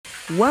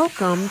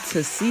Welcome to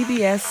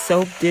CBS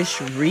Soap Dish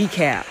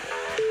Recap,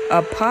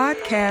 a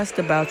podcast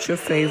about your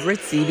favorite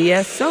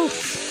CBS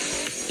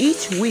soaps.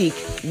 Each week,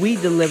 we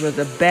deliver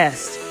the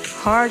best,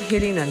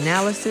 hard-hitting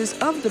analysis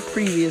of the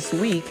previous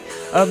week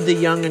of The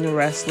Young and the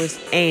Restless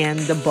and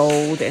The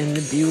Bold and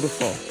the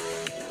Beautiful.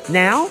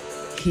 Now,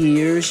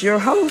 here's your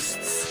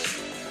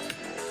hosts.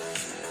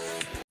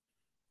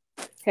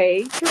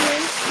 Hey,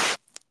 Trish.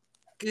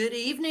 Good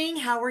evening.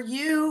 How are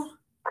you?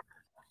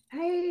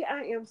 Hey,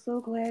 I am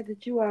so glad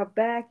that you are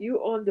back. You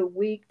on the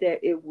week that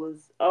it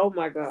was, oh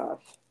my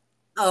gosh.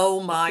 Oh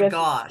my Especially-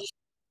 gosh.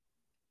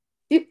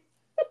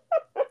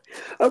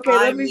 Okay,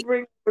 I let me mean-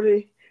 bring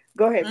the.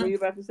 Go ahead. What are you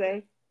about to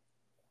say?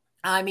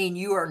 I mean,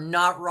 you are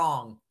not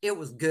wrong. It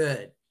was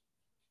good.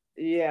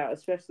 Yeah,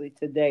 especially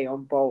today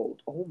on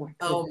Bold. Oh my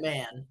Oh goodness.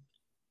 man.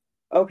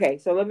 Okay,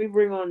 so let me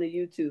bring on the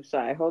YouTube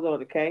side. Hold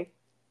on, okay?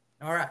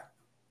 All right.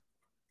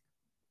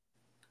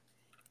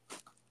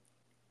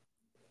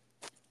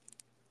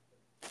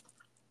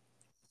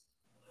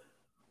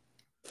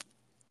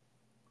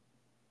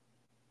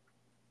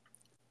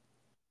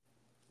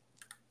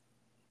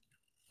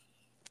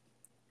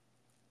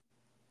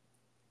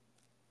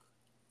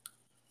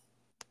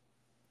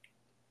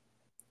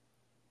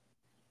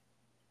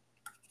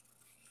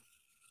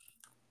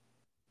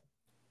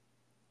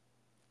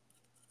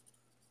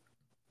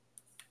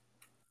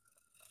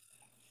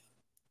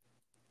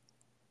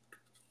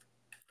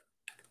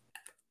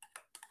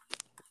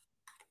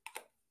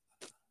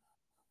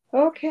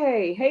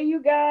 Okay, hey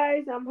you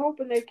guys. I'm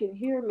hoping they can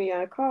hear me.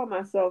 I call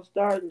myself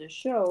starting the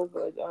show,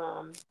 but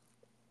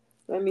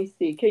let me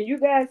see. Can you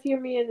guys hear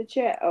me in the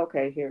chat?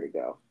 Okay, here we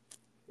go.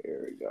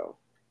 Here we go.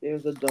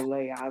 There's a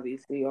delay,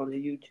 obviously, on the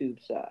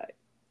YouTube side.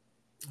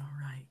 All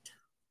right.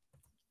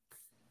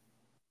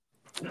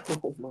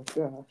 Oh my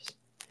gosh.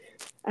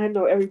 I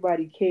know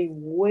everybody can't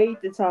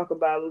wait to talk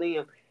about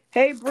Liam.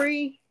 Hey,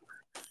 Bree.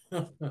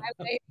 Hi,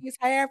 ladies.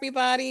 Hi,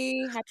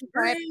 everybody. Happy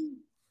Friday.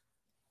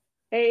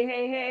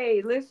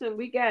 Hey. Listen,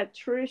 we got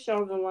Trish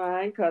on the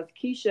line because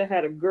Keisha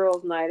had a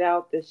girls' night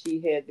out that she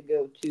had to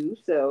go to.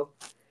 So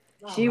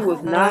she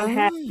was not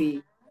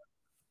happy.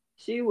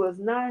 She was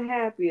not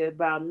happy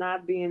about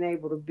not being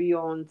able to be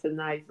on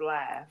tonight's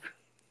live.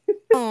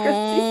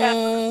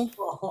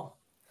 Oh,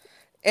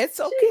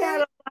 it's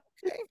okay.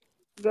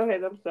 Go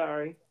ahead. I'm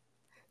sorry.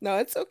 No,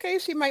 it's okay.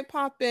 She might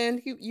pop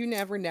in. You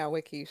never know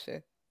with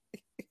Keisha.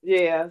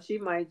 Yeah, she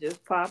might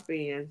just pop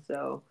in.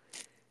 So,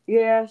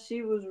 yeah,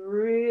 she was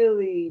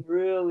really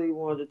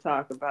wanted to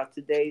talk about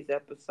today's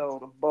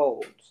episode of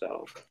Bold.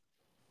 So,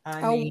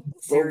 I mean,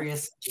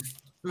 seriously.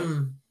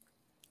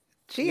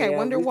 Gee, I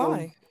wonder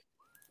why.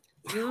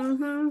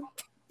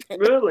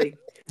 Really.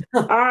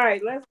 All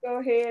right, let's go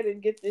ahead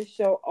and get this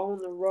show on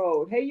the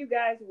road. Hey, you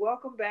guys,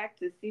 welcome back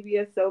to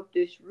CBS Soap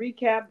Dish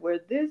Recap, where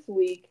this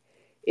week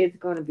it's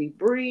going to be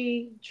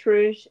Bree,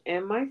 Trish,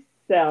 and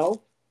myself.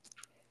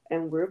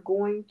 And we're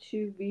going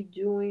to be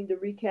doing the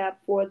recap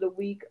for the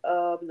week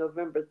of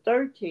November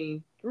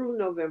 13th through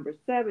November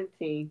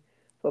 17th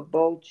for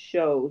both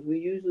shows. We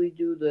usually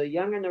do the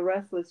Young and the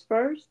Restless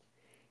first,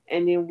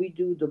 and then we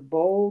do the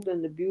Bold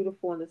and the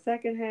Beautiful in the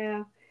second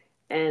half.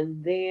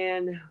 And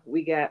then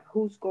we got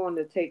Who's Going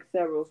to Take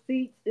Several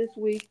Seats this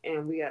week,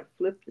 and we got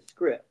Flip the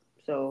Script.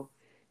 So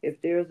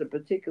if there's a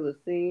particular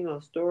scene or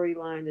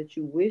storyline that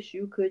you wish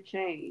you could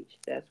change,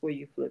 that's where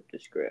you flip the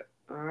script.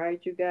 All right,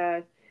 you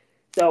guys.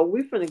 So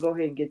we're going to go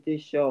ahead and get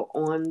this show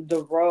on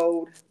the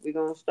road. We're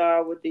going to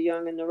start with the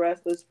Young and the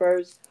Restless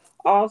first.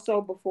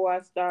 Also, before I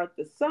start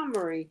the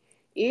summary,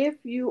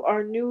 if you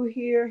are new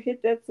here,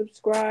 hit that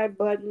subscribe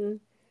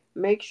button.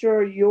 Make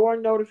sure your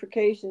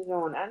notifications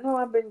on. I know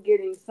I've been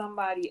getting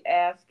somebody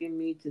asking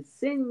me to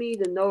send me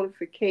the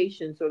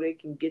notification so they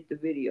can get the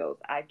videos.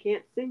 I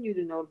can't send you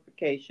the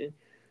notification.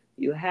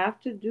 You have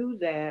to do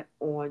that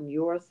on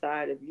your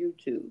side of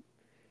YouTube.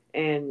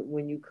 And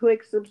when you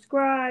click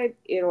subscribe,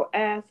 it'll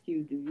ask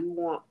you, do you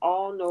want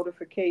all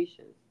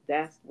notifications?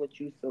 That's what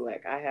you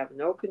select. I have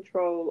no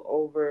control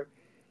over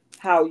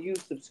how you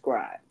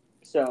subscribe.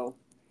 So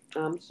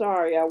I'm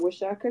sorry. I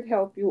wish I could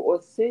help you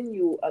or send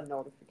you a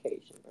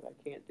notification, but I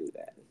can't do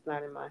that. It's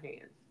not in my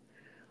hands.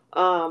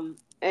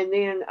 And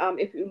then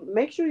if you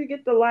make sure you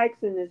get the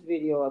likes in this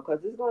video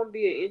because it's going to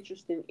be an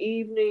interesting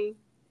evening,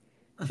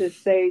 to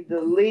say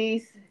the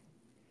least.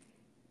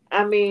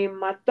 I mean,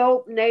 my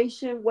Thope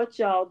Nation, what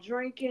y'all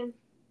drinking?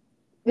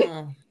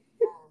 What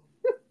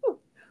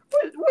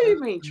do you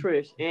mean,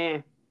 Trish?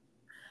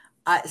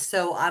 I'm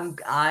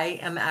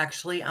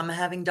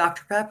having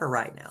Dr. Pepper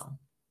right now.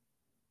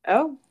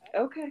 Oh,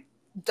 okay.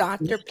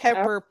 Dr.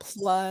 Pepper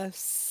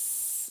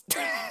plus.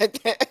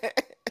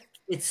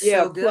 It's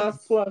so good.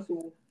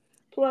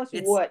 Plus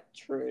what,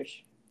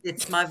 Trish?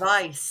 It's my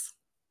vice.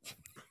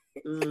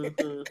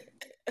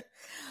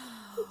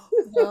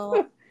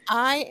 Well,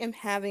 I am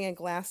having a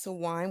glass of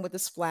wine with a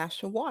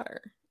splash of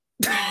water.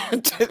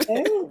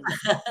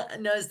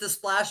 No, is the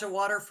splash of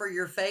water for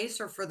your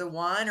face or for the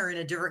wine or in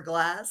a different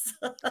glass?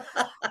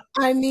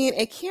 I mean,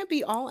 it can't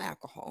be all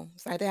alcohol.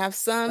 So I had to have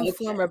some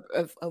form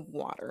of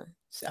water.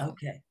 So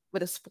Okay.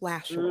 with a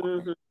splash of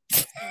water.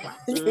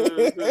 Mm-hmm.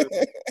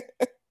 Mm-hmm.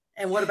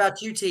 And what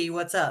about you, T?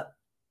 What's up?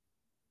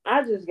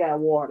 I just got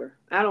water.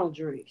 I don't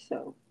drink,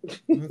 so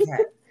Okay.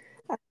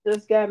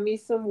 just got me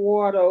some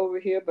water over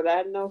here. But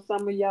I know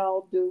some of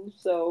y'all do,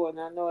 so and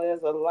I know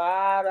there's a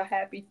lot of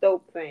happy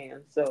Thope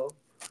fans. So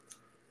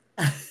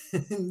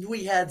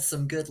We had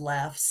some good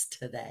laughs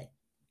today.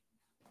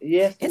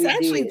 yes, It's we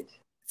actually did.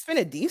 it's been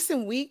a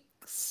decent week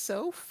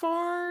so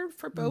far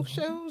for both Mhm.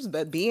 shows,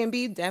 but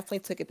B&B definitely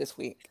took it this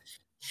week.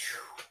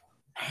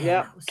 Man,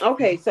 Yep. that was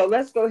Okay, so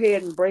let's go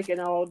ahead and break it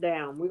all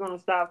down. We're gonna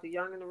start with the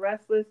Young and the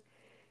Restless.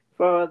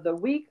 For the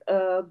week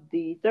of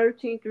the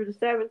 13th through the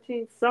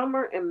 17th,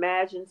 Summer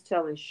imagines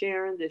telling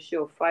Sharon that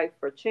she'll fight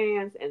for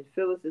Chance, and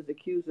Phyllis is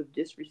accused of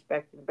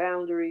disrespecting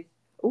boundaries.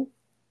 Oh,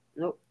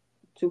 nope,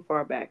 too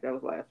far back. That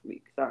was last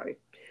week. Sorry.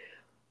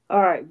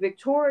 All right.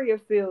 Victoria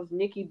feels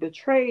Nikki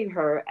betrayed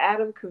her.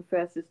 Adam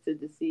confesses to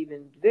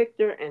deceiving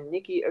Victor, and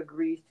Nikki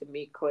agrees to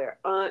meet Claire's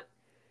aunt.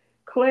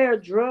 Claire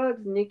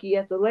drugs Nikki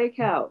at the lake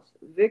house.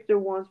 Victor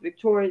wants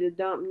Victoria to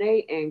dump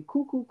Nate, and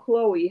Cuckoo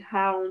Chloe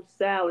hounds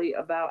Sally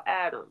about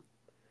Adam.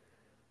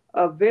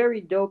 A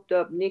very doped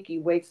up Nikki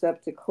wakes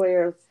up to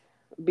Claire's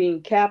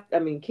being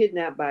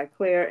kidnapped by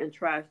Claire and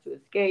tries to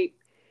escape.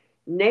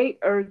 Nate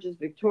urges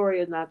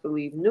Victoria not to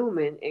leave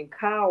Newman, and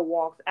Kyle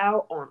walks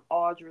out on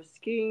Audra's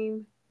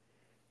scheme.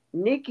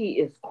 Nikki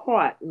is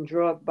caught and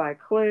drugged by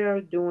Claire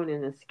doing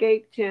an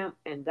escape attempt,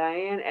 and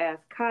Diane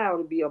asks Kyle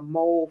to be a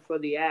mole for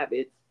the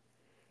Abbotts.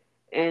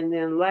 And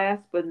then,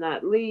 last but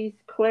not least,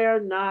 Claire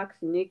knocks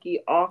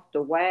Nikki off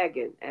the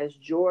wagon as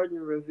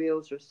Jordan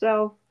reveals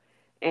herself,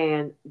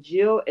 and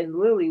Jill and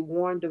Lily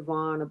warn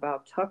Devon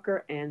about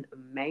Tucker and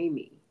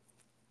Mamie.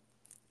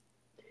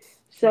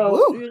 So,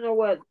 Woo! you know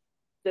what?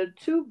 The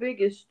two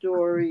biggest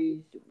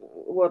stories,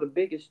 well, the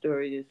biggest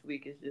story this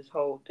week is this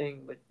whole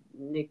thing with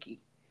Nikki.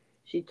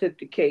 She took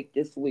the cake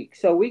this week.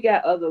 So, we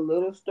got other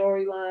little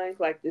storylines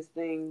like this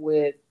thing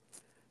with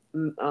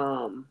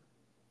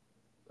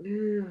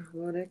yeah,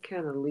 well, that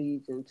kind of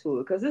leads into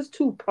it because there's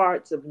two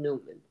parts of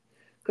Newman.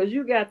 Because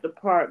you got the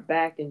part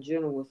back in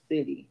General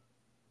City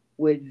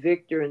with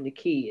Victor and the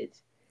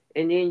kids,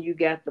 and then you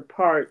got the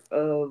part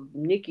of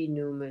Nikki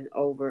Newman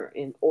over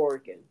in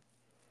Oregon.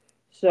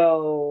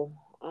 So,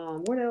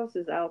 what else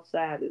is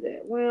outside of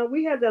that? Well,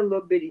 we had that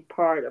little bitty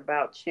part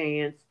about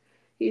Chance.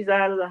 He's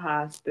out of the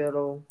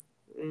hospital,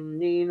 and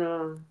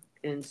Nina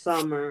and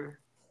Summer.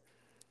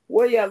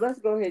 Well, yeah, let's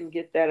go ahead and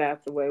get that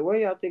out the way. What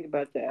do y'all think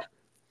about that?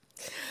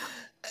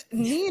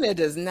 Nina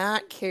does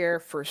not care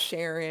for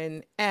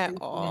Sharon at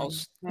all.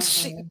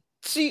 Mm-mm,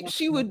 She mm-mm,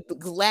 she mm-mm. would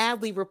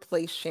gladly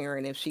replace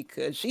Sharon if she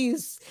could.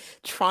 She's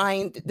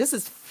trying. This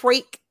is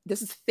fake.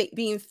 This is fake,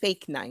 being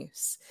fake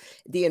nice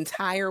the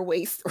entire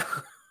way through.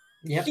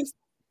 Yep. She's.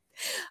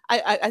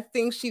 I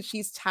think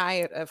she's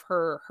tired of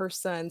her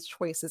son's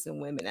choices in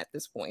women at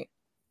this point.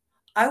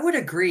 I would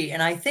agree.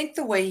 And I think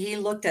the way he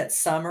looked at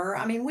Summer,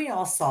 I mean, we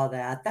all saw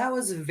that. That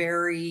was a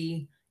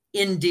very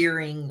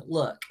endearing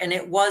look. And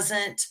it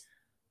wasn't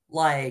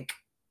like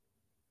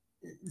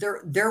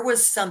there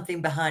was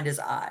something behind his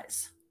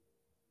eyes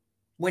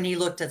when he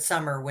looked at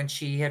Summer when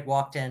she had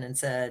walked in and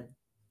said,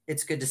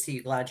 "It's good to see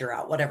you. Glad you're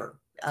out." Whatever.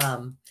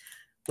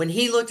 When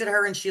he looked at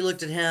her and she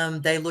looked at him,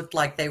 they looked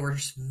like they were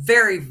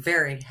very,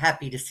 very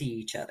happy to see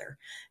each other.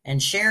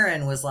 And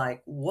Sharon was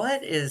like,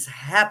 "What is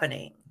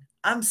happening?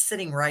 I'm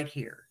sitting right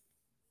here."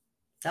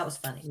 That was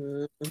funny.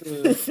 Hmm. I'm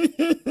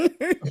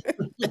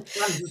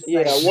just She,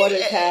 Yeah, saying. what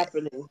is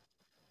happening?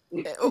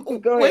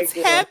 Go what's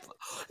ahead, girl.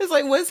 it's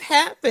like what's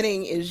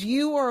happening is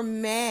you are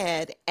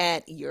mad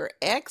at your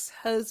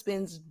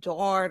ex-husband's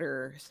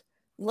daughter's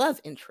love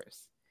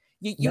interest.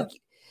 You Yep.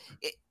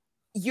 it-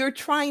 you're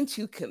trying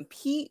to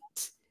compete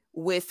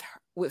with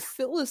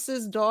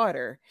Phyllis's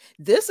daughter.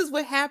 This is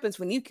what happens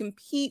when you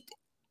compete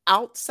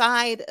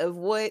outside of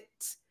what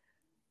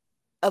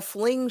a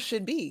fling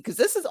should be, because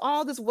this is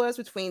all this was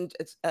between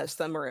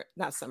Summer,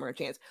 not Summer and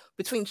Chance,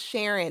 between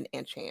Sharon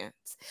and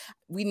Chance.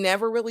 We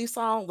never really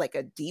saw like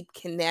a deep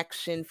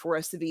connection for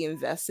us to be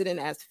invested in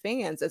as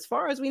fans. As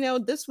far as we know,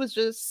 this was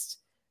just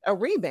a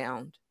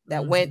rebound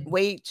that went Mhm.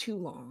 way too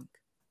long.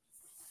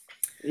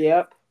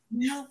 Yep,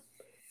 Yeah.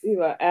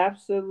 you are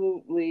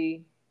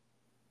absolutely.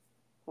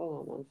 Hold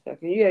on one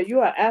second. Yeah, you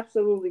are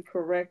absolutely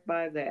correct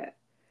by that.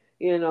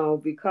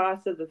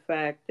 Because of the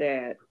fact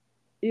that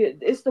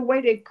it's the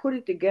way they put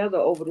it together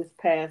over this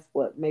past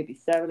what maybe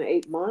 7 or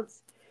 8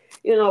 months.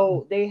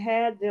 They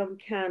had them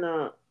kind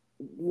of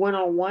went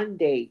on one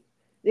date,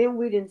 then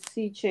we didn't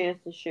see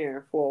Chance and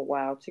Sharon for a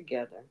while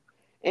together,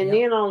 and Yep.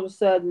 then all of a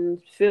sudden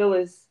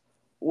Phyllis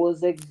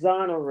was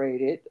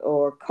exonerated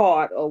or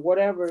caught or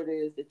whatever it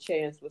is that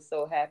Chance was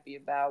so happy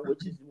about,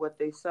 which is what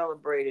they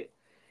celebrated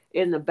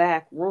in the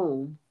back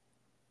room.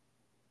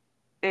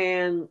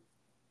 And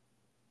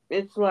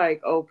it's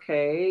like,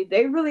 okay,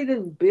 they really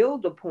didn't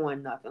build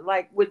upon nothing.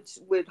 Like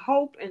with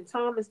Hope and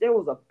Thomas, there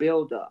was a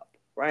build up, Oh,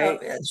 right?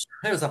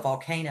 it was a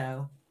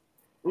volcano.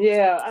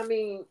 Yeah, I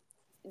mean,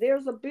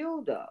 there's a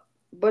build up.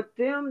 But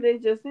them, they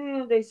just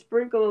they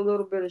sprinkle a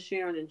little bit of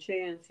Sharon and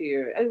Chance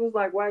here. It was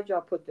like, why'd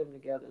y'all put them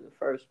together in the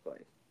first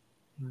place?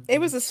 It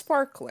was a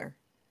sparkler.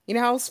 You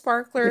know how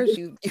sparklers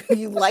you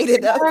light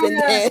it up and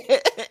Yeah,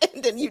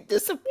 then you you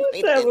disappoint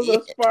said it in was the a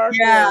end. sparkler.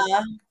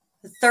 Yeah.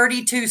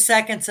 32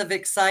 seconds of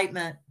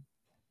excitement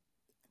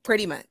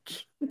Pretty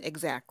much.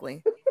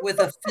 Exactly. with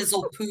a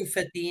fizzle poof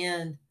at the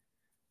end.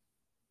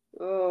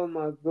 Oh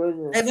my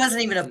goodness. It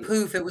wasn't even a Yeah.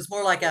 poof, it was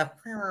more like a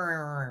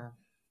Yep.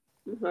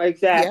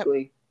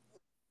 Exactly.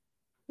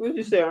 What'd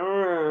you say?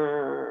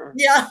 "Arr."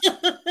 yeah.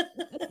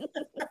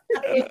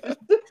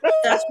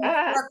 That's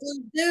what sparklers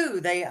do.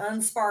 They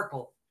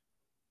unsparkle.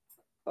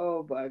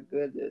 Oh my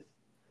goodness.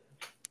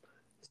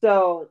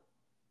 So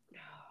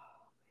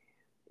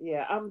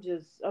yeah, I'm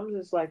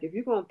just like, if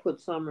you're gonna put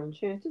Summer in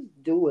Chance,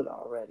 just do it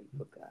already,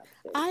 for God's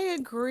sake. I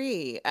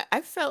agree.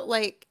 I felt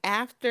like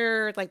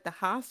after like the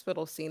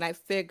hospital scene, I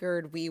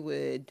figured we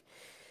would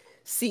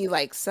see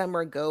like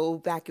Summer go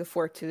back and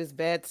forth to his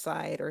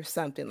bedside or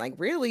something, like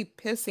really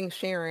pissing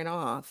Sharon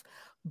off.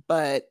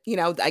 But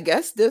I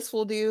guess this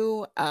will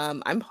do.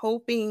 I'm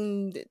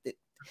hoping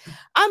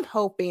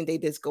they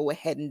just go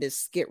ahead and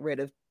just get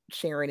rid of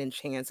Sharon and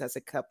Chance as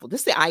a couple.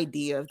 Just the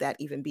idea of that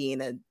even being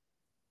of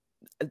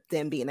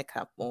them being a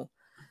couple.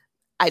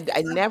 I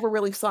never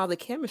really saw the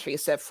chemistry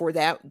except for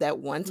that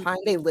one time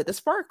they lit a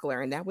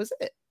sparkler and that was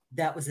it.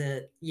 That was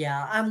it.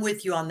 Yeah, I'm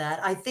with you on that.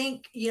 I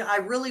think, I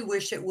really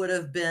wish it would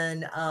have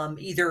been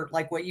either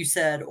like what you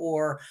said,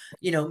 or,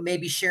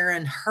 maybe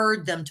Sharon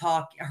heard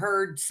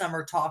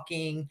Summer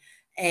talking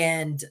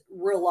and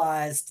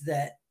realized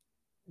that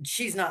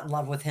she's not in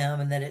love with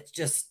him and that it's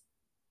just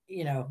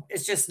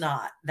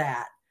not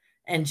that.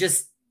 And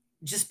just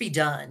be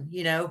done,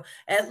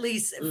 at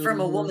least from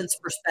a Hmm. woman's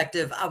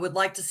perspective. I would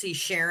like to see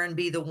Sharon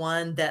be the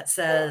one that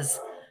says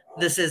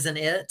this isn't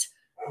it,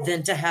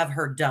 than to have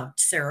her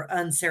dumped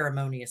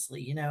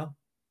unceremoniously.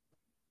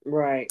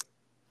 Right.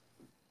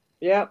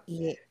 Yep.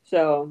 Yeah.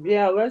 So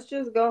yeah, let's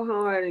just go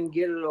ahead and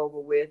get it over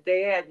with.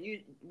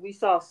 We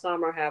saw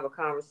Summer have a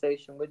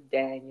conversation with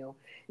Daniel.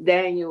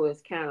 Daniel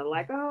is kind of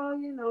like,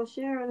 oh,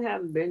 Sharon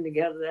haven't been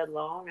together that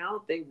long. I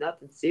don't think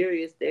nothing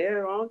serious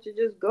there. Why don't you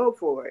just go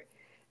for it?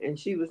 And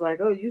she was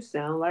like, oh, you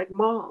sound like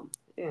mom.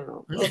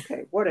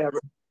 Okay, whatever.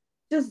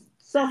 Just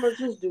Summer,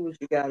 just do what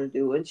you got to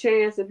do. And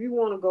Chance, if you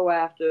want to go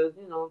after,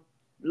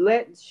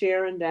 let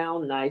Sharon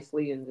down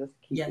nicely and just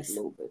keep it Yes.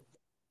 moving.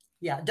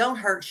 Yeah, don't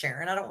hurt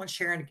Sharon. I don't want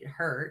Sharon to get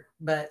hurt,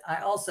 but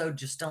I also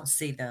just don't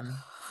see them.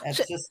 Sh-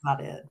 That's just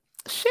not it.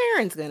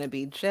 Sharon's gonna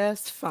be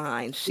just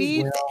fine.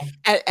 She will.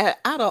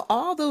 Out of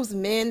all those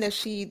men that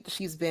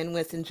she's been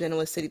with in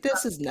Genoa City,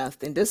 this is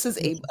nothing. This is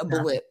This a is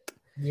nothing. blip.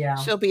 Yeah.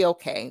 She'll be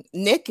okay.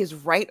 Nick is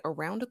right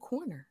around the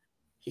corner.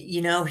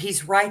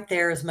 He's right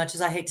there, as much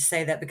as I hate to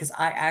say that, because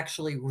I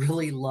actually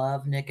really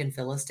love Nick and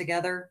Phyllis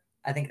together.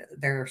 I think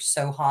they're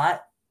so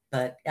hot,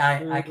 but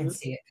I can Hmm.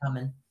 see it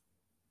coming.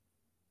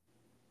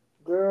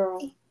 Girl,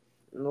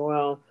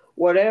 well,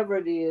 whatever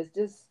it is,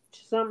 just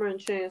Summer and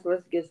Chance,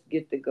 let's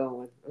get to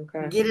going,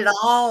 okay? Get it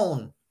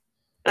on.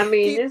 I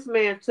mean, He, this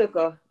man took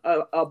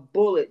a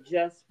bullet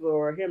just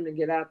for him to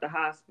get out the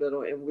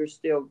hospital, and we're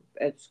still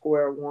at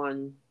square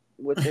one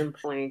with them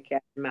playing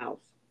cat and mouse.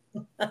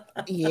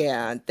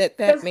 yeah, that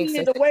Because makes see,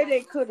 sense. the way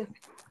they could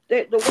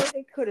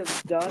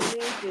have done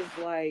this is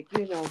like,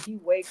 he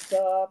wakes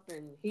up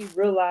and he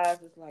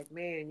realizes like,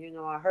 man,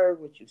 I heard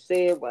what you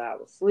said while I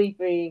was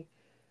sleeping.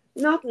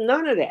 Nothing,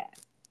 none of that.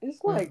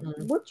 It's like,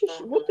 Mm-mm.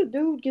 what the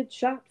dude get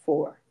shot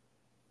for?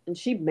 And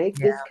she make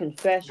Yeah. this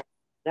confession.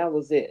 That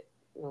was it.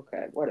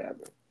 Okay,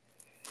 whatever.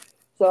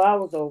 So I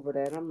was over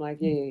that. I'm like,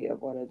 yeah, yeah, yeah,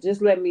 whatever.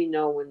 Just let me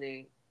know when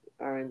they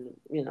are in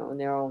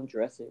their own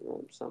dressing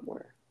room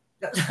somewhere.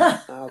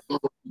 I'll,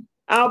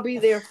 I'll be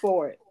there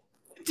for it.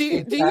 Do you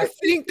Exactly.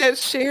 think that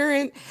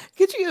Sharon,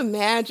 could you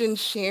imagine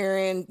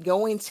Sharon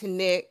going to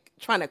Nick,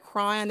 trying to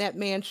cry on that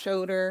man's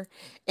shoulder,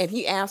 and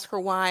he asked her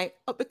why?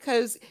 Oh,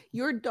 because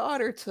your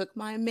daughter took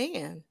my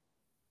man.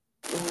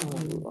 Oh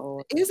Mhm.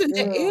 Lord, Isn't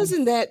that girl.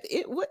 isn't that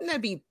it wouldn't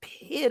that be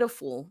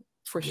pitiful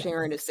for Yeah.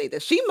 Sharon to say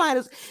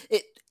that?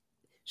 It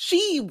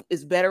she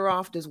is better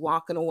off just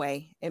walking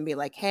away and be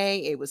like,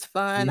 "Hey, it was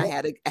fun. Yep.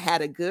 I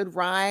had a good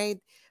ride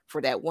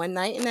for that one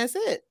night and that's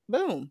it."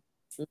 Boom.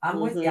 I'm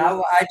with you.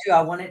 Hmm. I do.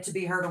 I want it to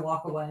be her to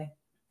walk away.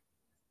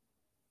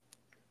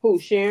 Who,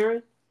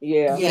 Sharon?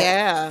 Yeah, Yes.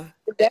 Yeah.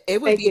 that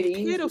It would make be it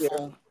easier.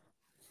 pitiful.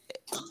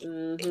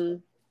 Hmm.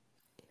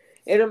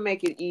 It'll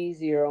make it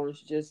easier on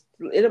just.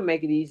 It'll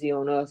make it easy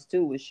on us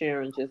too. With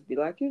Sharon, just be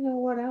like, you know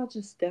what? I'll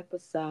just step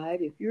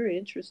aside. If you're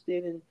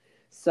interested in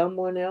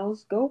someone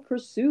else, go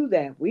pursue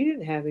that. We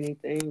didn't have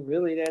anything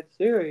really that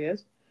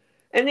serious,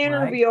 and then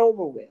it'll Right. be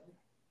over with.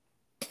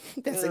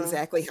 You That's know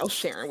exactly how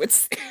Sharon would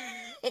say.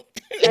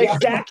 Yeah.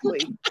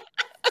 exactly,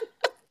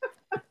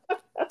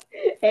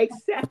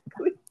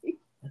 exactly.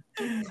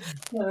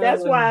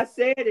 That's Uh, why I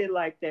said it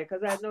like that,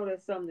 because I know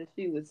that's something that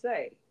she would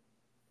say.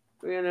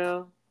 You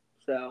know.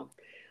 So,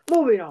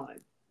 moving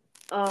on.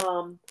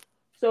 Um,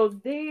 so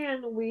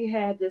then we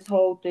had this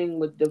whole thing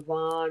with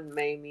Devon,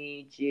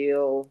 Mamie,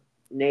 Jill,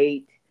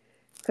 Nate.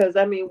 Because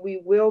I mean,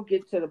 we will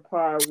get to the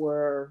part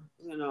where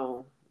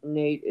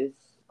Nate is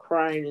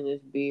crying in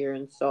his beer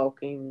and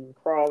sulking,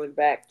 crawling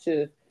back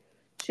to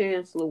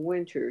Chancellor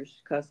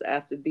Winters because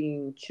after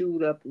being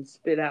chewed up and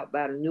spit out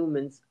by the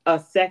Newmans a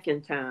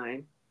second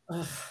time.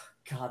 Ugh,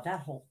 God,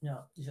 that whole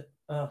no.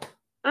 Ugh.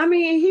 I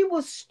mean, he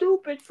was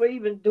stupid for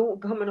even doing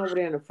coming over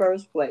there in the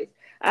first place.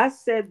 I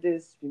said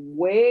this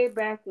way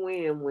back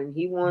when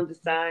he wanted to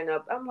sign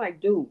up. I'm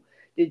like, dude,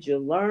 did you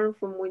learn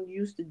from when you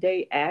used to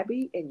date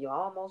Abby and you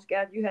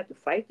had to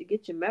fight to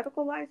get your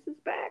medical license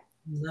back?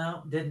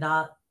 No, did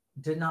not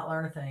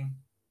learn a thing.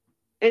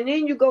 And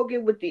then you go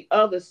get with the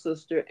other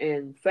sister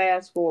and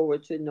fast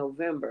forward to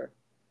November.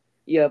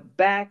 You're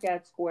back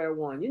at square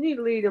one. You need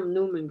to leave them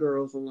Newman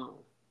girls alone.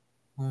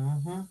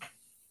 Mm-hmm.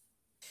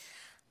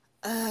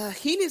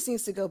 He just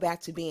needs to go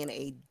back to being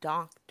a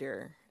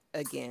doctor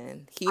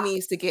again. He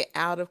needs to get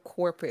out of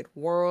corporate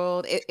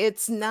world.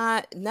 It's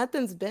not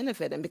nothing's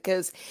benefiting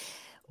because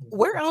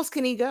where else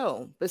can he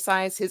go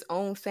besides his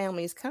own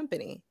family's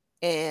company?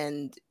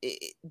 And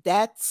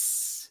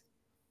that's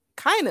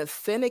kind of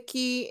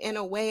finicky in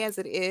a way as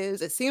it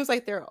is. It seems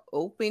like they're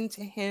open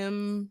to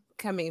him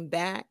coming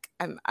back.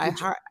 Which, I have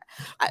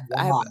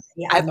why?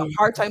 Yeah, I I have a mean,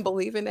 hard time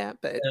believing that,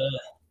 but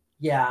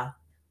yeah,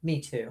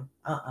 me too.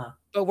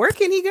 where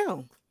can he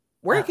go?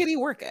 Where Uh, can he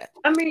work at?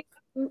 I mean,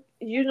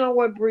 you know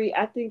what, Bree?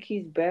 I think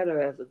he's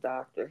better as a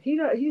doctor. He's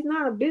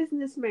not a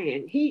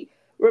businessman. He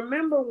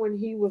remember when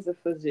he was a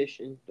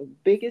physician. The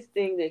biggest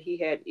thing that he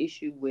had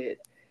issue with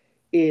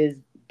is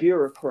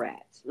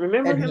bureaucrats.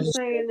 Remember him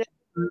saying that?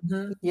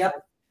 Yep.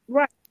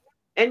 Right.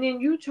 And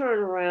then you turn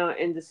around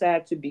and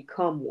decide to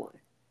become one.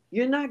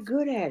 You're not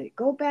good at it.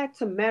 Go back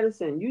to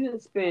medicine. You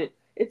didn't spend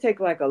it take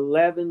like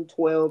 11,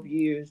 12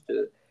 years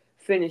to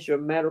finish your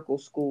medical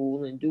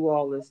school and do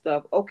all this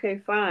stuff. Okay,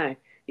 fine.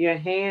 Your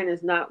hand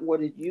is not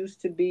what it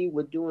used to be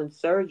with doing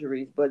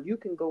surgeries, but you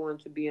can go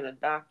into being a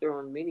doctor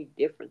on many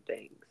different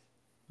things.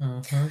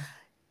 Mm-hmm.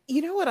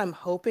 You know what I'm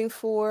hoping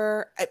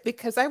for?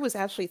 Because I was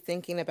actually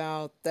thinking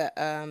about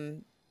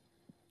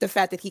the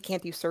fact that he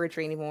can't do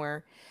surgery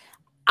anymore.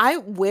 I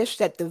wish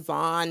that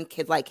Devon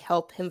could like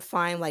help him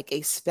find like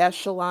a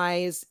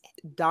specialized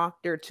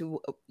doctor to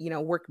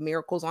work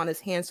miracles on his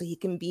hands so he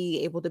can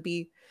be able to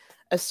be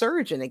a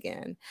surgeon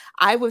again.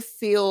 I would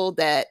feel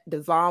that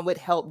Devon would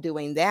help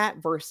doing that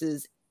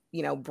versus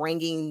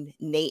bringing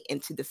Nate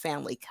into the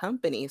family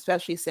company,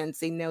 especially since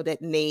they know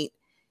that Nate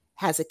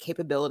has the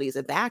capabilities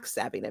of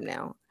backstabbing him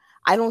now.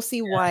 I don't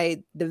see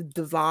why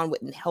Devon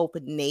wouldn't help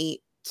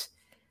Nate,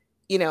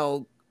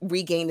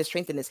 regain the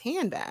strength in his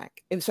hand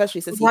back,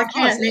 especially since he Why caused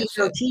can't the Nate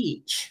go issue.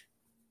 teach?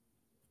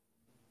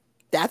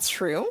 That's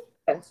true.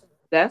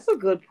 That's a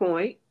good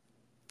point.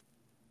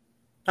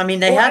 I mean,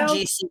 they Or have else,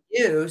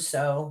 GCU,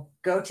 so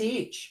go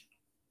teach.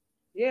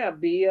 yeah,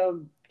 be a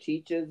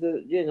teacher,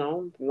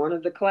 one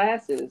of the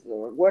classes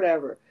or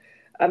whatever.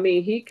 I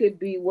mean, he could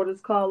be what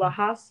is called a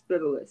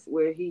hospitalist,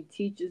 where he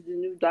teaches the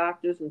new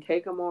doctors and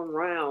take them on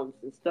rounds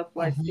and stuff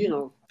Hmm.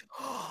 Girl,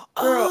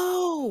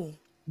 Oh,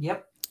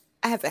 Yep.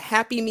 I have a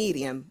happy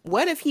medium.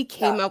 What if he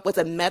came up with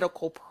a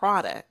medical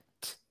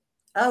product?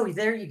 Oh,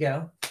 there you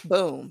go.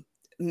 Boom.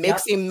 Yep.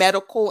 Mixing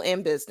medical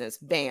and business.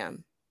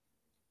 Bam.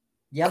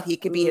 And Yep. he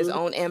could be his mm,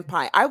 own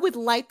empire. I would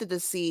like to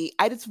see,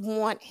 I just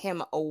want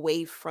him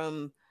away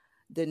from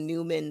the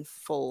Newman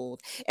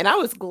fold. And I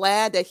was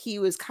glad that he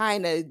was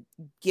kind of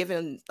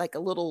given like a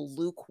little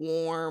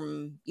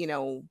lukewarm,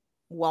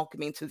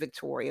 welcoming to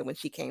Victoria when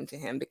she came to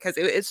him because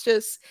it's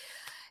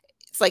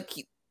like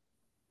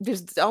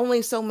there's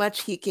only so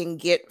much he can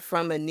get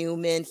from a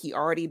Newman. He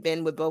already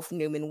been with both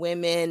Newman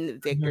women.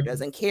 Victor Mhm.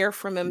 doesn't care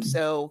from him.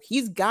 So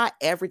he's got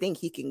everything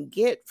he can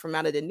get from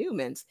out of the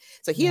Newmans.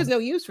 So he Yeah, has no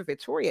use for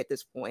Victoria at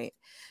this point.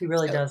 he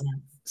really So,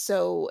 doesn't.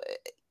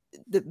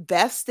 the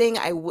best thing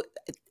I would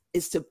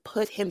is to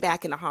put him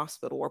back in a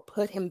hospital or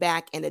put him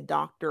back in a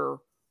doctor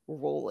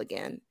role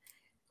again.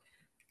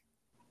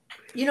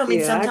 I mean,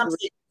 yeah, I sometimes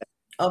agree.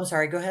 oh, I'm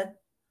sorry, go ahead.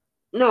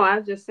 No, I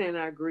was just saying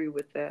I agree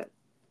with that.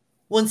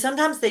 Well, and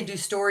sometimes they do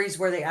stories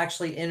where they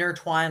actually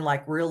intertwine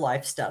like real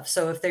life stuff.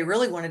 So if they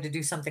really wanted to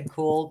do something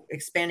cool,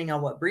 expanding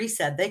on what Bree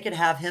said, they could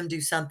have him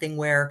do something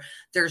where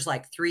there's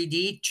like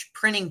 3D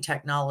printing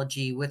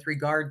technology with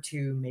regard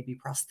to maybe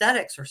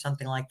prosthetics or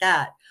something like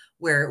that,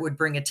 where it would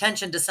bring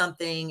attention to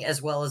something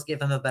as well as give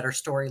him a better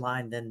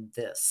storyline than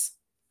this.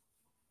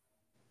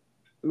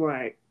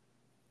 Right.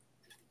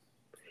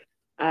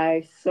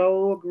 I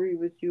so agree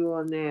with you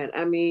on that.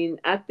 I mean,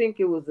 I think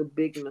it was a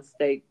big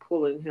mistake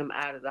pulling him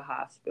out of the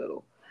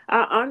hospital.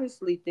 I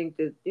honestly think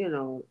that,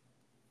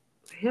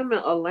 him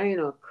and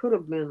Elena could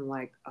have been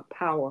like a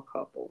power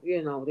couple.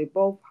 They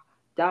both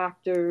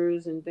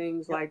doctors and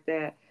things Yep, like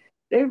that.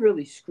 They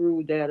really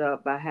screwed that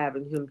up by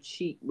having him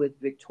cheat with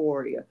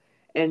Victoria.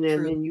 And then,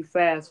 true. then you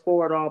fast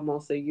forward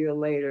almost a year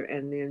later,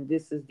 and then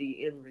this is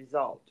the end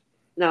result.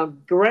 Now,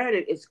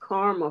 granted, it's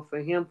karma for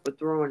him for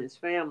throwing his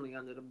family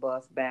under the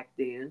bus back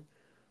then,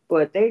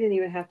 but they didn't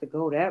even have to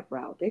go that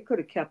route. They could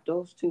have kept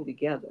those two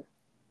together,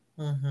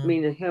 Hmm.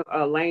 meaning him,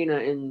 Elena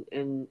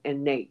and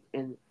Nate,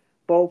 and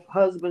both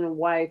husband and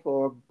wife,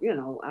 or I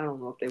don't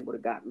know if they would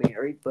have got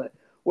married, but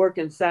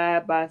working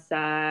side by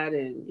side,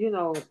 and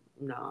no,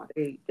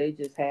 they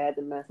just had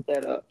to mess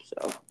that up.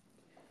 So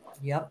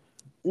Yep.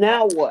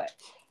 now what?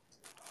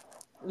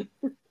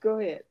 Go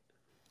ahead.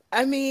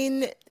 I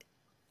mean,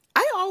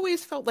 I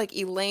always felt like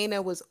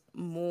Elena was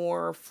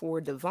more for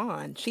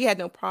Devon. She had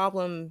no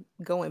problem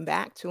going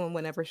back to him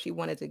whenever she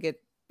wanted to get,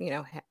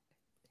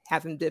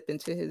 have him dip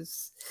into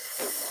his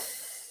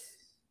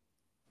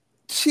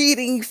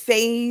cheating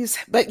phase.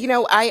 But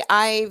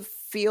I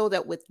feel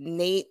that with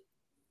Nate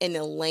and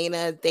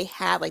Elena, they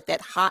had like that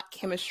hot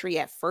chemistry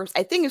at first.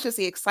 I think it's just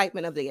the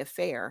excitement of the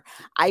affair.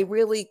 I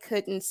really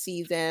couldn't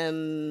see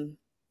them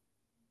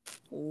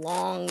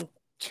long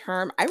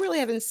term. I really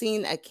haven't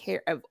seen a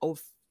care of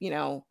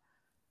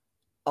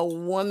a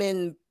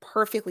woman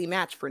perfectly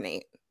matched for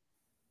Nate.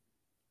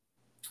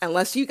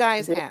 Unless you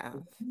guys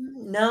have.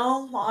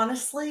 No,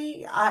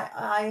 honestly,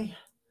 I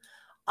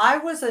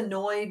was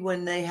annoyed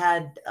when they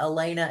had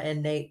Elena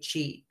and Nate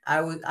cheat.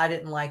 I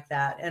didn't like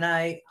that. And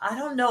I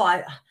don't know.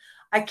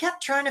 I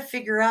kept trying to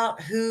figure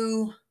out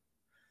who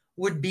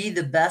would be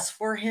the best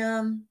for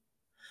him,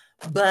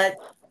 but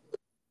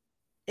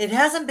it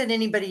hasn't been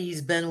anybody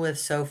he's been with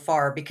so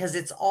far because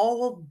it's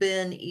all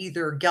been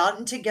either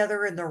gotten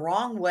together in the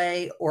wrong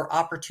way or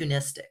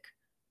opportunistic.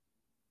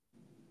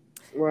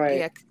 Right.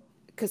 Yeah,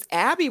 because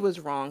Abby was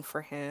wrong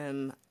for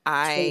him.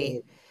 I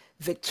Totally.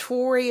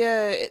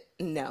 Victoria,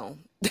 no.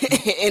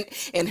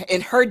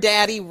 and her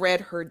daddy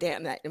read her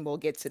damn that, and we'll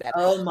get to that.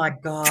 Oh my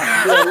God.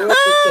 Yeah, we'll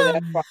get to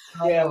that part.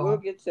 Yeah, we'll Oh,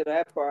 get to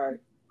that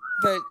part.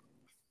 But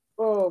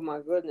Oh my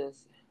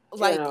goodness.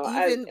 like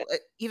I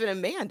even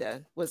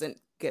Amanda wasn't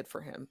good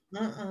for him.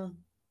 mm-mm,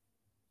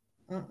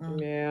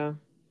 mm-mm. yeah,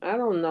 I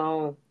don't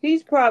know.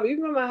 He's probably, you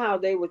remember how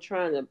they were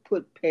trying to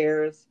put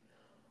pairs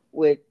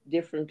with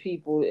different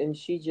people, and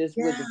she just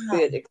wouldn't Yeah,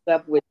 fit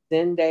except with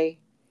Zende,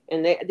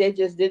 and they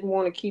just didn't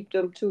want to keep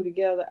them two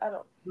together. I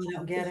don't. you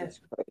don't get This it. is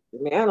crazy.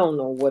 I mean, I don't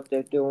know what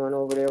they're doing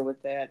over there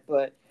with that,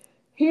 but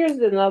here's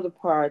another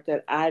part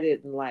that I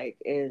didn't like,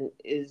 and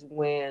is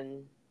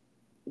when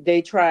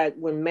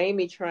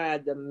Mamie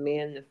tried to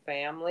mend the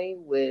family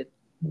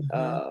Mhm.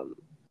 um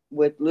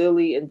with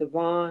Lily and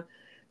Devon.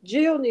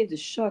 Jill needs to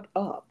shut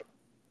up.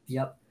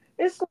 Yep.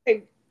 It's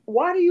like,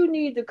 why do you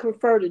need to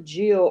confer to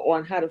Jill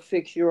on how to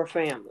fix your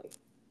family?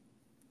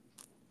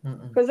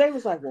 Mm-mm. Because they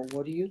was like, well,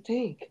 what do you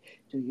think?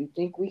 Do you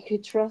think we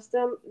could trust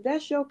them?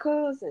 That's your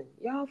cousin.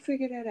 Y'all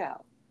figure that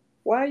out.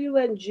 Why are you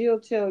letting Jill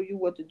tell you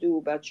what to do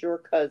about your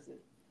cousin?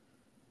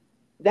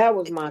 That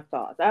was my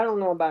thoughts. I don't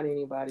know about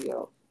anybody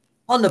else.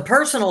 On the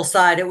personal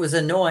side, it was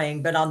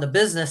annoying, but on the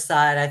business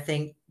side, I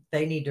think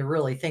they need to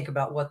really think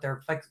about what they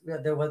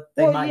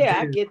Well, might yeah,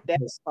 I do. get that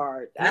Because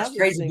part. I that's was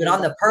crazy. But thinking on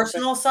about the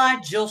personal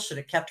side, Jill should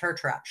have kept her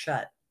trap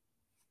shut.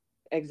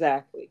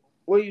 exactly.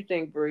 What do you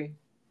think, Bree?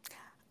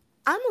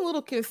 I'm a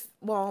little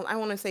well, I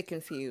want to say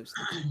confused.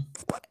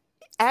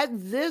 At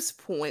this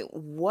point,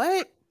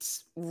 what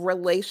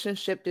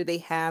relationship do they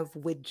have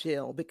with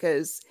Jill?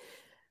 Because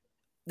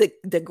the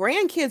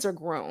grandkids are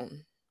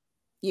grown.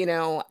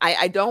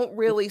 I don't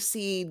really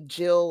see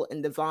Jill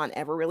and Devon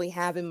ever really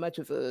having much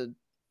of a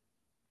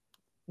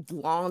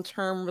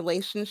long-term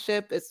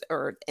relationship.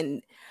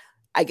 And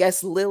I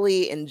guess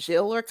Lily and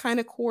Jill are kind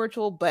of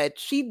cordial, but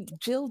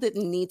Jill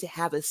didn't need to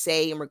have a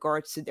say in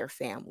regards to their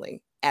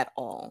family at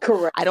all.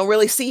 Correct. I don't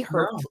really see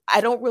her No,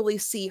 I don't really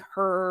see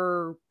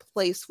her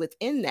place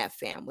within that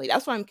family.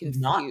 That's why I'm she's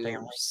not family.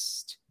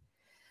 confused.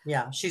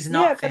 Yeah, she's Yeah,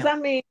 not because family.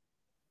 I mean,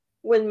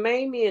 when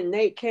Mamie and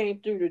Nate came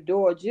through the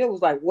door, Jill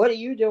was like, "What are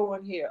you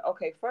doing here?"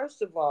 Okay,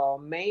 first of all,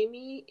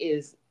 Mamie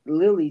is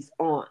Lily's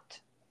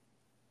aunt.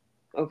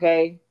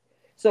 Okay,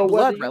 so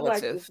whether Blood you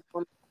like this,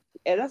 relative.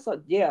 and that's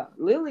a yeah,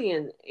 Lily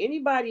and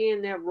anybody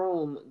in that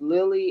room,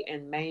 Lily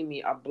and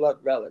Mamie are blood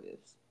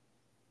relatives.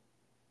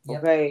 Yep.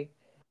 Okay,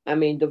 I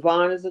mean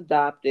Devon is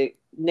adopted.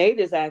 Nate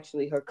is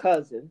actually her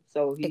cousin,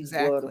 so he's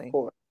blood, of Exactly.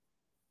 course.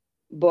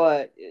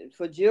 But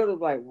for Jill to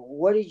be like, well,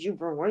 what did you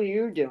bring? What are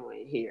you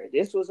doing here?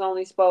 This was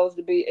only supposed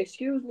to be,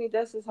 excuse me,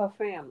 this is her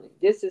family.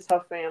 This is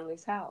her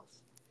family's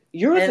house.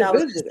 You're And the I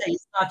was going to visitor. say,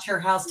 it's not your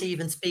house to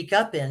even speak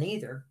up in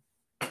either.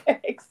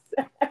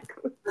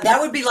 Exactly. That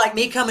would be like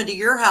me coming to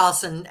your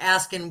house and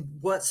asking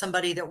what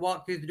somebody that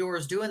walked through the door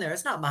is doing there.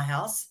 It's not my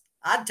house.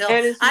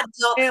 And it's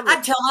your family.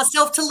 I'd tell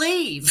myself to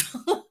leave.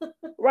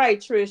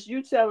 Right, Trish,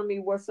 you telling me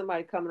what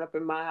somebody coming up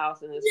in my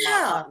house and it's my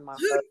Yeah, aunt and my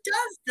who cousin.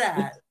 does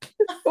that?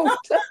 Who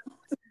does-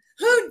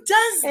 Who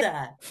does and-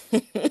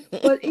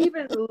 that? but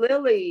even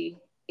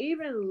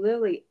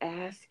Lily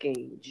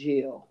asking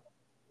Jill,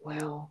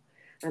 well,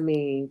 I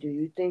mean, do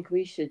you think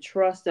we should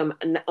trust them?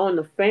 And on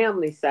the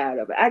family side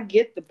of it? I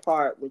get the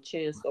part with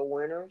Chancellor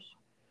Winters.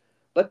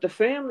 But the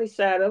family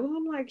side of it,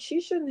 I'm like, she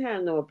shouldn't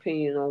have no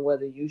opinion on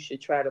whether you should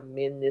try to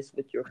mend this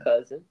with your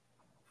cousin.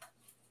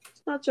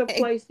 It's not your Eh,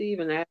 place to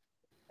even ask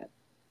that.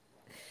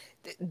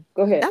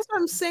 Go ahead. That's what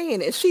I'm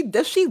saying.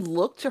 Does she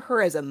look to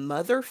her as a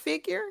mother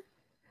figure?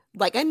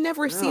 Like I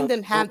never I seen don't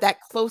them know. have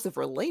that close of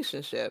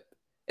relationship,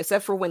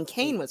 except for when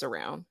Kane was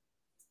around.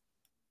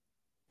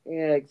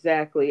 Yeah,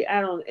 exactly.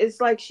 I don't. It's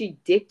like she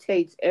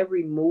dictates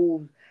every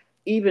move,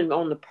 even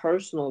on the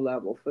personal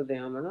level for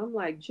them. And I'm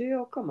like,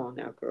 Jill, come on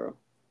now, girl.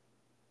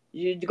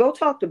 You go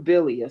talk to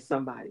Billy or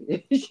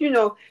somebody.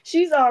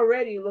 She's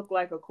already looked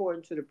like,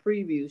 according to the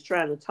previews,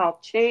 trying to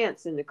talk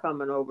Chance into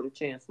coming over to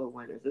Chancellor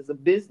Winters as a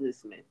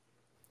businessman.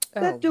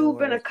 That Oh dude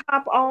been a Lord.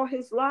 cop all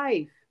his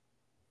life.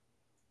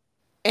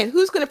 And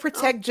who's going to Oh,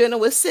 protect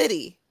Genoa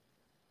City?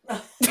 girl,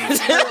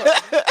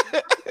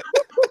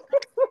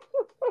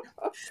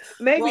 Well,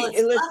 maybe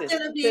it's not listen.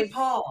 going to be Since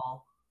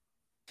Paul.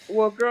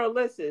 Well, girl,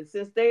 listen.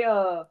 Since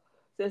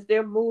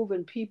they're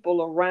moving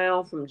people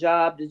around from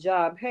job to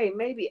job, hey,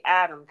 maybe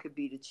Adam could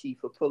be the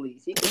chief of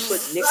police. He could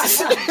put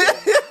Nikki out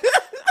there.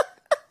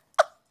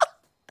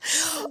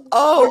 Or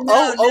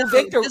Oh, no,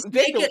 Victor, just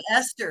make Victor. it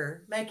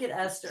Esther. Make it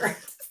Esther.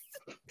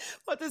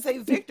 What to say?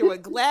 Victor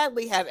would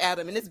gladly have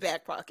Adam in his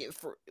back pocket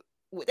for,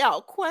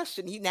 without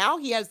question. He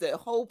has the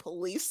whole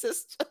police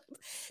system.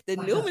 The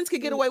Newmans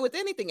could get away with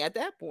anything at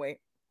that point.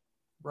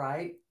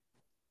 Right?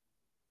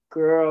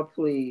 Girl,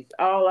 please.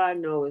 All I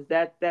know is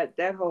that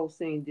whole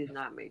scene did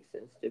not make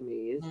sense to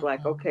me. It's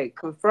like, Mm-mm. okay,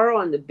 confer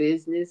on the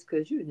business,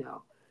 because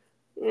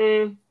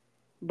eh.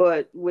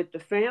 But with the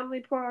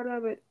family part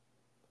of it,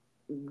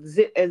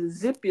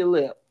 zip your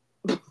lip.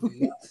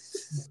 Yep.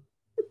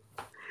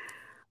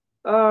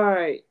 All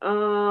right.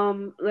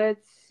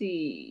 Let's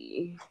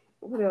see.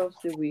 What else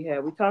did we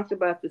have? We talked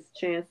about this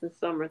Chance and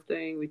Summer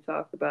thing. We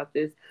talked about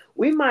this.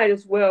 We might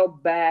as well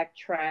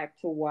backtrack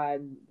to why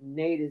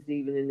Nate is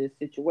even in this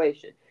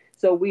situation.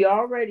 So we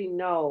already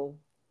know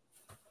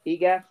he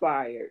got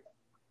fired,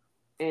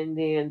 and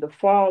then the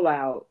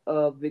fallout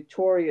of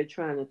Victoria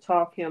trying to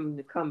talk him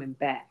into coming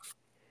back.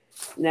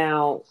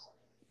 Now,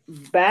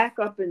 back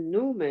up in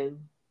Newman,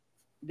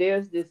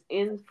 there's this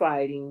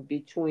infighting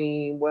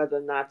between whether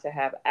or not to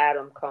have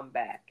Adam come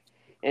back.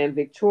 And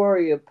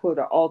Victoria put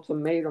an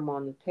ultimatum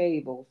on the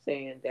table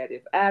saying that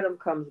if Adam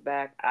comes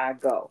back, I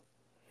go.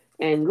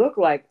 And look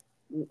like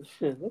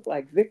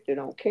Victor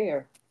don't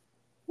care.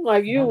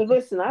 Like, you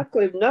listen, I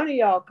could, if none of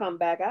y'all come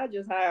back, I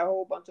just hire a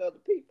whole bunch of other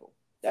people.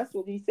 That's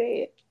what he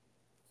said.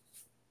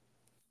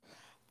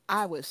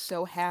 I was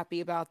so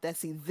happy about that.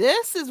 See,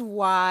 this is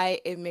why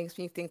it makes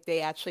me think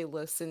they actually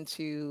listen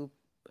to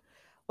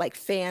like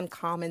fan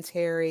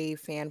commentary,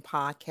 fan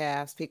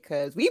podcasts,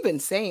 because we've been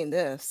saying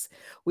this.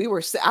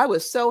 I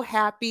was so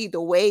happy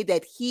the way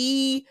that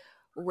he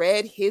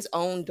read his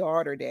own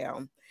daughter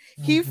down.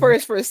 He Mhm.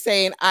 first was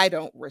saying, I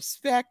don't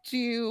respect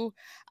you.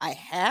 I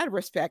had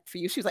respect for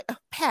you. She was like,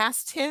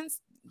 past tense.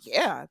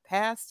 Yeah,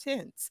 past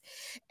tense.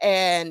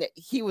 And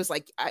he was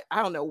like, I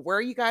don't know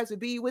where you guys would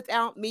be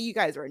without me. You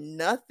guys are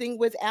nothing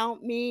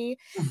without me.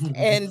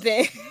 And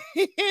then,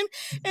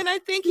 and I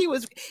think he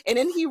was, and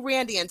then he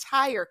ran the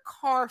entire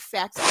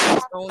Carfax on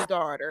his own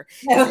daughter.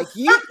 He's like,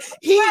 he's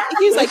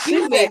like, She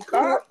you said make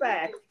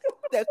Carfax.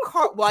 the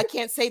car, well, I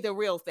can't say the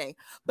real thing,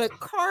 but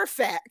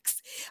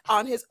Carfax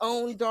on his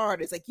own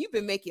daughters. Like, you've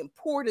been making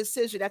poor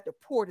decision after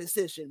poor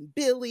decision.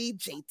 Billy,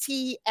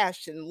 JT,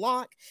 Ashton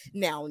Locke,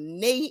 now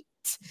Nate.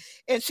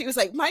 And she was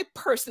like, my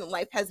personal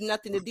life has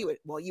nothing to do with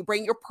it. Well, you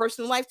bring your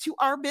personal life to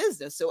our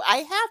business, so I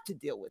have to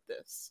deal with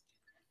this.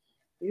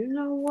 You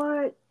know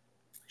what?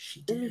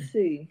 She Let me did.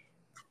 see.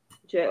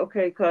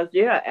 Okay, because,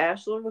 yeah,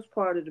 Ashland was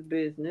part of the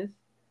business.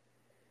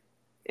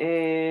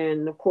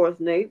 And, of course,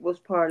 Nate was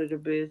part of the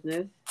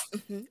business.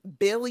 Mhm.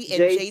 Billy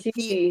and JT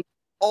JT,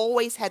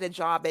 always had a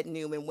job at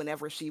Newman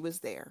whenever she was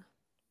there.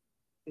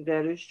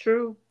 that is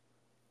true.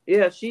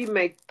 Yeah, she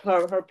make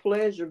her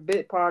pleasure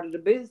bit part of the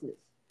business.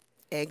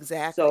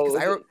 Exactly.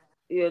 Because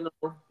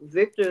So,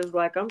 Victor is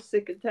like, I'm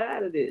sick and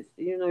tired of this.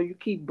 You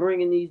keep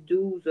bringing these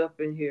dudes up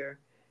in here,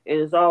 and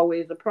it's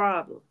always a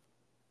problem.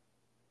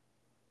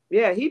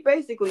 Yeah, he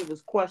basically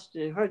was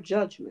questioning her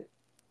judgment.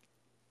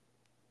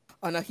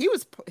 oh no, he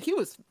was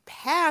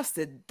past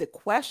the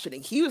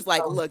questioning. He was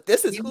like, Oh, look,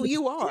 this is he who was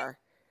you are.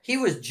 he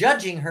was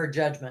judging her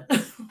judgment.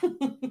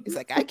 He's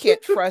like, I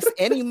can't trust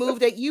any move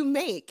that you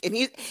make.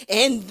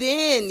 And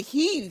then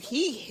he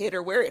hit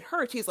her where it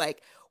hurts. He's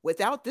like,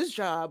 without this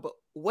job,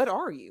 what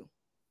are you?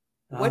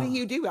 What do Oh,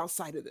 you do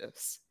outside of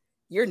this?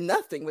 You're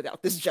nothing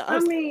without this job. I I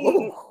was like, mean,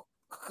 whoa.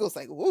 I was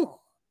like, whoa,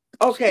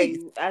 okay,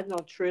 jeez. I know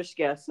Trish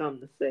got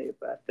something to say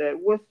about that.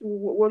 What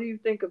do you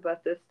think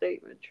about that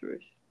statement,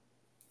 Trish?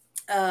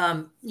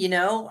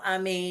 I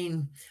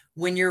mean,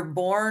 when you're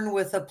born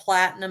with a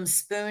platinum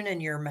spoon in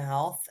your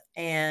mouth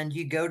and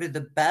you go to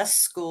the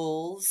best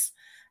schools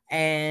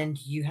and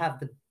you have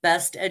the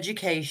best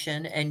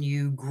education and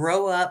you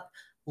grow up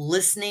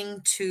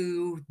listening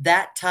to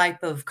that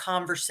type of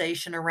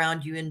conversation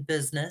around you in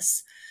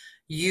business,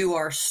 you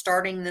are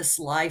starting this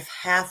life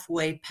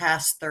halfway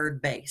past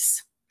third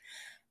base.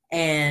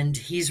 And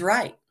he's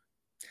right.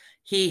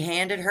 He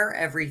handed her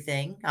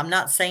everything. I'm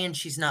not saying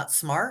she's not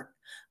smart.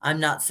 I'm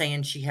not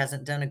saying she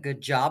hasn't done a good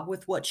job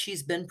with what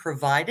she's been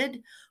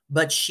provided,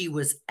 but she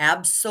was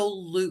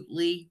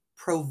absolutely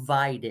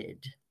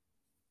provided.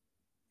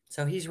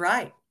 So he's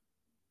right.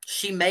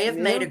 She may have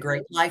made Yeah. a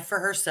great life for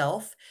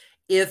herself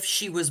if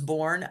she was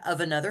born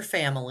of another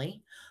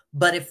family,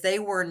 But if they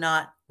were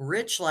not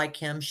rich like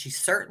him, she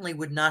certainly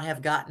would not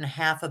have gotten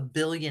 $500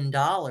 million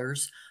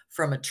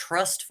from a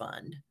trust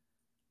fund.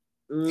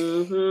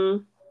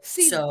 Mm-hmm.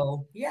 See,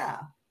 So, yeah.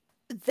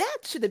 that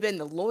should have been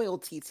the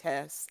loyalty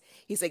test.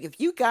 He's like, if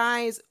you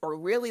guys are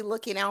really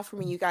looking out for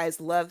me, you guys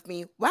love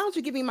me, why don't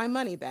you give me my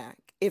money back?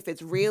 If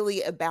it's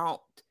really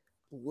about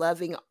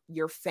loving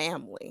your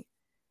family.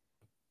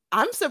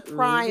 I'm Mm-hmm.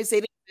 surprised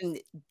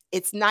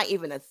it's not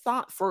even a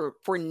thought for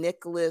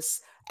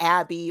Nicholas,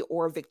 Abby,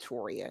 or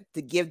Victoria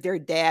to give their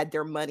dad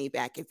their money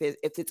back if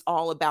it's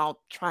all about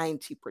trying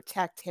to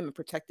protect him and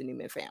protect the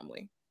Newman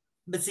family.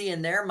 But see,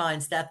 in their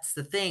minds, that's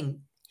the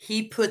thing.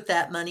 He put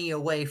that money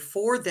away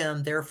for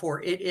them,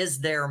 therefore, it is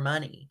their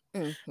money.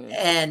 Hmm.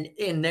 And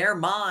in their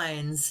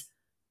minds,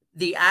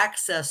 the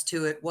access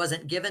to it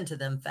wasn't given to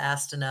them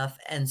fast enough.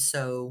 And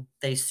so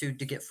they sued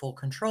to get full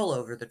control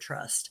over the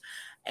trust.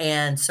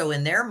 And so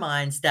in their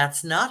minds,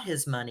 that's not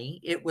his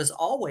money. It was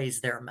always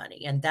their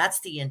money. And that's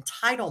the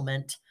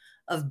entitlement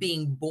of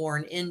being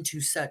born into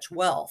such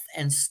wealth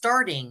and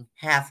starting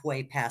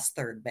halfway past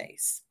third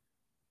base.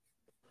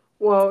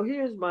 Well,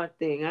 here's my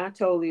thing. I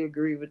totally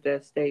agree with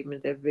that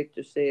statement that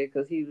Victor said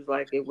because he was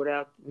like,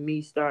 without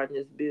me starting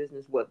this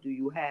business, what do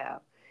you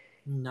have?"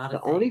 Not a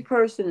The only thing.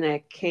 person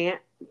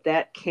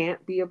that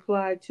can't be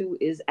applied to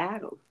is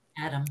Adam.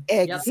 Adam. Yep.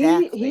 He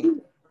Exactly. he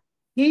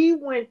he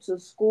went to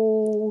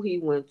school. He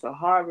went to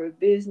Harvard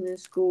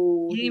Business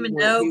School. You didn't He even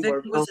went. know He Victor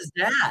worked was on. his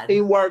dad.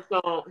 He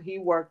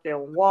worked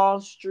on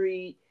Wall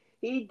Street.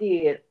 He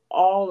did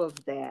all of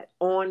that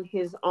on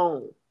his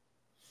own.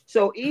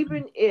 So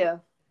even if,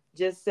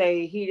 just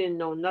say, he didn't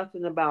know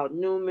nothing about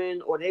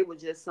Newman or they were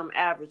just some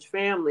average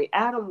family,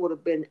 Adam would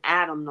have been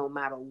Adam no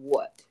matter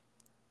what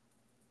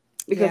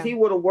because Yeah. he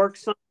would have worked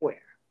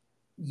somewhere.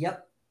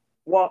 Yep.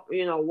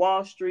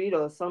 Wall Street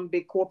or some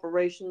big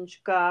corporation in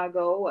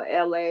Chicago or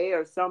LA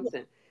or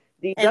something.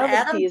 These And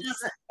other kids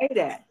say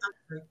that.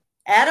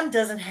 Adam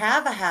doesn't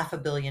have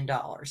 $500 million.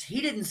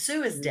 He didn't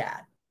sue his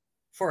dad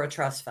for a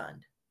trust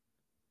fund.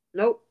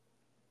 Nope.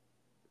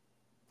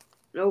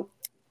 Nope.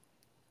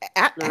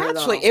 Not at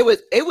Actually, all.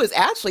 it was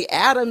actually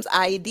Adam's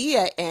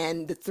idea,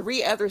 and the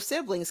three other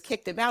siblings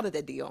kicked him out of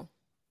the deal.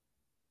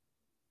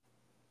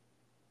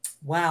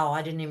 Wow,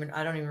 I don't even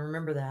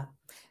remember that.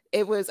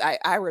 It was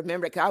I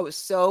remember it 'cause I was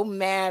so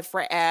mad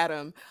for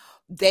Adam.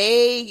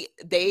 They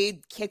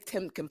kicked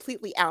him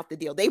completely out the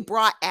deal. They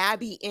brought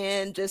Abby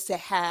in just to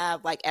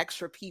have like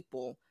extra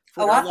people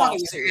for Oh, their I thought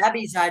it was lawsuit.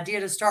 Abby's idea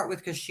to start with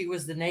because she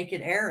was the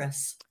naked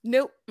heiress.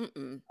 Nope.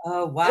 Mm-mm.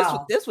 Oh, This was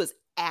wow. this was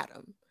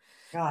Adam.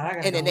 God, I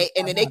gotta And go then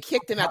look they that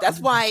kicked him out. up.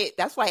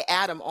 That's why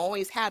Adam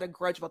always had a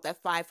grudge about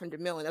that 500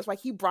 million. That's why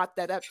he brought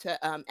that up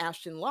to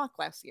Ashton Locke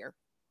last year.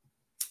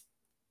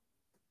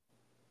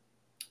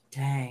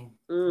 Dang.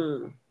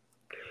 Mm.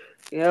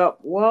 Yep.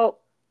 Well,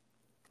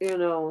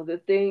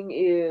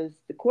 the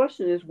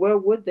question is, where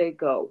would they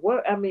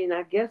go? I mean,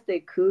 I guess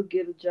they could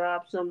get a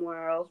job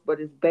somewhere else, but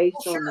it's Well,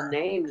 based on the sure.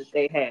 name that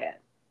they had.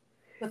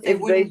 But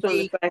It's based on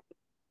the fact.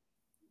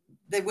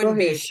 they Go wouldn't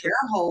be ahead, Trish.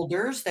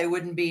 shareholders. They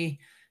wouldn't be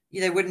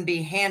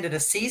handed a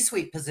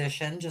C-suite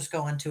position just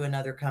going to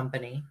another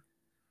company.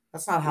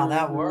 That's not how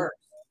that Hmm. works.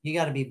 You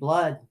got to be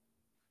blood.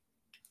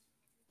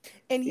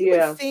 And you would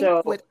Yeah. think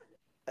So. with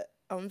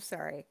I'm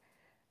sorry.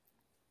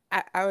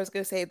 I was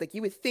gonna say, like,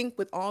 you would think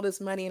with all this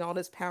money and all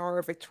this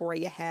power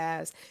Victoria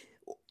has,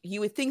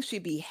 you would think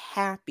she'd be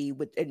happy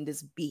with and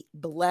just be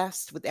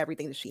blessed with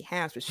everything that she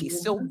has, but she's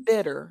still Mhm.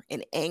 bitter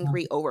and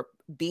angry over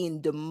being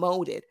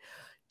demoted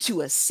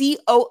to a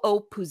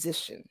COO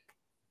position.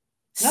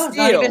 No, it's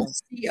not even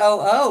Still,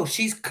 COO.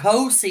 She's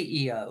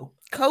co-CEO.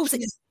 cozy.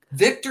 She's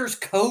Victor's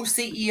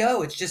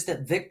co-CEO. It's just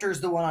that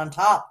Victor's the one on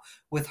top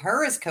with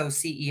her as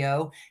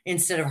co-CEO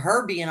instead of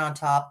her being on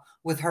top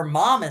with her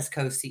mom as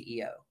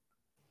co-CEO.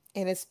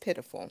 And it's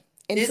pitiful.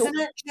 And Isn't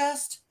it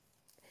just?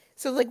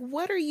 so like,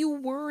 what are you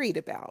worried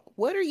about?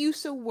 What are you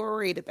so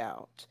worried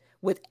about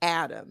with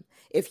Adam?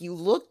 If you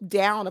look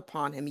down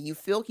upon him, you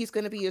feel he's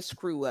going to be a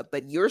screw up,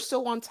 but you're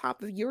so on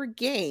top of your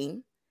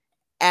game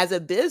as a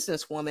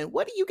businesswoman,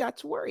 what do you got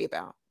to worry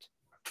about?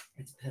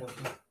 It's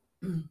pitiful.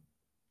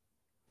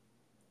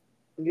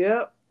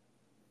 Yep.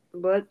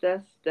 But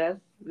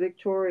that's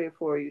Victoria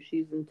for you.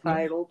 She's Yeah.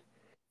 entitled.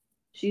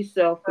 She's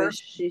selfish.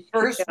 First, She's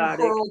first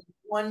chaotic. world Said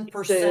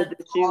 1%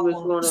 that she was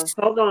gonna problems.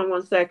 hold on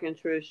one second,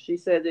 Trish. She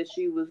said that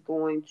she was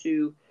going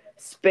to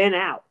spin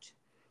out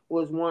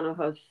was one of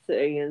her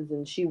sayings,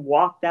 and she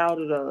walked out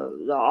of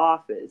the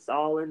office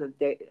all in a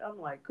day. I'm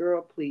like,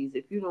 girl, please,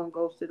 if you don't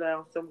go sit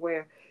down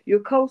somewhere, you're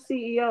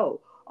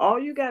co-CEO. All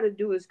you got to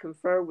do is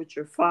confer with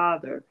your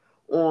father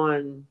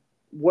on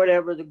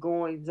whatever the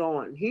goings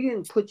on. He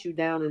didn't put you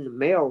down in the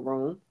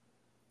mailroom.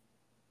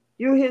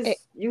 You E-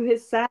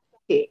 his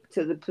sidekick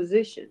to the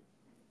position.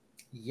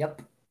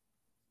 Yep.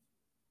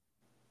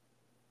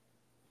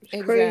 It's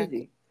exactly.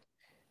 crazy.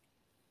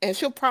 And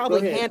Go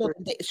ahead,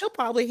 Trish. she'll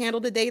probably handle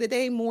the day to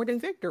day more than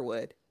Victor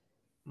would.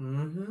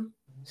 Mm-hmm.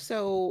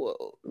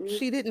 So Mm,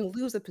 she didn't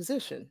lose a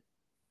position.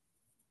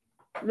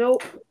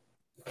 nope,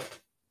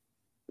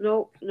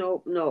 nope,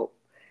 nope, nope.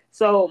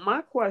 So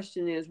my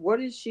question is, what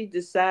did she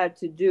decide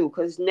to do?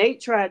 Because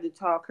Nate tried to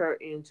talk her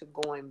into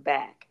going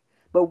back,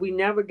 but we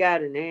never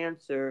got an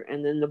answer.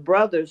 And then the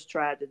brothers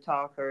tried to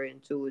talk her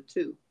into it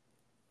too.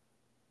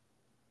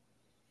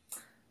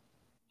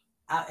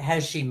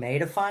 Has she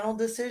made a final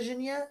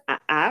decision yet?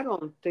 I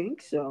don't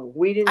think so.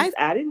 We didn't. I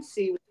I didn't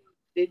see.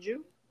 Did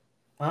you?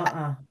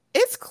 Uh-uh.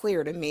 It's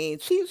clear to me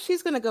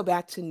she's going to go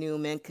back to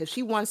Newman because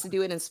she wants to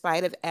do it in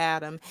spite of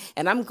Adam,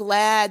 and I'm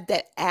glad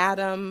that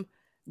Adam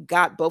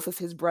got both of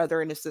his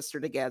brother and his sister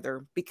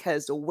together,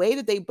 because the way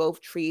that they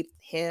both treat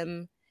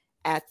him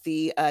at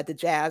the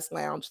jazz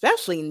lounge,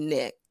 especially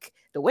Nick,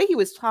 the way he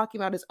was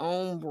talking about his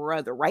own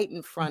brother right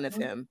in front of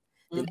Mhm. him,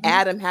 then Mhm.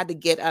 Adam had to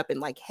get up and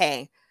like,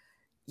 hey,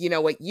 you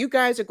know what, you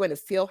guys are going to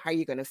feel how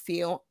you're going to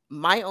feel.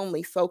 My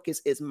only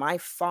focus is my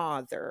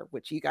father,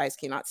 which you guys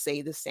cannot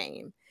say the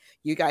same.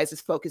 You guys'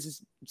 focus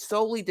is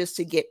solely just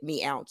to get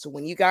me out. So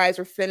when you guys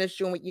are finished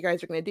doing what you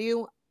guys are going to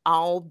do,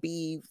 I'll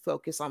be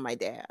focused on my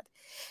dad.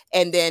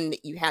 And then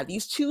you have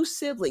these two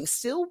siblings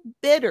still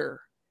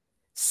bitter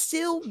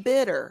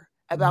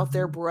about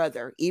their Mhm.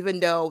 brother, even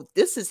though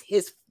this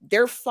is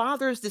their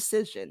father's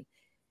decision.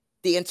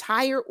 The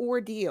entire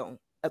ordeal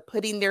of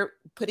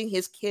putting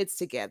his kids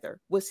together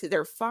was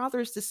their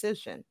father's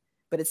decision,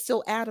 but it's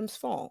still Adam's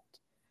fault.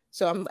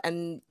 So I'm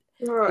and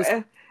Girl,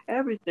 this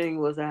everything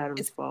was Adam's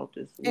it's fault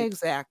this week.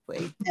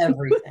 exactly.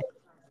 Everything.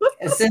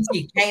 Since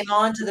he came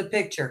onto the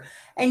picture.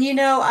 And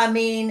I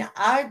mean,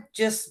 I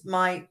just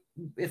might,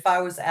 if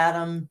I was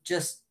Adam,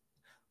 just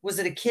was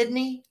it a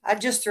kidney?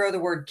 I'd just throw the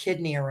word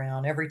kidney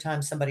around every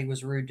time somebody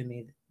was rude to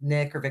me,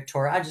 Nick or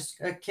Victoria. I just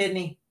a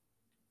kidney.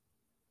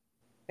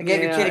 I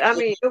gave your kid Yeah, a I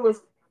kidney. mean, it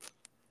was.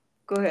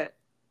 Go ahead.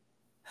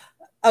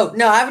 Oh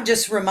no, I would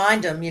just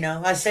remind him.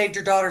 I saved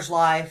your daughter's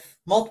life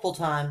multiple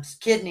times.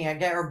 Kidney, I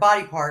gave her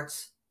body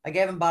parts. I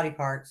gave him body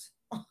parts.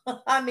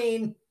 I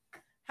mean,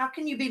 how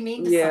can you be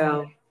mean to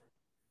someone?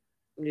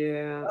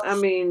 Yeah, yeah. I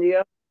mean, the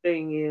other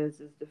thing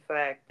is the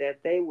fact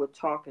that they were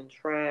talking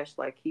trash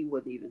like he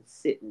wasn't even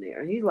sitting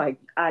there. He's like,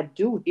 I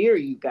do hear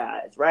you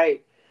guys,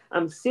 right?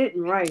 I'm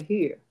sitting right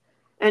here.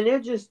 And they're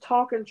just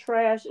talking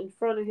trash in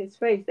front of his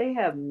face. They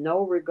have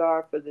no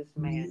regard for this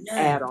man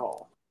at None.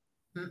 all.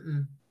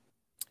 Mm-mm.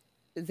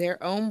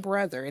 Their own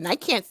brother. And I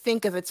can't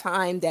think of a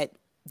time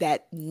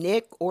that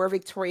Nick or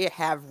Victoria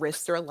have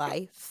risked their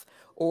life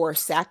or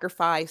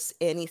sacrificed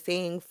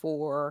anything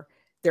for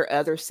their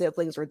other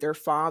siblings or their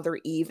father,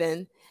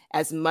 even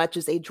as much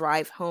as they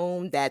drive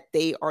home, that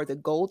they are the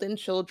golden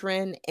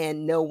children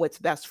and know what's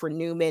best for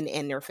Newman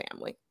and their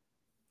family.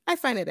 I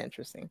find it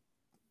interesting.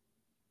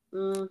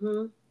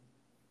 Mm-hmm.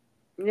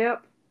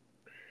 Yep.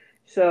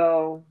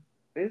 So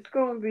it's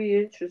going to be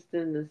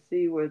interesting to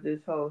see where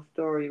this whole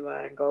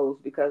storyline goes,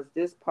 because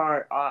this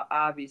part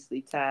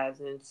obviously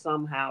ties in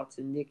somehow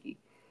to Nikki,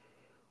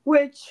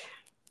 which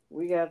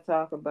we got to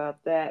talk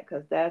about that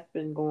because that's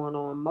been going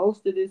on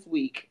most of this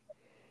week.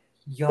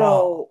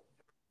 Y'all.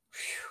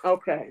 So,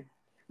 okay.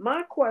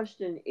 My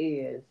question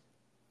is,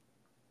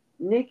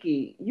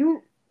 Nikki,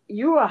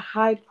 you're a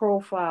high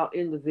profile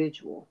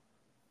individual.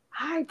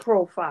 High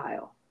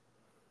profile.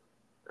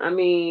 I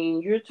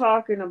mean, you're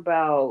talking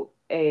about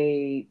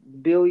a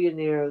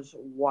billionaire's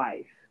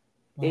wife,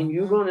 and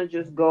you're Mhm. gonna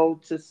just go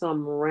to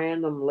some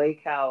random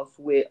lake house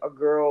with a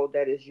girl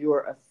that is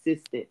your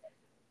assistant.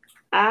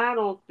 I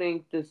don't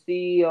think the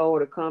CEO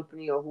of the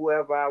company or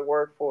whoever I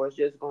work for is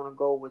just gonna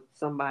go with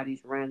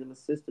somebody's random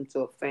assistant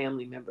to a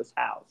family member's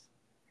house.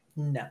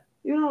 No.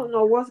 You don't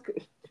know what's.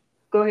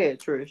 Go ahead,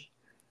 Trish.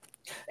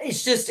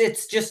 It's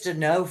just a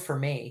no for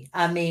me.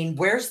 I mean,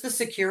 where's the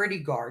security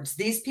guards?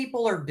 These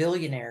people are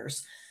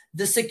billionaires.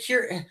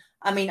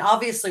 I mean,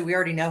 obviously we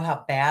already know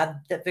how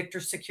bad that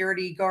Victor's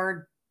security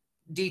guard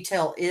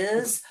detail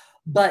is,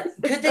 but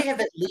could they have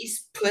at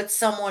least put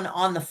someone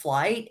on the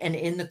flight and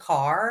in the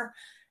car?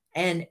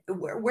 And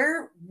where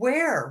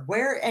where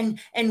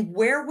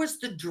was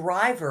the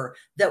driver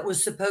that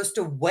was supposed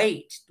to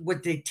wait?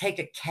 Would they take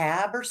a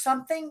cab or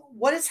something?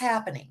 What is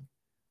happening?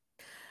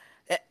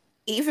 Uh,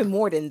 Even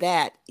more than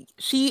that,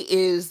 she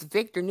is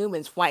Victor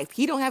Newman's wife.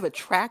 He don't have a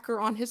tracker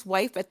on his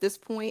wife at this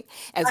point.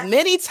 As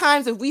many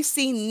times as we've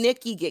seen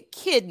Nikki get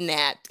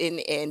kidnapped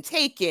and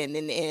taken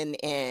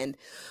and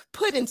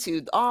put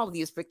into all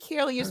these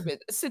precarious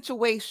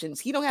situations,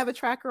 he don't have a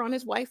tracker on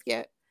his wife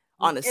yet,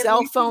 on a At cell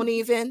least phone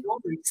even.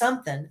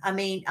 something. I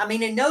mean,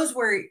 it knows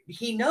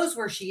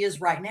where she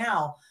is right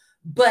now,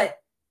 but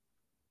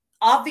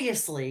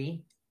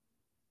obviously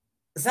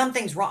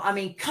something's wrong. I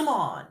mean, come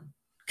on.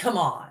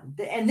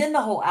 And then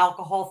the whole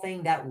alcohol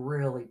thing that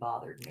really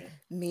bothered me.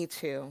 Me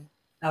too.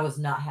 I was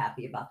not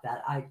happy about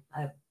that.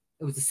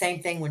 It was the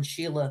same thing when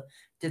Sheila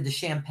did the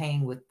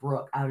champagne with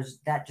Brooke.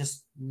 That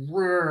just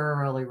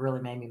really,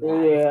 really made me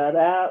mad. Yeah,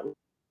 that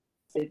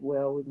sit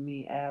well with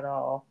me at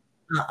all.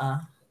 Uh-uh.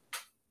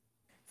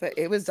 But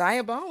it was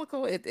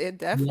diabolical. It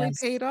definitely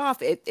Yes. paid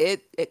off.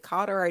 It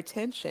caught our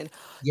attention.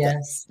 The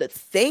Yes. the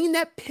thing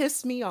that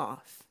pissed me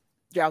off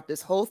throughout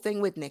this whole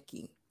thing with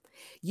Nikki,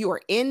 you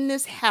are in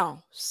this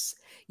house.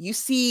 You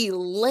see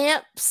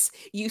lamps,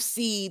 you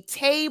see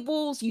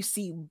tables, you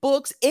see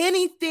books,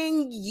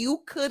 anything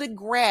you could have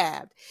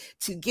grabbed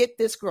to get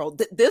this girl.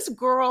 This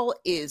girl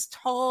is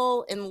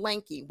tall and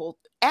lanky, well,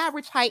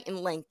 average height and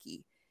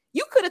lanky.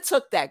 You could have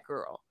took that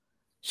girl.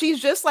 She's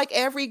just like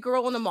every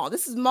girl in the mall.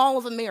 This is Mall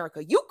of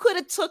America. You could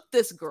have took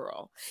this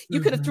girl. You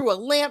could have Mhm. threw a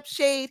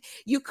lampshade.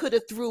 You could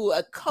have threw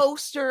a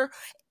coaster,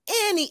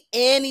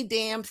 any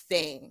damn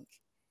thing,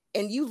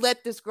 and you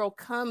let this girl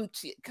come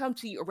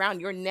to you around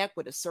your neck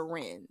with a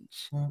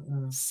syringe.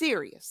 Mm-mm.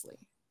 Seriously.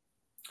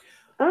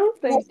 I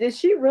don't Well, think, did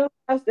she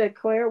realize that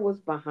Claire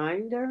was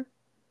behind her?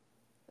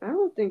 I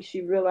don't think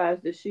she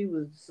realized that she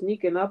was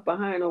sneaking up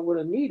behind her with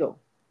a needle.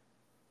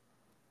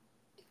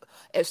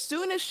 As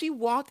soon as she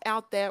walked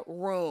out that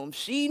room,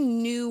 she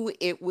knew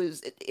it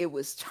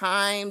was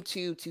time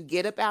to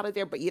get up out of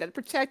there, but you had to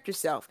protect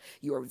yourself.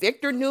 You're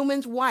Victor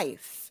Newman's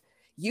wife.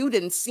 You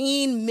didn't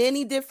seen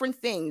many different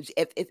things.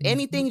 If mhm.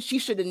 anything, she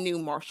should have knew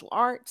martial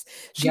arts.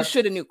 She Yep.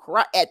 should have knew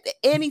karate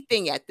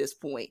anything at this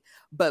point.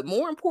 But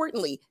more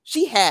importantly,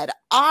 she had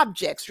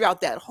objects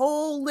throughout that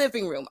whole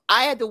living room.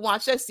 I had to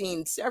watch that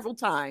scene several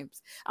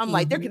times. I'm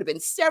like, there could Mhm. have been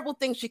several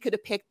things she could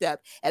have picked up.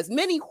 As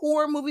many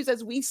horror movies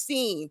as we've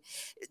seen,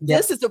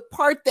 this Yep. is the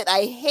part that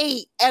I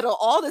hate out of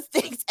all the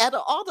things, out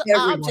of all the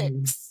Everyone.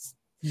 objects.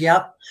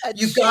 Yep. A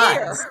You guys,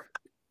 chair.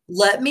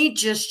 let me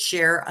just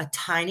share a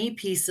tiny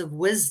piece of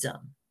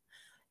wisdom.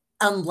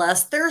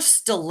 Unless they're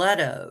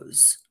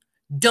stilettos,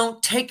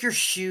 don't take your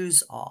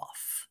shoes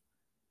off.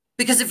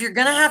 Because if you're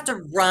going to have to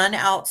run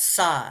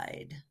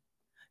outside,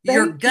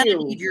 you're Thank going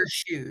to need you. your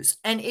shoes.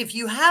 And if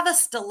you have a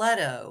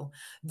stiletto,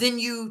 then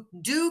you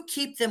do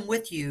keep them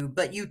with you,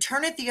 but you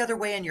turn it the other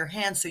way in your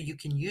hand so you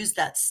can use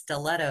that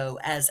stiletto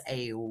as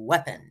a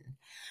weapon.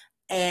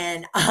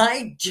 And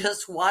I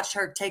just watched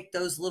her take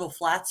those little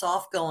flats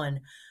off going,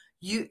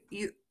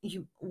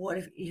 what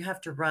if you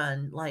have to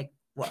run? Like,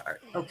 what?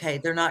 Okay,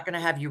 they're not going to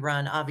have you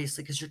run,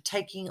 obviously, because you're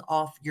taking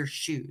off your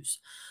shoes.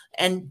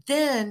 And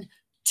then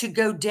to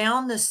go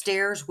down the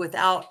stairs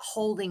without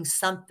holding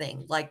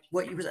something like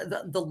what you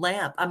the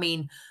lamp. I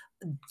mean,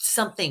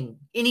 something,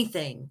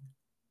 anything.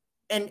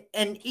 And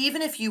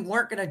even if you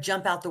weren't going to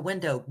jump out the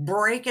window,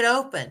 break it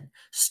open,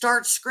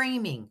 start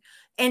screaming,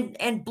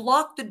 and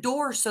block the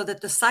door so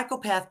that the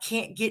psychopath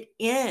can't get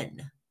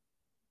in.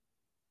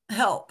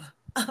 Help.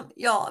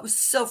 Y'all, it was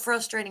so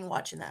frustrating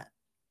watching that.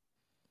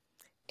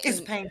 It's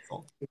And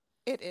painful.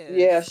 it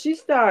Yeah, is. she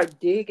started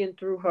digging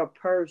through her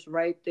purse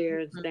right there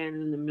and Mhm,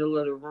 standing in the middle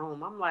of the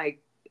room. I'm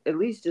like, at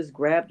least just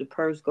grab the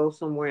purse, go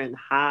somewhere and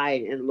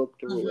hide and look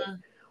through it.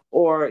 mhm.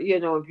 Or,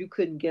 if you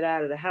couldn't get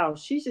out of the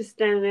house, she's just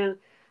standing there.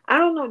 I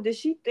don't know, did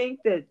she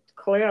think that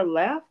Claire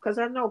left? Because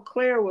I know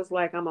Claire was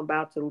like, I'm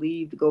about to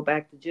leave to go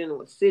back to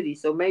Genoa City.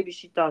 So maybe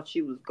she thought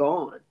she was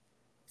gone.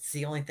 It's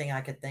the only thing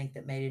I could think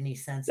that made any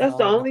sense at That's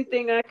the all. only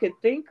thing I could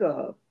think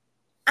of.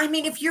 I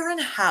mean, if you're in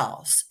a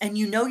house and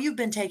you know you've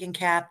been taken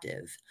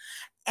captive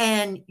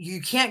and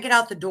you can't get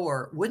out the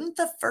door, wouldn't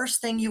the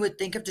first thing you would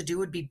think of to do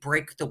would be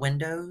break the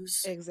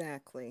windows?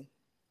 Exactly.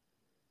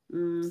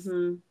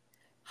 Mm-hmm.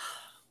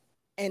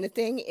 And the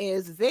thing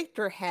is,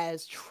 Victor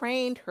has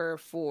trained her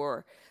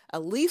for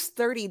at least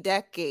 30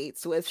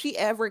 decades. So if she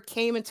ever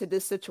came into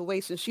this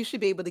situation, she should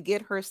be able to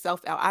get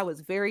herself out. I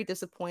was very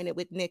disappointed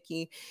with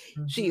Nikki.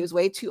 She Mhm. is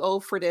way too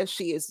old for this.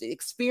 She is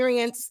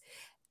experienced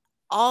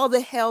all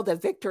the hell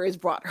that Victor has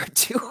brought her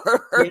to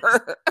Yes.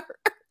 her.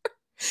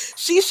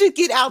 She should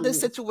get out of this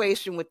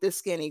situation with this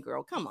skinny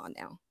girl. Come on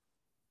now.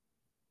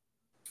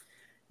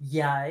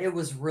 Yeah, it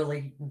was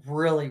really,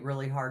 really,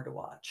 really hard to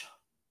watch.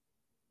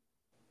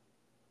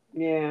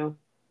 Yeah,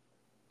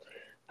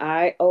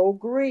 I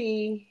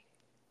agree.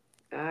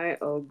 I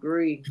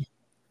agree.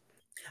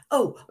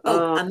 I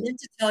Um, meant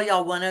to tell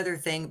y'all one other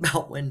thing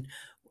about when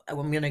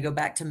I'm gonna go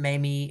back to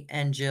Mamie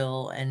and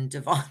Jill and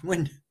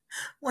Devon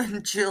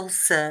when Jill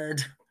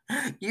said,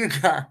 you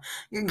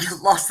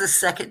lost the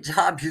second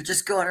job, you're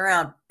just going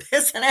around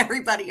pissing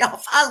everybody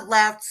off." I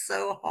laughed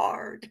so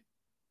hard.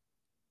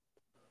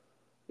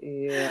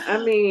 yeah, I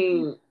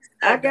mean,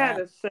 I Said that.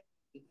 gotta say,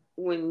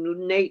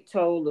 when Nate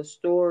told the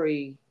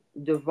story,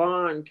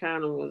 Devon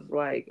kind of was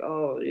like,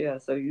 "Oh yeah,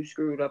 so you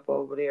screwed up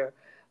over there,"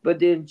 but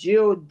then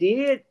Jill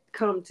did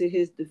come to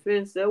his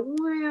defense. That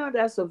well,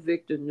 that's a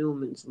Victor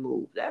Newman's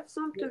move. That's It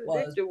something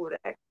was. Victor would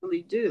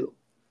actually do.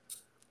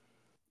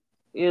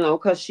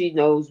 Because she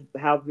knows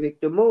how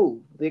Victor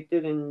moves. Victor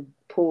then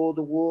pulled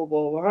the wool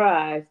over her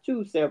eyes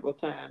too several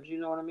times. You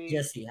know what I mean?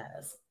 Yes, he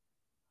has.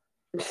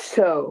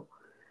 So,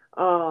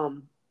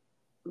 um,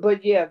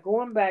 but yeah,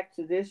 going back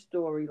to this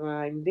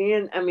storyline,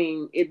 then I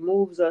mean, it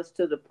moves us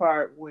to the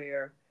part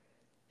where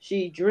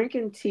she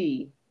drinking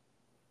tea.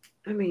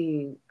 I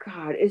mean,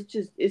 God, it's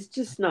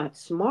just not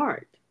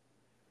smart.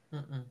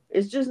 Mm-mm.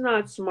 It's just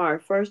not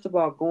smart. First of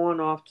all, going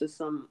off to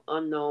some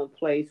unknown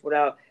place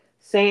without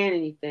saying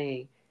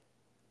anything.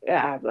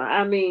 Yeah,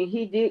 I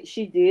mean,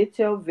 she did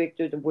tell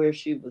Victor where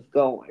she was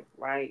going,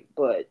 right?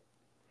 But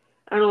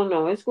I don't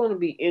know. It's going to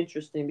be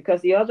interesting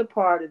because the other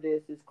part of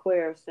this is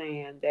Claire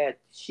saying that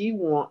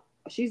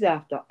she's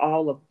after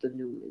all of the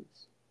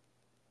Newmans.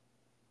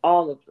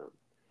 all of them,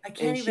 I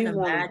can't and even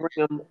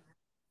imagine.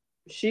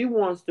 She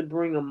wants to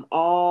bring them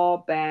all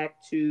back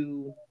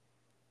to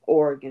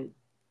Oregon,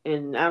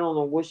 and I don't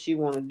know what she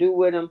want to do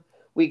with them.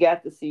 We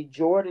got to see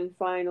Jordan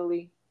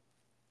finally,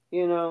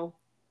 you know,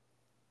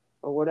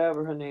 or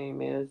whatever her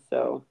name is.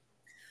 So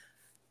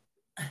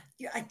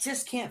Yeah, I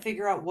just can't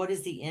figure out what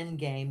is the end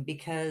game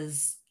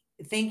because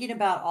thinking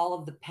about all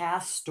of the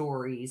past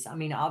stories, I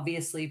mean,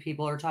 obviously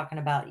people are talking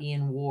about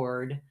Ian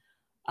Ward.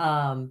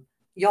 Um,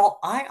 y'all,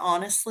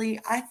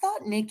 I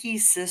thought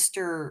Nikki's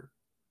sister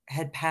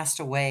had passed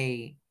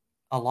away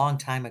a long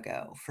time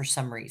ago for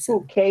some who,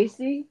 reason.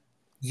 Casey?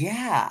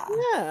 Yeah.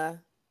 Yeah.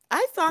 I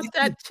I thought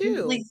that too.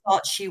 completely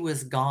thought she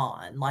was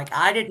gone. Like,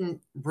 I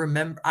didn't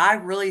remember. I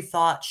really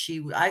thought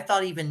I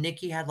thought even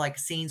Nikki had like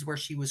scenes where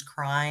she was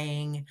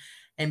crying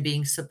and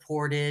being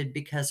supported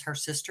because her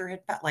sister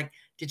like,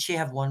 did she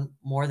have one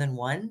more than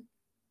one?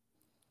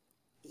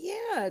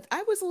 Yeah,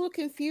 I was a little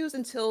confused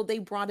until they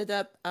brought it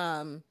up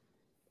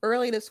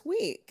early this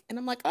week. And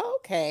I'm like, oh,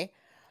 okay.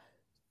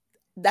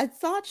 I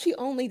thought she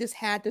only just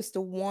had just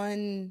the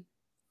one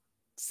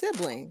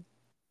sibling.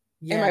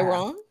 Am I Yeah.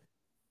 wrong?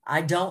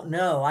 I don't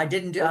know. I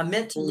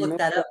meant to look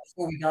that Remember? up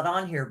before we got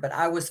on here, but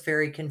I was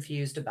very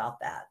confused about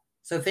that.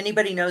 So if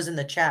anybody knows in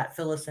the chat,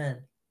 fill us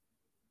in.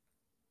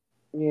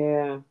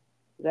 Yeah,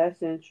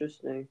 that's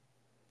interesting.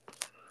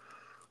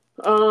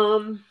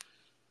 Um,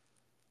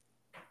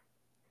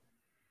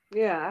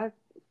 yeah,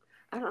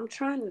 I'm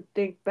trying to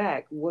think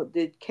back. What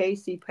did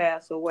Casey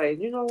pass away?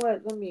 You know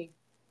what?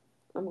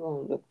 I'm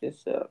gonna look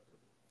this up.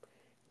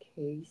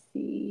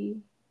 Casey.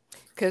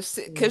 Because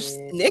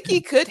Yeah. Nikki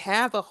could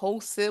have a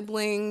whole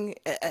sibling,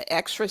 a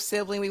extra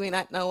sibling we may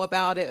not know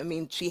about it. I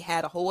mean, she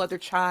had a whole other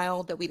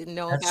child that we didn't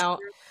know That's about,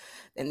 true.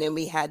 and then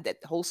we had that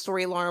whole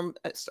storyline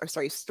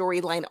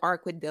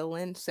arc with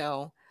Dylan.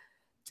 So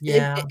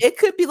Yeah. it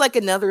could be like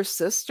another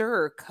sister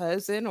or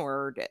cousin,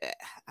 or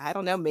I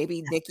don't know.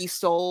 Maybe Nikki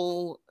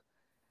stole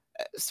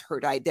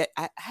her identity.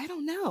 I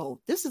don't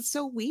know. This is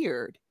so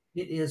weird,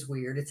 It is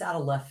weird. It's out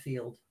of left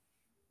field.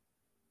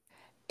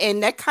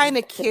 and that kind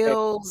of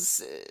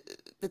kills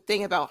the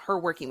thing about her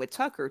working with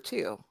Tucker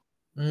too.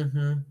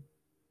 Mm-hmm.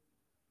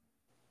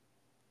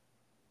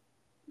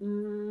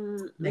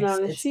 Makes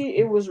No, it's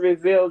it was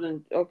revealed,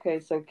 and okay,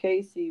 so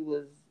Casey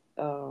was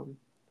um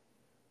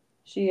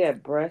she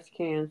had breast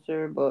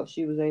cancer, but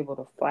she was able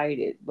to fight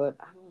it. But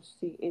I don't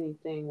see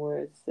anything where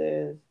it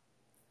says.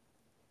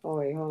 Oh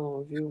wait,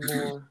 hold on, view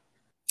more.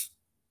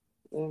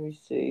 Let me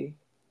see.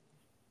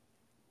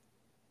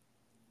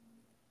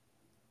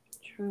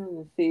 Trying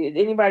to see. Did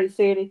anybody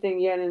say anything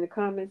yet in the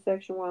comment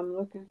section while I'm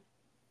looking?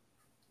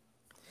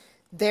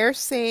 They're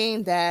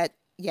saying that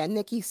yeah,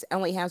 Nikki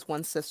only has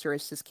one sister.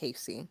 It's just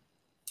Casey.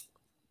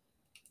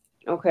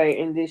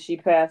 Okay, and did she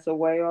pass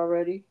away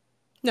already?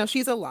 No,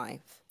 she's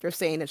alive. They're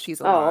saying that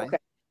she's Oh, alive. okay.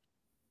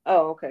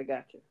 Oh, okay,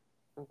 gotcha.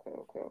 Okay.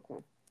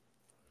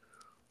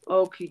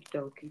 Okie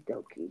dokie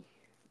dokie.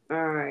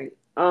 All right.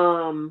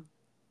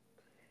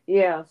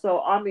 Yeah,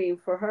 so I mean,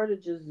 for her to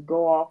just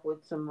go off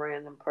with some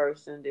random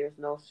person, there's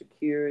no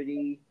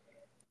security,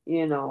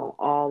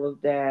 all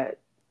of that.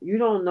 You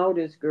don't know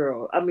this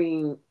girl. I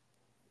mean,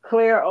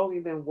 Claire only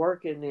been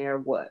working there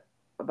what,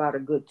 about a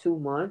good 2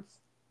 months,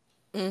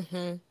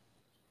 Mm-hmm.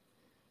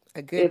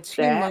 A good if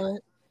two that.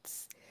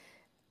 months.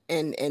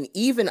 And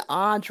even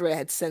Audra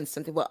had sent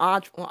something.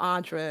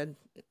 Audra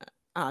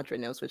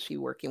knows what she's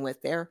working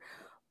with there.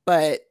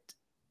 But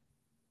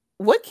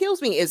what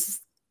kills me is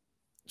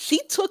she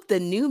took the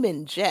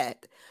Newman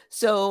jet.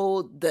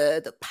 So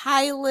the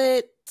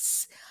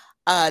pilots,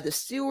 the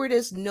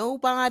stewardess,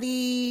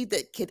 nobody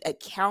that could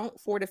account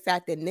for the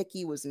fact that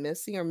Nikki was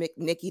missing or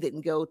Nikki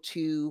didn't go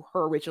to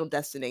her original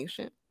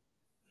destination.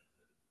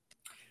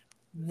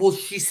 well,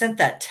 she sent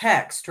that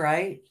text,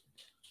 right?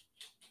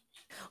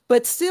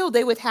 But still,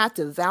 they would have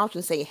to vouch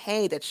and say,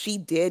 hey, that she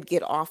did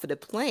get off of the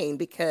plane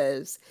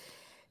because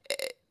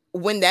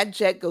when that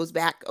jet goes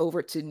back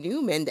over to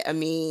Newman, I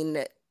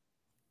mean,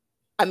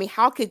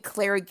 how could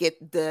Claire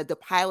get the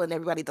pilot and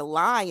everybody to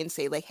lie and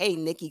say like, "Hey,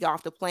 Nikki got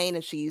off the plane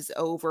and she's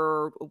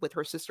over with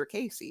her sister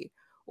Casey,"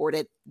 or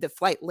that the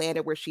flight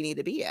landed where she needed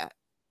to be at?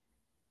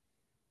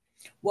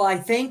 Well, I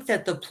think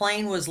that the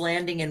plane was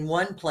landing in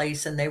one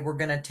place and they were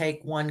going to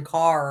take one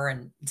car.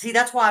 And see,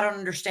 that's why I don't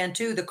understand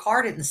too. The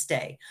car didn't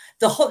stay.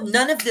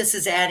 None of this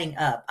is adding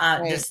up.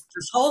 Right. This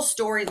whole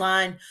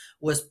storyline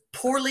was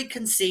poorly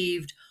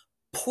conceived,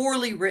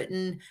 poorly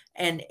written,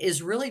 and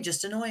is really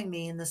just annoying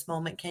me in this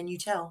moment. Can you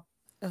tell?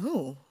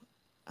 Oh,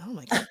 oh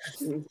my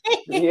goodness.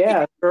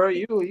 Yeah, girl,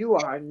 you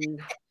I are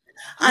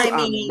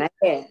mean,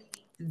 mad.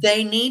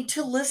 they need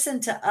to listen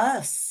to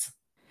us.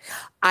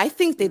 I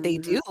think that they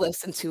Mhm. do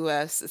listen to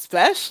us,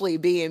 especially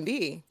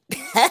B&B.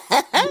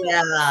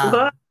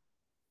 Yeah.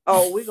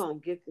 Oh, we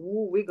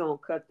gonna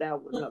cut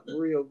that one up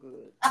real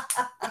good.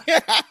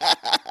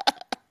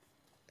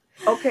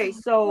 Okay,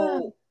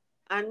 so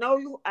I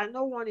know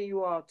one of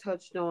you all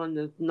touched on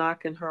the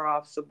knocking her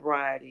off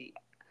sobriety.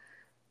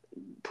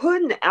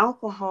 Putting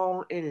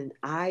alcohol in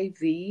an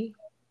IV,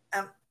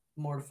 I'm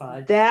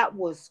mortified. that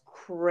was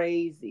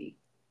crazy.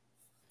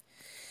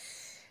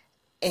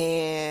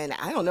 And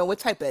I don't know what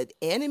type of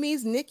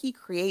enemies Nikki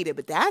created,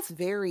 but that's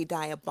very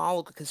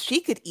diabolical because she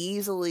could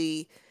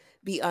easily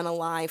be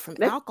unalive from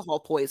That's alcohol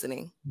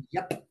poisoning.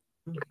 Yep.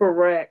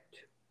 correct.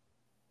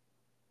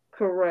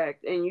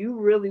 Correct. And you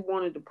really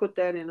wanted to put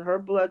that in her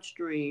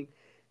bloodstream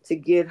to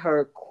get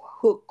her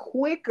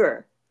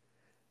quicker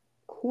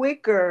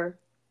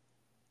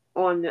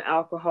on the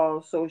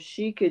alcohol so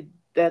she could,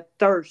 that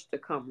thirst to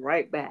come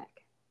right back.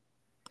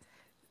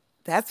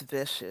 That's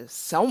vicious.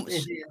 So It much.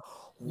 is.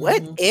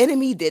 What Mhm.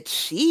 enemy did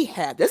she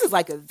have? This is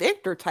like a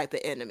Victor type of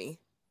enemy.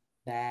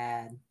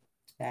 Bad.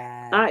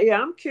 Bad.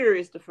 Yeah, I'm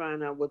curious to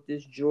find out what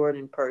this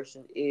Jordan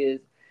person is.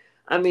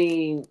 I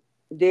mean,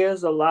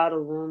 there's a lot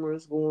of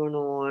rumors going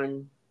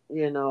on,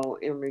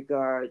 in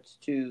regards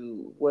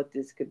to what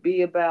this could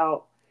be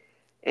about.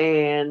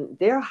 And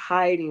they're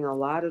hiding a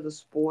lot of the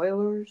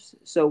spoilers.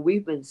 So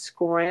we've been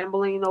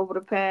scrambling over the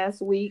past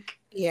week.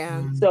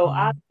 Yeah. So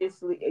Mhm.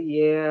 obviously,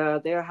 yeah,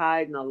 they're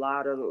hiding a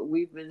lot of.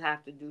 We've been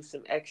have to do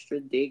some extra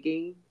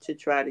digging to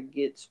try to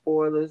get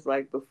spoilers.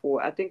 Like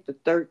before, I think the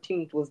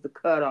 13th was the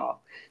cutoff.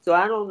 So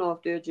I don't know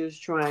if they're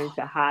just trying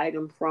to hide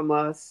them from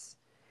us.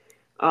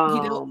 You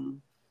know,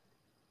 Um,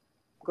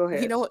 Go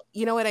ahead. you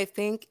know what I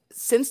think?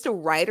 Since the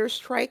writer's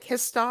strike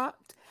has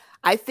stopped,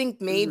 I think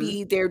Hmm.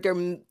 maybe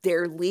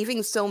they're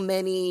leaving so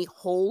many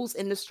holes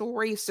in the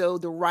story so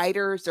the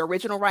writers, the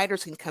original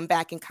writers can come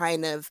back and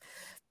kind of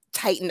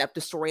tighten up the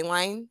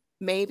storyline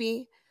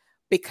maybe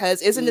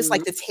because isn't this Hmm.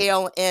 like the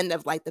tail end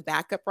of like the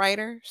backup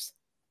writers?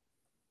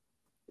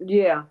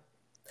 Yeah.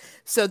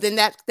 So then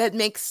that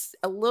makes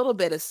a little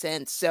bit of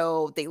sense.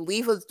 So they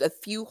leave a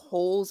few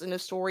holes in the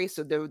story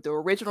so the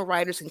original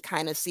writers can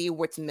kind of see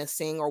what's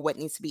missing or what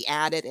needs to be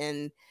added,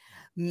 and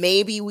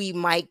maybe we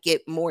might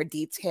get more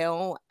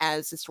detail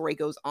as the story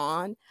goes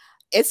on.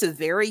 It's a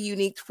very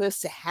unique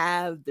twist to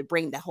have to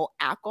bring the whole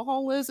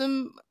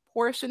alcoholism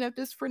portion of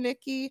this for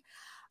Nikki.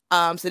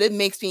 So that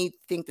makes me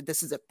think that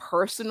this is a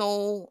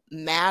personal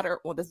matter.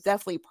 Well, that's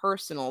definitely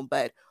personal,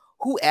 but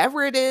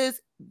whoever it is,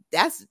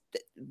 that's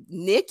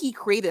Nikki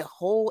created a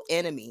whole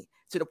enemy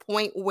to the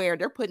point where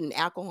they're putting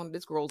alcohol in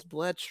this girl's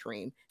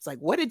bloodstream. It's like,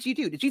 what did you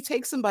do? Did you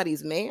take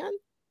somebody's man?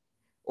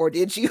 Or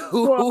did you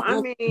Well,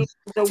 I mean,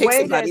 the take way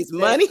that somebody's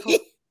money?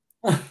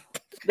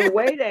 the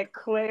way that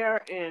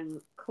Claire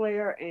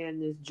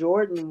and this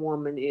Jordan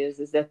woman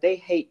is that they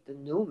hate the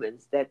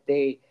Newmans, that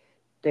they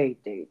they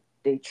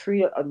they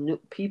treat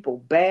people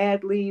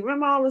badly.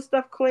 Remember all the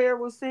stuff Claire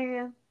was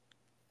saying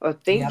or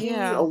Yep. thinking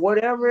Yeah. or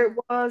whatever it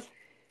was.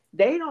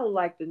 They don't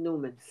like the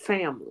Newman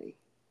family.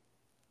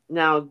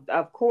 Now,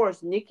 of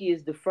course, Nikki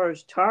is the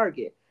first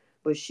target,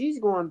 but she's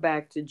going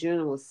back to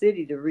General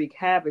City to wreak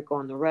havoc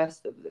on the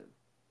rest of them.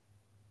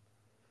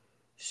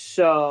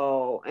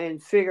 So,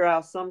 and figure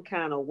out some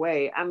kind of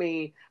way. I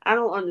mean, I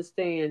don't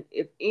understand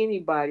if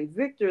anybody.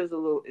 Victor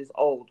is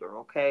older,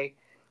 okay,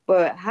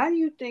 but how do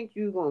you think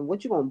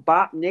what you gonna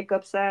bop Nick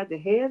upside the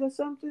head or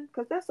something?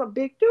 Because that's a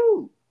big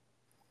dude.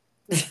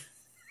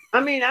 I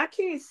mean, I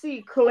can't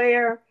see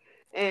Claire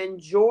and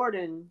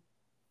Jordan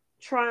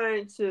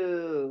trying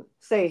to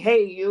say,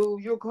 "Hey,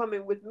 you're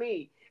coming with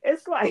me."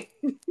 It's like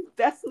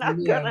that's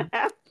not gonna No,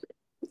 happen.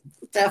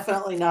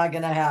 definitely not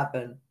gonna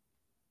happen.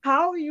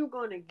 How are you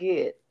gonna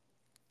get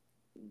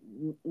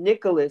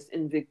Nicholas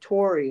and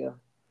Victoria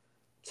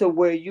to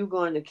where you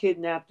going to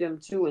kidnap them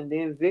too, and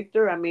then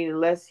Victor? I mean,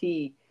 unless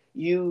she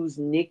uses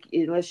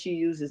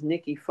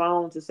Nikki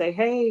phone to say,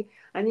 "Hey,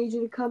 I need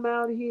you to come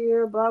out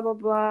here," blah blah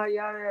blah,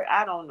 yada.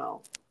 I don't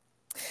know,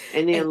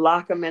 and And then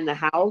lock them in the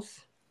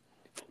house.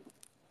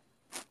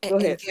 and Go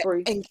and, ahead, gue-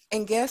 free.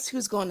 and guess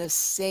who's going to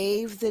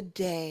save the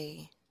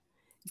day?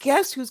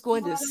 Guess who's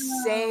going to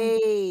Wow.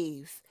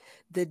 save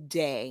the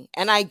day?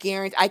 And I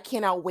guarantee I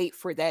cannot wait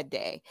for that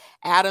day.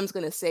 Adam's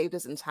going to save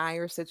this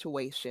entire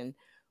situation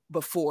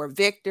before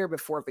Victor,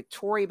 before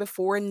Victoria,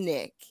 before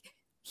Nick.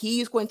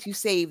 He's going to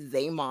save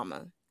they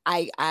mama.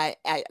 I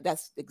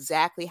that's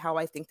exactly how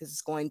I think this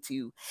is going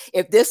to.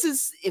 If this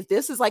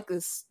is like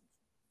this,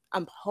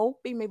 I'm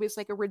hoping maybe it's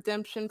like a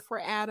redemption for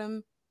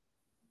Adam,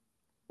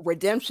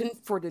 redemption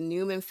for the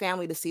Newman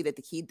family to see that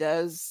he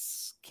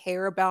does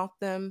care about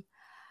them.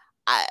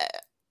 I,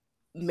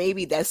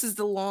 maybe this is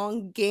the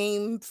long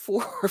game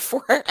for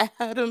for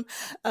Adam.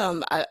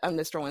 I'm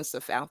just throwing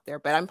stuff out there,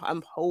 but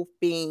I'm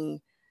hoping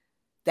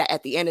that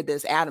at the end of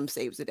this, Adam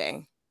saves the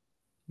day,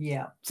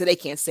 Yeah. so they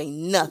can't say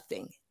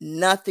nothing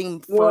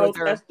Well,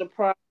 further. That's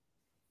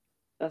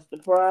the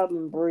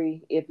problem,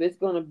 Bree. If it's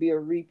going to be a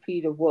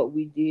repeat of what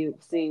we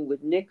did seen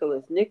with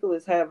Nicholas,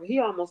 he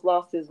almost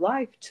lost his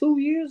life 2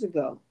 years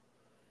ago,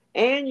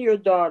 and your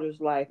daughter's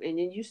life, and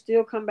then you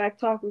still come back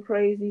talking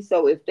crazy.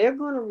 So if they're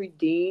going to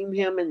redeem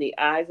him in the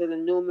eyes of the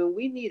Newman,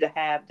 we need to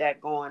have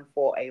that going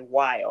for a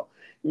while.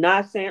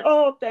 Not saying,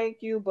 "Oh,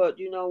 thank you," but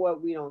you know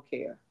what? We don't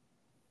care.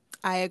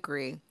 I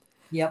agree,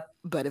 Yep.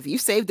 but if you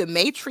save the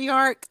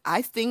matriarch,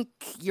 I think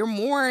you're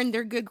more in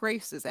their good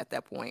graces at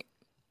that point.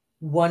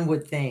 One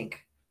would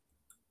think.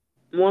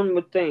 One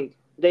would think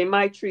they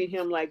might treat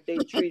him like they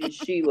treated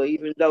Sheila,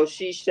 even though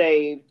she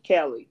saved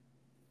Kelly.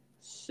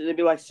 So they'd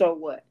be like, "So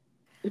what?"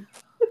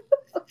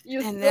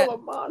 You're And still that, a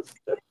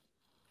monster.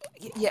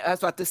 yeah, I was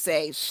about to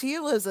say,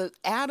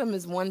 Adam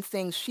is one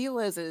thing.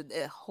 Sheila is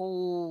a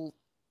whole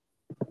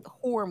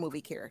horror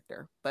movie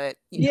character, but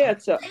Yeah,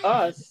 to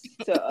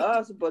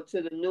us, but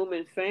to the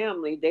Newman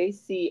family, they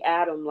see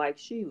Adam like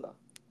Sheila.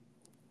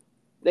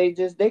 They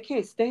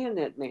can't stand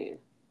that man,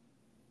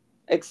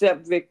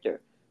 except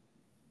Victor.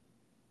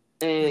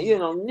 And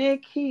yeah.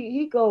 Nick,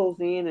 he goes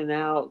in and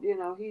out.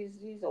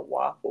 He's a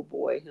waffle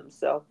boy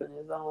himself in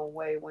his own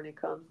way when it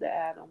comes to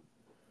Adam.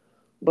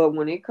 But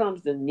when it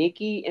comes to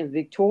Nikki and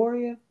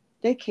Victoria,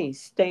 they can't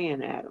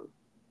stand Adam.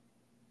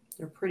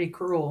 They're pretty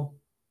cruel.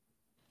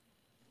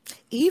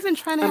 Even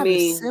trying to I have a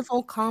mean,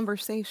 civil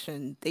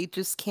conversation, they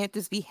just can't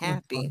just be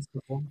happy.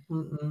 Impossible.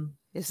 Mm-mm.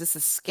 It's just a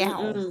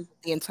scowl mm-mm.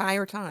 the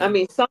entire I time.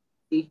 mean,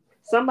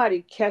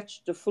 somebody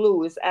catch the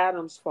flu. It's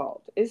Adam's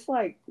fault. It's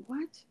like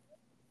what?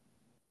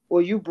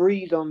 Well, you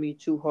breathed on me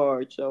too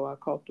hard, so I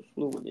caught the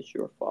flu, and it's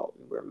your fault,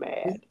 and we're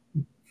mad.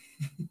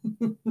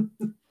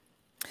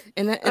 I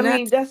And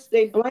mean, that's, that's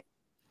they blame.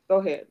 Go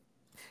ahead.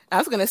 I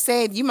was gonna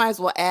say, you might as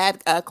well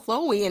add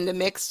Chloe in the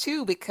mix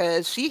too,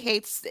 because she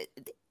hates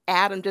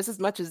Adam just as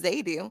much as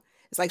they do.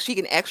 It's like she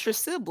an extra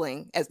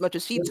sibling as much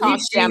as she At talks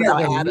least she down has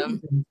about a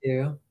Adam. reason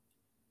to.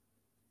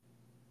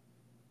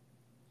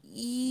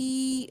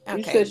 You said,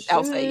 Okay,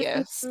 I'll say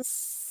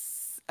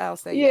yes. I'll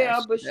say yeah,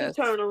 yes. but She she does.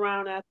 turned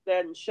around after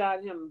that and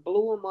shot him,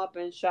 blew him up,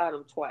 and shot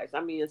him twice.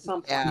 I mean, at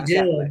some point, She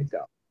Yeah. you gotta let did. it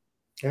go.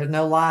 There's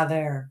no lie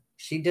there.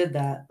 She did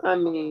that. I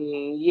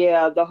mean,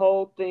 yeah, the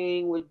whole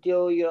thing with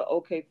Delia,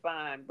 okay,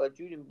 fine, but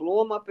you didn't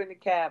blow him up in the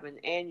cabin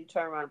and you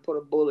turn around and put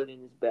a bullet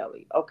in his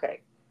belly.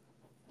 Okay,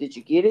 did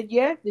you get it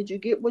yet? Did you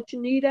get what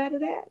you need out of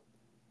that?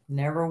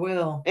 Never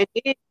will. And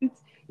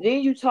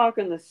then you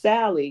talking to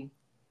Sally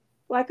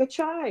like a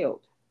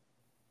child.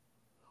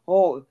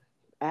 Oh,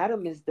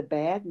 Adam is the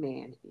bad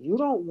man. You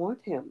don't want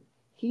him.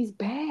 He's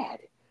bad.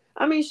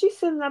 I mean, she's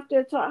sitting up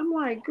there talking. I'm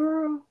like,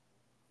 girl,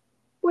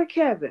 where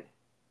Kevin?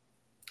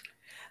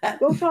 Uh,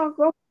 Go talk.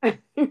 Go, go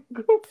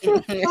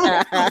find.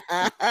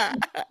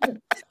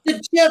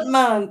 the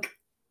chipmunk.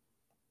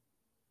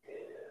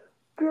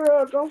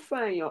 Girl, go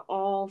find your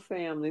own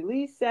family.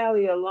 Leave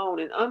Sally alone.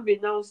 And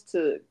unbeknownst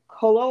to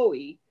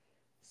Chloe,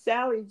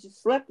 Sally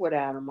just slept with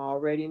Adam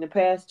already in the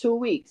past 2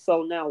 weeks.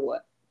 So now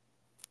what?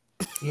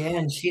 Yeah,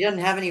 and she doesn't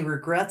have any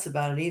regrets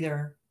about it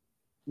either.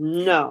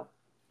 No.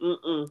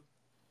 Mm-mm.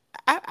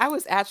 I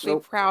was actually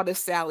Nope. proud of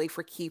Sally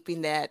for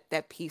keeping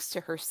that piece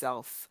to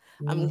herself.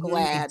 I'm Me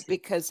glad too.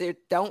 because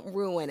it don't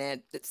ruin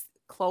it. It's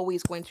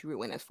Chloe's going to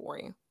ruin it for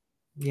you.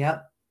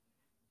 Yep.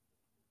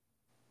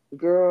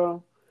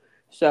 Girl.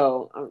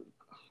 So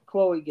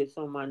Chloe gets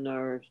on my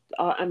nerves.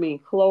 I mean,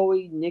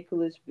 Chloe,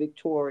 Nicholas,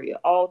 Victoria,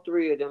 all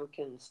three of them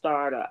can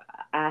start a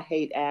I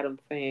Hate Adam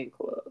fan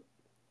club.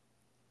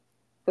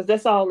 Because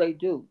that's all they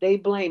do. They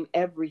blame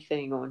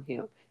everything on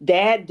him.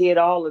 Dad did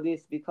all of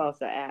this because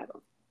of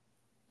Adam.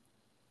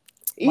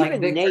 Like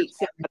Even Victor's Nate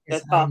sitting having up there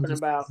his own talking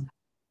about disease.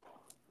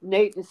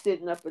 Nate is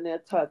sitting up in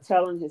there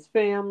telling his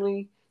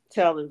family,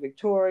 telling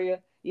Victoria.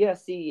 Yeah,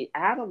 see,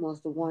 Adam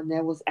was the one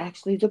that was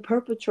actually the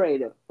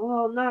perpetrator.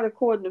 Well, not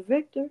according to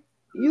Victor.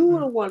 You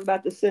were the one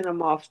about to send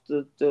him off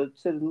to the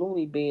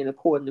loony bin,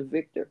 according to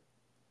Victor.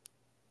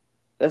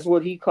 That's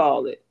what he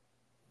called it.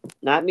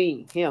 Not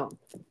me, him.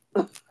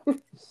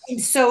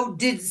 And so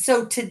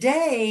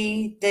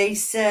today they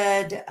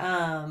said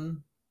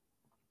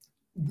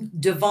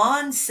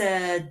Devon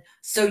said,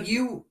 so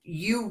you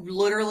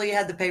literally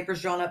had the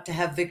papers drawn up to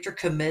have Victor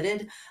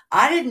committed.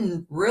 I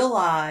didn't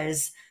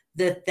realize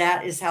that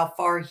that is how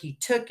far he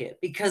took it,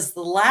 because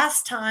the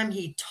last time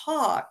he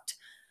talked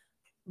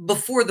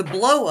before the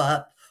blow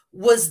up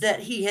was that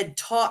he had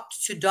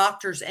talked to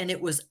doctors and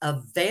it was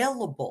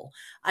available.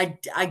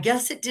 I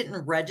guess it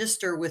didn't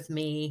register with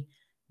me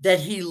that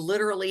he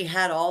literally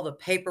had all the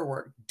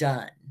paperwork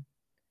done.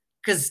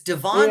 Because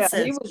Devon Yeah, he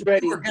said, so was you were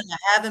ready. going to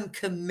have him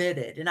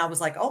committed. And I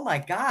was like, oh my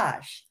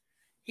gosh,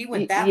 he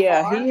went that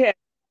Yeah, far? he had.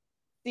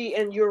 See,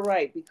 and you're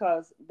right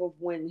because but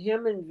when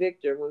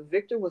Victor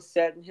was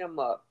setting him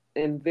up,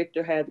 and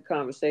Victor had the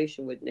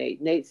conversation with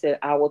Nate, Nate said,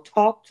 "I will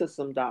talk to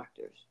some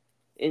doctors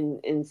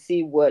and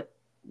see what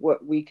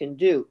we can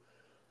do."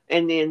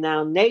 And then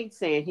now Nate's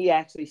saying he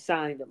actually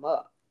signed him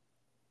up.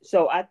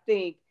 So I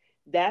think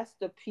that's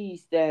the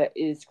piece that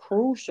is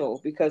crucial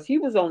because he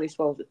was only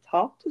supposed to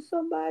talk to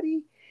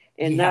somebody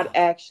and not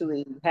Yeah.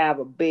 actually have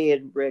a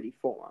bed ready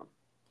for him.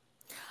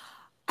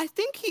 I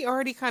think he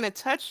already kind of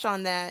touched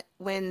on that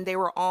when they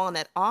were all in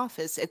that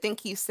office. I think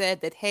he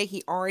said that, hey,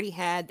 he already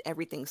had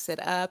everything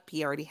set up.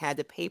 He already had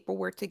the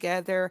paperwork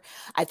together.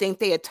 I think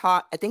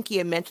he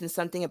had mentioned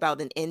something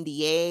about an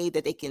NDA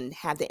that they can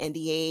have the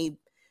NDA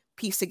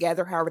piece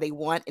together however they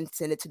want and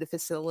send it to the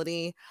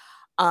facility.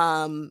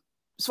 Um,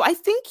 so I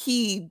think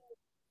he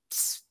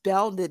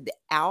spelled it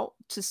out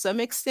to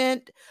some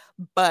extent,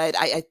 but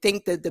I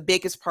think that the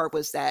biggest part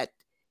was that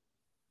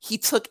he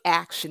took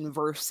action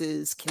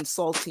versus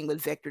consulting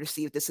with Victor to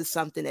see if this is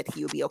something that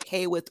he would be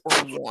okay with or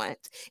want.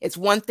 It's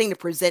one thing to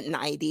present an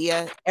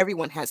idea.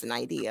 Everyone has an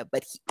idea,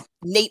 but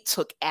Nate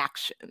took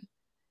action.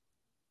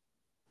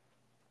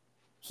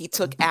 He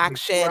took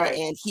action Right.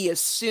 and he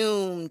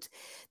assumed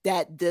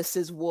that this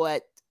is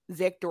what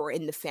Victor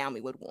and the family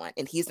would want.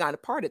 And he's not a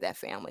part of that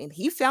family. And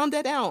he found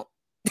that out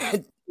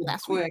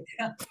last week.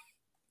 Quick.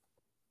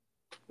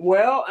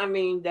 Well, I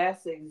mean,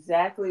 that's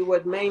exactly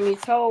what Mamie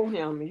told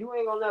him. You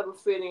ain't gonna never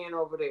fit in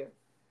over there. I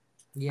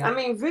Yeah.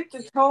 mean,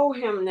 Victor told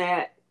him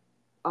that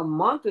a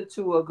month or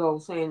two ago,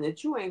 saying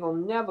that you ain't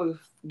gonna never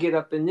get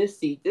up in this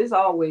seat. This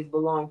always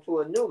belonged to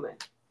a Newman.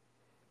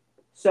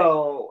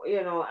 So,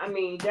 I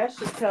mean, that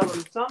should tell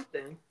him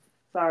something.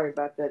 Sorry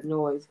about that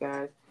noise,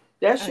 guys.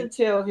 That I, should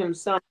tell him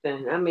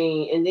something. I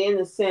mean, and then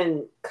to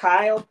send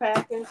Kyle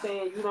packing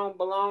saying you don't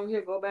belong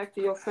here, go back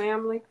to your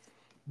family.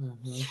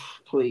 Mm-hmm.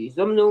 Please,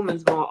 them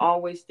Newmans gonna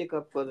always stick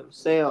up for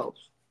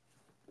themselves.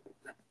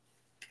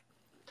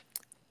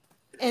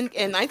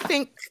 and I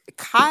think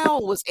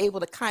Kyle was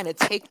able to kind of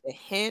take the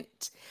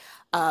hint.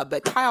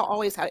 But Kyle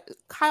always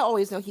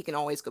know he can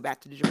always go back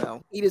to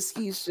Jabot.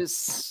 He's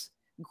just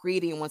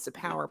greedy and wants a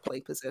power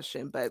play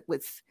position. But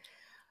with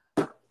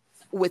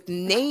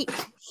Nate,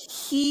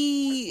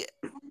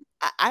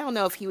 I don't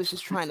know if he was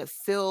just trying to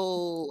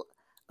fill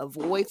a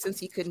void since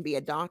he couldn't be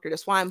a doctor.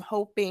 That's why I'm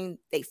hoping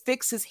they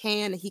fix his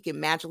hand and he can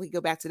magically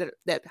go back to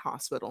that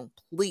hospital.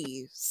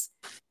 Please.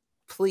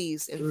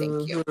 Please and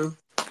thank you. Mm-hmm.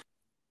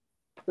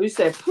 We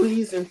said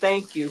please and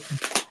thank you.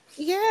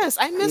 Yes,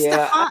 I miss the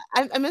Yeah. hot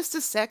I miss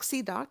the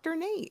sexy Dr.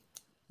 Nate.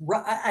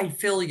 I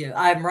feel you.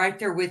 I'm right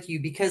there with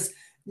you because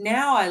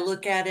now I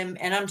look at him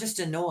and I'm just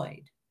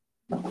annoyed.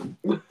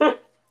 I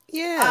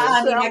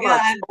Yes. mean,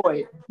 I'm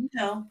annoyed.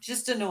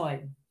 just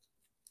annoyed.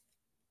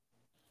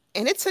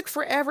 And it took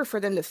forever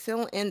for them to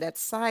fill in that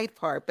side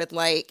part, but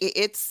like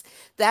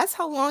that's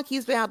how long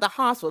he's been out of the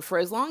hospital. For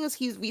as long as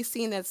we've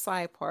seen that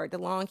side part, the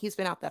long he's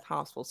been out that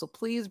hospital. So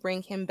please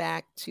bring him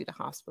back to the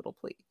hospital,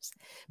 please.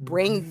 Mm-hmm.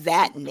 Bring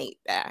that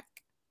Nate back.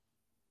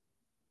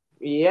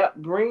 Yep,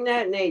 bring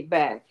that Nate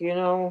back,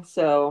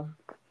 So,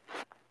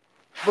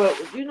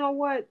 but you know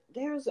what?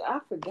 I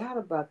forgot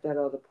about that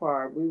other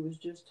part we was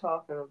just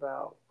talking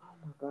about. Oh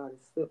my God,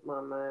 it slipped my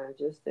mind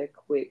just that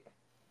quick.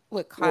 With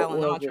What Kyle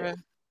and was it? Audra.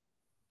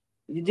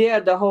 You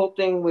did the whole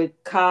thing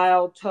with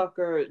Kyle,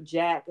 Tucker,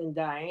 Jack, and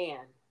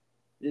Diane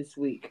this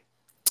week.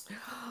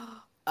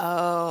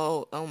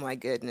 Oh my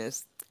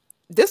goodness.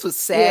 This was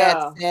sad,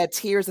 Yeah. sad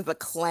tears of a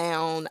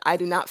clown. I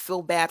do not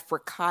feel bad for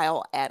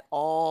Kyle at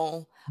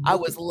all. I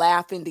was Nope.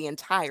 laughing the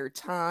entire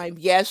time.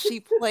 Yes, she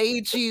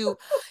played you.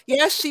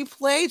 Yes, she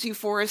played you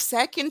for a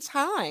second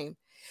time.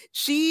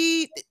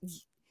 She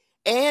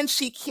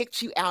she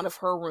kicked you out of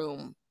her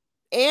room.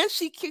 And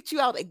she kicked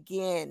you out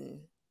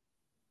again.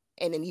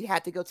 And then you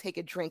had to go take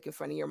a drink in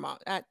front of your mom.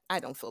 I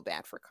don't feel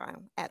bad for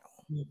Kyle at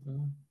all.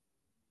 Mm-mm.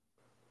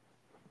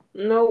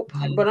 Nope.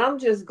 But I'm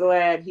just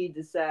glad he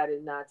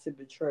decided not to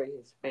betray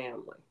his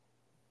family.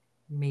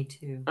 Me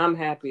too. I'm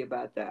happy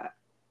about that.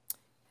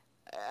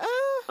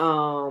 Uh,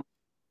 Um,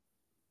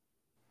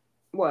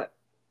 what?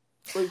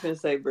 What you gonna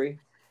say, Bree?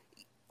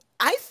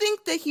 I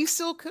think that he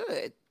still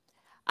could.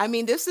 I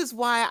mean, this is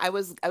why I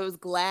was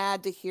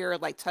glad to hear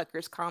like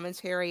Tucker's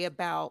commentary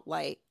about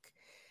like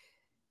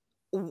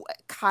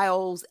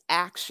Kyle's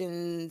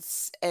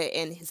actions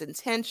and his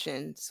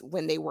intentions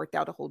when they worked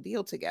out a whole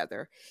deal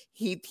together.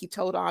 He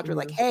told Audra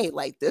like, Mm-hmm. "Hey,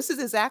 like this is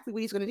exactly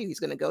what he's going to do. He's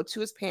going to go to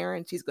his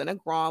parents. He's going to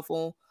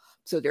grovel.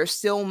 So there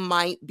still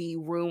might be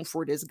room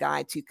for this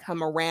guy to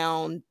come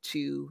around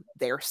to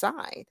their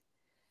side."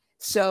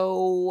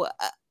 So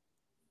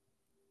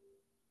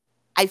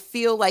I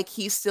feel like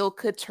he still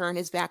could turn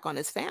his back on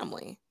his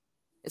family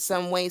in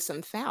some way,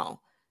 some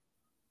foul.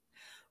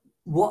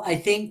 Well, I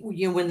think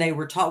when they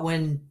were taught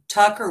when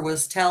Tucker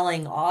was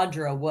telling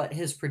Audra what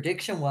his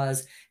prediction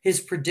was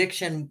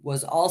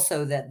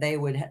also that they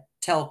would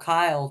tell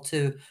Kyle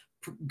to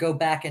go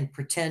back and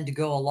pretend to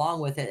go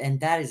along with it, and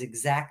that is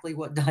exactly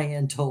what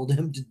Diane told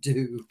him to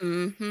do.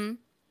 Mm-hmm.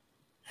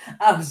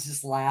 I was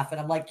just laughing.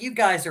 I'm like, you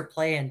guys are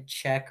playing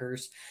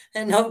checkers,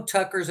 and no,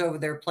 Tucker's over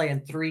there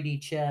playing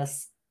 3D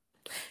chess.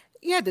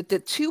 Yeah, the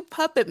two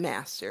puppet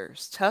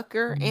masters,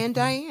 Tucker and Mhm.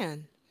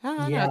 Diane. I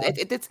don't know.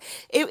 Yeah.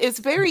 It's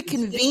very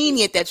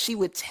convenient that she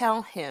would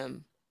tell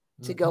him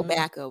to go Mhm.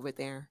 back over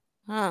there.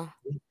 Huh.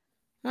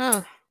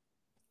 Huh.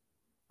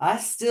 I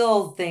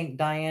still think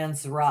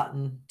Diane's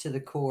rotten to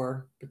the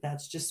core, but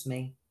that's just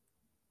me.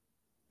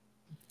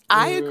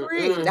 I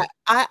agree. Mm-mm. That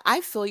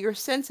I feel your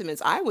sentiments.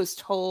 I was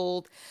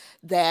told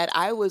that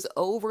I was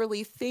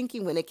overly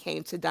thinking when it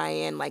came to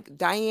Diane. Like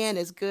Diane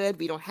is good.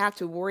 We don't have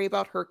to worry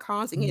about her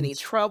causing any He's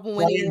trouble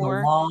playing the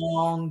anymore.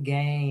 long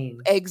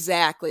game.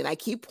 Exactly. And I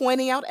keep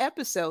pointing out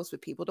episodes,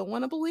 but people don't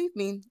want to believe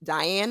me.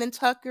 Diane and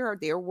Tucker,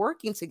 they're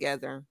working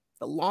together.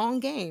 The long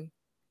game.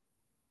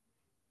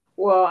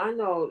 Well, I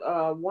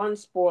know one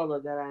spoiler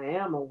that I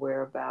am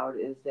aware about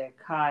is that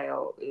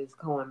Kyle is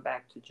going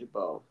back to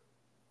Jabot,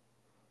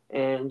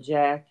 and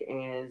Jack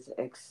is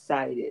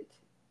excited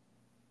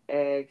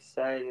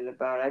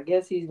about it. I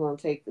guess he's going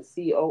to take the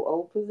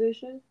COO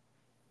position,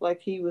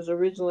 like he was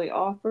originally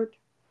offered.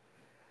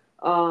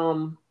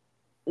 Um,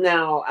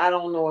 Now I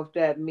don't know if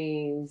that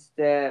means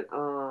that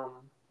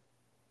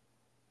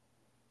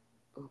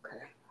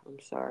Okay, I'm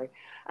sorry.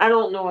 I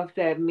don't know if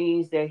that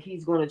means that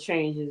he's going to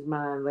change his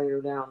mind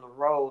later down the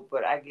road,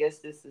 but I guess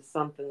this is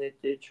something that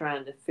they're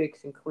trying to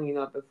fix and clean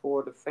up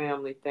before the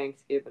family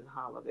Thanksgiving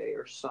holiday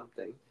or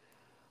something.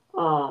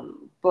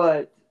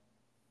 But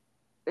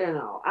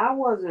I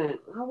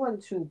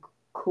wasn't too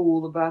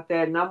cool about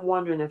that, and I'm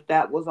wondering if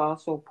that was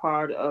also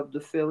part of the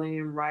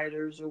fill-in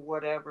writers or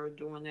whatever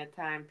during that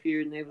time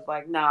period, and they was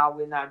like, "Nah,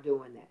 we're not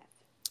doing that."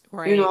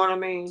 You know Right. what I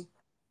mean?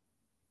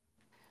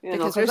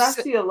 Because Because I there's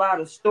see a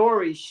lot of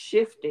stories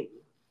shifting.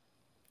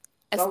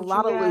 it's a Don't you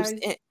lot of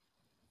guys?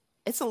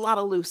 it's a lot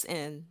of loose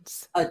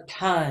ends. A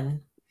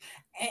ton.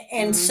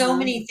 And so Mm-hmm.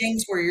 many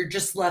things where you're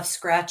just left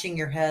scratching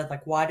your head,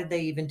 like, why did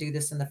they even do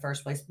this in the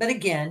first place? But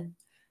again,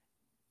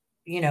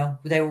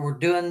 they were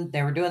doing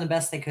the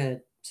best they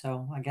could.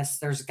 So I guess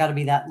there's got to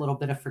be that little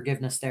bit of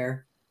forgiveness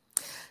there.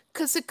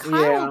 Because the Kyle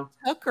Yeah.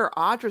 Tucker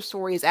Audra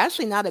story is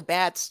actually not a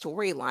bad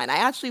storyline. I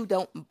actually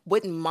don't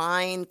wouldn't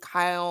mind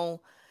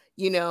Kyle,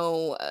 you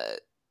know,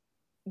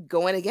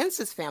 going against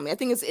his family. I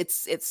think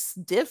it's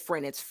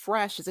different. It's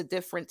fresh. It's a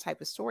different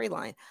type of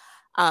storyline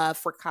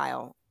for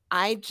Kyle.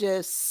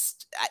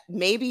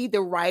 Maybe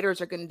the writers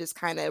are going to just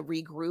kind of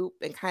regroup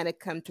and kind of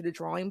come to the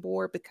drawing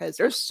board because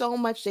there's so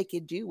much they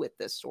could do with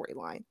this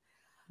storyline.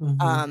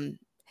 Mhm. Um,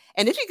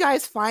 and did you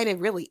guys find it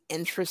really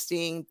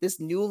interesting? This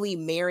newly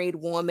married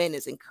woman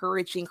is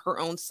encouraging her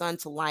own son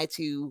to lie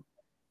to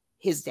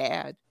his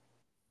dad.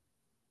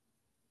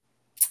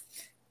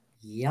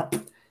 Yep.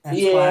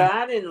 That's why Yeah,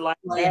 I didn't like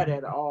that playing.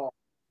 at all.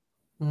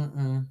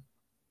 Mm-mm.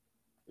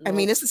 I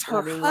mean, Nope, this is I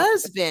her didn't like that.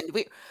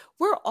 husband.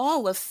 We're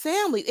all a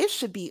family. It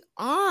should be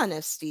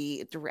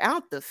honesty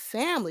throughout the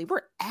family.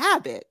 We're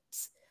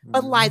Abbots.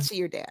 But lie Mhm. to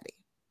your daddy.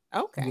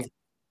 Okay. Yeah.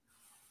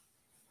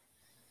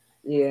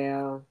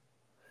 Yeah.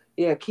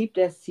 Yeah, keep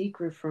that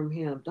secret from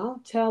him.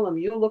 Don't tell him.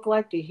 You'll look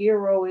like the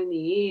hero in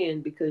the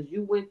end because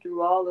you went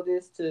through all of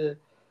this to,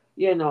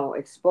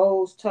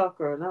 expose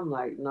Tucker. And I'm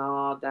like,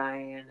 nah,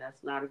 Diane,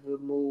 that's not a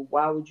good move.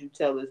 Why would you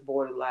tell this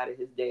boy to lie to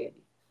his daddy?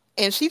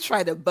 And she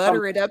tried to Come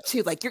butter it up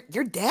too, like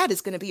your dad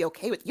is going to be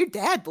okay with your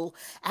dad will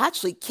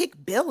actually kick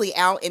Billy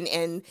out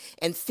and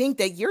think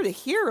that you're the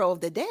hero of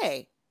the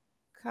day.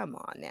 Come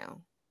on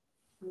now.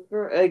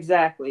 girl,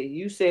 exactly.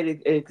 You said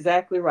it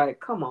exactly right.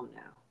 Come on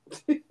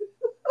now.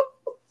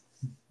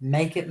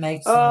 Make it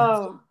make sense.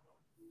 Oh,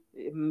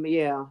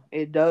 yeah,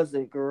 it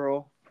doesn't,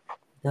 girl.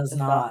 Does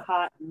It's a not.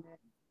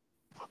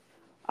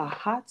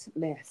 hot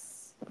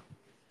mess.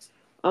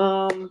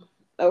 Um.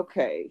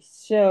 Okay,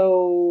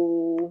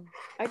 so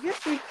I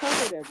guess we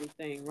covered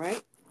everything,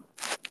 right?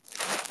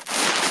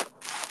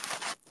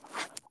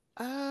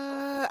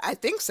 I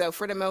think so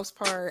for the most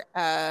part.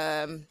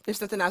 There's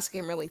nothing else I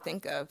can really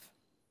think of.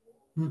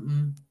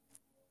 Mm-mm.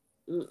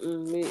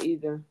 Me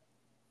either.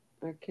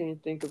 I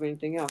can't think of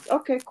anything else.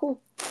 Okay, cool.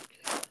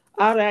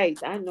 All right,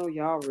 I know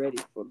y'all ready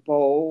for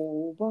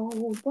bold,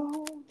 bold,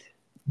 bold.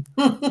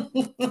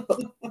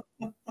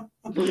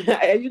 That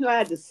I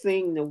had to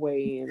sing the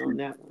way in on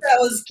that one.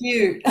 was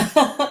cute.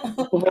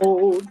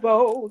 Bold,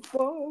 bold,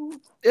 bold.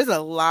 There's a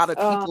lot of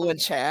people Um, in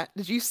chat.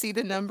 Did you see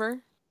the number?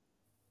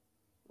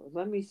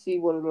 Let me see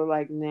what it look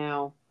like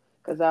now,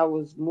 cause I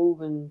was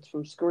moving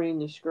from screen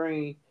to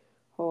screen.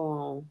 Hold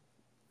on.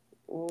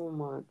 Oh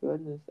my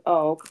goodness.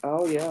 Oh,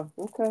 oh yeah.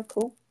 Okay,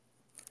 cool.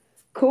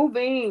 Cool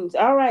beans.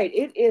 All right.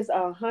 It is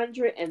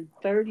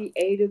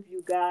 138 of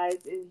you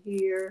guys in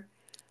here.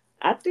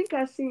 I think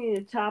I seen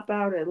it top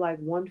out at like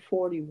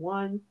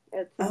 141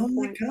 at some Oh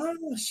my point.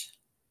 gosh.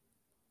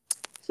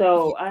 Ye-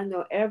 So I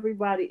know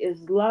everybody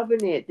is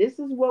loving it. This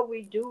is what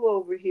we do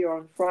over here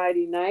on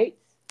Friday nights.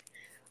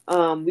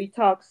 We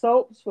talk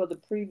soaps for the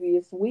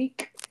previous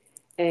week,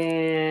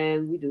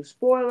 and we do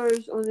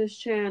spoilers on this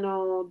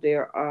channel.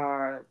 There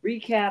are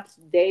recaps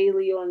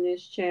daily on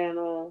this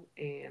channel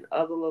and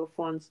other little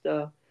fun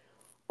stuff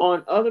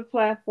on other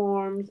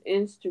platforms: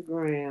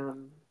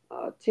 Instagram,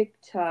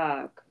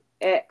 TikTok,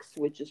 X,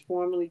 which is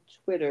formerly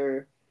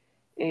Twitter,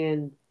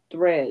 and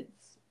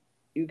Threads.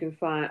 You can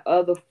find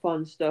other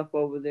fun stuff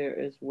over there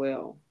as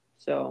well.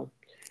 So,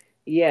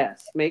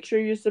 yes, make sure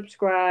you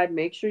subscribe.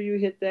 Make sure you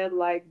hit that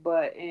like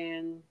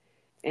button.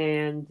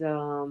 And,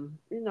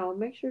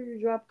 make sure you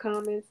drop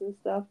comments and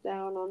stuff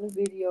down on the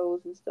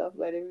videos and stuff.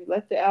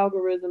 Let the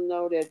algorithm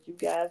know that you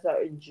guys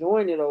are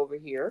enjoying it over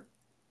here.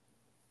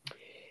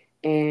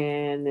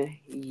 And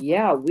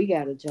yeah, we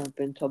got to jump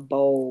into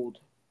bold.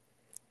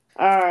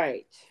 All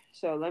right.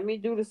 So let me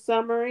do the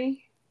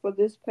summary for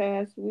this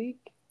past week,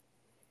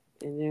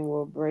 and then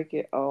we'll break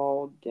it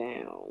all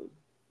down.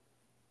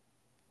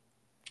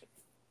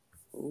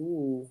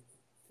 Ooh,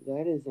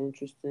 that is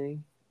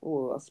interesting.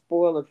 Ooh, a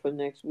spoiler for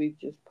next week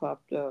just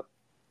popped up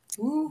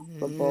Ooh.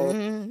 for bold.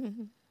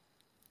 Mm.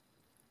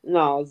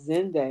 No,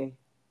 Zende.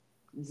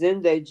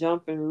 Zende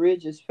jumping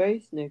Ridge's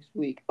face next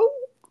week. Ooh.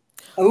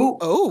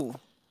 Oh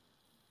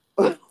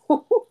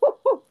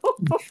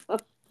Oh,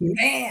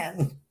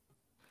 man.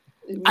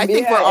 I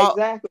think we're Yeah, all.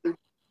 exactly.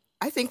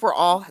 I think we're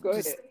all Go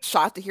just ahead.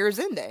 shocked to hear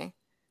Zende.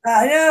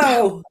 I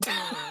know.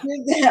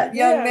 Give that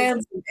young Yeah,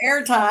 man some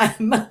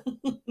airtime.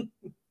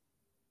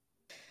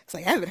 It's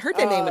like I haven't heard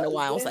that name in a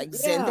while. It's like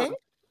Yeah,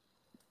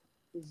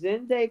 Zende.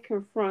 Zende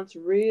confronts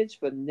Ridge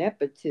for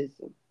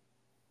nepotism.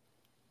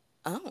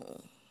 Oh,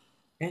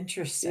 Yes,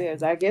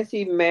 Interesting. I guess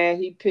he mad.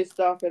 He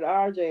pissed off at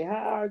RJ.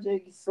 How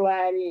RJ can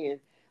slide in?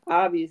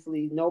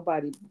 Obviously,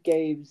 nobody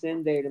gave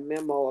Zende the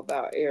memo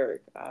about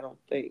Eric. I don't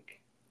think.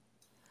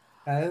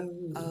 Oh.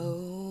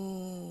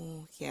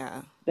 oh,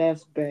 yeah.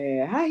 That's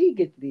bad. How he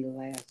get to be the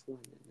last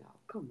one to know?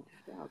 Come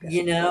on, y'all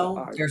gotta tell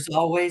There's RJ.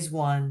 always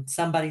one.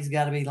 Somebody's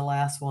got to be the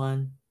last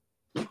one.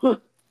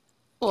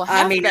 Well, I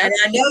half mean, that and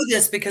I know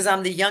this because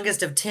I'm the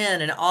youngest of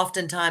 10, and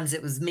oftentimes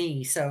it was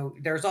me. So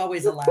there's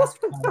always a last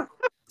one.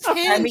 I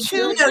 10 mean,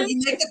 children. you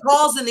make the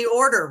calls in the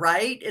order,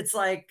 right? It's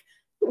like,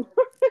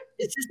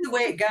 it's just the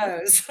way it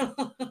goes.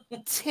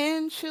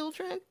 10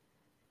 children.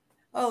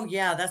 Oh,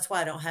 yeah, that's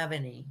why I don't have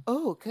any.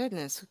 Oh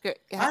goodness. Yeah.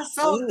 I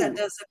saw what that Ooh.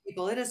 does to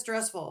people. It is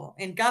stressful.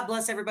 And God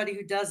bless everybody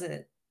who does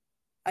it.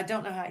 I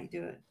don't know how you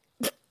do it.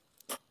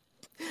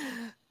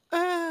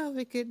 Oh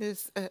my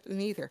goodness.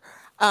 Neither.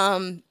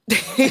 Oh,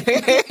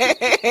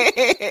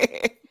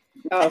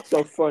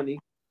 so funny.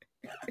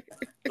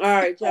 All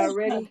right, y'all Oh, yeah.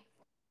 ready?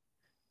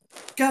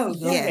 Go,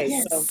 go. Okay,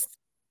 Yes. Yes.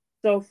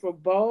 so for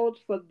Bold,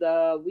 for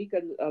the week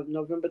of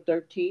November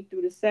 13th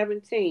through the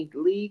 17th,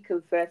 Lee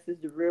confesses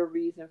the real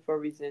reason for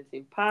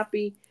resenting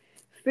Poppy.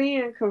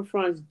 Finn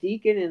confronts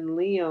Deacon and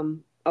Liam.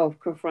 Oh,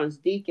 confronts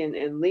Deacon,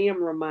 and Liam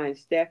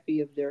reminds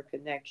Steffi of their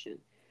connection.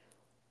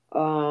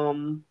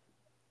 Um,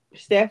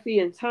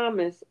 Steffi and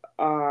Thomas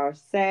are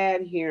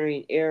sad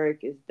hearing Eric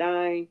is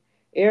dying.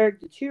 Eric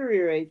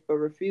deteriorates but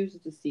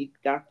refuses to see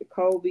Dr.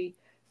 Colby,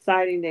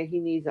 citing that he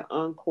needs an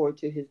encore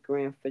to his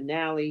grand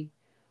finale.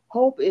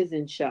 Hope is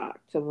in shock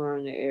to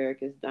learn that Eric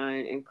is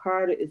dying, and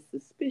Carter is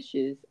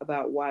suspicious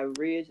about why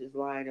Ridge is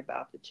lying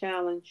about the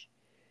challenge.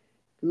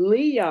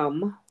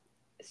 Liam,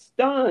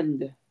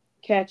 stunned,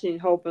 catching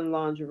Hope in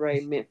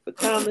lingerie meant for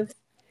Thomas,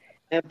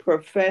 and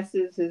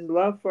professes his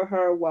love for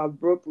her while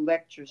Brooke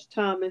lectures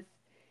Thomas.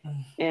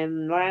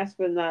 And last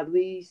but not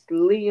least,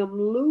 Liam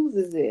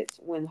loses it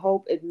when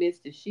Hope admits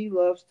that she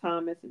loves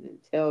Thomas and then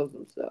tells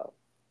him so.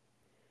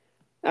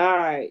 All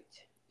right,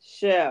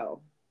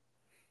 Shell,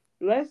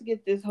 let's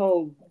get this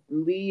whole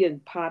Lee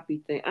and Poppy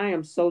thing. I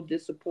am so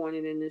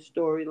disappointed in this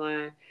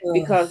storyline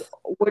because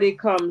Ugh. what it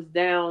comes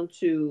down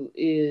to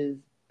is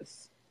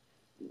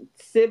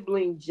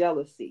sibling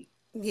jealousy.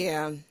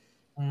 Yeah.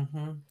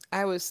 Mhm.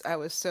 I was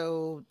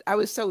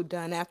so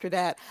done after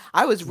that.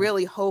 I was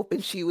really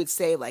hoping she would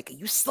say like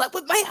you slept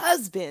with my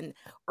husband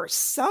or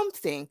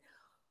something.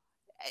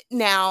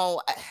 Now,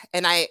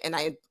 I'm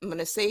going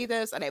to say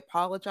this and I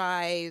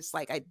apologize.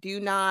 Like I do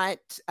not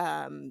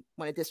want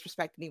to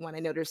disrespect anyone. I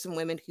know there's some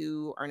women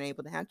who aren't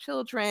able to have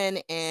children,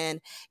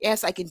 and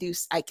yes, I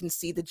can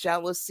see the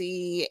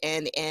jealousy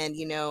and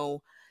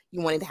you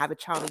wanted to have a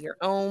child of your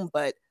own,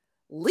 but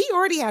Lee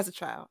already has a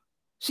child.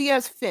 She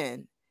has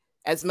Finn.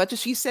 As much as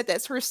she said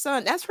that's her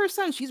son.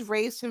 She's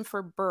raised him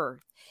for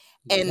birth.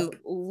 And Yep.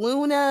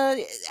 Luna,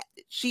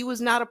 she was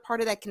not a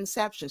part of that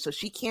conception. So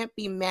she can't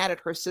be mad at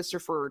her sister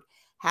for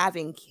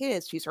having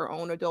kids. She's her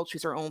own adult,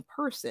 she's her own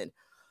person.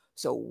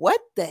 So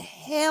what the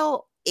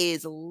hell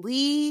is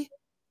Lee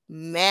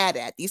mad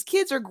at? These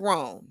kids are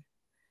grown.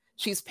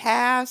 She's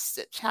past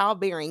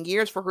childbearing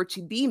years for her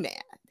to be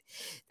mad.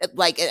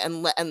 Like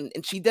and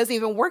she doesn't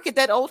even work at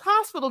that old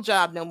hospital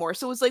job no more.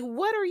 So it's like,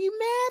 what are you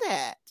mad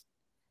at?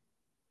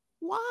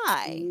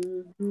 Why?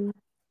 Hmm.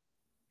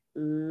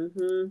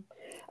 Hmm.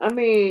 I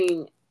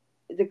mean,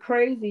 the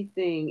crazy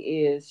thing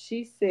is,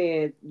 she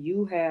said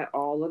you had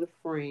all of the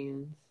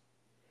friends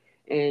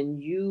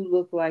and you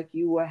look like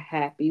you were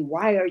happy.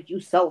 Why are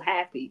you so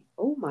happy?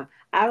 Oh my!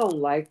 I don't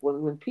like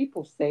when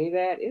people say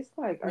that. It's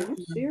like, are you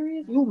Mhm.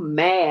 serious? You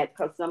mad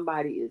because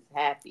somebody is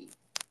happy?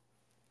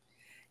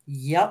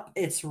 Yep,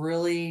 it's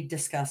really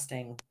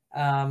disgusting.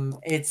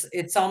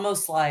 It's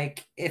almost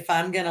like if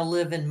I'm gonna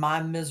live in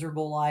my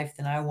miserable life,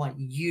 then I want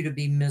you to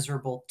be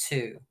miserable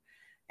too.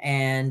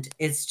 And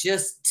it's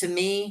just to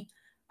me,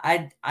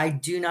 I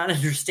do not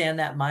understand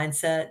that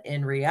mindset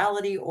in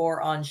reality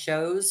or on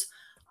shows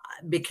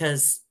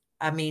because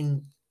I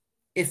mean,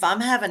 if I'm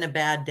having a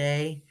bad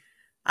day,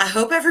 I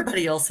hope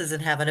everybody else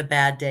isn't having a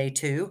bad day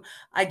too.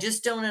 I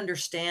just don't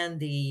understand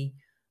the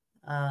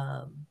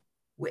um,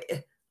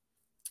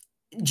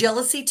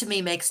 jealousy to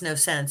me makes no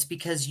sense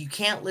because you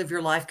can't live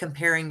your life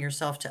comparing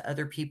yourself to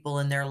other people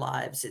and their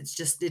lives. It's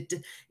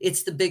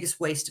the biggest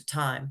waste of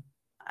time.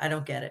 I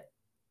don't get it.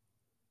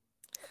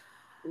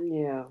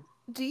 Yeah.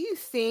 Do you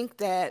think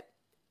that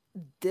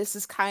this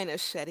is kind of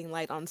shedding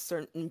light on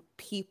certain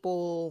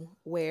people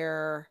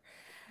where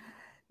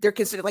they're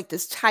considered like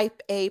this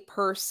type A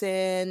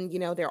person,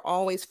 they're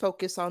always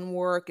focused on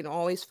work and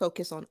always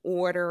focused on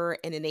order.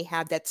 And then they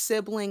have that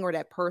sibling or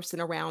that person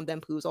around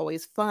them who's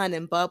always fun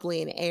and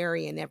bubbly and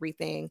airy and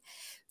everything.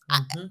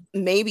 I, Mhm.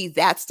 maybe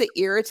that's the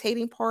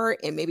irritating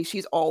part. And maybe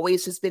she's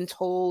always just been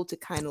told to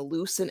kind of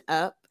loosen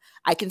up.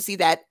 I can see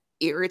that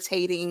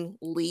irritating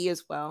Lee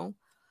as well.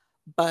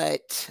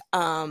 But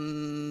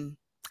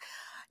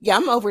yeah,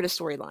 I'm over the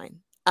storyline.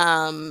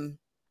 Um,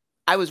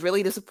 I was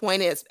really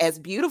disappointed. As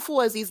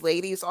beautiful as these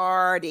ladies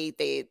are,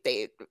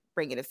 they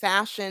bring in the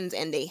fashions,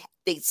 and they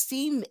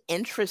seem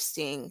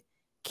interesting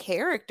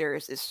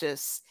characters. It's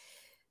just,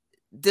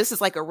 this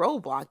is like a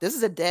robot. This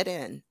is a dead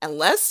end.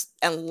 Unless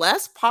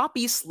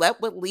Poppy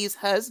slept with Lee's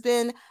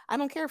husband, I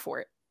don't care for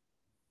it.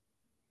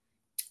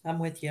 I'm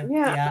with you.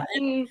 Yeah,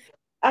 Yeah.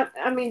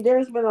 I mean,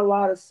 there's been a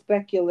lot of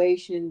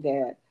speculation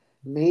that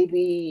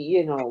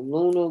maybe,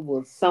 Luna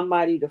was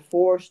somebody, the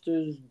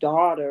Forster's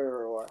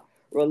daughter, or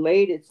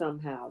related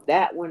somehow.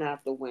 That went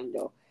out the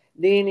window.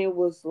 Then it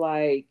was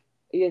like,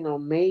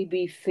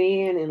 maybe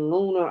Finn and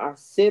Luna are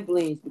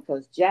siblings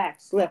because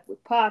Jack slept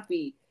with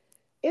Poppy.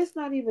 It's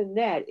not even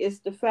that. It's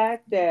the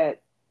fact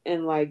that,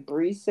 and like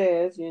Bree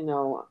says,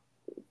 no,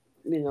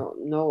 we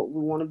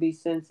want to be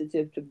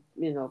sensitive to,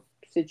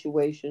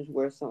 situations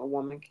where some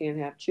woman can't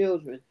have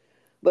children.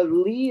 But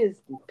Lee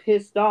is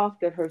pissed off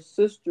that her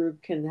sister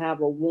can have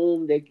a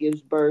womb that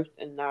gives birth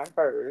and not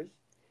hers.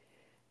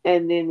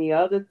 And then the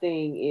other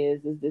thing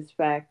is this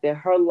fact that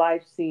her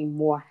life seemed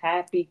more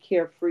happy,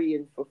 carefree,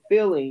 and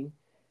fulfilling,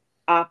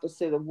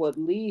 opposite of what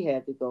Lee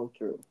had to go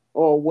through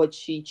or what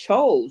she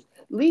chose.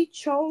 Lee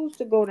chose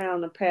to go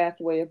down the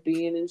pathway of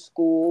being in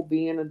school,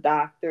 being a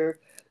doctor,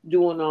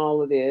 doing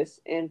all of this.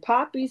 And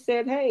Poppy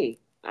said, "Hey,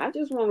 I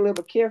just want to live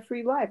a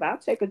carefree life. I'll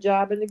take a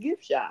job in the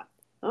gift shop.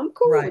 I'm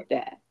cool Right. with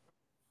that.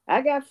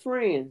 I got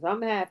friends.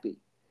 I'm happy."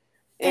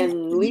 And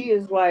And you, Lee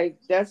is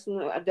like,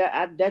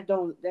 that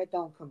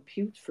don't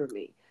compute for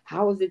me.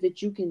 How is it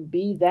that you can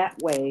be that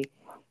way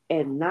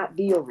and not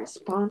be a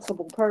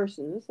responsible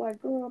person? It's like,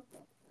 girl,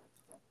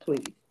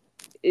 please.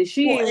 If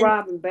she well, ain't and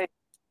robbing banks,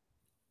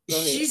 go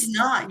ahead. she's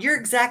not. You're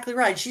exactly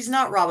right. She's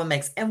not Robin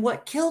Mix. And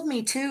what killed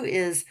me too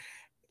is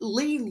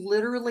Lee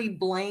literally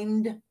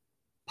blamed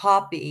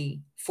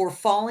Poppy for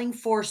falling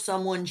for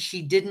someone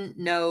she didn't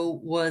know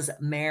was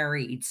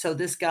married. So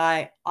this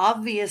guy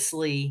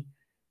obviously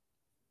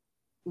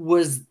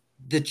was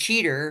the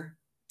cheater.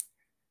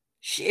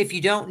 If you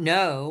don't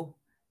know,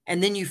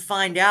 and then you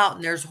find out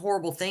and there's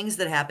horrible things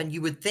that happen,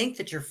 you would think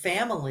that your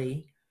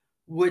family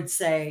would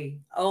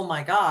say, "Oh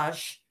my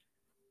gosh,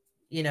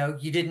 you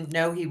didn't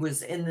know he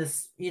was in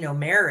this,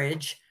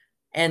 marriage,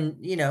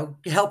 and,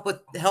 help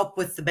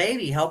with the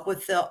baby, help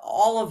with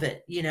all of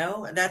it,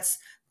 that's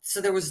so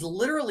there was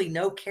literally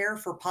no care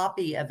for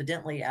Poppy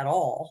evidently at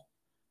all.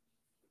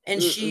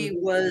 And she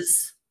Mm-mm.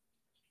 was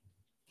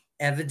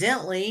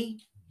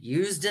evidently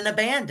used and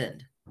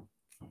abandoned.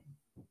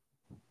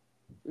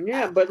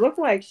 Yeah, but look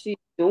like she's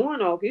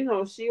doing okay.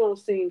 She don't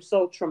seem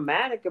so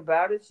traumatic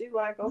about it. She's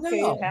like, okay,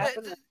 it No.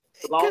 happened a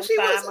Because long she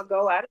time was,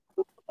 ago. I didn't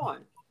move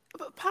on.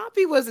 but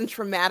Poppy wasn't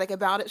traumatic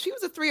about it. She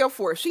was a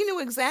 304. She knew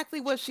exactly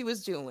what she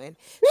was doing.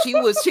 She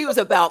was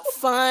about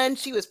fun.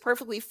 She was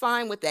perfectly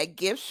fine with that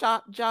gift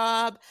shop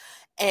job.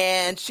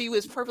 And she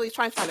was perfectly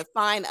trying to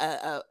find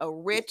a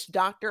rich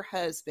doctor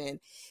husband.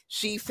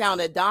 She found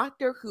a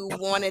doctor who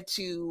wanted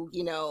to,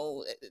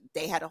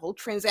 they had a whole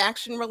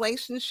transaction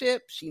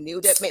relationship. She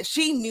knew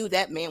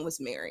that man was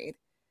married.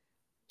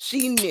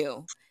 She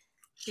knew.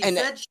 She And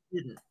said she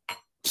didn't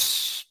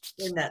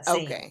in that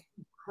scene. okay.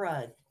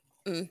 Crud.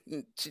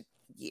 Mhm.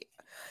 Yeah.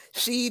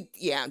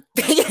 Yeah.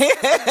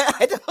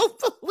 I don't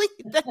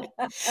believe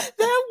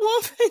that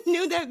woman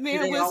knew that Do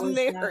man they was always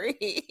have?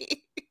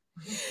 married.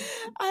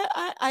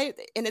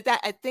 And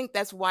I think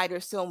that's why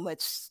there's so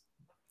much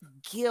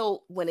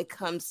guilt when it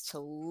comes to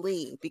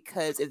Lee,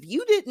 because if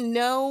you didn't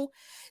know,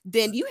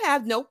 then you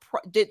have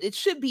it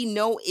should be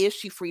no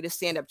issue for you to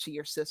stand up to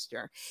your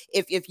sister.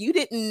 If you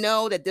didn't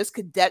know that this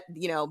could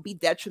be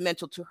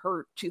detrimental to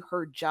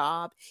her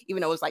job,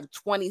 even though it was like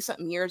 20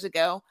 something years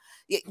ago,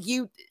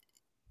 you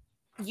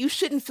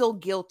shouldn't feel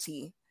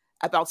guilty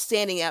about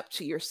standing up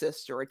to your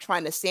sister or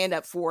trying to stand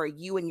up for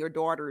you and your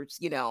daughter's,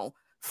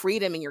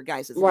 freedom in your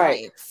guys'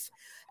 Right. life,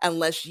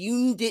 unless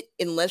you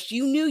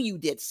knew you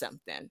did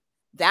something.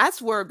 That's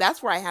where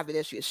I have an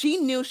issue. She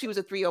knew she was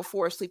a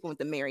 304 sleeping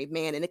with a married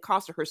man, and it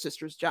cost her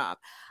sister's job.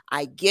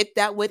 I get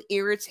that would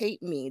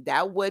irritate me.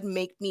 That would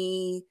make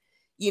me,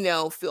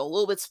 feel a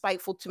little bit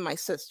spiteful to my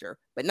sister,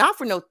 but not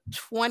for no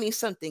 20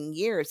 something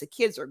years. The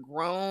kids are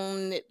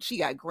grown. She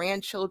got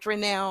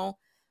grandchildren now.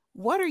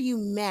 What are you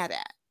mad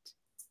at?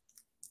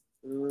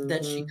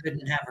 That she Mm-hmm.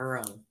 couldn't have her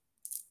own.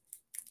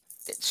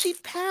 She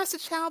passed the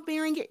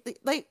childbearing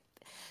like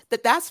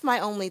that's my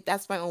only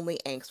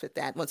angst with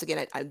that. Once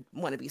again, I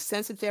want to be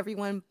sensitive to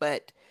everyone,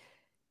 but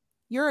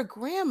you're a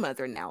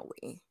grandmother now,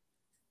 Lee.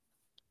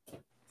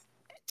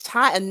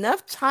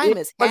 Enough Yeah, time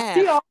has but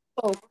she passed.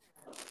 also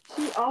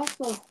she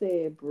also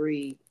said,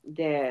 Bree,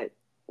 that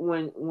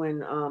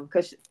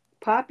because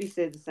Poppy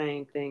said the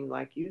same thing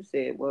like you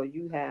said. Well,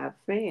 you have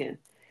fans,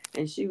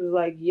 and she was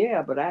like,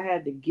 yeah, but I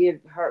had to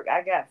give her.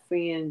 I got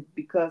fans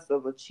because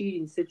of a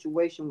cheating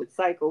situation with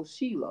Psycho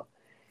Sheila,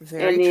 and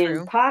Very then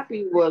true.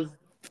 Poppy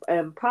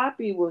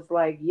was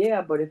like,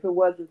 yeah, but if it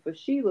wasn't for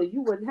Sheila,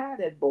 you wouldn't have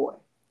that boy.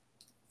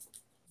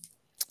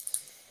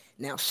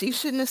 Now she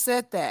shouldn't have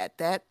said that.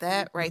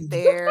 That right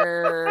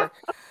there.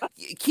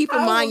 Keep in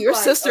I mind was your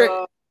like,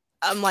 sister.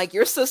 I'm like,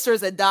 your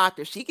sister's a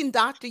doctor. She can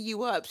doctor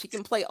you up. She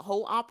can play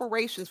whole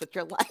operations with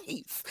your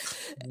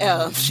life.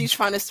 Mhm. She's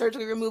trying to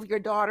surgically remove your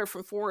daughter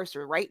from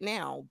Forrester right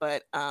now.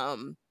 But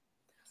I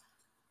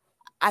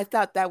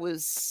thought that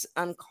was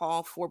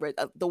uncalled for. But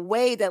the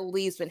way that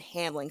Lee's been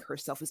handling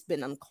herself has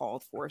been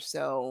uncalled for.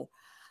 So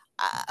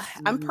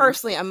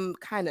Mhm. I'm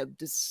kind of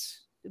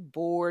just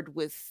bored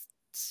with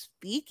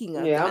speaking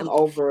of Yeah, them. I'm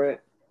over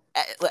it.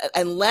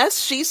 Unless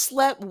she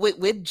slept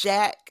with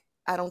Jack,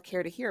 I don't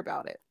care to hear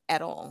about it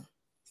at all.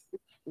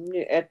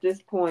 Yeah, at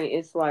this point,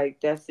 it's like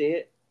that's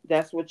it.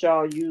 That's what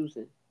y'all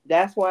using.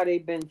 That's why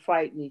they've been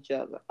fighting each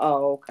other.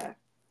 Oh, okay.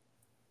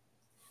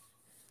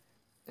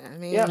 I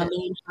Yep. I mean,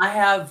 mean, I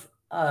have,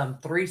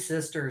 3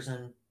 sisters,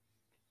 and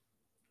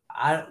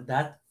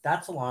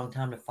that's a long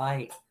time to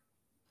fight.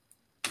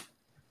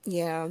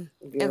 yeah, and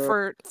Girl.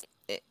 for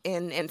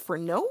and for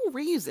no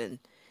reason.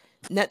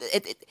 Not,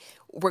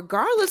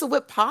 regardless of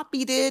what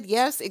Poppy did,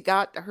 yes, it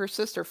got her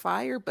sister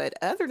fired, but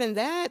other than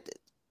that,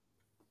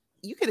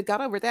 you could have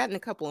got over that in a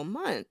couple of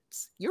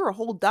months. You're a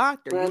whole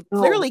doctor. I You know.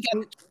 clearly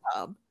got the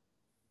job.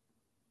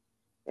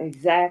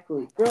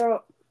 Exactly,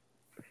 girl.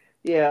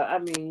 Yeah, I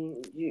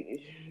mean,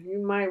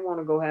 you might want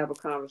to go have a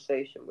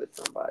conversation with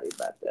somebody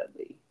about that,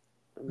 Lee.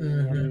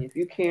 Mhm. If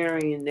you're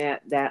carrying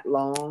that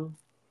long,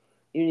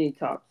 you need to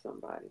talk to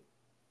somebody.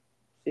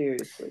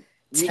 Seriously,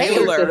 you can't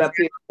Taylor sit Taylor, up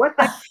here. What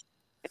does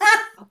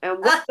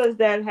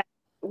that have?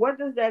 What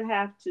does that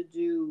have to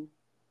do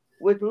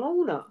with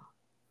Luna?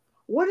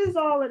 What does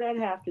all of that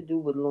have to do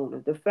with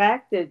Luna? The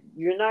fact that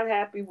you're not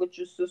happy with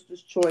your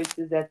sister's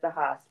choices at the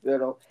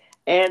hospital,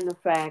 and the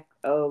fact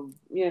of,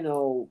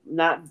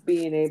 not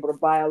being able to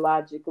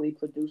biologically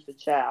produce a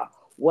child.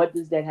 What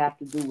does that have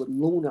to do with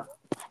Luna?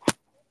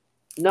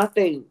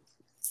 Nothing.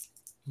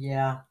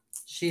 Yeah,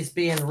 she's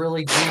being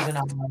really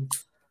juvenile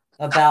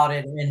about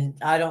it, and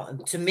I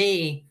don't to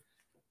me,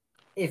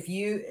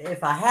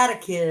 if I had a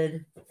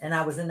kid and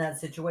I was in that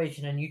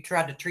situation and you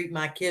tried to treat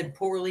my kid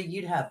poorly,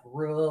 you'd have a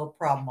real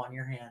problem on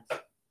your hands.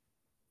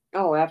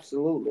 Oh,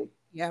 absolutely.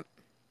 yep,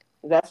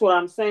 That's what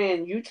I'm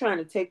saying. You trying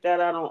to take that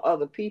out on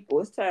other people.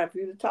 It's time for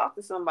you to talk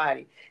to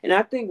somebody. And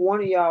I think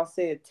one of y'all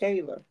said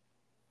Taylor.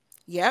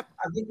 yep,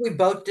 I think we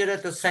both did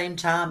at the same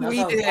time. That's we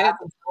why I was did.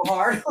 laughing so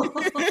hard.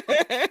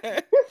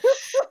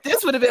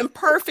 This would have been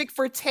perfect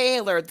for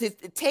Taylor.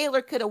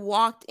 Taylor could have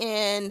walked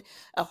in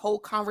a whole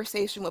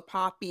conversation with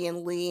Poppy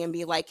and Lee and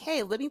be like,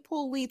 "Hey, let me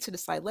pull Lee to the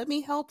side. Let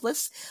me help.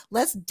 Let's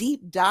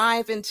deep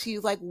dive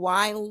into like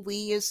why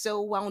Lee is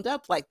so wound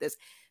up like this."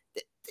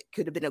 It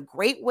could have been a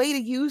great way to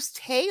use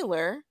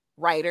Taylor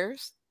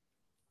writers.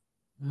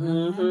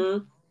 Mhm.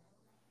 Mm-hmm.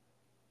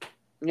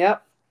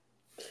 Yep.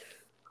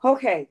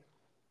 Okay.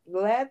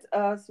 Let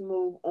us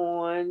move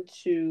on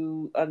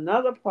to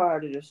another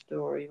part of the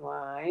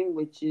storyline,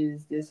 which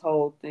is this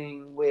whole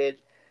thing with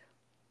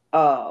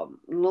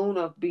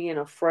Luna being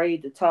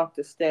afraid to talk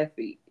to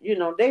Steffi.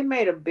 They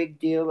made a big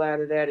deal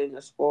out of that in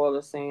the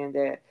spoiler, saying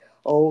that,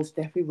 oh,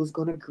 Steffi was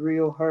gonna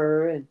grill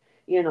her, and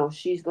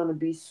she's gonna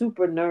be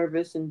super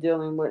nervous and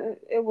dealing with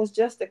it. It was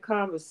just a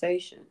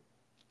conversation.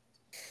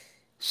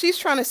 She's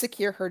trying to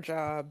secure her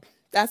job.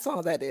 That's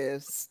all that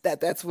is.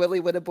 That's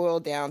really what it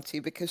boiled down to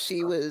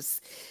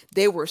because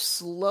they were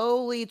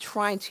slowly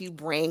trying to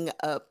bring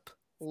up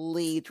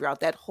Lee throughout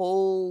that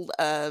whole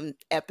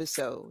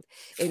episode.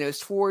 And it was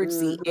towards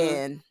the Mm-hmm.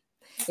 end.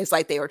 It's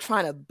like they were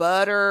trying to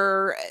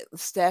butter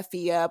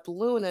Steffi up.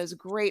 Luna's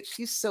great.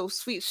 She's so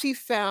sweet. She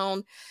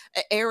found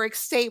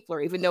Eric's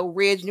stapler, even though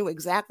Ridge knew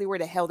exactly where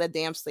the hell that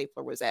damn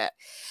stapler was at.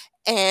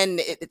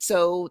 And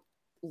so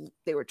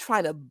they were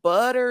trying to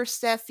butter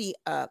Steffi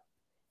up,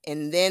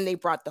 and then they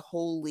brought the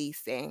whole Lee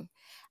thing.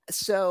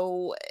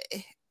 So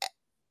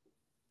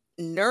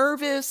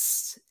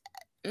nervous.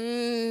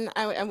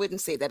 I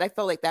wouldn't say that. I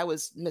felt like that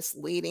was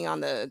misleading on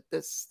the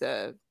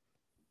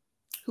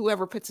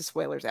whoever puts the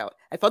spoilers out.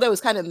 I felt that was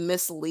kind of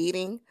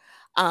misleading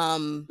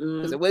because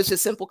Mm-hmm. it was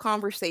just simple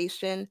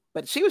conversation,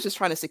 but she was just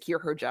trying to secure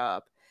her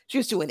job. She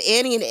was doing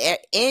any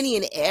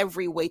and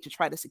every way to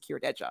try to secure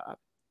that job.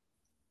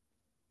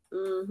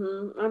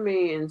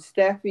 Mm-hmm.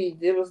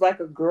 Steffi, it was like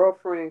a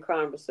girlfriend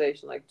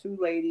conversation, like two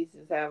ladies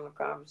just having a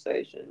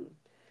conversation.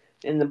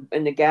 And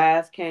the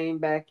guys came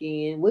back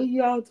in. What are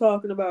y'all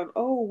talking about?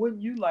 Oh,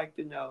 wouldn't you like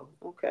to know?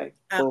 Okay,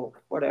 Uh, cool,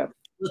 whatever.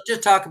 let's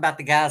just talk about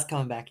the guys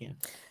coming back in.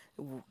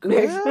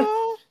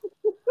 Girl,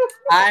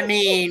 I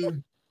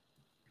mean,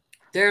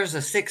 there's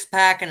a 6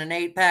 pack and an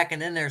 8 pack,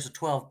 and then there's a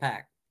 12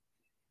 pack.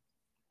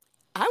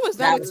 I was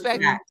not That was Mm-hmm.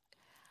 expecting. packed.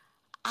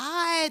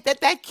 I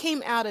that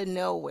came out of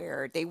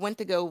nowhere. They went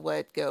to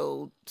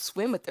go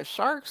swim with the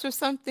sharks or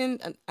something,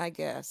 I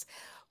guess.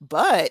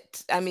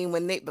 But I mean,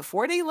 when they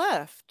before they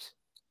left,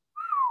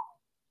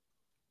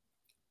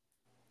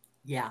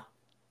 Yeah.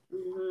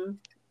 Mm-hmm.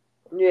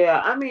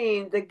 Yeah,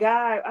 the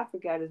guy, I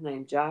forgot his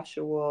name,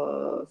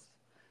 Joshua,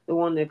 the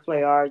one that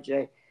play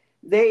RJ.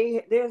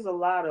 There's a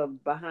lot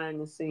of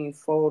behind the scene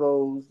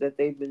photos that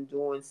they've been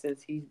doing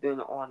since he's been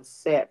on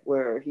set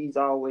where he's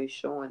always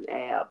showing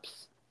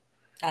abs.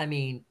 I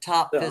mean,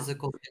 top So,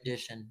 physical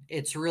condition.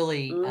 It's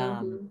really,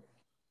 hmm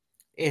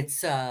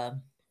It's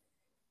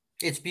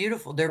it's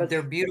beautiful. They're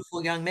But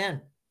beautiful young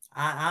men.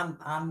 I'm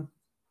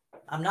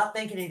not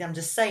thinking it. I'm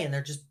just saying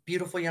they're just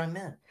beautiful young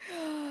men.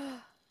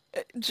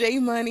 J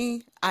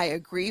Money, I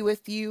agree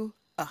with you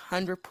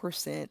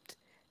 100%.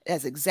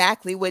 That's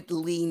exactly what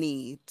Lee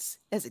needs.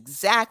 That's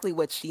exactly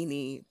what she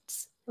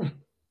needs.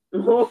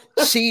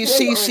 She wait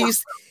she a minute.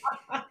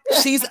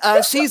 she's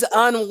she's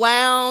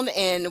unwound,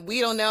 and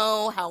we don't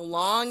know how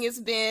long it's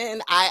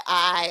been.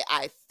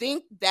 I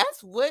think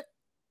that's what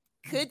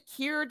could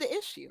cure the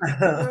issue.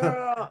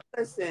 Girl,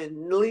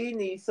 listen, Lee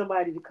needs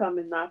somebody to come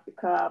and knock the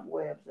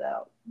cobwebs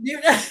out. You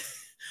know,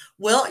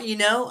 well,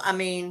 I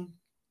mean,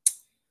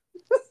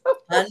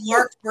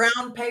 unmarked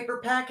brown paper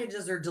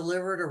packages are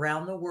delivered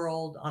around the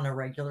world on a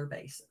regular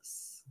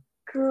basis.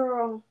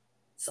 Girl,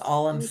 That's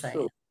all I'm you saying.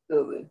 so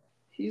silly.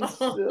 You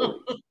silly.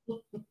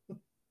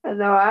 I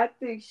know. I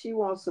think she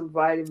wants some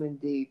vitamin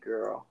D,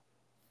 girl.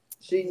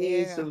 She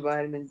needs Yeah, some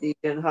vitamin D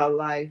in her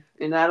life,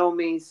 and I don't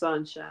mean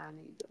sunshine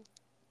either.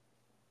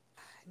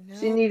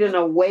 She no. need an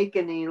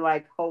awakening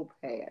like Hope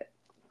had.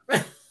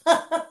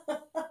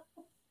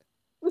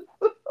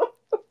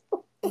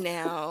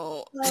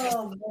 Now,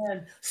 Oh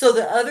man. So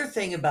the other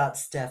thing about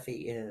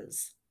Steffi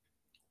is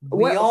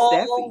we Well,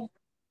 Steffi. all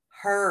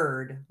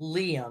heard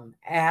Liam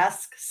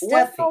ask Whoa,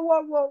 Steffi. whoa,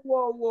 whoa,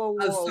 whoa, whoa,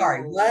 Oh, whoa,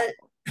 sorry, whoa, what?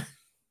 whoa.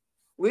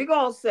 We're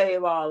gonna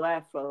save all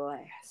that for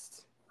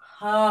last.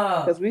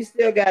 Oh. Because we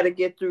still got to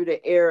get through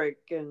the Eric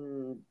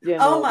and,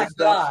 Oh the my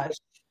stuff. gosh.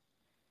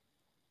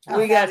 How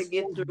We got to fast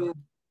get forward. through,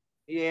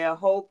 yeah,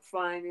 Hope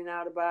finding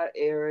out about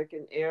Eric.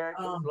 And Eric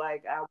is Um,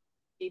 like, I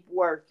keep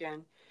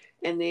working.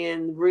 And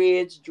then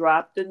Ridge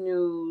dropped the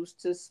news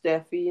to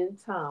Steffi and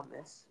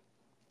Thomas.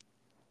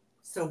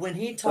 so when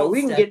he So told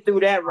we can Steffi, get through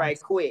that I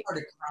right quick.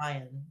 started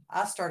crying.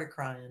 I started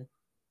crying.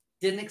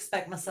 Didn't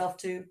expect myself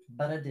to,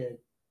 but I did.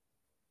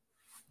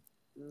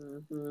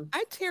 Hmm.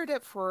 I teared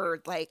up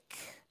for like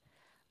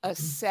a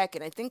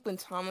second. I think when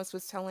Thomas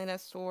was telling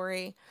that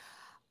story,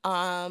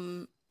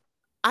 um,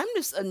 I'm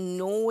just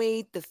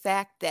annoyed the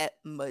fact that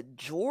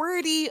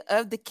majority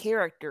of the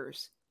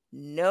characters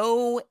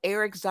know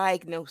Eric's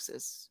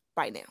diagnosis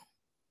by now.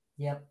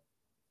 Yep.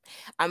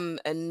 I'm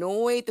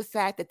annoyed the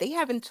fact that they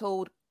haven't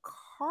told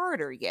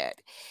Carter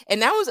yet.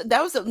 And that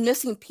was a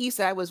missing piece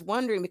that I was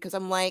wondering, because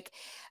I'm like,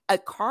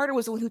 Carter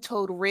was the one who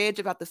told Ridge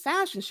about the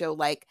fashion show.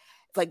 Like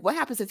what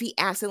happens if he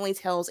accidentally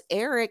tells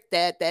Eric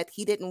that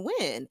he didn't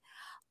win?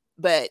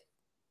 But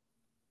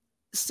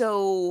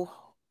so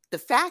the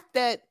fact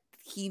that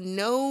he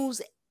knows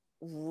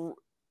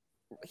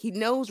he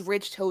knows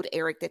Ridge told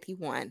Eric that he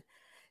won.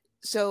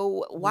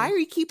 So why Mhm. are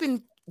you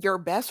keeping your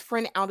best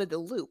friend out of the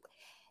loop?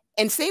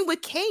 And same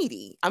with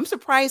Katie. I'm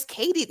surprised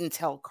Katie didn't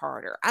tell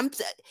Carter.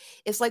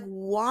 It's like,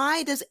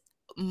 why does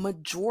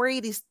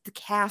majority of the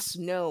cast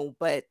know,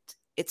 but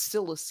it's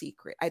still a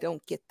secret? I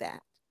don't get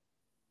that.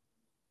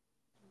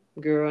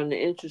 Girl, and the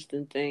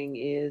interesting thing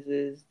is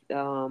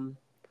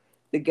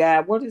the guy,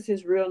 what is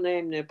his real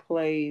name that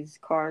plays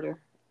Carter?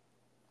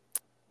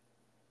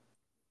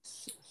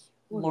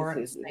 What is Lawrence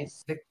his St. name?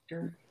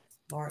 Victor.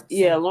 Lawrence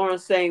Yeah, St.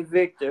 Lawrence St.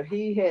 Victor.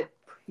 He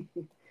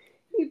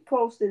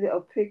posted a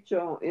picture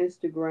on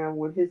Instagram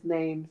with his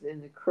name's in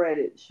the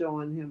credits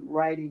showing him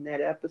writing that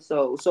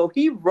episode. So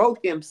he wrote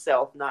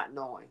himself not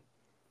knowing.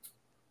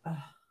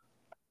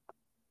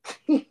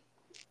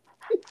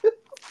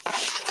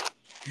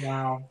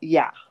 Wow.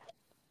 Yeah.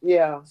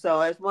 Yeah.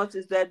 So as much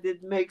as that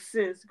didn't make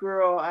sense,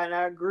 girl, and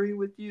I agree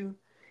with you,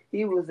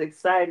 he was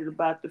excited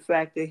about the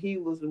fact that he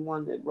was the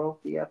one that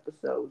wrote the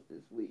episodes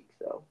this week.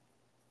 So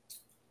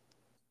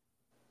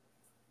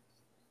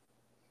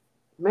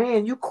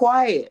man, you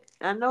quiet.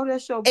 I know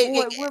that's your It-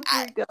 boy. it- Where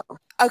I- Bree go?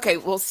 okay,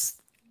 well,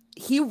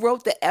 he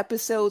wrote the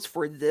episodes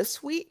for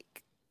this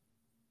week.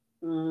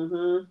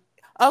 Mm-hmm.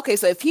 Okay,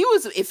 so if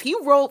he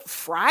wrote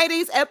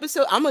Friday's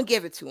episode, I'm gonna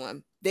give it to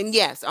him. Then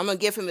yes, I'm gonna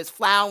give him his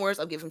flowers.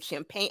 I'll give him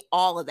champagne,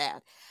 all of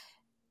that.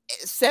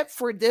 Except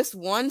for this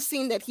one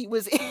scene that he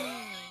was in,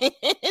 I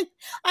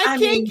I can't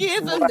mean,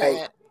 give him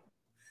Right.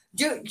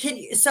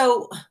 that.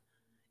 so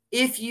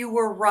if you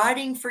were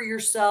writing for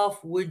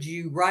yourself, would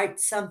you write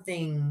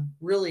something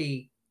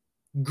really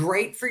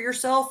great for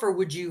yourself, or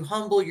would you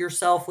humble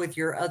yourself with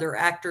your other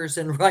actors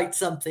and write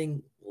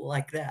something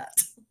like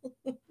that?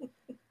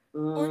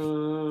 Or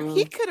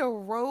he Mm, could have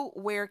wrote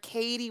where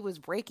Katie was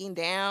breaking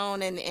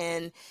down,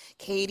 and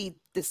Katie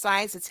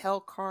decides to tell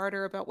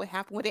Carter about what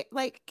happened with it.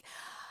 Like,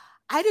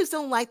 I just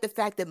don't like the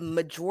fact that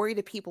majority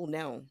of people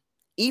know.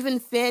 Even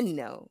Finn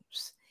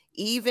knows.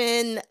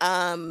 Even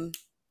damn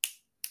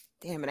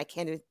it, I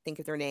can't even think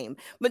of their name.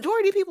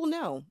 Majority of people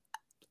know.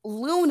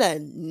 Luna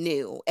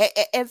knew.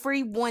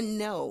 Everyone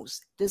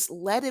knows. Just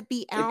let it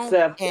be out.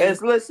 except, And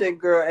as listen,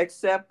 girl,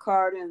 except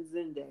Carter and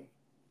Zende.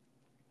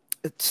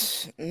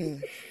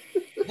 mm.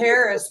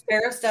 Paris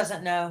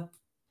doesn't know.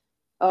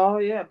 Oh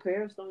yeah,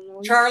 Paris don't know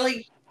either.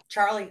 Charlie.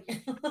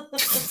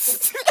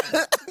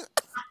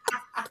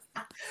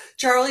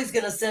 Charlie's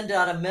gonna send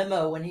out a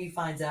memo when he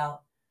finds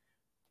out.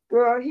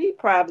 Girl, he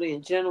probably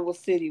in Genoa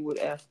City with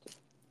Esther.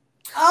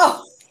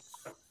 Oh,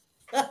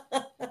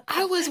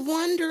 I was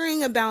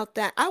wondering about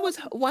that. I was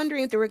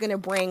wondering if they were going to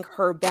bring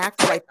her back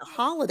for like the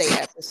holiday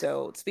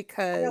episodes Yeah,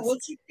 because what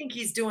do you think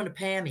he's doing to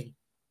Pammy?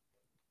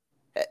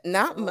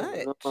 not Oh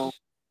much. no,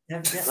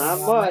 Evidently not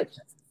not much.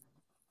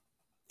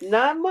 much.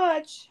 Not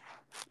much.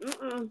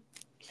 Mm-mm.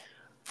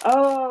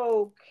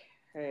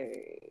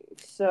 Okay.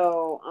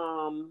 So,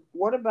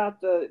 what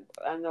about the?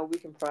 I know we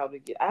can probably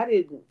get. I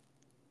didn't.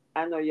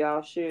 I know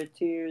y'all shared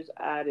tears.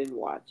 I didn't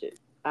watch it.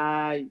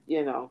 I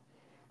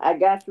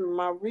got through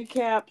my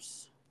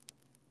recaps,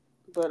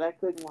 but I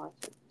couldn't watch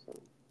it. So,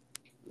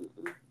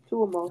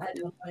 too I emotional.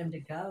 don't want him to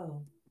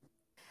go.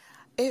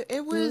 It,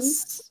 it Hmm?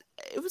 was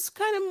it was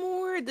kind of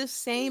more the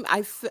same.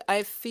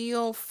 I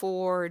feel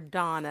for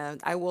Donna.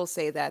 I will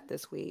say that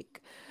this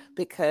week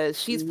because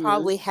she's Hmm.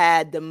 probably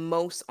had the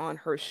most on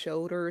her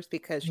shoulders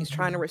because she's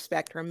trying to Mhm.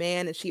 respect her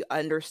man and she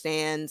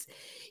understands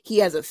he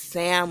has a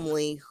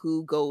family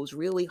who goes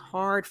really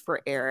hard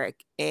for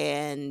Eric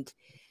and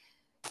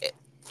it-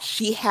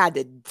 she had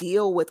to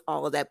deal with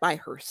all of that by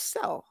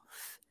herself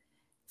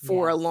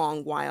for a Yes.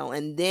 long while.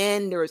 And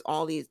then there's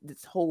all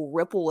this whole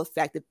ripple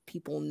effect of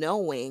people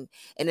knowing.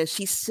 And then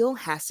she still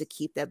has to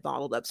keep that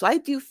bottled up. So I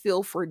do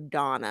feel for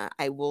Donna.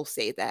 I will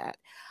say that.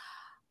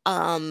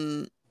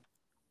 Um,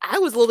 I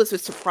was a little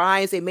bit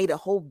surprised they made a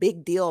whole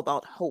big deal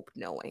about Hope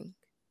knowing.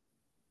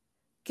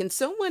 Can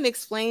someone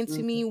explain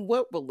to me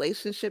what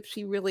relationship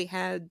she really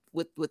had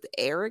with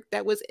Eric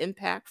that was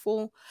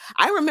impactful?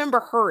 I remember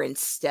her and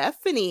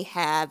Stephanie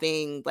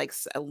having like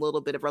a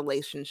little bit of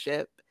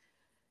relationship.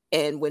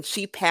 And when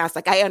she passed,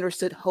 like I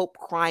understood Hope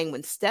crying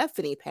when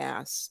Stephanie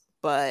passed,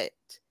 but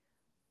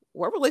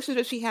what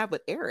relationship did she have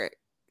with Eric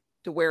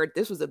to where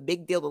this was a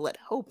big deal to let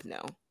Hope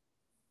know?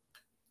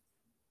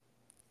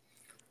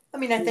 I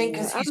mean, I think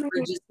Yeah, because I he's mean,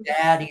 Bridget's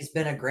dad, he's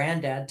been a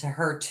granddad to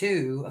her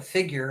too,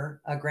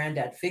 a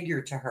granddad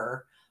figure to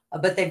her.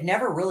 But they've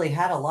never really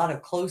had a lot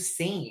of close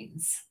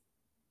scenes.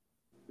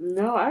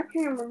 no, I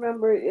can't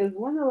remember. Is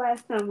when the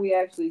last time we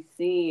actually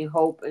seen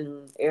Hope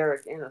and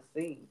Eric in a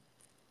scene?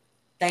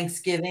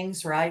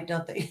 Thanksgivings, right?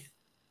 Don't they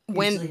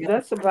When usually have?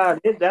 That's about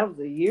it. That was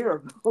a year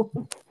ago.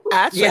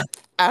 actually Yeah,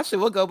 actually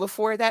we'll go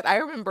before that. I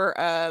remember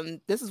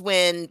this is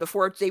when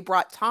before they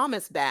brought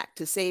Thomas back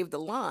to save the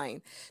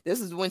line.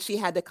 This is when she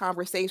had the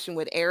conversation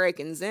with Eric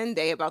and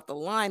Zende about the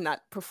line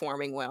not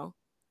performing well.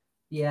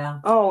 yeah.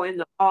 Oh, in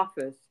the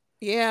office.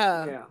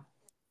 Yeah. Yeah,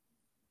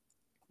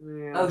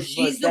 yeah, Oh,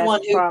 she's but the that's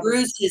one who probably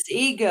bruised his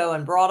ego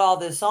and brought all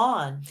this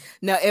on.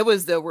 No, it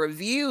was the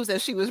reviews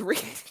that she was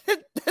reading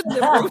to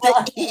bruise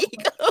the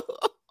ego.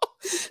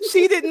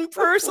 She didn't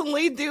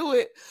personally do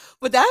it,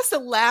 but that's the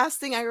last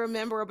thing I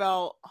remember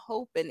about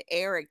Hope and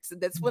Eric. So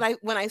that's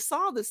when I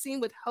saw the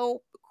scene with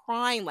Hope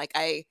crying. Like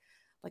I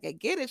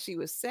get it, she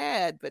was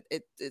sad, but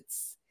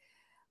it's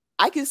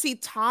I can see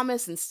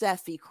Thomas and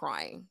Steffi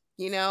crying.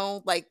 You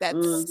know, like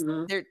that's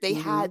hmm they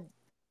hmm had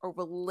a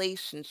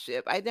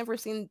relationship. I'd never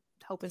seen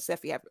Hope and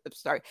Steffi have.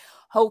 Sorry,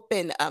 Hope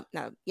and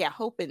no, yeah,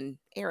 Hope and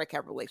Eric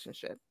have a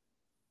relationship.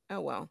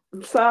 Oh well.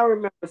 So I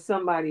remember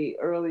somebody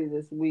early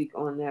this week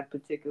on that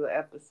particular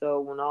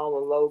episode when all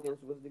the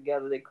Logans was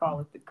together. They call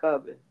it the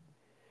coven.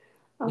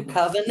 I The was like,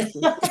 coven. this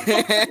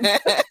is.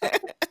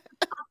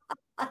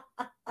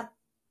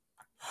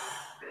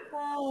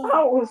 Oh,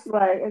 I was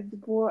like,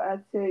 boy, I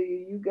tell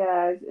you, you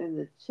guys in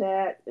the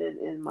chat and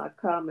in my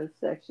comment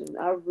section,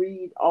 I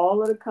read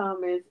all of the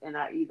comments and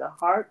I either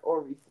heart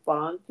or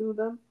respond to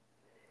them,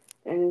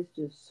 and it's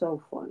just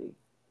so funny.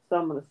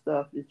 Some of the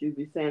stuff that you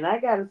be saying. I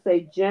gotta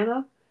say,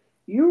 Jenna,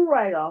 you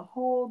write a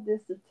whole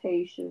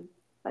dissertation,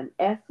 an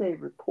essay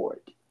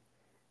report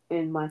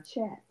in my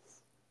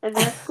chats, and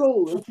that's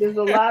cool. It's just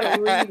a lot of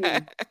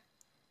reading.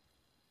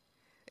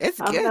 It's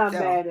I'm good not though.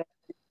 mad at.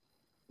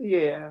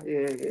 Yeah,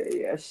 yeah, yeah,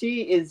 yeah.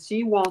 She is.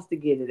 She wants to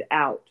get it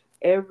out.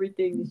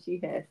 Everything that she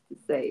has to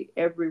say,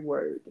 every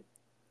word.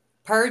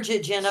 purge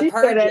it, Jenna, She said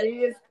purge that it.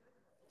 is.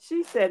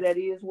 She said that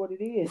is what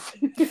it is.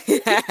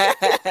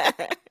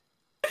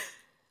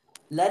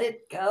 Let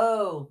it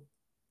go.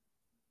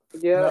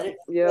 Let Yep. it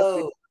Yep.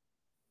 go.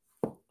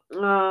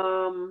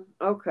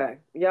 Okay.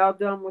 Y'all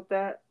done with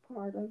that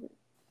part of it?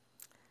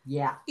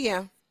 Yeah.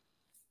 Yeah.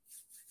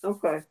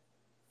 Okay.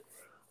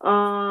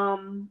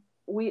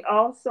 We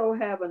also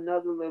have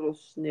another little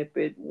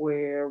snippet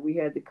where we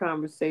had the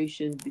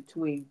conversation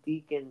between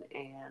Deacon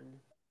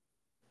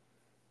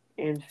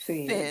and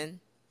Finn. Finn.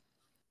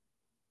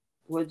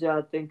 What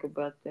y'all think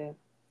about that?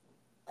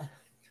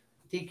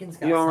 Deacon's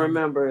You got don't some.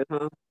 remember it,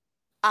 huh?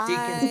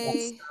 Deacon's got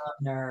I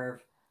some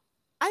nerve.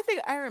 I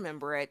think I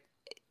remember it.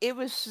 It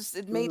was just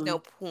it made Hmm. no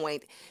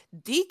point.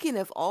 Deacon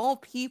of all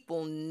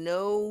people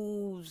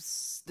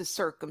knows the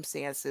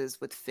circumstances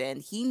with Finn.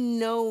 He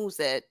knows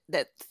that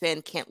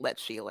Finn can't let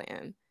Sheila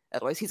in.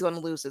 Otherwise he's going to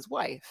lose his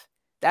wife.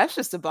 That's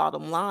just the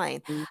bottom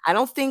line. I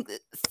don't think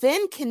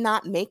Finn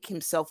cannot make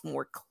himself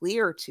more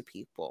clear to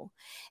people.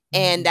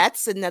 And Mhm.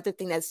 that's another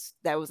thing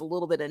that was a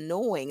little bit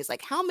annoying. Is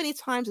like how many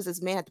times does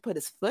this man have to put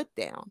his foot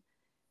down?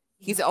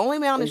 He's the only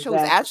man on the show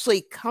who's Exactly.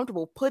 actually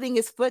comfortable putting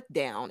his foot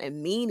down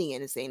and meaning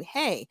it and saying,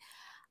 "Hey,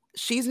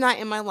 she's not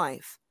in my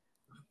life."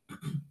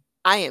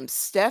 I am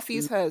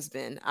Steffi's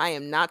husband. I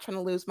am not trying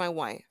to lose my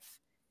wife.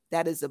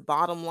 That is the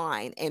bottom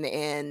line.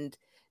 And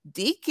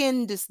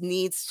Deacon just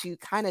needs to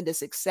kind of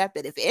just accept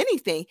it. If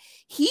anything,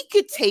 he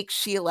could take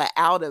Sheila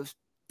out of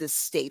the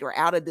state or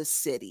out of the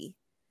city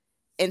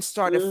and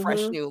start a fresh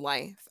Mm-hmm. new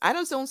life. I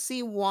just don't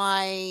see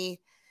why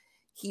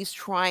he's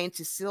trying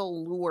to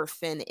still lure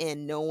Finn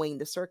in, knowing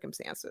the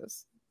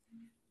circumstances.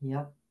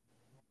 Yep.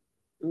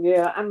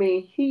 Yeah, I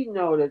mean, he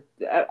know that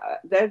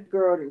that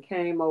girl that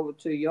came over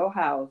to your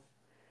house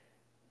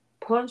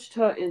punched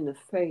her in the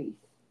face,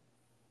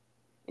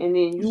 and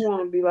then you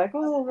want to be like,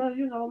 oh,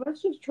 well,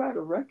 let's just try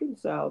to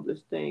reconcile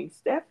this thing.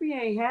 Steffi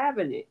ain't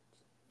having it.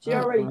 She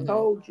already Mm-mm.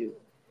 told you.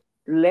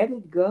 Let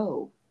it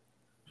go.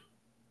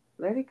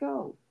 Let it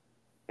go.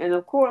 And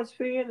of course,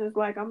 Finn is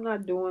like, I'm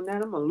not doing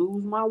that. I'm gonna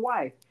lose my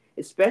wife,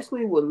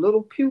 especially with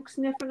little puke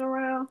sniffing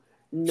around.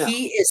 No.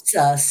 He is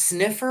a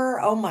sniffer.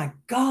 Oh my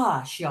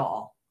gosh,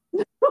 y'all.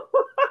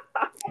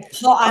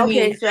 So, I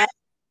Okay, mean, so I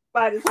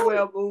might as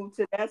well move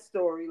to that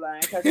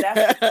storyline because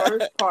that's the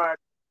first part.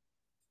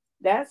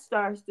 That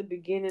starts the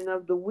beginning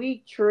of the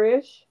week,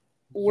 Trish,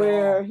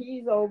 where y'all.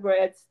 he's over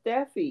at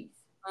Steffi's.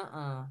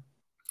 Uh-uh.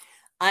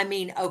 I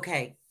mean,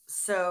 okay.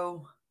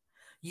 So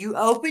you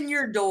open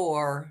your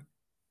door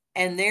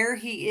and there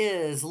he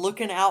is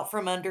looking out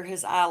from under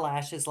his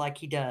eyelashes like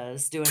he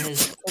does, doing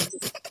his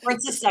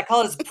princess, I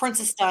call it his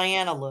Princess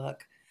Diana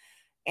look,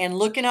 and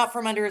looking out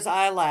from under his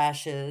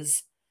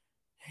eyelashes.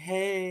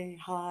 Hey,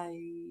 hi.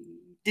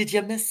 Did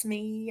you miss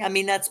me? I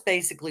mean, that's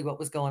basically what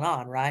was going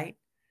on, right?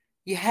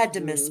 You had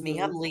to miss me.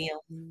 I'm Hmm. Liam.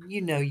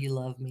 You know you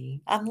love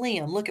me. I'm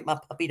Liam. Look at my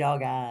puppy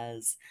dog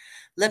eyes.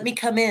 Let me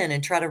come in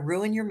and try to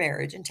ruin your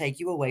marriage and take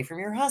you away from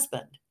your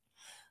husband.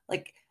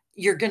 Like,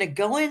 you're going to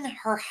go in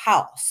her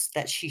house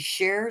that she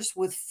shares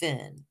with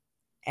Finn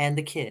and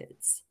the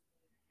kids,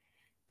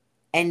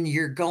 and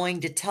you're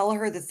going to tell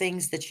her the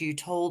things that you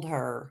told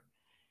her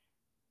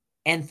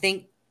and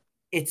think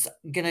it's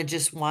gonna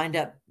just wind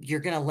up you're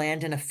gonna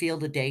land in a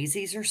field of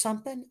daisies or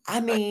something? I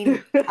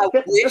mean, I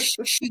wish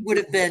she would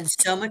have been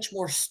so much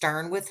more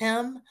stern with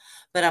him,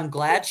 but I'm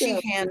glad she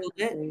That's handled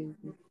it. crazy.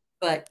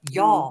 But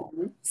y'all,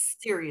 Hmm.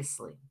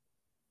 seriously.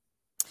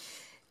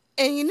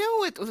 And you know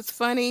what was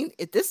funny?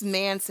 If this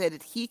man said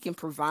that he can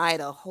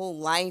provide a whole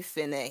life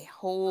and a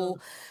whole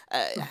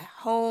Mm,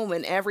 home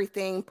and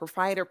everything,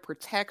 provider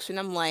protection,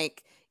 I'm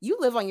like, you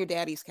live on your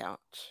daddy's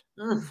couch.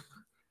 mm,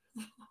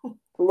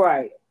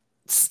 Right.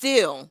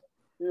 Still,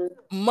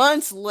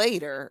 months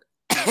later,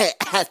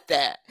 at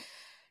that,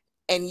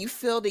 and you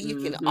feel that you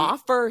can Mm-hmm.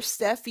 offer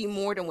Steffi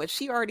more than what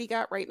she already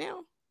got right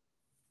now.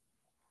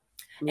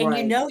 and you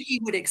Right. know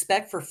he would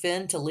expect for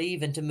Finn to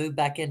leave and to move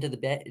back into the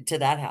bed to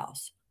that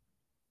house.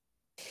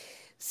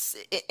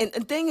 And the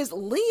thing is,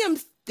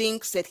 Liam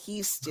thinks that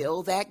he's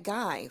still that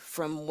guy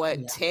from what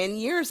Yeah. 10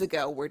 years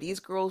ago, where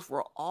these girls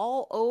were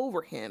all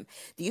over him.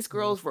 These Mm,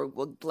 girls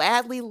would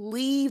gladly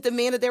leave the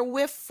man that they're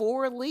with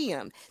for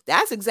Liam.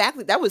 That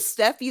was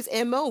Steffi's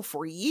MO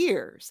for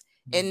years.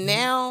 And mhm.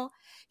 now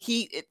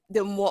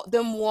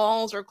them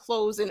walls are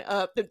closing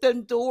up,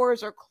 the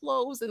doors are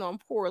closing on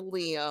poor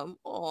Liam. It's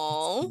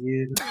Oh.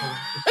 beautiful.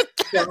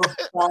 It's so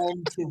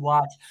fun to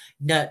watch.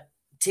 No,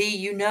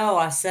 T,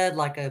 I said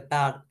like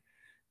about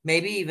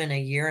maybe even a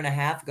year and a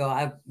half ago,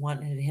 I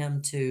wanted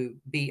him to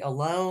be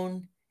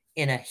alone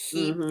in a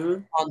heap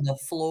Mm-hmm. on the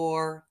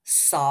floor,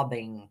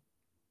 sobbing.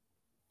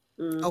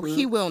 Oh,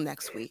 he Mm-hmm. will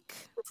next week.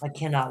 I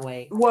cannot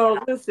wait. Well,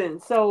 listen,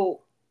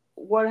 so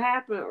what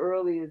happened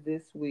earlier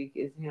this week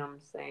is him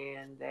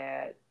saying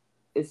that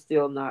it's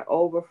still not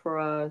over for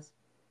us.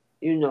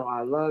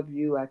 I love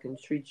you. I can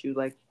treat you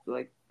like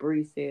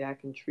Bree said, I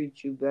can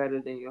treat you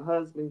better than your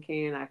husband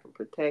can. I can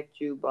protect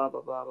you, blah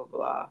blah blah blah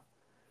blah.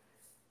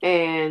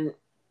 And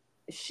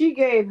she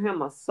gave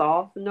him a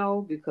soft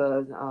no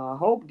because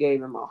Hope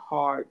gave him a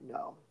hard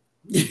no.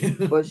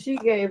 But she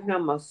gave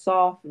him a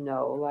soft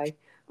no, like,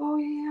 oh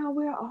yeah,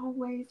 we're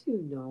always.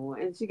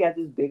 And she got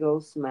this big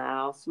old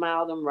smile,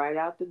 smiled him right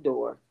out the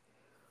door.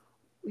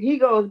 He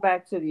goes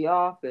back to the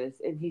office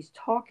and he's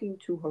talking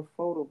to her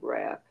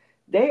photograph.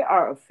 They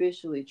are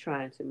officially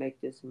trying to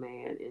make this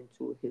man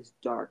into his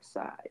dark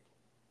side.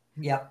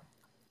 Yep.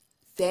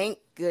 Thank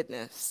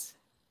goodness.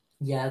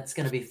 Yeah, it's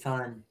gonna be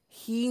fun.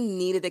 He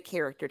needed a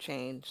character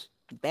change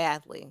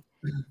badly.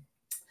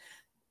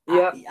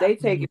 Yep, I they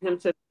taking him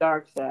to the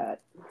dark side.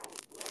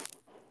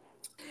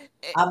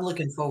 I'm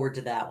looking forward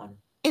to that one.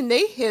 And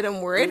they hit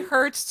him where it Mm.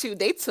 hurts too.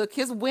 They took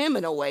his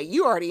women away.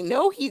 You already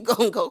know he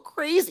gonna go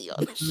crazy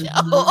on the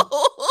Mhm. show.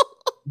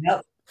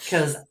 Yep.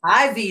 Because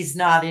Ivy's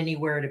not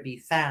anywhere to be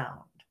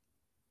found.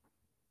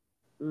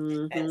 And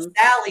Mm-hmm.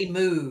 Sally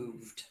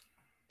moved.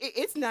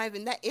 It's not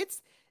even that.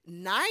 It's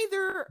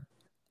neither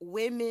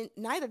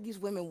neither of these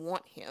women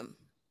want him.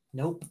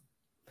 Nope.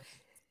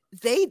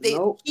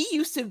 Nope. He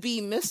used to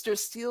be Mr.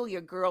 Steal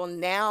Your Girl.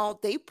 Now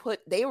they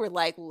were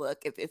like, look,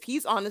 if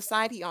he's on the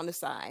side, he on the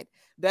side.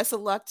 Best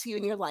of luck to you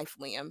in your life,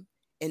 Liam.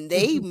 And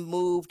they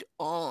moved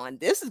on.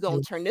 This is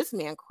gonna turn this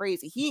man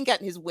crazy. He ain't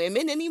got his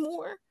women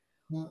anymore.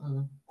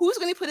 Mm-mm. Who's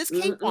gonna put his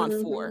cape on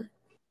Mm-hmm. for?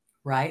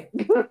 Right?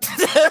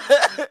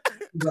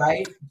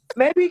 Right?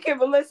 Maybe he can,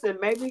 but listen,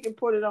 maybe he can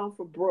put it on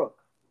for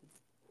Brooke.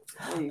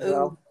 There you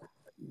go.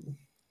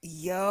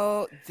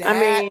 Yo, I that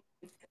mean,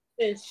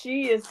 since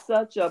she is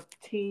such a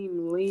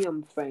Team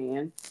Liam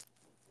fan,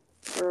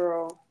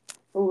 girl,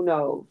 who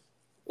knows?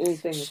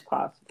 Anything is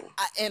possible.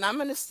 and I'm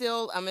gonna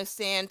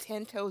stand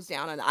 10 toes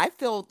down, and I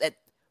feel that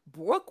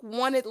Brooke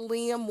wanted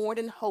Liam more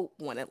than Hope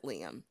wanted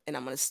Liam, and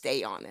I'm gonna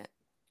stay on it.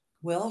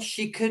 Well,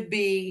 she could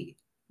be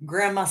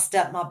Grandma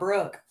Stepma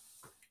Brooke.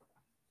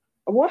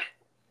 What?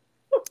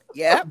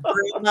 Yep.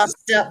 Grandma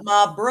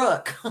Stepma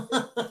Brooke.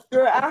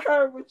 Girl, I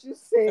heard what you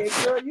said.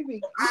 Girl,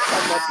 you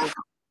come up with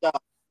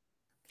stuff.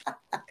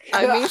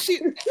 I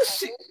mean,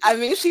 I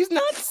mean, she's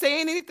not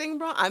saying anything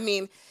wrong. I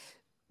mean,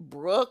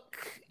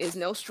 Brooke is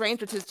no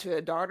stranger to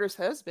her daughter's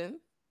husband.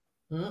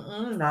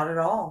 Not at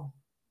all.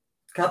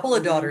 Couple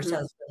of daughters' Mhm.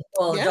 husbands.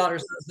 Well, a Yeah.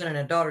 daughter's husband and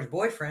a daughter's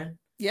boyfriend.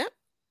 Yep.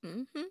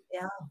 Hmm.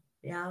 Yeah,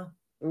 yeah.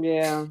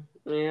 Yeah,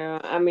 yeah.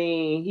 I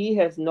mean, he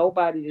has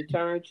nobody to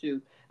turn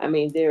to. I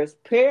mean, there's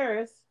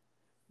Paris,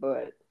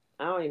 but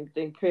I don't even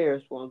think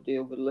Paris won't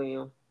deal with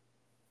Liam.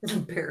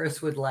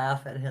 Paris would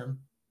laugh at him.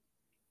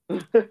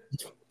 And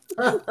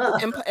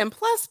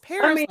plus, I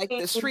Paris like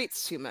mean, the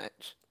streets too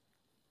much.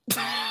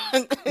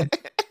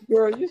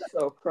 girl, you're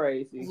so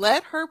crazy.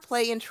 Let her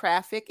play in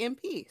traffic in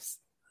peace.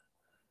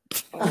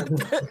 Oh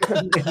my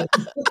goodness.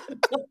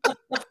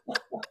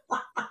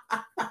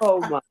 Oh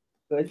my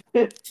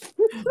goodness.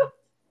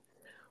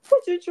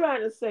 What you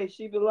trying to say?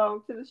 She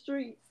belonged to the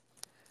streets?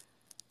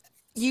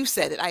 You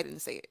said it. I didn't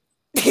say it.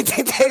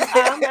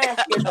 I'm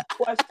asking a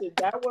question.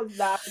 That was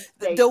not a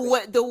statement.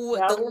 That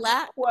was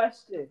a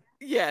question.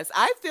 Yes,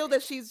 I feel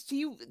that she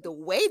the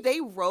way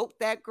they wrote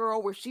that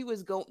girl, where she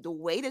was going, the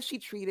way that she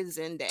treated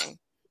Zende.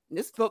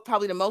 This is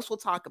probably the most we'll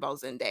talk about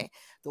Zende.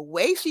 The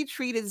way she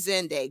treated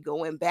Zende,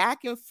 going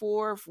back and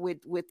forth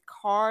with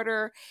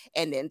Carter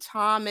and then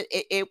Tom.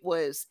 It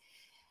was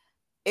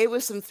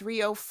some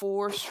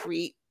 304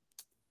 street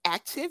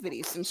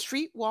activity, some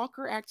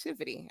streetwalker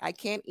activity. I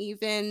can't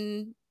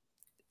even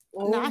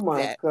Oh knock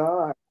my that.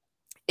 God.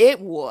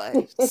 It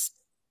was.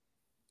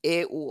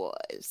 It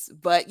was.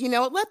 But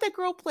let that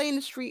girl play in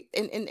the street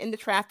in the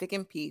traffic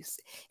in peace.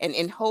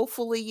 And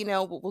hopefully,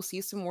 we'll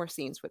see some more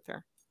scenes with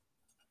her.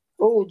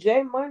 Oh,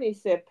 Jay Money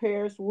said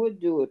Paris would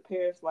do it.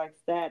 Paris like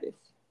status.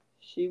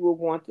 She would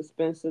want the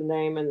Spencer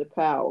name and the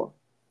power.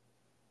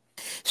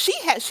 She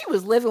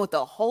was living with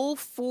a whole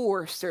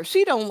Forrester.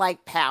 She don't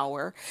like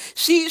power.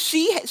 She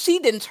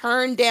didn't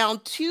turn down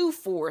 2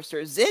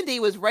 Forresters. Zindi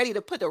was ready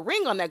to put a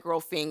ring on that girl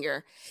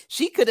finger.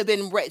 She could have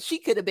been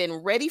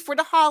ready for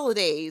the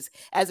holidays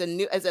as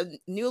a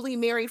newly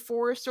married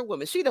Forrester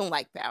woman. She don't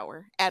like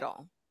power at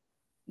all.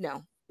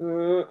 No.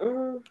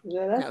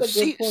 Yeah, that's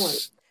No, a good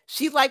point.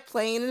 she liked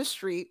playing in the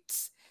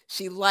streets.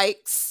 She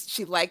likes,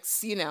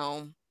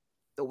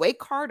 the way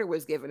Carter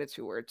was giving it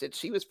to her, that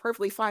she was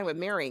perfectly fine with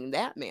marrying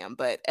that man.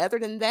 But other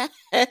than that,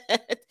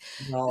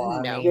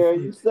 no. Girl,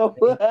 you so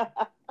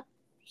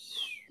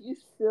you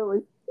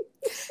silly.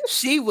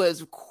 She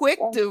was quick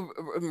to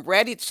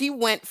ready. She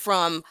went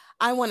from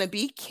I want to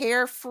be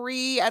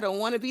carefree, I don't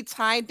want to be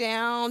tied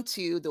down,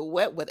 to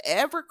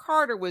whatever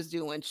Carter was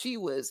doing. She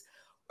was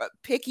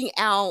picking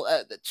out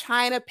the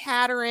China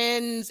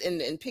patterns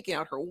and picking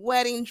out her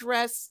wedding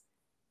dress.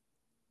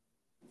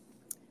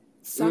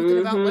 Something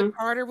about what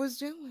Carter was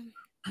doing.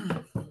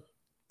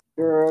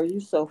 Girl, you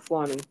so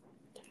funny.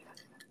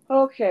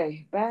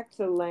 Okay, back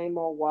to lame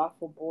old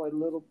waffle boy,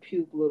 little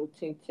puke, little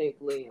tink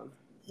tink Liam.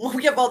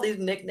 We have all these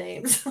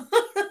nicknames.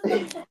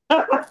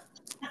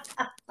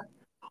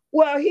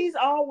 Well, he's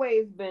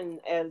always been,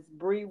 as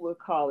Bree would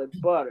call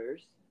it,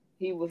 Butters.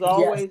 He was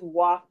always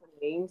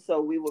waffling,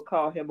 so we would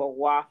call him a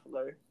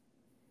waffler.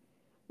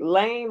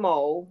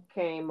 Lame-o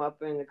came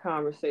up in the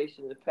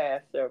conversation the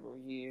past several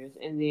years,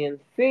 and then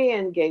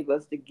Finn gave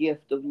us the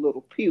gift of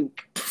little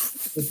puke.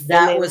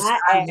 That was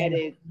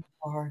added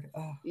hard.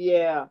 Oh.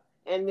 Yeah,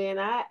 and then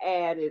I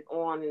added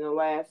on in the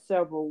last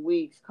several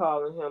weeks,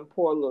 calling him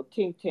poor little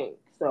tink tink.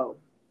 So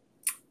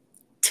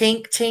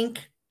Tink tink.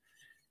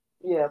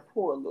 Yeah,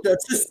 poor little.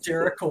 That's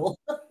hysterical.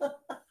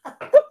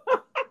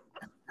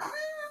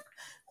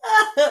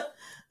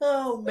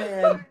 Oh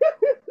man.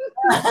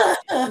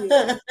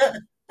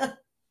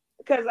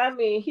 Because I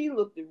mean, he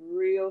looked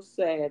real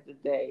sad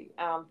today.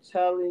 I'm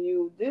telling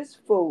you, this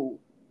fool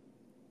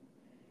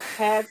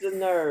had the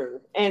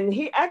nerve, and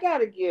I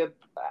gotta give.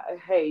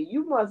 Hey,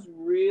 you must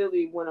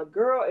really, when a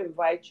girl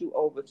invites you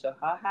over to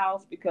her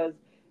house, because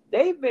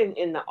they've been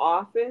in the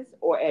office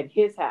or at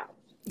his house.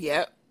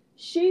 Yep.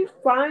 She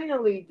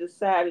finally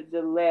decided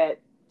to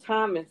let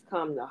Thomas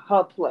come to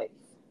her place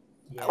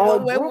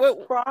on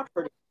Brooke's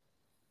property.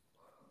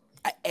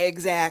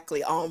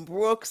 Exactly, on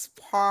Brooke's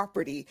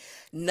property.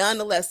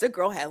 Nonetheless, the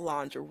girl had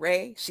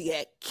lingerie. She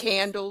had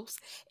candles.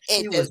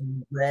 She was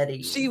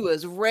ready. She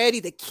was ready.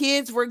 The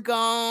kids were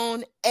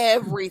gone.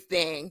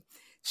 Everything.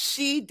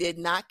 She did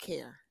not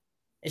care.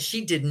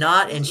 She did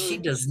not, and she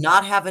does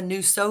not have a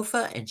new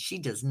sofa, and she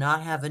does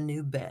not have a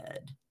new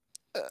bed.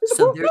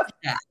 So there's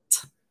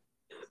that.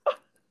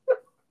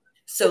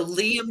 So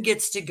Liam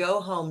gets to go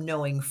home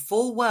knowing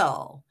full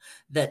well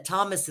that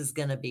Thomas is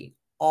going to be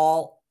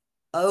all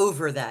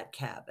over that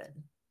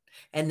cabin.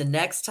 And the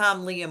next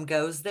time Liam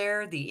goes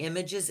there, the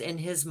image is in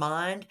his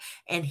mind,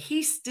 and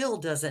he still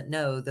doesn't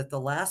know that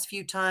the last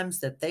few times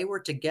that they were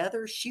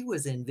together, she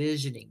was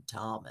envisioning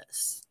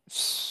Thomas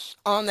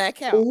On that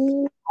couch.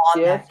 Ooh,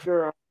 on yes, that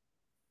girl.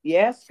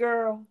 Yes,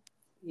 girl.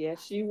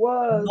 Yes, she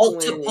was.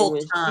 multiple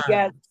When she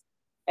got, times.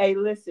 hey,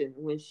 listen,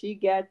 when she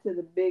got to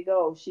the big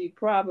O, she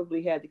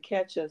probably had to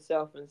catch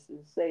herself and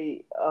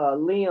say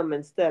Liam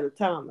instead of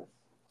Thomas.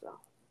 So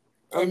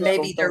I'm And just gonna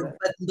maybe throw there,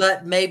 that.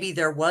 but maybe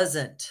there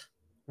wasn't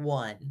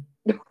one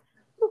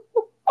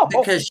Oh,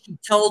 because she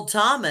told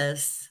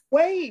Thomas.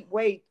 wait,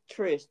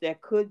 Trish,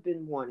 that could have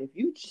been one.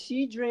 If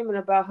she dreaming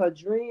about her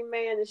dream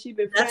man that she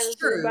been That's fantasy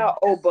true. about,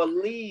 oh,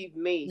 believe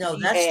me, No,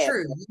 she that's had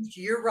true. one.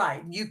 You're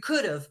right. You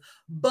could have,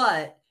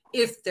 but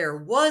if there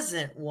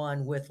wasn't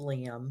one with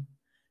Liam,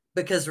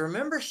 because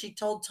remember she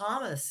told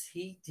Thomas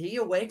he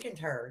awakened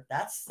her.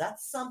 That's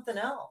something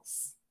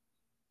else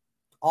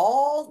Girl,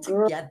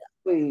 altogether.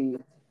 please.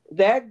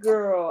 That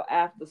girl,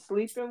 after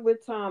sleeping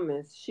with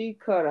Thomas, she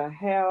cut her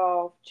hair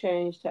off,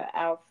 changed her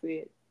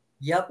outfit,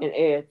 Yep, and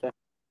everything.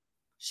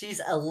 she's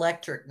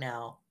electric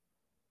now.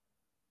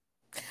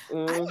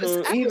 I was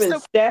Even so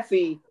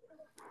Steffi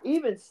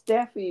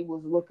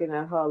was looking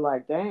at her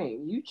like,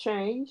 "Dang, you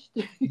changed."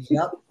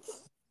 Yep.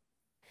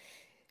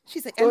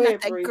 she's like, Go I'm not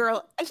ahead, that Bree.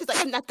 girl. And she's like,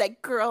 I'm not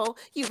that girl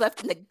you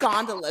left in the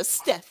gondola,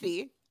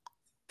 Steffi.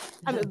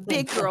 I'm a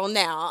big girl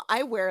now.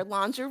 I wear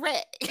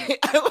lingerie.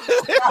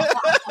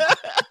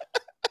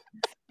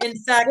 In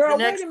fact, Girl,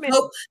 wait a minute.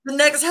 the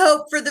next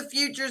hope for the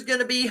future is going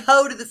to be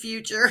hoe to the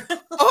future.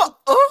 oh,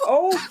 oh.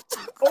 Oh,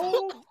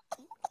 oh,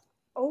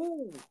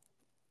 oh.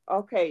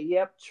 Okay,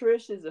 yep.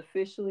 Trish is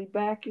officially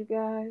back, you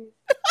guys.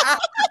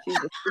 She's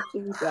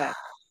officially back.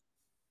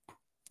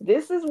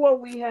 This is what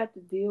we have to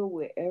deal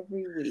with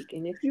every week.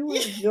 And if you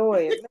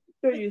enjoy it,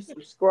 make sure you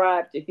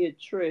subscribe to hear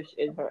Trish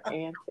and her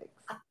antics.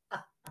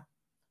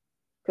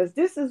 Because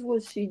this is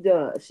what she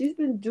does. She's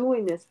been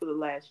doing this for the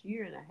last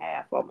year and a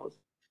half almost.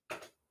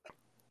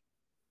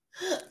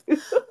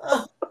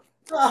 oh,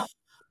 oh,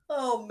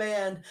 oh,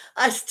 man,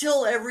 I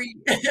still every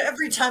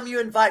time you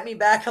invite me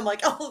back, I'm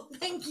like, oh,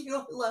 thank you,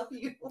 I love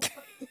you.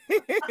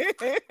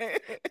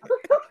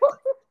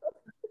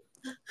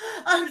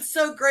 I'm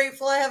so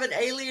grateful I haven't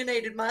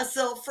alienated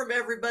myself from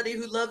everybody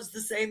who loves the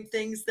same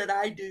things that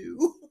I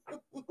do.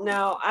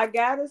 Now, I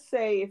gotta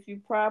say, if you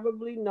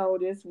probably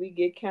noticed, we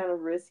get kind of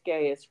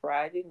risque. It's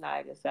Friday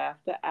night, it's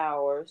after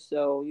hours.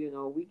 So,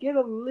 we get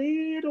a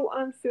little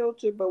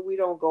unfiltered, but we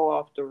don't go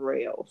off the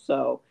rail.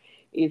 So,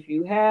 if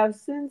you have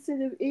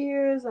sensitive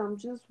ears, I'm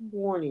just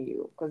warning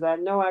you because I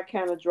know I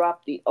kind of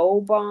dropped the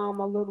O bomb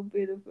a little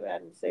bit if I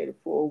didn't say the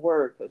full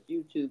word because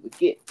YouTube would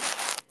get me.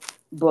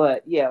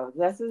 But yeah,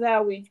 this is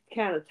how we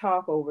kind of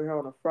talk over here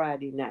on a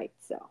Friday night.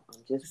 So, I'm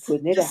just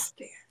putting it out Just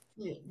there.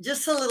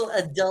 just a little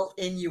adult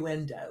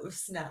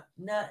innuendos. Not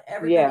Yeah.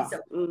 everybody's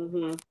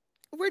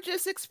We're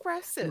just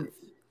expressive.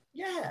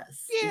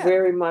 yes. Yeah.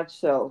 Very much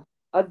so.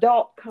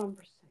 Adult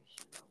conversation.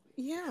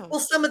 Yeah. Well,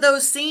 some of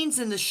those scenes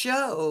in the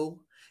show,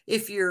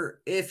 if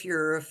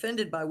you're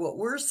offended by what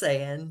we're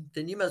saying,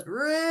 then you must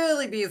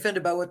really be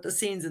offended by what the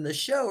scenes in the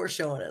show are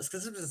showing us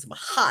because this is some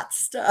hot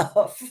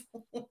stuff.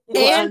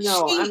 Well, I And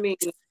know. I mean,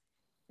 cheeks.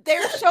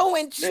 They're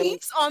showing and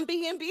cheeks on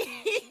B&B.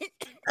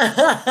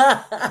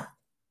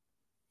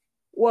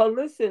 well,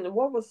 listen.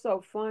 What was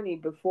so funny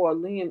before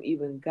Liam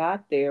even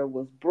got there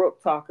was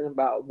Brooke talking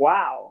about,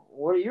 "Wow,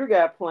 what do you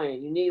got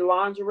playing? You need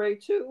lingerie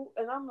too?"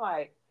 And I'm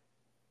like,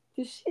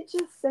 did she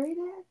just say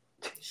that?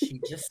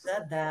 She just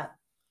said that.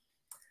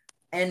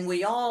 And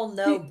we all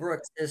know She,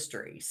 Brooke's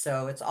history.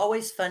 So it's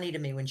always funny to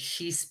me when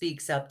she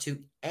speaks up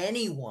to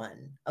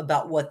anyone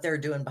about what they're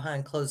doing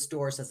behind closed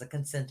doors as a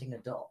consenting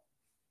adult.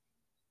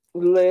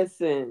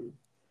 listen,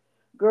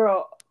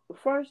 girl.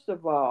 First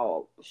of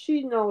all,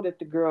 she know that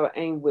the girl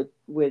ain't with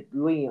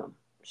Liam.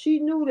 She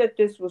knew that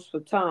this was for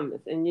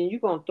Thomas, and then you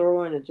gonna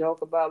throw in a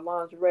joke about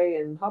lingerie,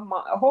 and her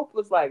mom. Hope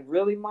was like,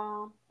 "Really,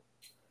 mom?"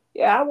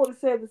 Yeah, I would have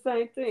said the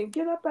same thing.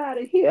 Get up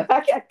out of here. I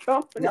got Yep,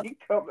 company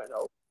coming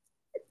over.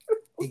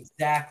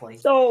 exactly.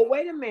 So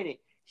wait a minute.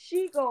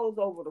 She goes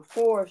over to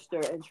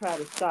Forrester and try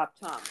to stop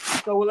Thomas.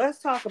 So let's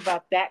talk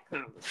about that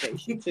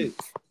conversation too.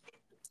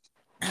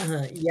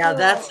 Yeah,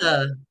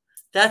 Girl.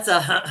 that's a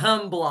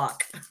hum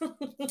block.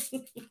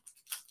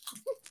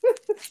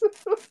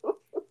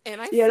 And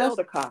I Yeah, that's feel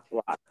a cock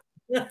block.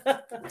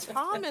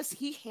 Thomas,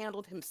 he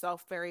handled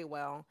himself very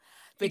well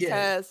He did.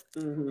 because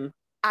Mm-hmm.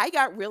 I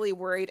got really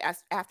worried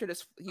as after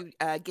this you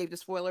gave the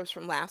spoilers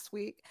from last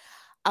week,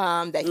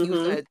 that he was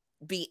Mm-hmm. gonna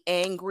be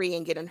angry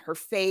and get in her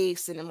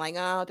face, and I'm like,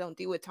 oh, don't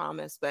do it,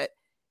 Thomas. But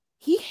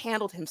he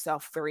handled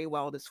himself very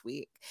well this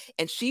week,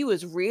 and she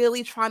was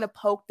really trying to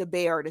poke the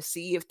bear to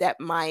see if that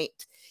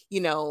might,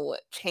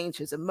 change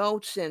his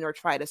emotion or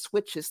try to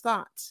switch his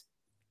thoughts.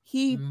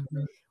 He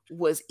Mhm.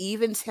 was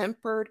even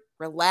tempered,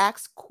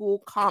 relaxed, cool,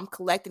 calm,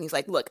 collected. He's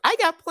like, look, I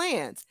got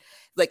plans.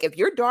 Like, if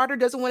your daughter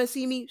doesn't want to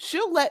see me,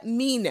 she'll let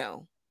me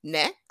know.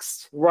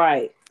 next.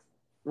 Right.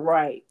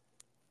 Right.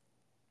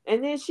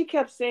 And then she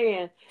kept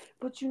saying,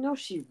 but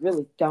she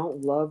really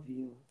don't love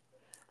you.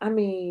 I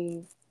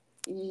mean,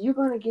 you're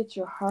gonna get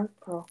your heart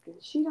broken.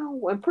 She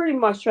don't, and pretty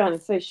much trying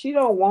to say she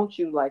don't want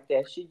you like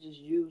that. She just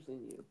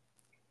using you.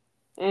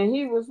 And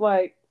he was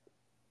like,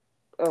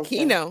 He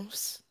okay.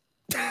 knows.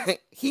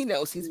 He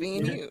knows he's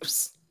being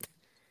used.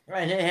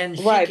 Right, and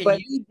she Right, can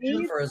but use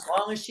him for as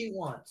long as she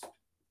wants.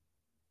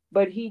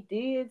 he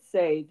did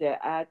say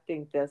that I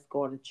think that's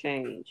going to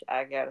change.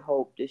 I got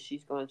hope that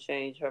she's going to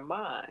change her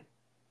mind.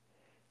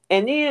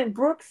 And then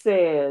Brooke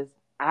says,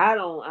 I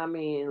don't, I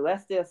mean,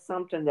 unless there's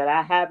something that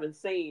I haven't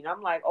seen.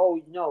 I'm like,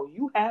 oh, no,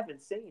 you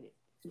haven't seen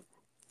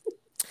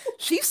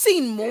She's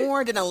seen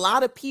more than a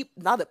lot of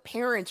people, a lot of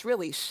parents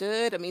really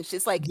should. I mean,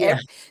 she's like Yeah.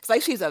 it's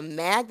like she's a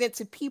magnet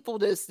to people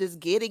just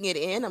getting it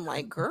in. I'm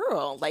like,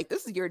 girl, like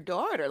this is your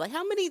daughter. Like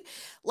how many,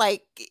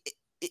 like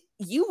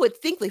you would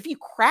think like, if you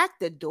crack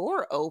the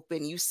door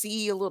open, you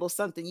see a little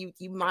something,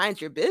 you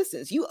mind your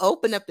business. You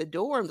open up the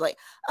door and be like,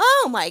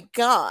 oh my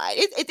god,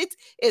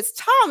 it's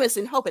Thomas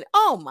and Hope, and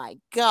oh my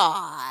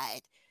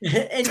god.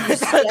 And you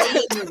stay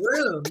in the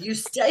room. You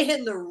stay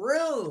in the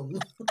room.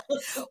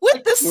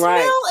 With the it.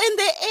 Right. smell in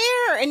the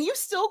air, and you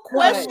still But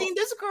questioning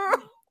this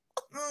girl.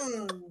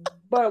 Mm.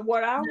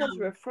 what I was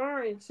No.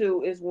 referring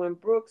to is when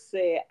Brooke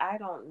said, I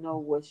don't know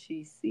what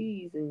she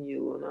sees in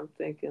you. And I'm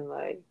thinking,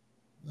 like,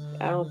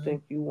 I don't Mhm.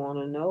 think you want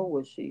to know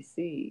what she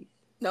sees.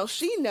 No,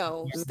 she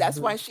knows. That's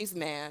why Mhm. she's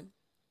mad.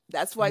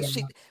 That's why Yeah.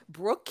 she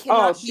Brooke Oh,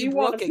 cannot be she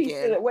want a Brooke piece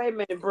of again. the, wait a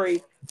minute,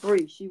 Bree.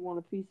 Bree, she want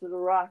a piece of the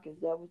rock. Is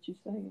that what you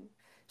saying?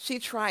 She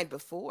tried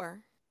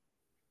before.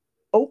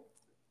 Oh,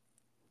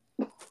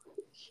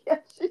 yes,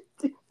 she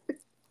did.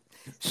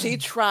 She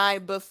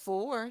tried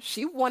before.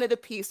 She wanted a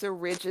piece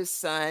of Ridge's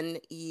son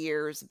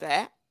years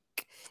back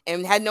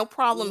and had no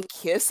problem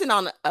kissing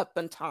on up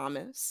on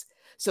Thomas.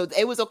 So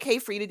it was okay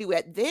for you to do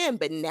it then,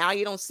 but now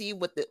you don't see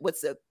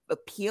what's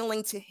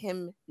appealing to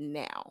him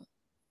now.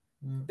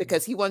 Mhm.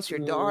 Because he wants your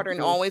daughter and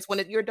Mm-hmm. always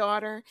wanted your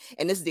daughter,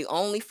 and this is the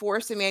only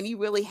Forster man you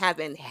really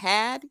haven't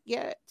had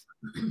yet.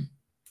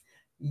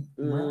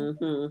 Well,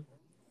 Mm-hmm.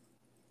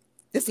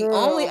 It's the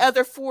only Girl.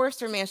 other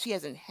Forester man she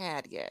hasn't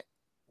had yet.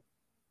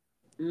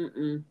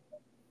 Mm-mm.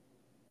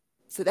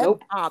 So that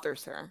Nope.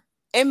 bothers her,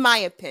 in my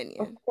Of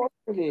opinion. course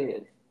it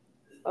is.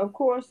 Of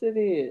course it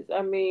is.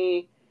 I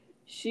mean,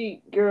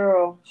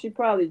 girl, she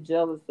probably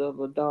jealous of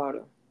her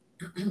daughter.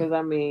 Cause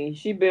I mean,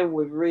 she been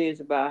with Riz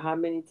about how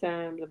many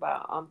times?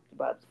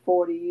 About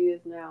 40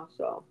 years now.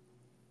 So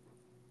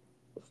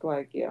it's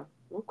like, yeah,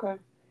 okay.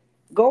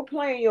 Go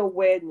plan your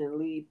wedding and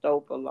leave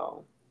Thope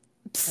alone.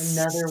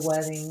 another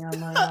wedding. Oh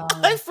my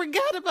I god.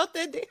 forgot about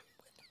that day.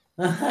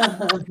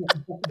 Mhm.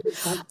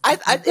 And,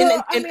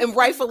 Girl, I and, mean, and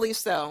rightfully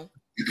so.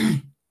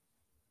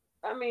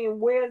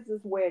 where's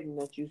this wedding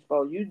that you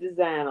supposed? You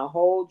design a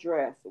whole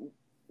dress.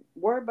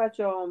 Worry about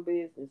your own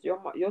business.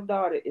 Your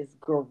daughter is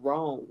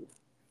grown.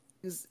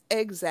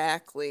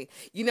 Exactly.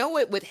 You know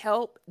what would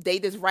help? They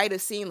just write a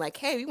scene like,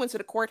 hey, we went to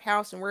the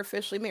courthouse and we're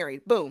officially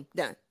married. Boom,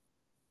 done.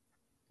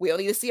 We don't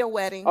need to see a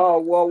wedding. Oh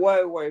well,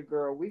 wait,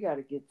 girl. We got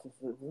to get to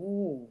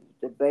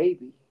the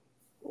baby.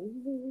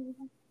 Ooh,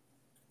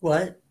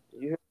 What?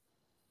 you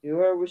you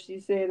heard what she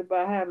said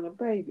about having a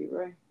baby,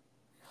 right?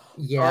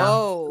 Yeah.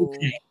 Oh,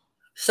 Okay.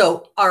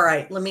 So, all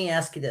right, let me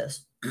ask you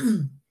this.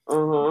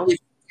 Uh If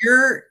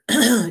you're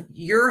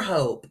your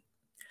hope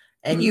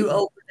and you huh.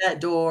 open that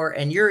door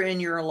and you're in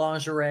your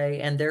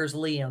lingerie and there's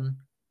Liam,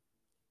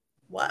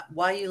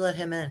 why you let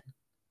him in?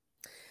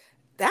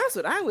 that's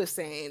what I was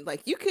saying.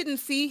 Like you couldn't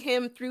see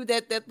him through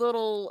that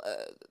little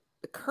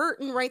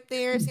curtain right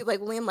there. See, like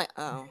Liam, like,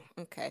 oh,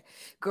 okay,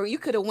 girl, you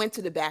could have went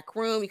to the back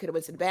room. You could have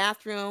went to the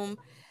bathroom.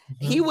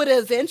 He Mhm. would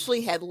have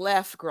eventually had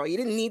left, girl. You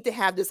didn't need to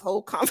have this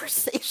whole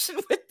conversation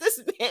with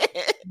this man,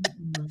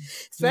 Mm-mm.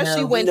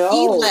 especially No. when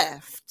he No.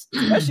 left.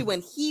 Especially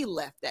when he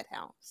left that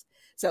house.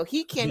 So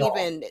he can't Y'all.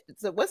 even.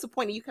 So what's the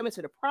point of you coming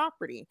to the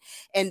property?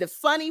 And the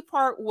funny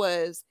part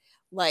was,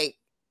 like,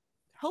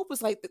 Hope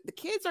was like, the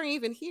kids aren't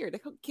even here. The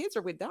kids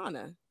are with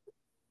Donna.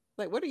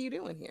 Like, what are you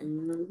doing here?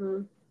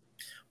 Mm-hmm.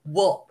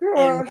 Well, and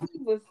Girl, he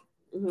was.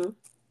 Mm-hmm.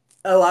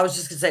 oh, I was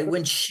just gonna say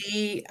when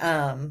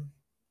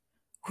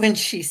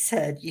she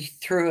said you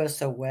threw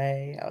us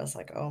away, I was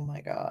like, oh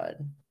my God.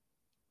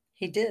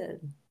 He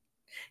did.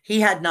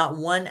 He had not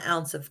 1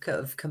 ounce of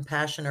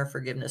compassion or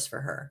forgiveness for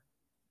her.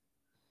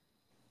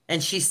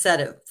 And she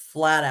said it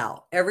flat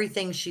out.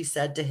 Everything she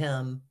said to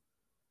him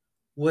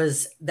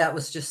was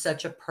just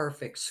such a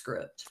perfect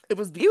script. It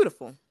was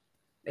beautiful.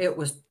 It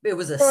was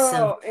a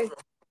Girl, sympathy. and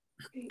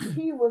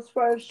he was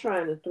first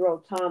trying to throw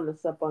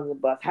Thomas up on the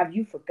bus. Have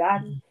you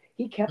forgotten?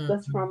 He kept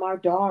us Mhm. from our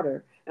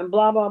daughter and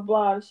blah blah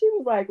blah. And she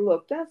was like,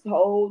 "Look, that's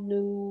old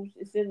news.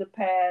 It's in the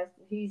past.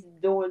 He's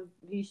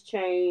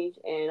changed,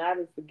 and I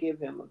didn't forgive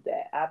him of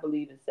that. I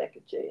believe in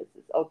second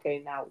chances. Okay,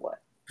 now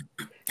what?"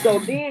 So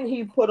then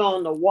he put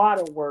on the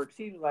waterworks.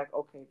 He was like,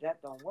 "Okay,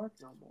 that don't work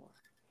no more.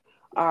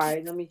 All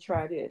right, let me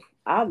try this.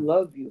 I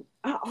love you.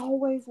 I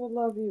always will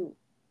love you.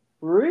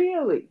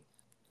 Really?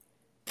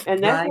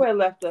 And that's Right. where it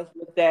left us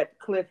with that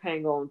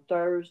cliffhanger on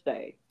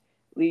Thursday,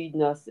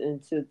 leading us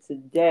into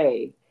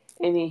today.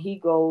 And then he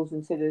goes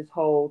into this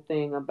whole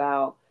thing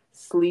about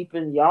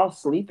sleeping, y'all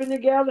sleeping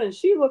together, and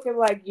she looking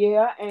like,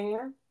 yeah,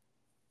 and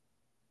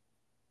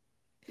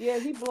yeah,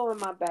 he blowing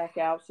my back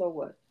out. So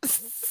what?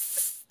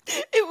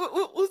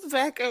 Was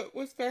back up,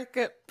 was back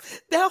up.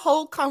 That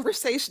whole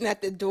conversation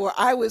at the door,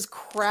 I was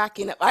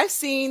cracking up. I've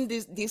seen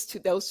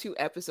those two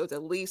episodes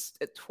at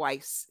least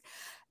twice.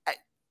 I,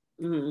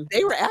 Mm-hmm.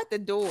 they were at the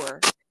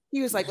door.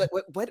 He was like, what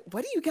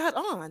do you got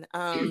on?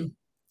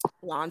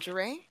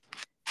 Lingerie.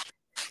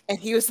 And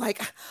he was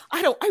like,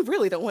 I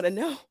really don't want to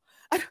know.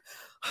 I don't-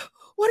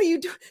 what are you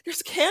doing?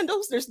 There's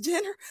candles, there's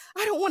dinner.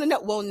 I don't want to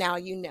know. Well, now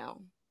you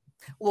know.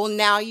 Well,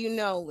 now you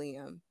know,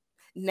 Liam.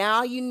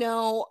 Now you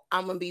know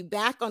I'm gonna be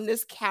back on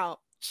this couch.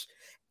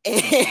 And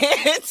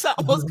it's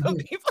almost gonna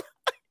be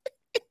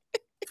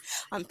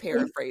I'm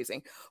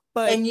paraphrasing.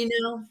 But And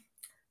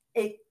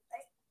it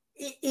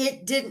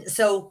it didn't.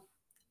 So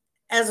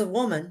as a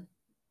woman,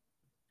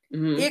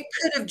 Mm-hmm. it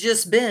could have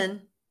just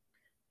been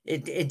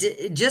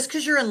just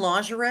because you're in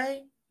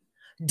lingerie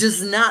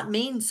does not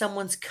mean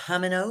someone's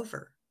coming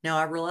over. Now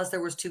I realize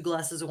there was 2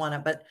 glasses of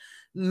wine, but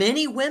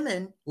many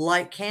women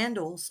light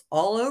candles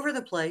all over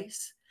the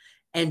place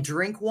and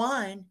drink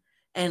wine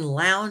and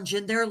lounge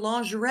in their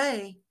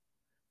lingerie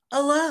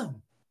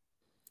alone,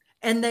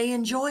 and they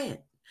enjoy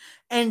it.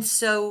 And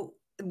so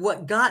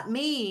what got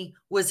me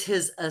was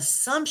his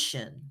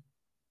assumption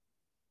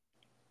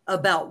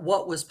about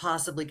what was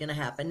possibly going to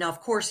happen. Now, of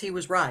course, he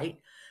was right.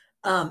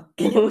 And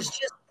it was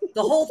just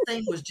the whole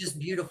thing was just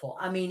beautiful.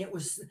 I mean, it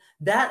was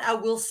that I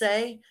will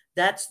say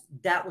that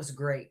was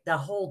great. The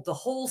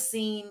whole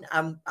scene.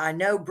 I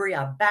know Brie.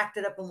 I backed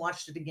it up and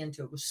watched it again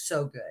too. It was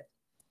so good.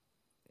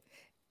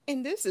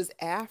 and this is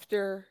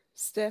after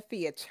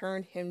Steffi had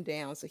turned him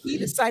down. So he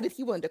decided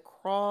he wanted to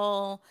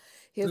crawl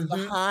his Hmm.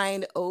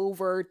 behind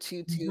over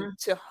Hmm.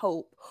 to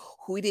Hope,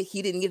 who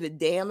he didn't give a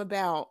damn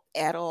about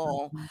at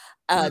all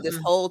Hmm. this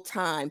Mm-mm. whole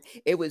time.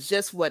 It was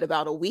just what,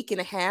 about a week and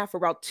a half, or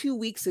about 2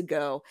 weeks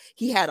ago,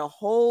 he had a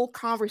whole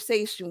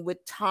conversation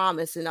with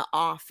Thomas in the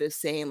office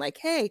saying, like,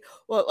 hey,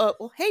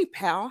 well, hey,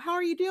 pal, how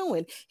are you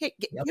doing? Hey,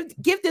 Yep.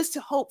 give this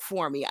to Hope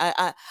for me.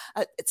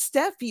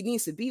 Steffi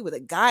needs to be with a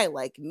guy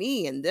like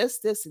me, and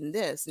this, and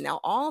this. Now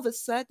all of a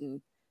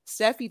sudden,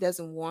 Steffi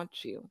doesn't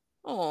want you.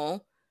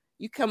 Oh,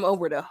 you come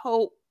over to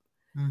Hope.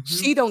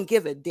 She Hmm. don't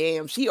give a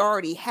damn. She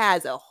already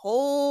has that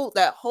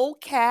whole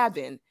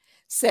cabin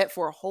set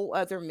for a whole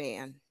other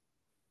man.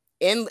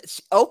 And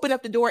she opened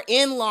up the door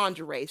in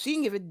lingerie. She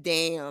didn't give a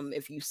damn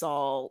if you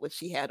saw what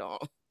she had on.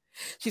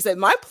 She said,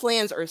 "My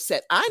plans are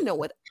set. I know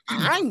what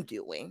I'm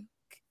doing."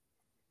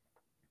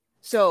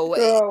 So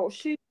Girl,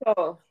 she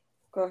go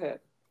ahead.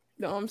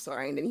 no, I'm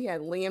sorry. And then he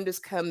had Liam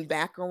just come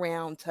back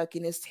around,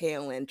 tucking his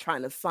tail in,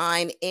 trying to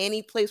find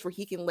any place where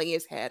he can lay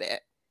his head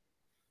at.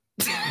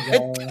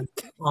 Y'all,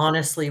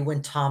 honestly,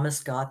 when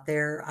Thomas got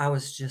there, I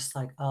was just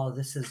like, "Oh,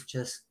 this is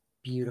just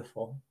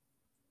beautiful.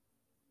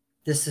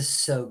 This is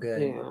so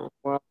good." Yeah.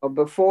 Well,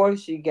 before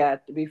he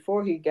got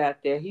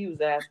there, he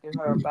was asking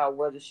her about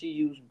whether she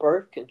used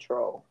birth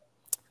control.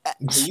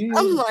 Do you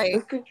I'm use like,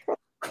 birth control?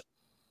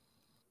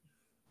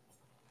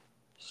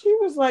 She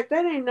was like,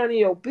 that ain't none of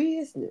your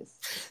business.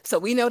 so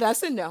we know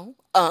that's a no.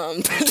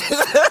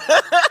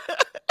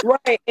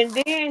 Right. And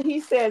then he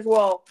says,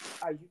 well,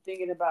 are you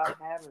thinking about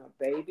having a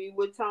baby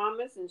with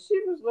Thomas? And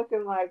she was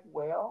looking like,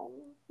 well,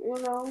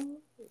 why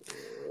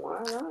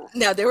not?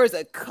 Now there was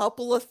a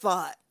couple of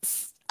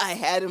thoughts I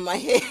had in my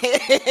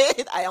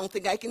head. I don't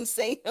think I can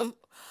say them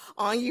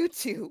on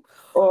YouTube.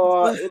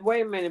 Or But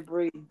wait a minute,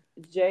 Bree.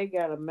 Jay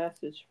got a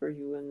message for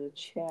you in the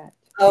chat.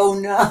 Oh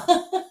no.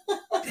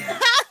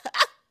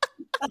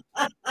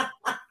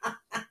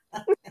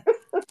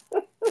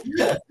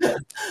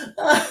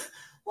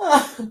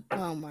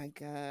 oh my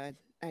god,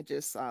 I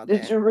just saw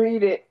Did that. you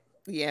read it?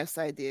 Yes,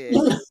 I did.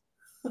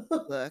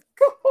 Look.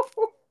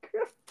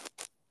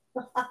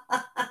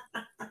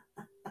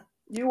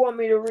 You want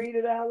me to read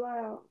it out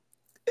loud?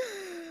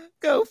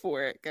 Go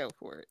for it. Go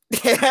for it.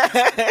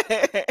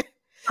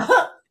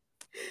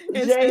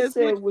 It Jay says,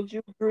 said, would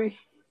you agree?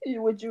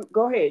 Would you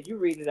go ahead? You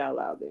read it out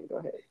loud then. Go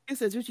ahead.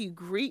 would you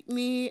greet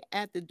me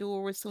at the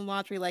door with some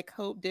laundry like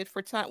Hope did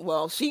for Tom?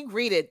 Well, she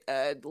greeted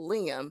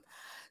Liam.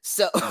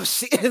 So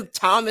she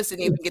Thomas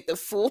didn't even get the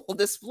full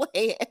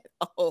display at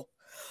all.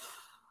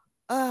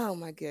 Oh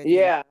my goodness.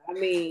 Yeah, I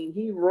mean,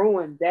 he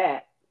ruined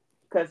that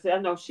because I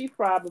know she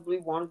probably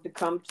wanted to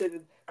come to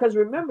the. Because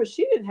remember,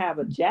 she didn't have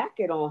a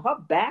jacket on; her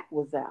back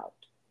was out,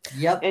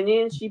 Yep. and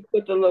then she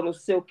put the little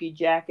silky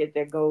jacket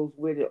that goes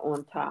with it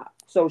on top.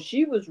 So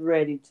she was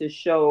ready to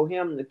show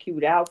him the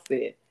cute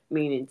outfit,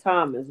 meaning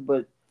Thomas.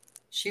 But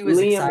She was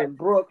Liam excited. and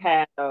Brooke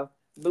had a.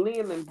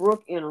 Liam and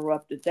Brooke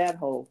interrupted that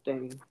whole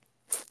thing.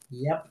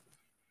 Yep.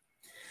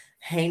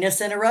 Heinous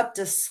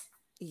interruptus.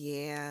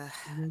 Yeah.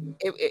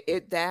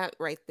 Mhm. That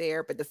right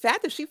there. But the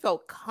fact that she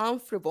felt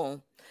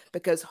comfortable,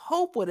 because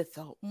Hope would have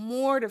felt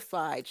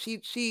mortified.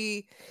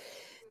 She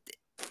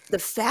The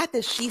fact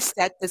that she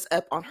set this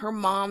up on her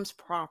mom's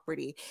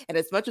property, and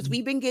as much as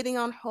we've been getting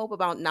on Hope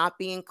about not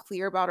being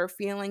clear about her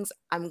feelings,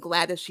 I'm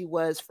glad that she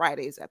was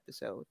Friday's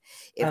episode.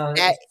 If Oh,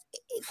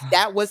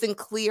 that wasn't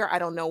clear, I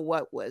don't know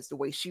what was. The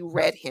way she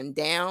read him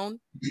down,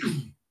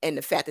 and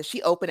the fact that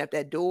she opened up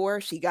that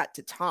door, she got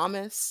to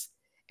Thomas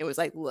and was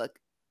like, "Look,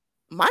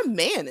 my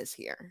man is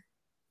here.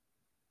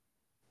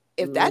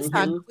 If that's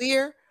not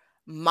clear,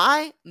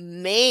 my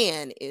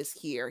man is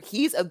here.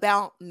 He's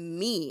about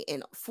me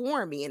and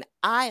for me, and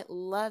I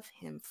love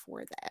him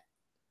for that."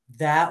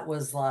 that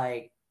was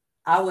like,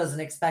 I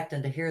wasn't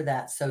expecting to hear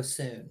that so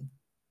soon.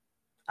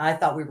 I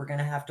thought we were going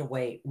to have to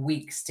wait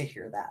weeks to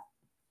hear that.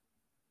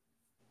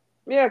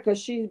 Yeah, because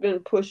she's been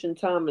pushing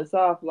Thomas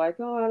off, like,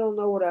 oh, I don't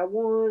know what I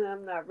want.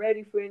 I'm not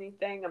ready for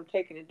anything. I'm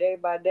taking it day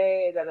by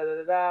day, da da da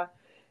da da.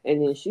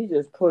 And then she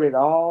just put it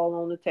all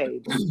on the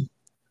table.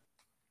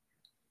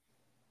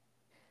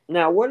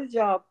 Now, what did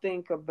y'all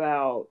think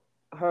about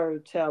her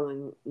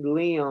telling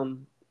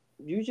Liam,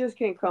 you just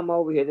can't come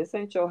over here. This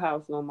ain't your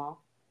house no more?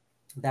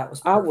 That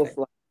was I perfect. was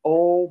like,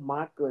 oh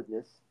my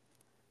goodness.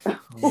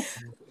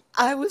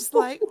 I was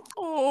like,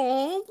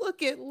 oh,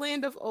 look at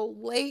Land of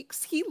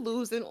O'Lakes. He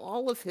losing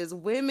all of his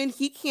women.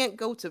 He can't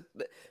go to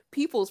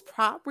people's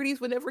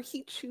properties whenever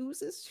he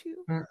chooses to.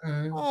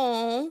 Mm-mm.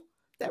 Oh,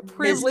 that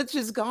privilege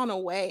has gone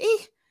away.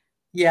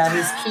 Yeah,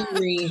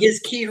 his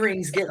key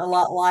ring's getting a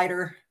lot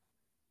lighter.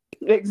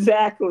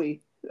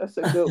 Exactly. That's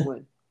a good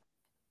one.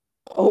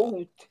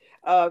 Oh,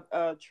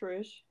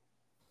 Trish.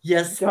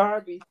 Yes.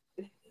 Darby.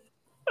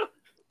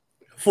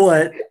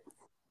 What?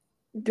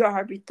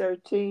 Darby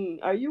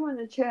 13. Are you in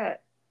the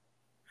chat?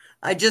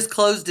 I just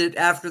closed it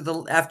after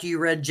you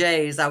read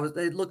Jay's.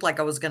 It looked like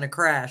I was going to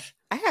crash.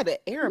 I had an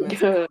error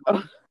message.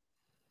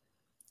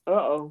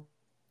 Uh-oh.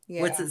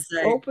 Yeah. What's it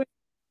say? Open.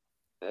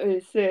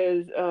 It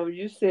says,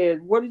 you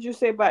said, what did you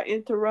say about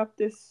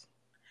interruptus?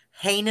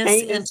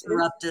 Heinous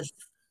interruptus.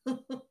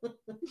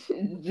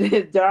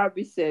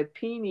 Darby said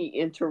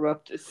peenie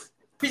interruptus.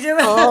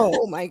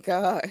 Oh my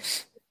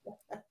gosh.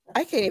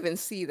 I can't even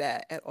see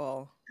that at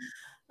all.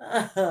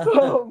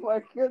 Oh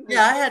my goodness.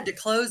 Yeah, I had to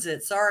close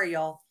it. Sorry,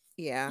 y'all.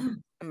 Yeah,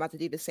 I'm about to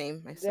do the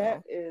same myself.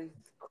 That is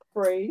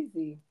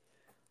crazy.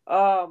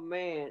 Oh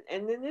man.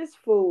 And then this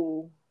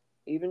fool,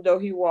 even though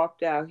he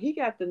walked out, he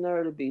got the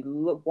nerve to be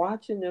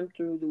watching them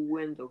through the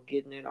window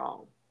getting it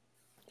on.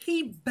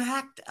 He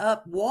backed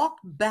up,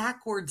 walked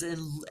backwards,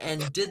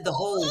 and did the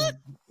whole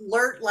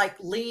like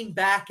lean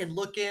back and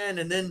look in,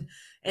 and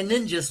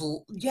then just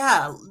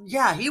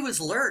he was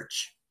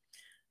lurch.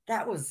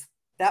 That was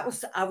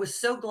I was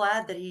so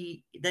glad that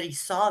he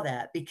saw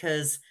that,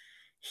 because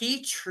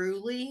he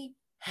truly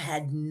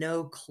had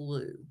no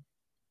clue.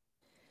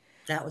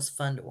 That was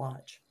fun to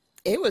watch.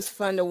 It was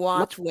fun to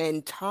watch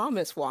when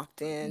Thomas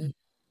walked in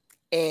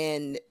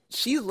and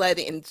she's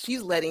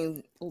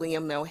letting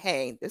Liam know,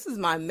 hey, this is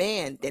my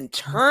man. Then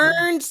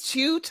turns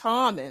to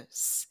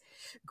Thomas,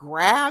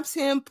 grabs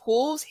him,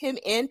 pulls him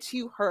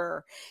into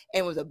her,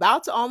 and was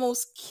about to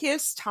almost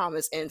kiss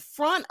Thomas in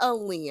front of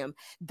Liam.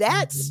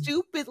 That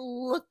stupid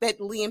look that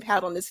Liam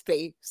had on his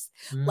face,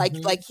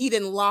 like he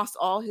done lost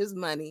all his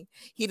money.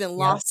 He done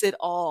lost it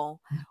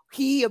all.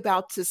 He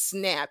about to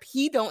snap.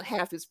 He don't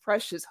have his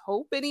precious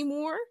hope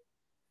anymore.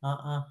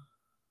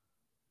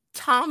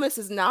 Thomas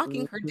is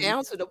knocking her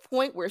down to the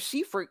point where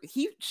she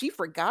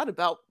forgot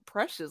about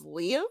precious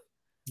Liam.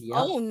 Yep.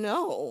 Oh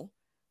no.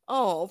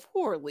 Oh,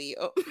 poor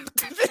Liam.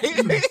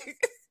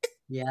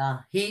 Yeah,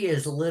 he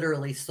is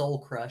literally soul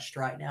crushed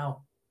right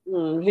now.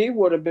 He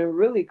would have been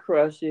really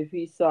crushed if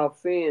he saw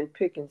Finn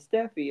picking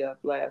Steffi up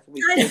last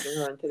week, taking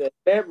her into that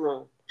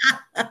bedroom.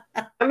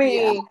 I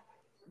mean,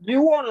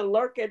 you want to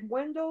lurk at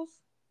windows?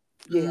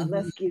 Yeah,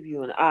 let's give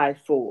you an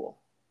eyeful.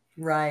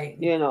 Right.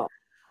 You know,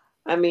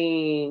 I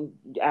mean,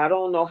 I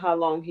don't know how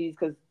long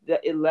because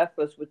it left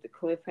us with the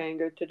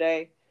cliffhanger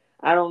today.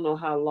 I don't know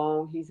how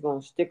long he's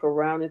going to stick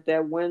around at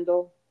that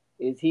window.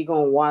 Is he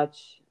going to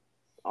watch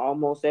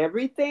almost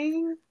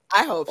everything?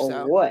 I hope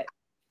so. What?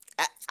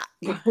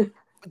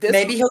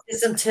 Maybe he'll get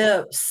some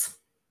tips.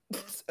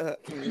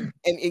 And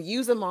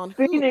use them on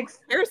Phoenix.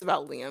 Who cares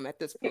about Liam at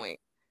this point?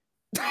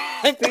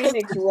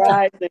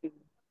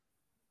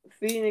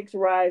 Phoenix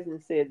Rising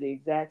said the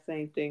exact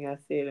same thing I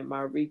said in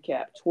my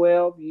recap.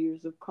 12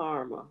 years of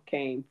karma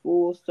came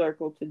full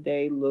circle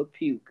today. Look,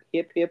 puke.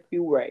 Hip, hip,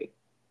 hooray.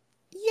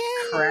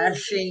 Yay!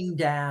 Crashing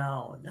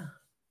down.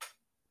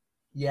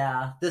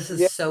 Yeah, this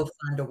is so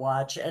fun to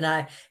watch.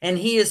 And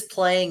he is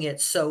playing it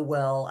so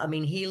well. I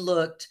mean, he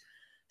looked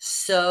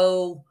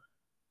so,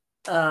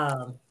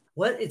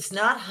 it's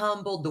not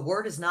humbled. The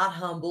word is not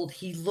humbled.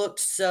 He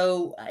looked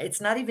so,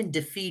 it's not even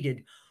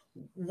defeated.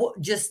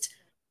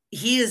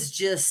 He is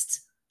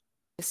just.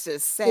 It's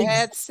just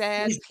sad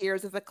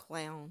tears of a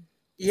clown.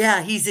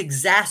 Yeah, he's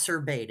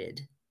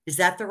exacerbated. Is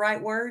that the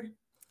right word?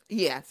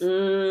 Yes.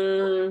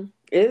 Is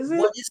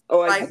it?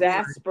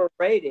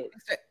 Exasperated.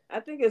 I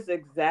think it's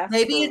exasperated.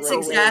 Maybe it's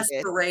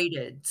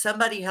exasperated.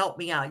 Somebody help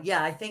me out.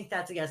 Yeah, I think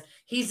that's a guess.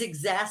 He's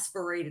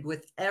exasperated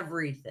with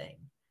everything.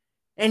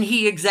 And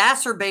he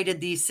exacerbated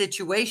the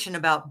situation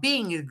about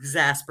being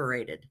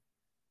exasperated.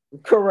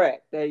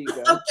 Correct. There you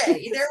go.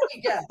 Okay, there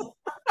we go.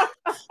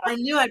 I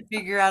knew I'd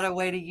figure out a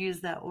way to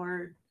use that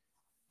word.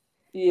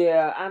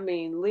 Yeah, I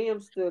mean,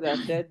 Liam stood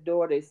at that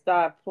door. They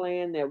started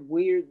playing that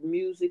weird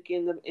music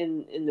in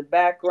the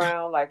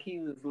background, like he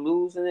was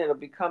losing it or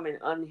becoming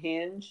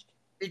unhinged.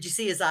 Did you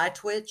see his eye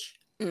twitch?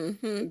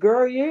 Mm-hmm.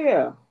 Girl,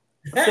 yeah.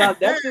 So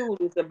that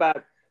dude is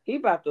about he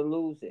about to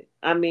lose it.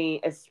 I mean,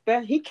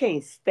 especially he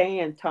can't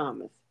stand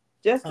Thomas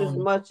just as Oh,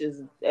 much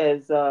as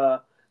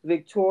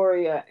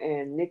Victoria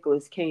and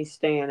Nicholas can't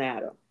stand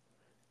Adam.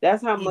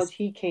 That's how much he's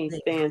he can't they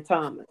stand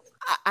Thomas.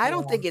 I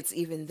don't yeah. think it's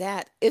even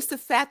that. It's the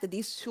fact that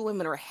these two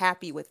women are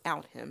happy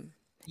without him.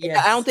 I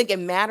don't Yes. think it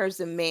matters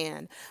the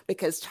man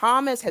because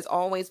Thomas has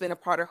always been a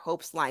part of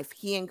Hope's life.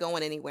 He ain't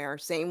going anywhere.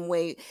 Same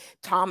way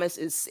Thomas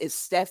is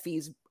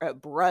Steffi's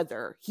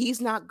brother. He's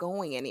not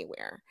going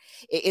anywhere.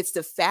 It's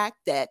the fact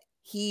that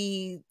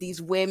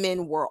these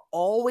women were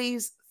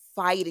always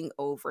fighting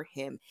over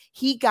him.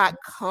 He got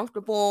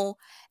comfortable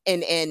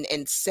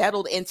and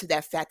settled into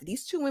that fact that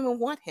these two women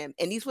want him,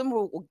 and these women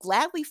will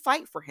gladly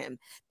fight for him,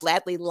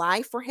 gladly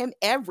lie for him,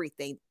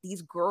 everything.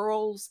 These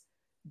girls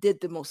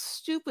did the most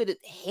stupid,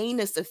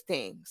 heinous of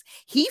things.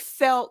 He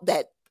felt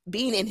that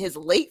being in his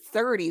late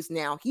 30s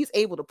now, he's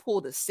able to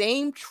pull the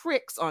same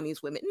tricks on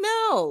these women.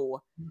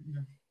 No,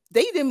 Mhm.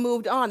 they then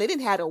moved on. They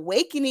didn't had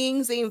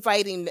awakenings. They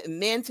inviting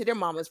men to their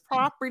mama's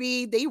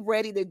property. They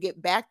ready to get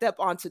backed up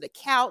onto the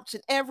couch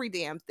and every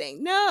damn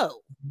thing.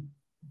 No,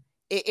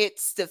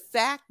 it's the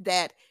fact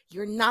that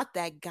you're not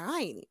that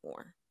guy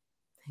anymore.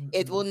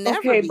 It will Mhm.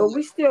 never Okay, be but you.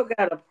 we still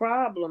got a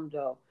problem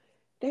though.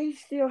 They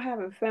still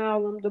haven't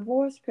filed them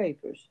divorce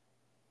papers.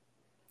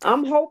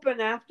 I'm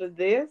hoping after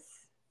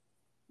this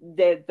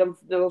that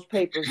those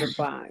papers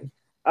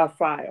are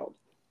filed.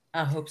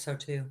 I hope so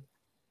too.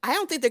 I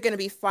don't think they're going to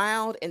be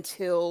filed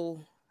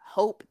until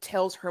Hope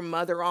tells her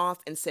mother off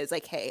and says,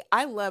 like, hey,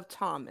 I love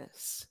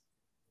Thomas.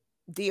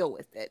 Deal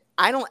with it.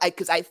 I don't,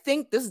 because I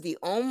think this is the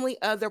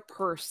only other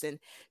person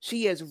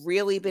she has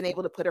really been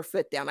able to put her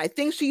foot down. I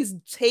think she's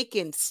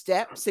taken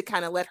steps to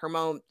kind of let her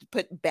mom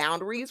put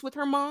boundaries with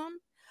her mom,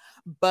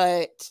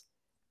 but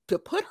to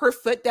put her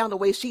foot down the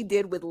way she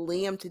did with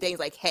Liam today,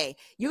 like, hey,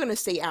 you're going to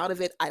stay out of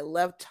it. I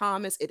love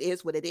Thomas. It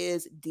is what it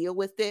is. Deal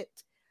with it.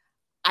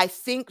 I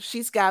think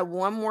she's got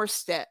one more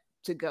step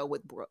to go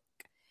with Brooke.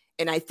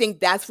 And I think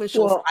that's when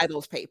she'll Well, file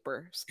those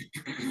papers.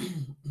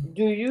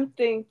 do you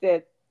think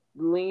that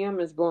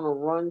Liam is going to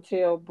run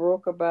tell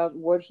Brooke about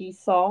what he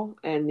saw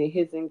and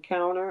his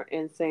encounter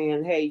and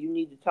saying, hey, you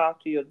need to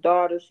talk to your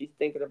daughter. She's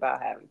thinking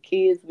about having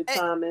kids with Eh,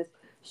 Thomas.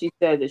 She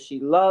said that she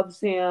loves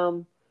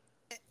him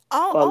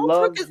All, or all Brooke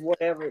loves is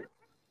whatever.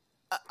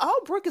 all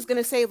Brooke is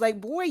gonna say,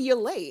 like, boy, you're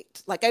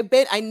late. Like, I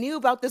bet I knew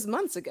about this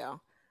months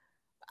ago.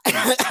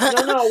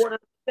 No, no. What I'm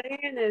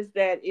saying is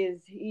that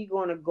is he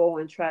going to go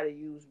and try to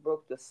use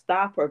Brooke to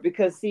stop her?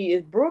 Because see,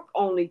 if Brooke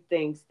only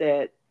thinks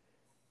that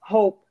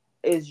Hope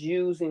is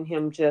using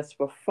him just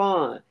for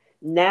fun.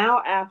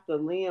 Now, after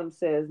Liam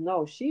says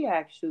no, she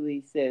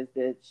actually says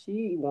that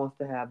she wants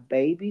to have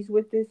babies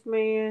with this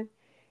man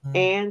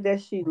and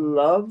that she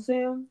loves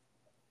him.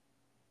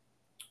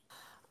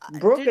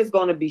 Brooke is There's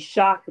going to be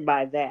shocked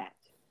by that.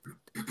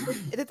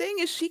 the thing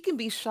is, she can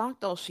be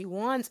shocked all she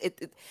wants.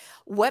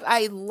 What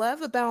I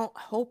love about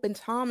Hope and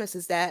Thomas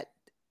is that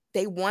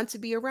they want to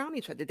be around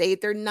each other.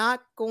 They're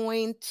not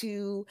going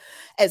to,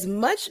 as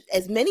much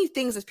as many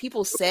things as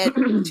people said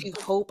to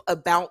Hope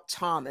about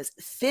Thomas,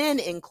 Finn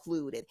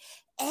included.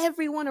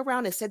 Everyone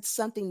around has said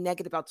something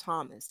negative about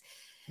Thomas.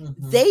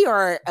 Mhm. They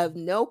are of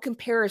no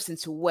comparison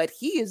to what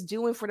he is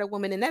doing for that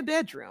woman in that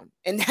bedroom.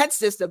 And that's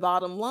just the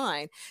bottom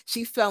line.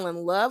 She fell in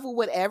love with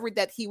whatever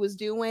that he was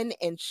doing.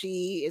 And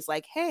she is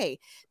like, hey,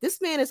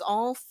 this man is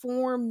all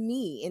for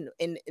me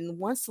and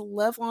wants to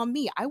love on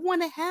me. I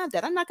want to have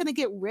that. I'm not going to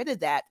get rid of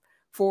that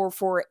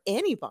for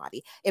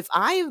anybody. If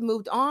I have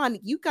moved on,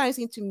 you guys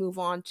need to move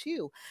on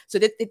too. So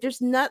that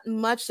there's not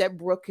much that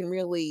Brooke can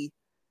really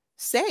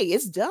say.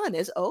 It's done,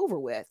 it's over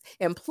with.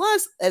 And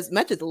plus, as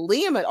much as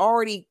Liam had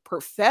already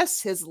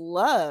professed his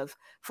love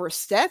for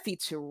Steffi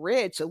to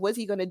Rich, so what's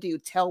he going to do?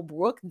 Tell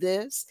Brooke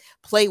this,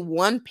 play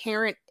one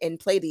parent and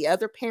play the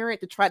other parent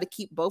to try to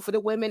keep both of the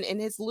women in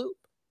his loop?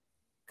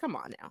 Come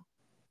on now.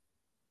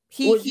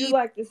 Would you He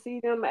like to see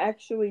them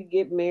actually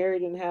get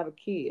married and have a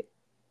kid?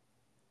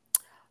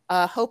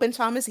 Hope and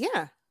Thomas,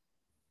 yeah.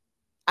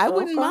 I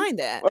wouldn't Okay. mind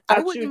that. What I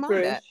about wouldn't you,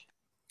 mind that. Trish?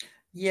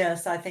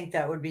 Yes, I think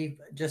that would be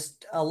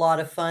just a lot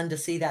of fun to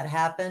see that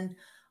happen.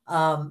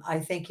 I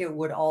think it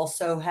would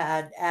also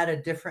had add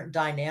a different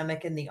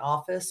dynamic in the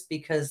office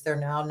because they're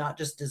now not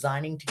just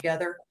designing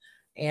together.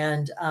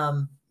 And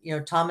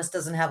Thomas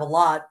doesn't have a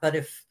lot, but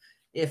if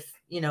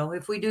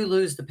we do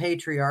lose the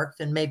patriarch,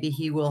 then maybe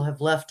he will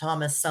have left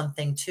Thomas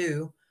something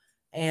too,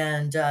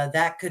 and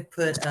that could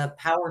put a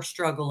power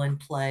struggle in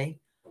play.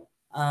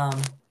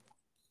 Um,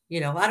 I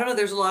don't know.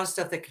 There's a lot of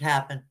stuff that could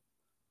happen.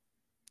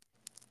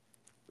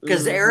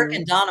 Because Eric Mm-hmm.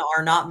 and Donna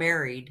are not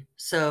married,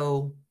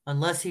 so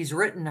unless he's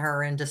written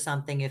her into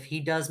something, if he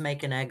does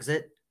make an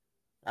exit,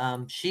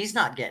 She's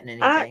not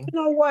getting I, anything. you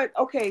know what?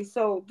 Okay,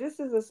 so this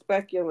is a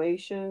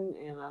speculation,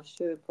 and I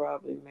should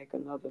probably make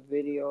another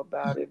video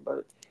about it.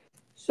 But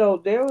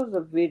so there was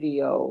a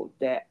video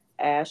that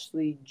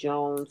Ashley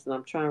Jones, and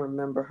I'm trying to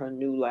remember her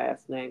new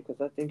last name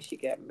because I think she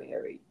got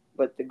married.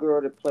 But the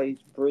girl that plays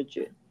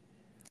Bridget,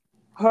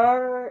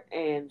 her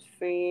and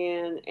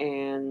Finn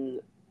and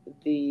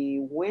the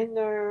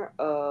winner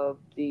of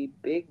the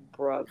Big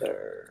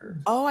Brother.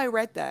 Oh, I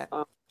read that.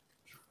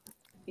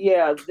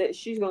 Yeah,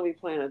 she's going to be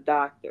playing a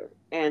doctor.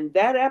 And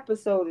that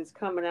episode is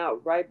coming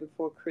out right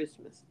before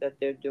Christmas that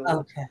they're doing.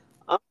 Okay.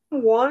 I'm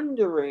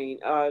wondering,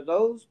 are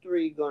those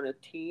three going to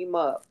team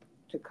up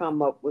to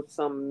come up with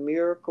some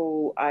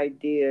miracle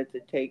idea to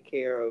take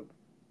care of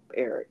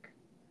Eric?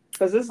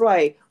 Because it's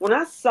like, when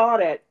I saw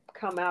that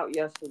come out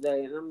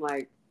yesterday, and I'm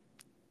like,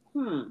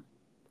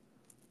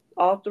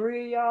 all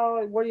three of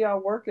y'all, what are y'all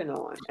working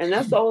on? And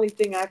that's the only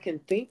thing I can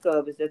think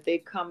of is that they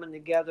coming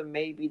together.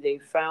 Maybe they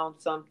found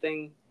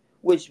something,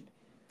 which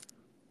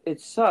it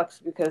sucks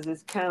because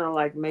it's kind of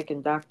like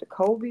making Dr.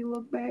 Kobe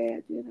look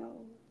bad,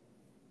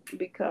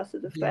 because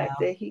of the Yeah.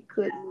 fact that he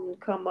couldn't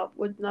come up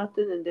with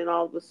nothing, and then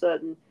all of a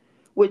sudden,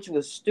 which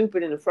was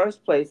stupid in the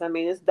first place. I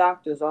mean, it's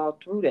doctors all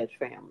through that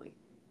family.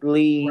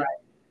 Lee, Right.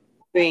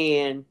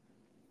 Fan,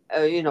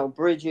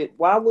 Bridget.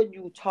 Why would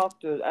you talk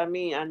to? I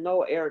mean, I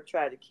know Eric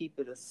tried to keep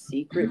it a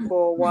secret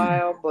for a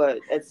while, but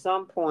at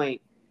some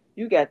point,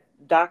 you got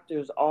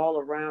doctors all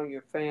around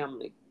your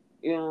family.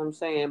 You know what I'm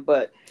saying?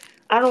 But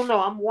I don't know.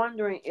 I'm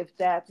wondering if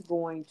that's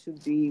going to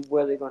be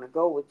where they're going to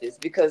go with this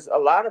because a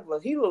lot of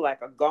us, he looked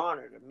like a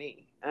goner to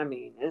me. I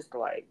mean, it's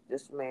like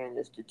this man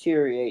is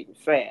deteriorating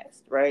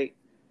fast, right?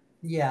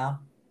 Yeah.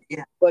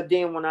 But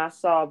then when I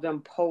saw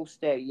them post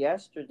that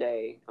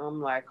yesterday,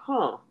 I'm like,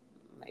 huh,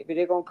 maybe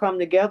they're gonna come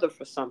together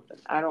for something.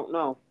 I don't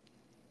know.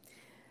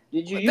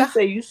 Did you? But You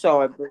say you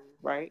saw it, Bree,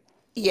 right?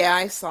 yeah,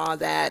 I saw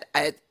that.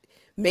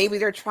 Maybe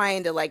they're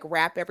trying to like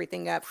wrap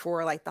everything up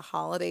for like the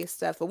holiday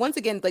stuff. But once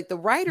again, like the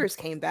writers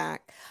came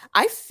back.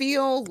 I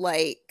feel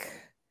like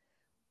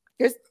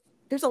there's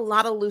there's a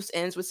lot of loose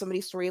ends with some of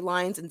these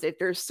storylines, and that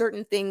there's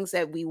certain things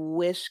that we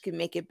wish could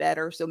make it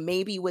better. So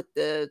maybe with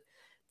the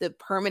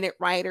permanent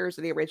writers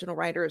or the original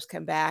writers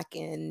come back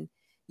and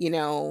you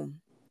know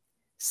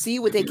see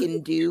what they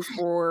can do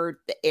for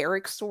the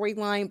Eric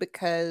storyline,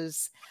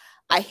 because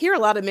I hear a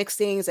lot of mixed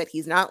things that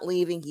he's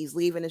leaving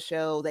the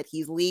show, that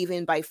he's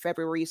leaving by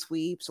February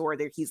sweeps, or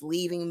that he's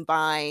leaving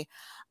by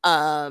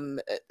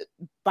the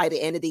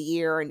end of the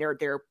year, and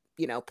they're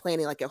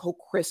planning like a whole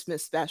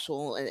Christmas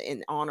special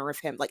in honor of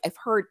him. Like I've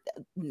heard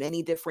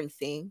many different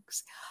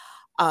things.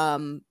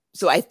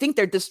 So I think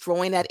they're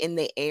destroying that in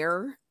the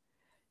air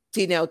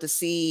to to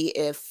see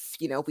if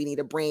we need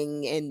to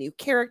bring in new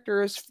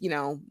characters,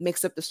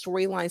 mix up the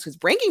storylines, because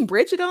bringing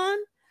Bridget on,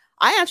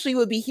 I actually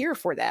would be here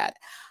for that.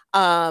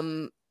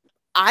 um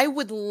I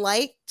would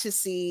like to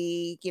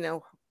see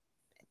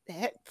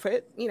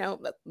put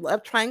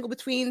love triangle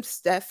between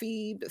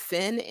Steffi,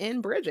 Finn,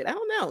 and Bridget. I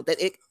don't know, that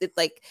it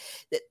like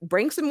that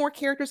bring some more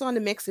characters on to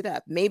mix it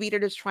up. Maybe they're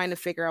just trying to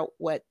figure out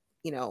what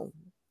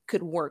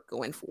could work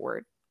going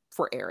forward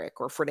for Eric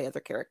or for the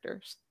other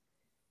characters,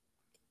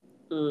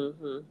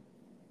 Mm-hmm.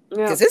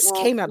 Yeah. because this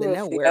Well, came out of we'll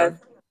see. nowhere.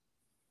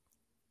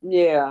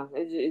 Yeah,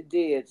 it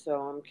did. So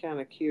I'm kind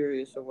of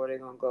curious of where they're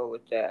gonna go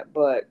with that.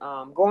 But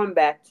going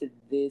back to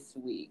this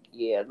week,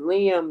 yeah,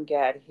 Liam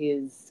got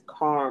his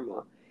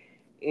karma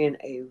in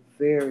a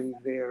very,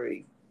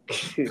 very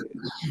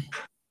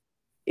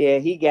yeah,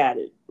 he got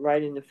it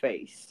right in the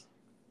face.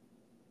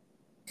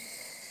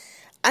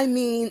 I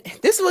mean,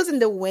 this wasn't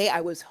the way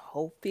I was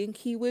hoping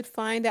he would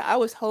find it. I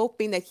was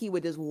hoping that he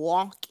would just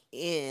walk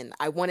in.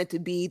 I wanted to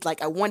be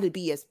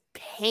as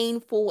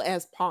painful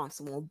as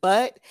possible.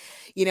 But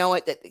you know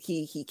what? That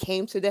he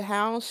came to the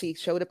house. She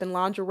showed up in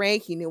lingerie.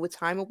 He knew what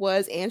time it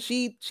was, and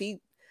she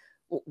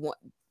w- w-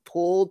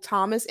 pulled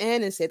Thomas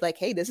in and said, like,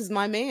 "Hey, this is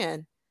my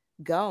man.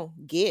 Go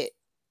get."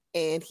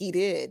 And he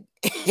did.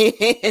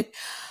 And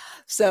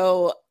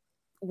so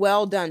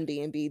well done,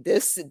 B&B.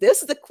 This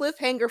is a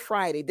cliffhanger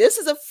Friday. This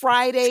is a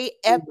Friday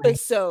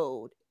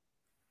episode.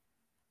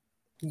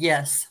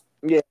 Yes.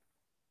 Yeah,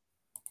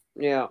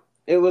 yeah,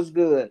 it was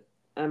good.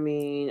 I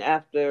mean,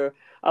 after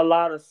a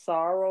lot of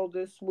sorrow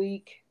this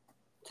week,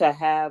 to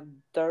have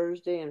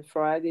Thursday and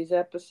Friday's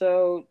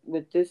episode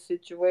with this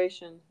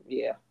situation,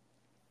 yeah,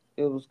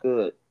 it was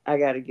good. I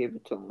got to give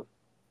it to him.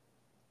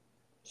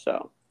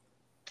 So,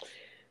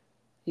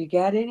 you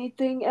got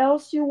anything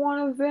else you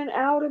want to vent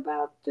out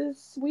about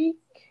this week?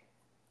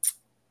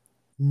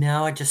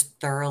 No, I just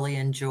thoroughly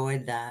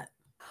enjoyed that.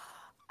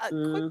 A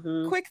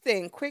Mm-hmm. quick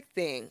thing.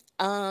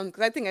 Because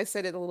I think I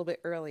said it a little bit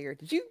earlier.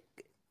 Did you?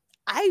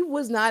 I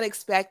was not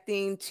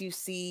expecting to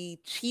see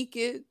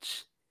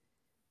cheekage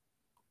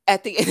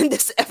at the end of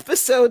this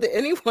episode. Did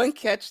anyone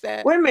catch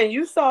that? Wait a minute,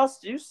 you saw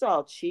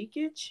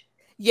cheekage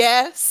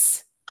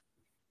Yes,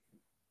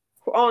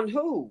 on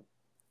who?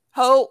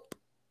 Hope.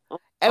 On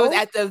It was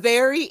Hope? at the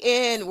very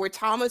end where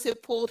Thomas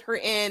had pulled her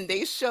in.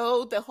 They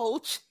showed the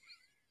whole.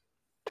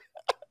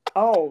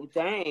 Oh,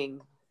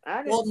 dang.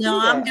 I Well, didn't now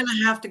see I'm that.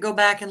 gonna have to go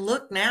back and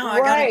look now.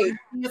 I gotta go Right.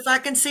 see if I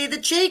can see the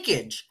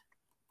cheekage.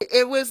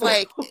 It was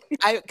like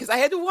because I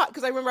had to watch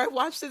because I remember I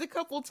watched it a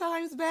couple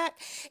times back.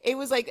 It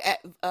was like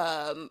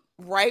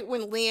right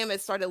when Liam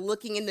had started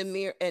looking in the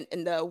mirror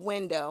in the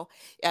window,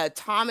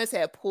 Thomas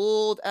had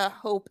pulled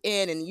Hope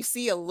in, and you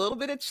see a little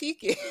bit of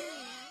cheek.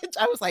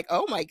 I was like,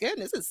 oh my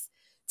goodness, this is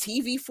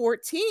TV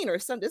 14 or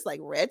something. It's like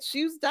Red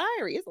Shoes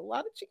Diary. It's a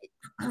lot of cheek,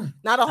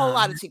 not a whole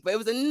lot of cheek, but it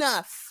was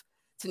enough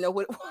to know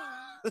what it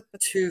was.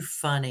 Too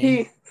funny.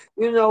 He,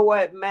 you know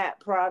what? Matt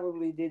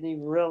probably didn't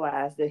even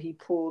realize that he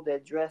pulled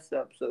that dress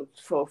up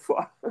so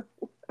far.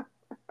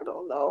 I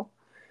don't know.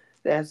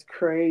 That's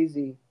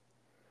crazy.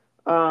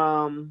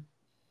 Um.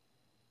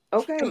 Am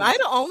Okay. I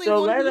the only So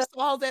one let who us.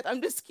 saw that?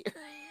 I'm just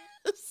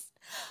curious.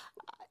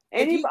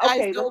 If you Anybody? guys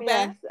Okay. Let go me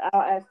back, ask.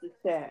 I'll ask the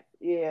chat.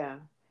 Yeah.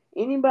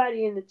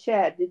 Anybody in the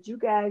chat? Did you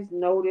guys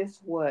notice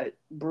what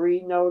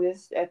Bree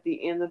noticed at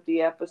the end of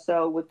the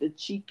episode with the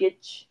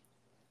cheekage?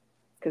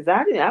 Because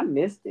I didn't. I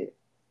missed it,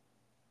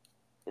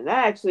 and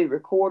I actually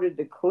recorded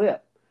the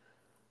clip.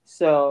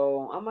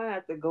 So I might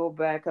have to go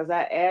back because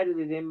I added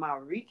it in my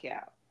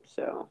recap.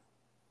 So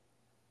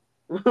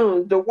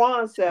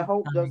Dewan said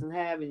Hope Funny. doesn't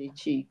have any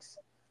cheeks.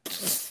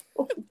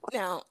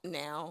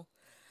 now,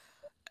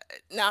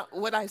 not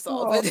what I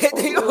saw, Oh but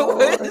it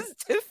Lord. was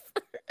different.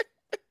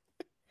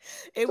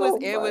 Oh It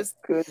my was.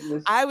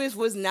 goodness. I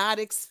was not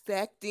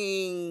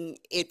expecting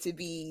it to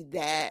be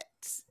that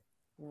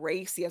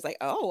racy. I was like,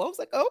 oh, I was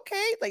like,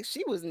 okay, like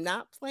she was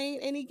not playing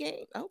any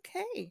game.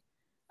 Okay,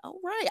 all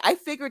right. I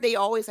figured they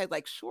always had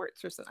like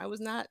shorts or something. I was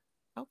not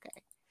okay.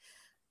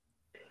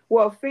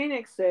 Well,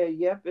 Phoenix said,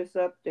 "Yep, it's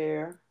up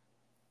there."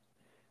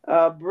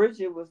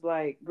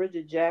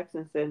 Bridget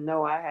Jackson said,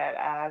 "No, I had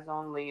eyes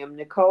on Liam."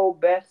 Nicole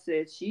Beth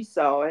said she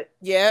saw it.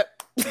 Yep.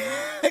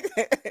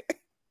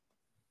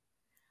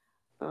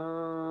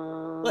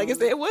 Like I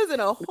said, Um, it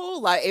wasn't a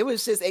whole lot. It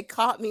was just it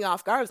caught me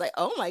off guard. I was like,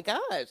 oh my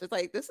gosh. It's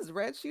like this is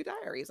Red Shoe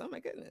Diaries. Oh my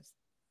goodness.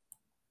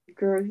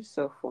 girl, you're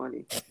so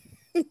funny.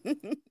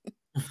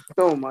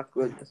 Oh my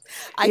goodness.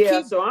 I Yeah,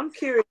 keep so I'm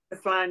curious to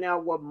find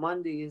out what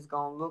Monday is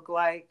gonna look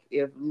like.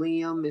 If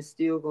Liam is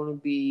still gonna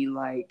be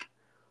like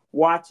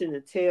watching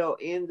the tail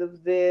end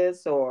of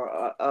this,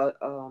 or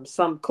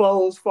some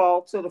clothes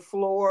fall to the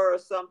floor or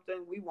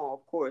something. We won't,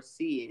 of course,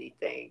 see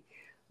anything,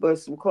 but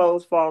some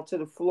clothes fall to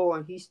the floor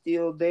and he's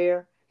still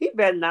there. He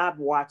better not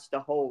watch the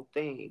whole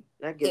thing.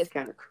 That gets if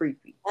kind of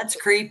creepy. That's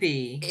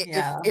creepy.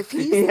 Yeah. if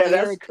he's Yeah,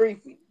 there that's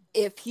creepy.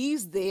 if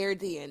he's there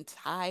the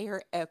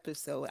entire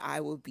episode, I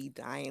will be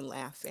dying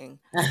laughing.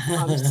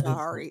 I'm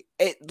sorry.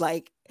 It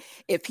like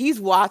if he's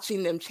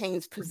watching them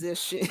change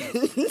positions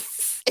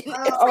and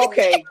everything.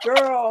 Okay,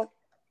 girl.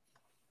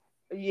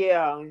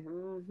 Yeah.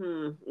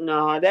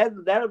 No,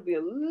 that'll be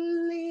a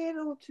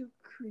little too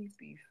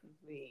creepy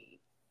for me.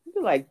 You'd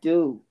be like,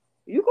 dude,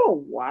 you gonna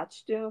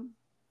watch them?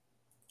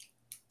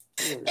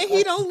 You And know.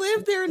 he don't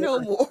live there no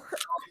more.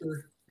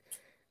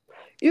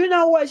 You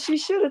know what? She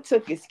should have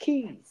took his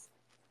keys.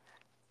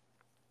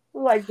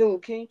 Like,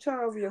 dude, can you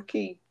turn over your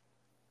key?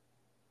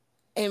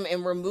 And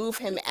remove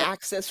him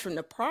access from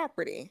the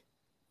property.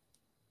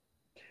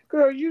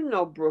 Girl, you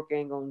know Brooke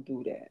ain't gonna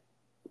do that.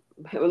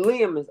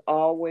 Liam is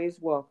always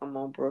welcome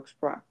on Brooke's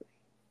property.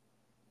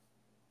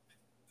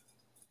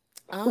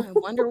 Oh, I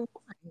wonder why.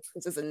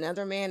 This is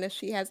another man that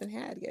she hasn't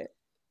had yet.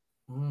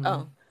 Mm.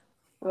 Oh,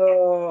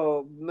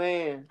 Oh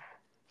man.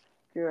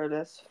 Girl,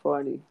 that's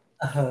funny.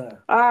 All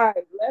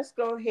right, let's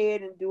go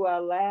ahead and do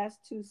our last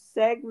two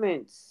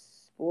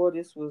segments. Boy,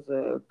 this was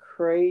a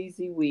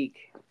crazy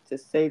week to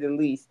say the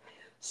least.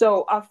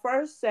 So our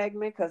first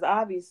segment, because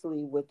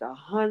obviously with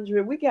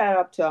 100, we got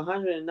up to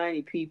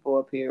 190 people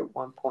up here at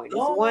one point.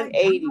 It's Oh my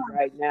 180 God.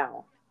 right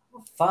now.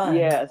 Fun.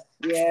 Yes,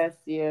 yes,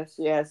 yes,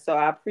 yes. So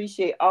I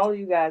appreciate all of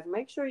you guys.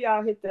 Make sure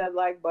y'all hit that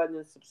like button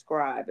and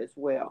subscribe as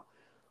well.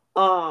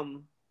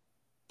 Um,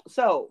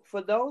 so,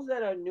 for those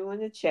that are new in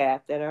the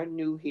chat, that are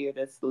new here,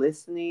 that's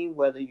listening,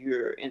 whether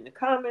you're in the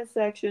comment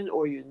section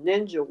or you're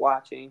ninja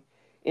watching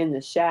in the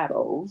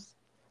shadows,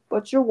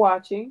 but you're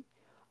watching,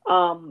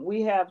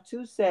 we have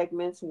two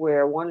segments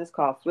where one is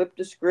called Flip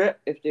the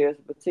Script. If there's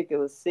a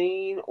particular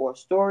scene or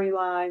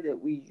storyline that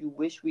you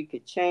wish we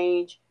could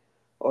change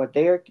or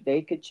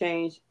they could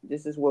change,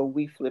 this is where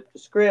we flip the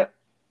script.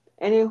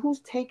 And then who's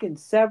taking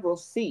several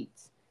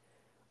seats?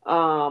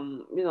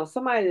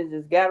 Somebody that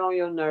just got on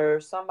your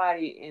nerves,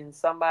 somebody in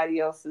somebody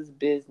else's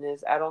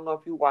business. I don't know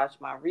if you watched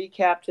my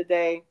recap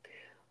today,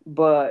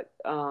 but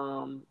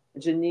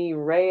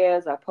Janine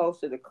Reyes, I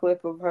posted a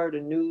clip of her, the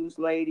news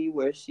lady,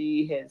 where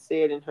she had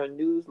said in her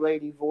news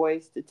lady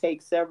voice to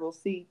take several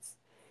seats.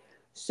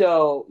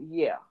 So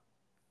yeah,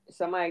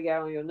 somebody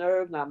got on your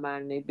nerves, not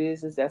minding their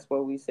business. That's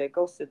where we said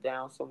go sit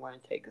down somewhere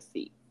and take a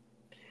seat.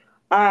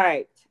 All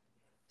right.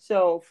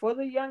 So for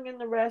the young and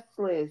the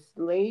restless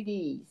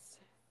ladies,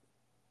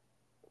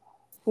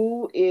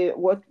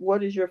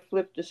 what is your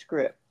flip the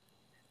script?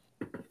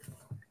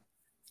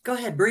 Go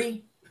ahead,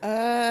 Bree.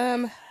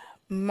 um,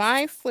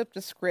 My flip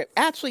the script.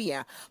 Actually,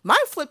 yeah. My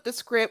flip the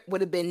script would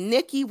have been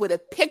Nikki would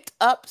have picked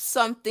up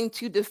something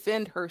to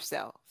defend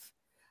herself.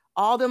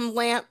 All them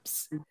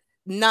lamps,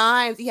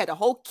 knives. He had a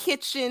whole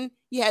kitchen.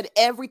 He had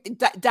everything,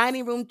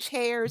 dining room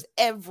chairs,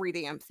 every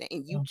damn thing.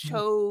 And you Mhm.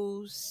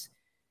 chose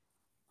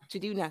to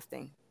do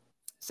nothing.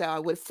 So I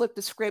would flip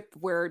the script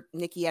where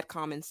Nikki had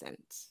common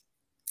sense.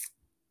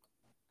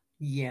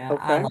 Yeah, I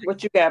Okay. like.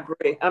 What you got,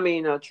 Bray? I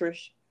mean,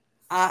 Trish.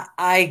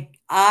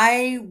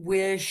 I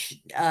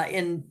wish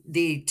in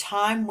the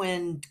time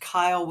when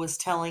Kyle was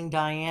telling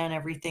Diane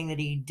everything that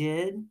he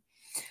did,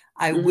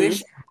 I Mm-hmm.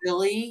 wish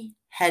Billy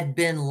had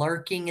been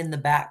lurking in the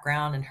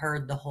background and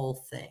heard the whole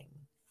thing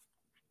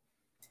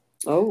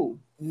Oh,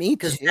 Me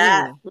because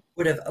that too.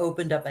 would have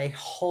opened up a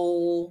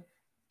whole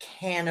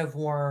can of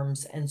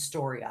worms and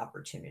story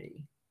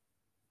opportunity.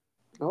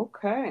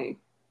 okay.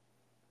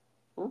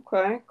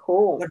 Okay,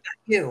 cool. What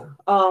about you?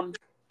 Um,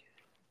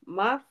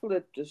 my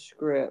flip the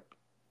script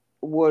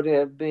would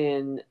have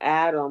been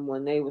Adam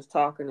when they was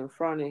talking in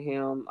front of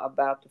him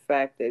about the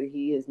fact that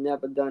he has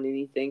never done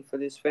anything for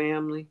this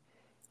family.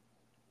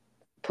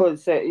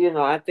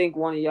 I think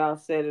one of y'all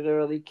said it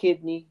early.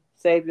 Kidney,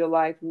 save your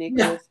life, Yeah.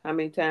 Nicholas. How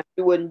many times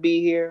you wouldn't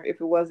be here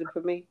if it wasn't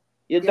for me?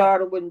 Your Yep.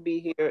 daughter wouldn't be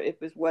here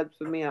if it wasn't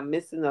for me. I'm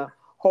missing a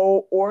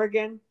whole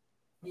organ.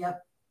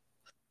 Yep.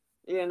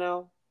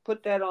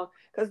 Put that on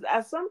because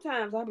I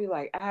sometimes I'll be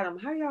like, Adam,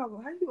 how you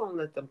gonna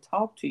let them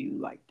talk to you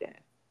like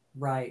that?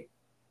 Right.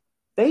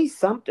 Say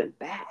something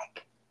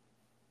back.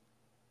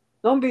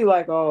 Don't be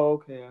like, oh,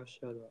 okay, I'll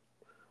shut up.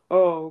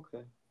 Oh,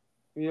 okay.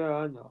 Yeah,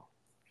 I know.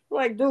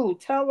 Like, dude,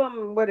 tell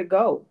them where to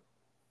go.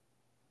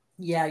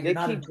 Yeah, you're They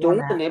not a keep doing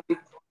doormat. it.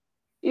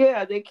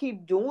 Yeah, they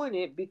keep doing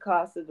it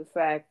because of the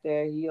fact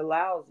that he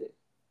allows it.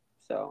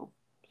 So,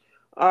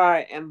 all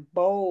right, and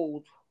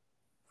bold.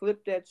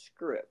 Flip that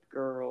script,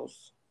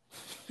 girls.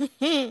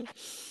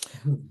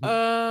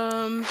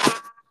 um,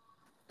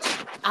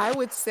 I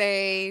would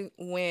say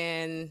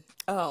when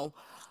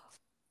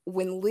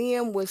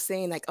Liam was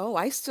saying like, "Oh,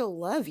 I still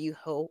love you,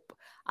 Hope."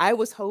 I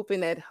was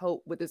hoping that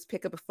Hope would just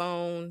pick up a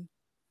phone,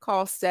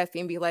 call Steffi,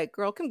 and be like,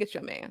 "Girl, come get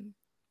your man."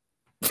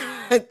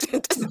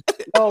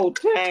 Oh,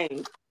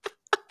 dang.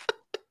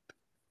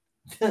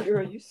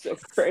 Girl, you so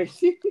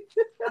crazy.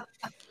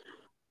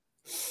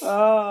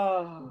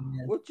 Oh,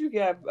 Yeah. what you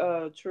got,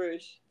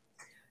 Trish?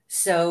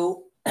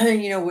 So,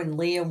 when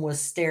Liam was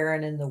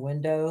staring in the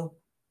window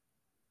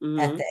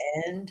at Mm-hmm.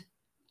 the end,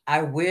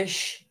 I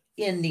wish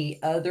in the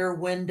other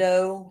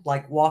window,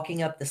 like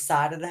walking up the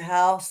side of the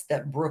house,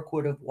 that Brooke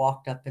would have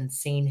walked up and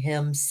seen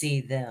him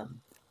see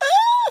them.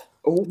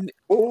 Oh,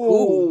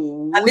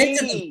 Ooh. oh,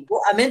 wee.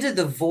 I'm into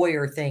the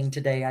voyeur thing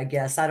today, I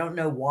guess. I don't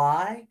know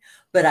why,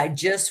 but I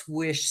just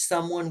wish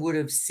someone would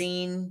have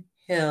seen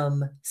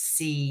him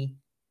see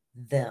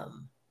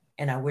them.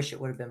 And I wish it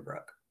would have been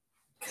Brooke.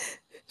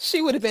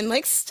 She would have been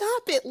like,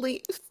 "Stop it,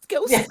 Lee.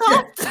 Go Yeah,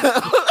 stop them.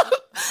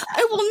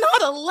 I will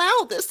not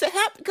allow this to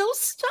happen. Go I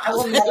stop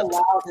will not it."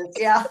 allow this.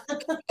 Yeah.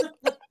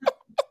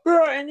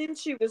 Girl, and then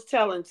she was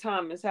telling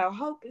Thomas how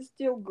Hope is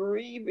still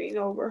grieving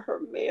over her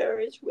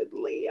marriage with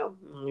Liam.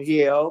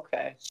 Yeah,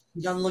 okay.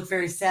 You don't look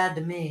very sad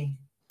to me.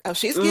 Oh,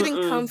 she's getting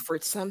Mm-mm.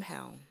 comfort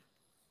somehow.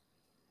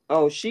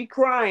 Oh, she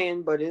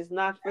crying, but it's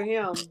not for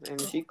him. And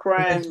she Those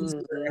crying are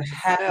something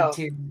happy else.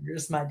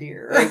 tears, my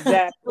dear.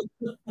 Exactly.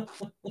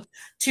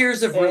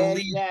 Tears of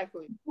relief.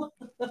 Exactly.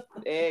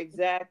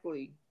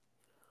 Exactly.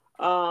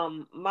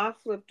 My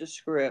flip the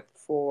script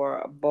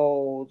for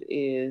bold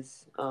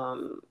is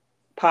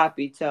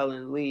Poppy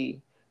telling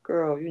Lee,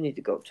 girl, you need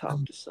to go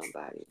talk to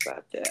somebody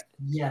about that.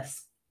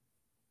 Yes.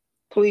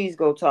 Please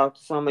go talk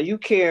to somebody. You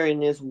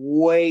carrying this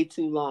way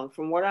too long.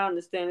 From what I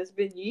understand, it's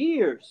been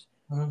years.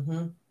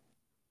 Hmm.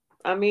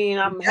 I mean,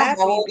 I'm Yeah, how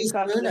happy old is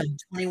because Luna?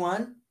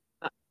 21?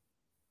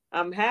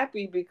 I'm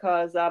happy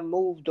because I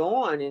moved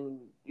on and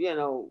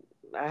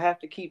I have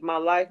to keep my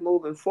life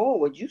moving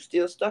forward. You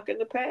still stuck in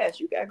the past.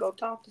 You gotta go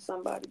talk to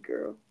somebody,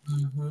 girl.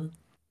 Hmm.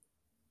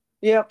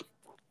 Yep.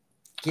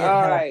 Get All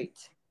help.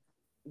 right.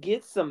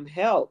 Get some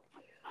help.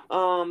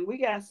 We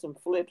got some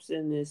flips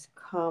in this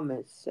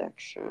comment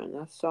section.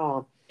 I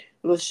saw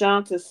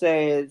LaShanta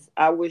says,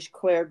 I wish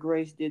Claire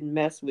Grace didn't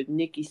mess with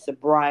Nikki's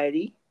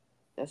sobriety.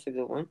 That's a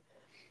good one.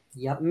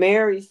 Yep.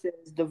 Mary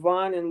says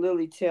Devon and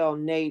Lily tell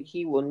Nate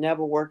he will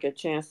never work at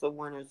Chancellor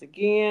Winters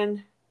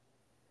again.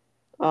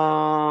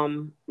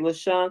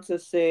 LaShanta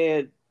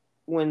said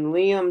when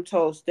Liam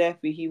told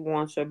Steffi he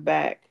wants her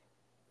back.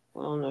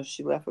 I don't know if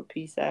she left a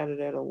piece out of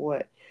that or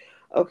what.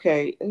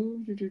 Okay.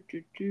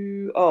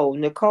 Oh,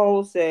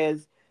 Nicole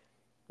says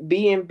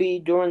B&B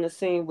during the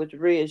scene with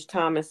Ridge,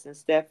 Thomas, and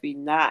Steffi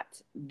not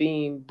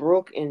being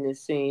Brooke in the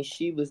scene.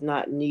 She was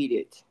not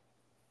needed.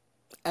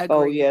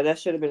 Oh, Agreed. yeah, that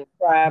should have been a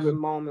private Mm.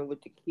 moment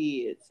with the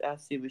kids. I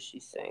see what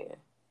she's saying.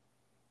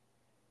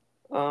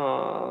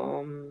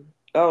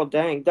 Oh,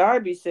 dang.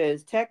 Darby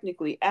says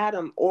technically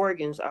Adam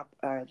organs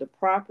are the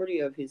property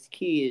of his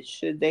kids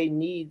should they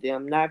need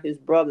them, not his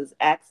brother's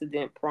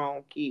accident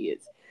prone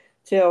kids.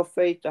 Tell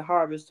Faith to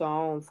harvest her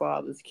own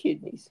father's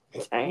kidneys.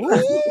 Dang.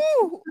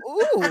 Ooh,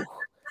 ooh.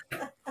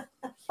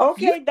 You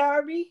Okay,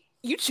 Darby.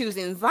 you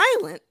choosing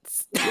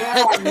violence.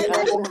 Yeah, I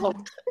know.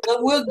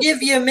 But we'll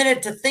give you a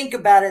minute to think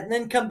about it and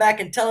then come back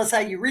and tell us how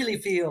you really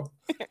feel.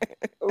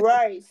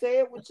 Right. Say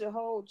it with your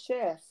whole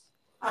chest.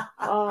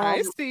 I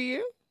Um. see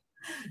you.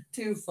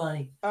 Too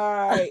funny. All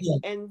right,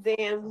 and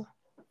then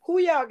who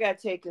y'all got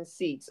taking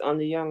seats on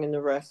The Young and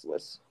the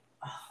Restless?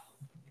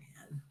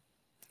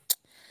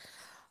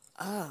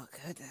 Oh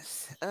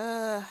goodness.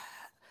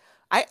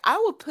 I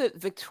would put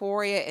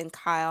Victoria and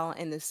Kyle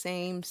in the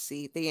same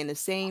seat. They in the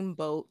same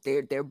boat.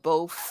 They're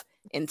both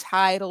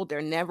entitled.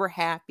 They're never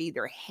happy.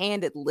 They're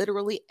handed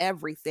literally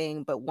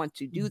everything, but want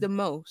to do the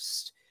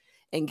most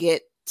and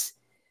get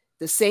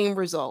the same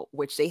result,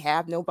 which they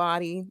have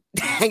nobody,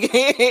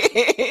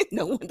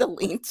 no one to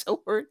lean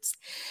towards,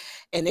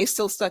 and they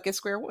still stuck at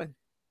square one.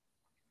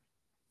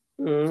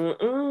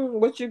 Mm-mm.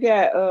 What you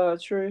got,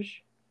 Trish?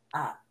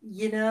 I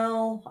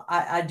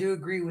do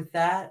agree with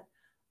that.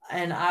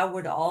 And I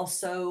would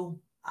also,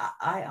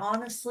 I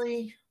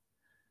honestly,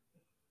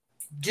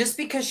 just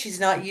because she's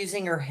not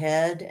using her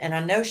head, and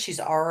I know she's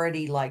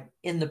already like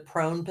in the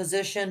prone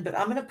position, but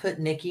I'm going to put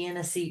Nikki in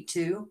a seat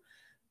too,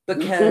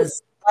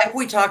 because like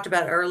we talked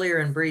about earlier,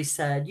 and Bree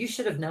said, you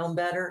should have known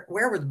better.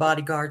 Where were the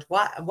bodyguards?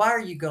 Why are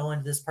you going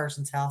to this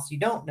person's house? You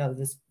don't know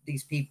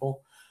these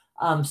people.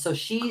 So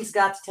she's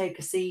got to take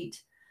a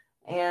seat.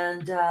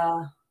 And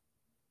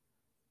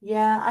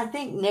yeah, I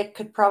think Nick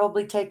could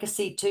probably take a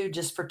seat too,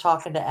 just for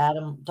talking to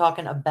Adam,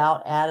 talking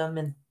about Adam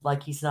and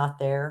like he's not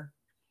there.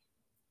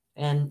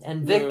 And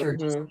Victor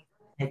just Mm-hmm.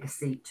 take a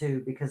seat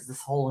too, because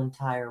this whole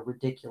entire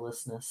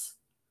ridiculousness.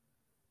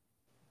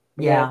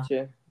 Yeah.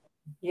 Gotcha.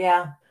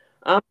 Yeah.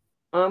 I'm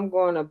I'm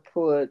gonna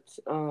put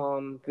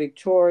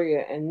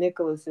Victoria and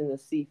Nicholas in the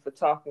seat for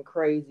talking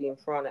crazy in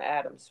front of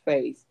Adam's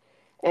face,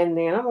 and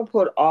then I'm gonna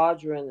put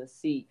Audra in the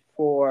seat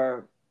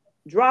for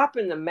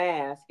dropping the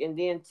mask and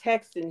then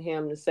texting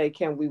him to say,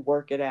 "Can we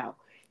work it out?"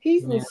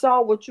 He's Yeah.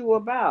 saw what you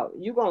about.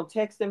 You gonna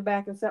text him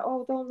back and say,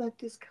 "Oh, don't let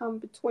this come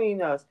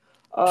between us,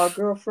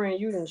 girlfriend.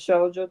 You done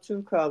showed your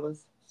true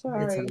colors. It's a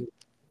Sorry,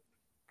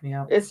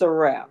 yeah. it's a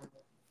wrap."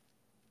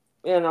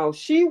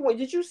 She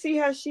did you see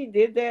how she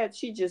did that?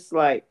 She just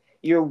like,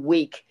 you're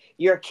weak,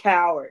 you're a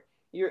coward,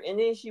 and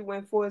then she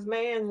went for his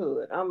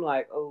manhood. I'm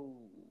like, oh,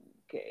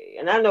 okay.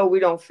 And I know we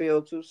don't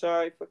feel too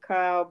sorry for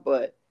Kyle,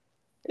 but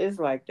it's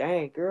like,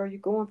 dang, girl, you're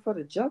going for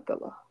the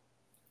jugular.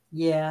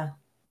 Yeah.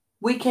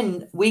 We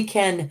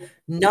can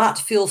not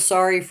feel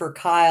sorry for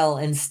Kyle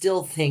and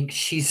still think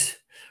she's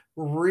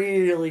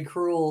really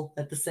cruel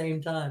at the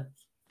same time.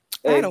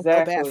 I don't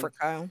feel bad for Exactly.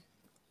 Kyle.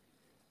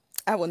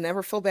 I will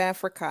never feel bad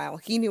for Kyle.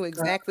 He knew Uh,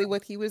 exactly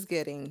what he was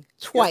getting yep.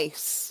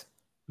 twice.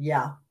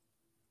 Yeah.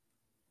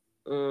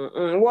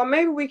 Mm-mm. Well,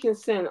 maybe we can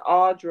send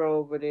Audra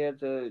over there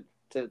to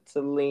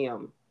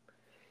Liam.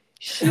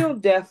 She'll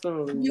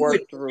definitely He would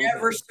work through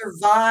never him.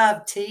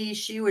 survive T.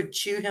 She would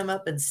chew him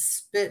up and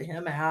spit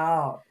him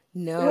out.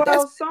 No, that's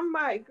Well,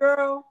 somebody,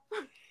 girl,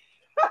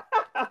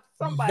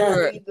 somebody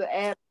er, needs to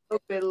add a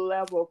little bit of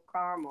level of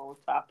karma on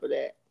top of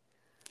that.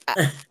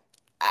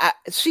 I,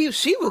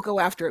 she would go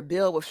after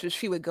Bill, but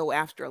she would go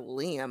after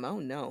Liam. Oh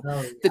no.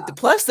 Oh The yeah.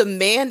 plus the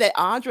man that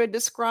Audra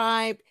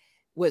described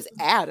was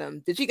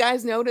Adam. Did you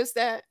guys notice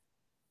that?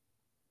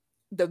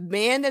 The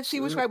man that she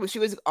was Mm, right when she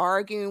was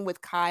arguing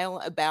with Kyle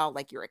about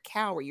like you're a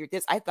coward, you're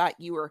this. I thought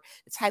you were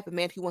the type of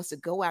man who wants to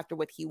go after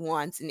what he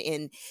wants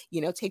and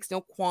takes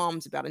no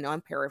qualms about it. No,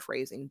 I'm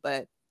paraphrasing,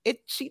 but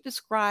she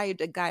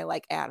described a guy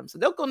like Adam. So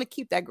they're gonna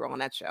keep that girl on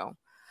that show.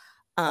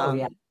 Oh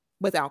yeah. Um,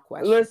 without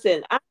question.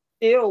 Listen, I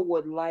still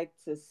would like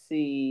to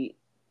see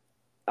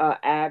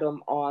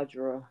Adam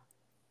Audra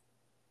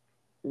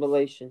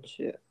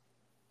relationship.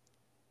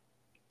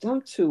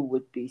 Them two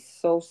would be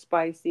so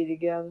spicy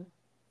together.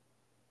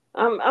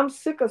 I'm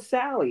sick of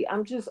Sally.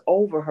 I'm just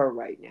over her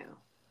right now.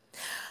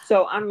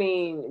 So I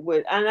mean,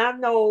 and I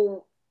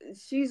know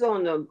she's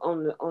on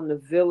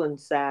the villain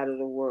side of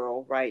the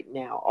world right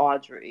now.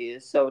 Audra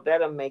is, so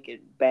that'll make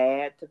it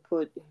bad to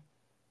put,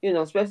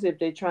 especially if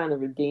they're trying to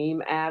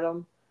redeem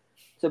Adam.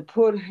 To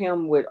put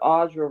him with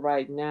Audra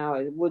right now,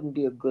 it wouldn't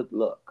be a good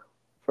look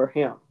for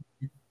him.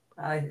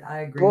 I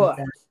agree with But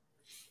that.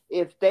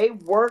 if they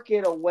work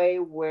it a way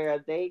where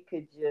they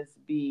could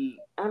just be,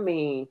 I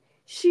mean,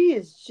 she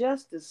is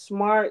just as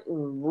smart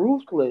and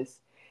ruthless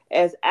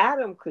as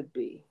Adam could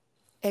be.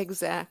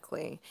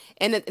 Exactly.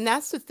 And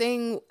that's the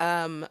thing.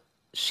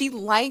 She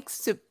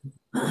likes to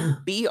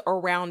be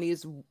around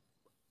these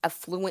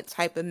affluent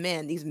type of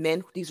men, these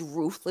men, these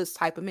ruthless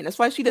type of men. That's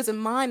why she doesn't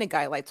mind a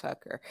guy like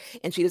Tucker,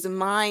 and she doesn't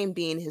mind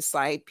being his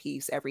side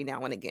piece every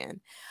now and again.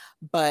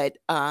 But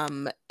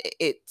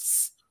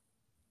it's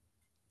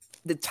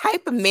the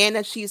type of man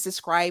that she's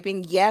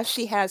describing. Yes,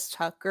 she has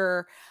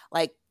Tucker,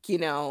 like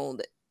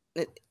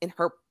in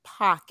her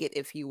pocket,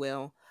 if you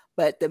will.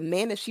 But the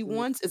man that she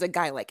wants is a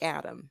guy like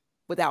Adam,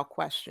 without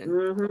question.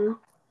 Mm-hmm.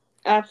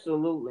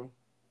 Absolutely.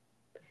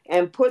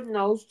 And putting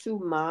those two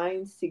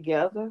minds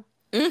together,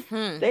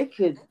 Hmm. they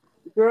could,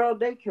 girl,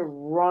 they could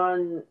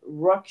run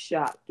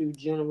ruckshot through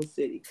General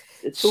City.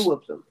 The two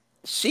of them.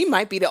 She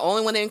might be the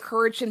only one to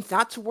encourage him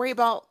not to worry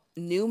about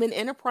Newman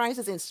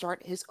Enterprises and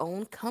start his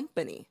own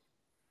company.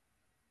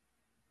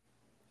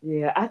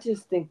 Yeah, I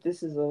just think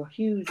this is a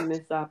huge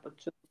missed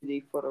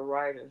opportunity for the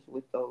writers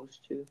with those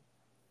two.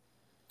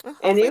 Well,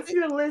 And hopefully, if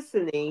you're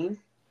listening,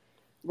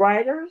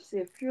 writers,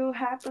 if you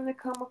happen to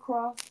come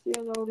across,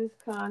 this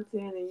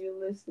content and you're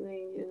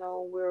listening,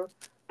 we're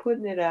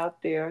putting it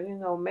out there,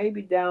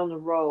 maybe down the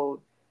road,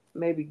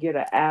 maybe get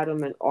a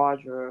Adam and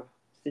Audra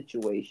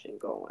situation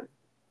going.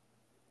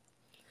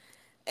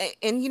 and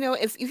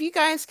if you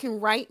guys can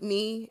write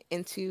me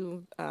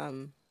into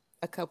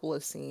a couple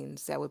of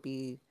scenes, that'd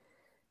be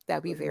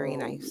very Oh,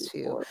 nice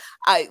too. Lord.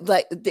 I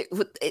like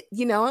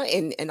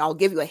and I'll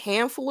give you a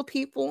handful of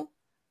people.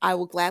 I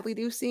will gladly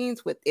do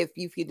scenes with if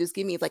you could just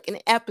give me like an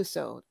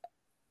episode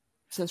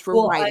since we're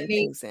Well, I writing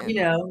mean, things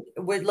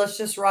in. let's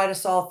just write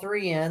us all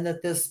three in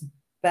that this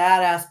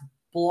badass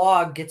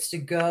blog gets to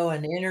go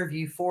and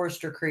interview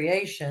Forrester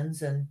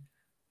Creations, and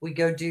we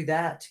go do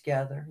that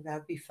together.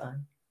 That'd be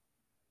fun.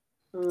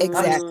 I'm just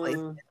Exactly.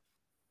 Mm,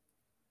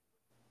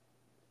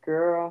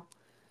 girl,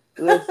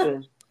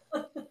 listen,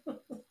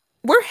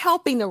 We're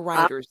helping the I'm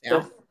writers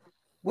just, out.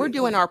 We're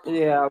doing our part.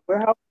 yeah, we're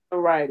helping the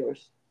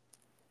writers,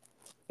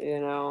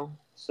 I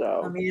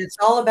so. mean, it's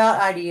all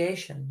about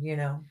ideation.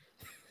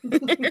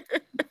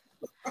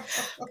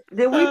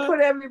 Did we Uh, put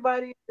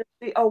everybody in the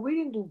seat? Oh, we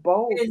didn't do We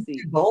bold didn't do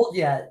seats. bold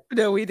yet.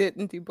 no, we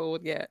didn't do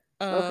bold yet.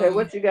 Okay,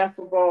 what you got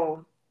for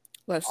bold?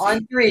 Let's see.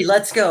 On three,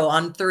 let's go.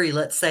 On three,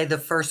 let's say the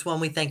first one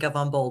we think of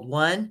on bold.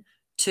 One,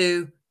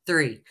 two,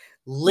 three.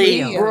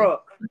 Liam. Liam.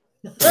 Brooke.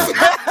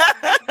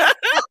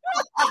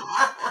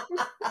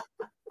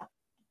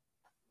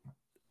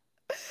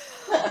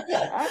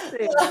 I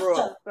said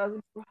Brooke. 'Cause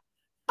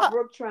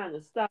Brooke trying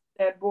to stop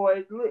that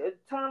boy.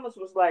 Thomas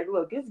was like,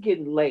 look, it's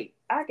getting late.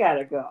 I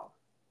gotta go.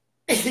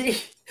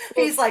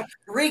 He's like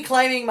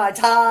reclaiming my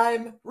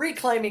time,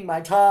 reclaiming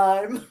my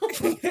time.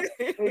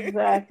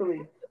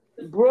 Exactly.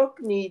 Brooke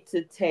needs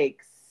to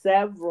take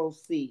several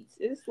seats.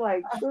 It's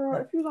like,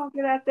 girl, if you don't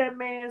get out that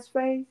man's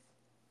face,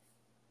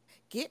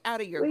 Get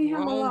out of your leave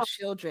him grown alone.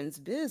 children's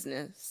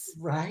business.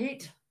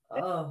 Right?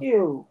 Oh.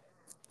 You.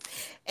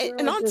 And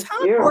Girl, on just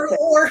top Or irritate.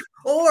 or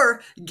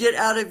or get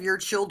out of your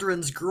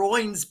children's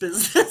groins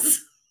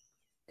business.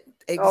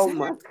 Oh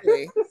my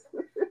exactly.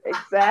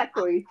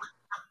 exactly.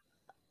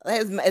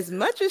 As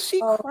much as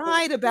she Oh,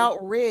 cried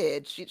about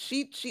Ridge,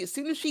 she as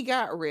soon as she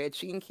got Ridge,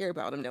 she didn't care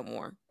about him no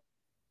more.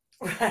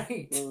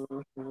 Right.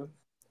 mhm.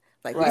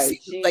 Like we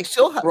Right. see, like She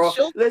broke.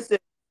 she'll Listen,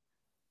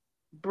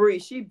 Bree.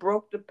 She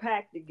broke the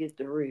pack to get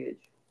the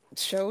ridge.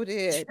 show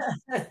did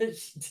and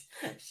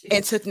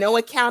She's took no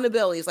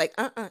accountability. It's like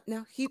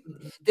no,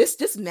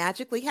 this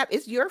magically happened.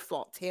 It's your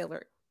fault,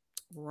 Taylor.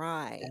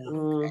 Right.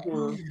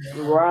 Okay.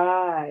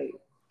 Right.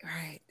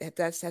 Right.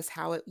 That's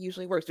how it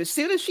usually works. As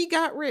soon as she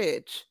got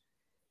Ridge,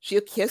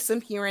 she'll kiss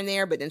him here and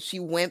there, but then she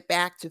went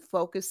back to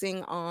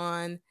focusing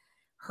on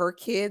her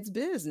kids'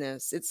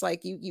 business. It's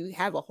like you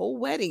have a whole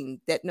wedding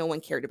that no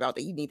one cared about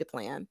that you need to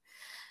plan.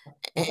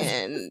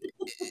 And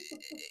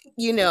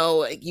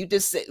we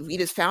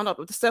just found out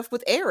the stuff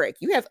with Eric.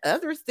 You have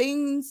other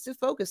things to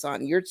focus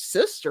on. Your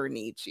sister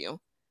needs you.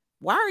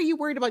 Why are you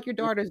worried about your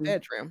daughter's Mhm.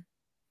 bedroom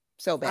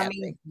so I mean,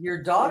 badly?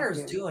 your daughter's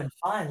Okay. doing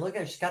fine. Look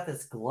at her. She's got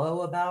this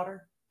glow about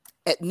her.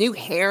 A new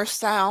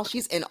hairstyle.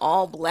 She's in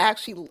all black.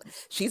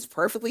 She's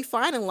perfectly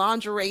fine in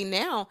lingerie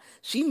now.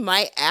 She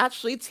might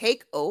actually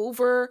take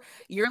over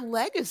your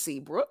legacy,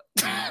 Brooke.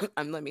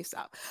 Let me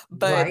stop.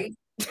 But Right?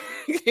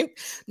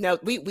 no,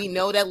 we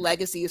know that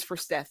legacy is for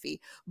Steffi.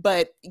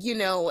 But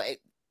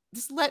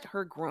just let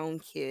her grown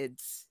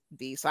kids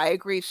be. So I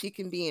agree she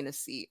can be in a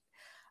seat.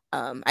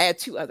 I had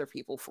two other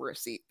people for a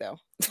seat though.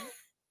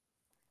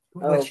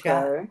 What you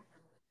got? Okay.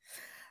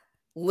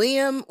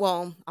 Liam,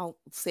 well, I'll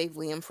save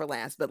Liam for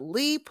last, but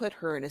Lee put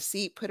her in a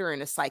seat, put her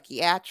in a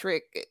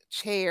psychiatric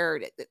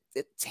chair.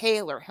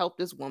 Taylor, help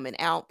this woman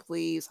out,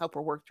 please. Help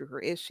her work through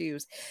her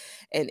issues.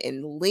 And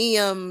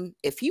Liam,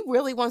 if he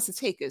really wants to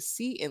take a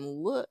seat and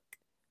look,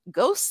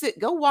 go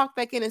walk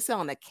back in and sit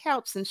on the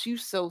couch since you're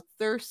so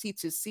thirsty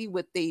to see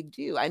what they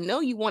do. I know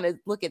you want to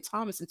look at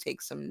Thomas and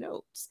take some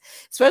notes,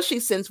 especially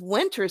since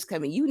winter is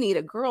coming. You need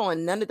a girl,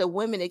 and none of the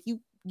women that you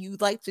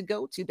like to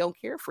go to don't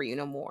care for you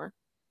no more.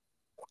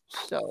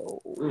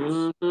 So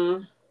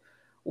hmm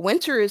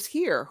winter is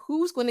here.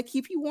 Who's going to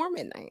keep you warm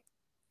at night?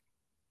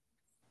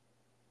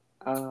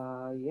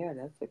 Yeah,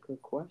 that's a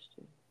good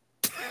question.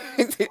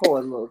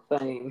 Poor little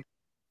thing.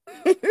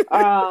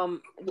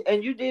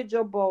 And you did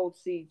your bold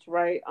seats,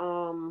 right?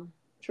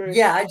 Trish.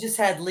 Yeah, I just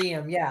had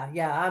Liam. Yeah,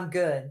 yeah, I'm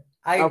good.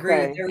 I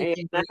agree with Okay. And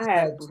everything I Bree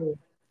had, said too.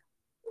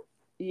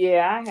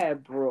 yeah, I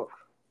had Brooke.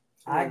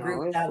 I agree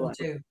with It's that one like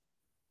too.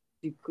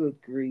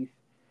 good grief.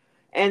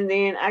 And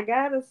then I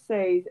gotta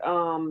say,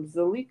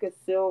 Zalika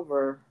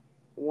Silver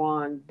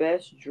won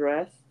Best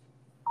Dressed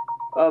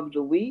of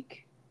the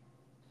Week,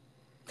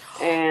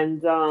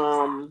 and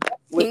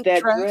with Pink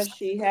that dress dress,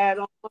 she had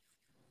on,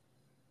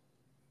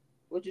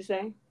 what'd you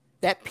say?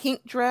 that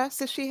pink dress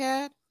that she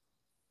had,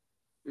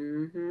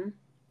 Mm-hmm.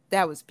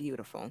 that was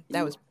beautiful. That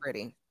Yeah. was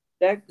pretty.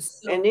 That and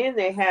So then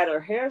they had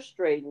her hair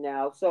straightened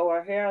out, so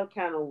her hair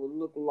kind of would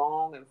look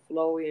long and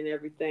flowy and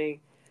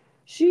everything.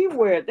 She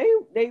wear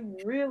they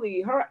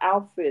really her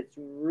outfits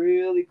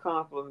really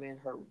compliment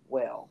her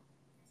well.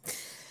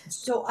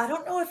 So I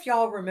don't know if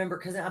y'all remember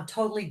because I'm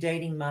totally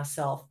dating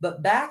myself,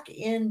 but back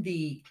in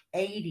the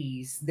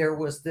 80s, there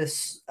was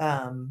this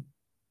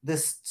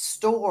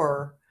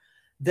store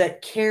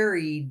that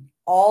carried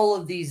all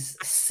of these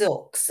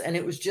silks, and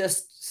it was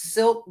just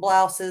silk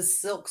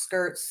blouses, silk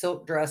skirts,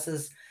 silk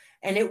dresses,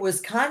 and it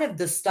was kind of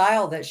the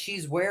style that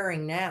she's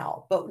wearing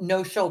now, but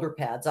no shoulder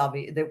pads.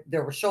 Obviously,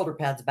 there were shoulder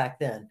pads back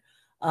then.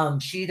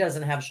 She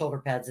doesn't have shoulder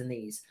pads in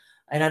these,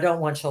 and I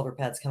don't want shoulder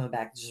pads coming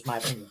back. It's just my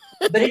opinion.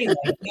 But anyway,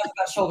 enough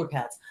about shoulder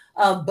pads.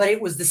 But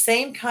it was the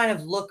same kind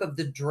of look of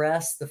the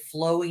dress, the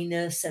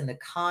flowiness and the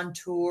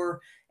contour,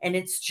 and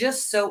it's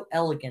just so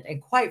elegant.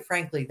 And quite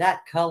frankly,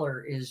 that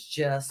color is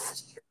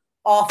just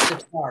off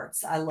the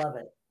charts. I love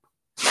it.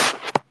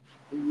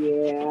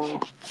 Yeah,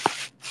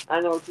 I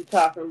know what you're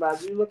talking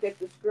about. You look at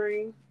the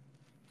screen.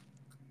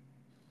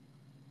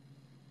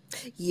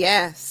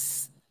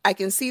 Yes. I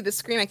can see the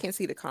screen. I can't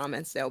see the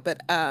comments though.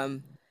 But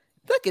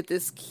look at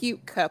this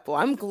cute couple.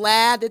 I'm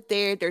glad that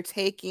they're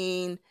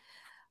taking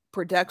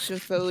production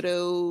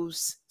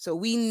photos. So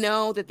we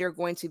know that they're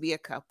going to be a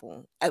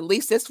couple. At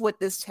least that's what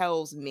this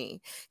tells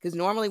me. Because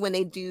normally when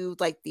they do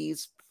like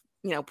these,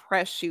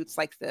 press shoots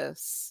like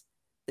this,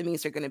 that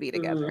means they're going to be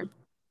together.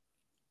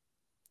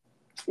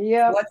 Hmm.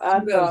 Yep, What I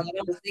photos? thought I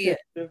don't this see it.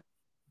 picture.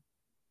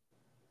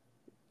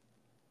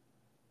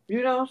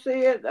 You don't see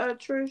it,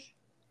 Trish?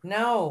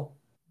 No,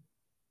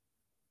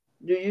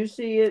 Do you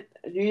see it?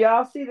 Do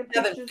y'all see the I'm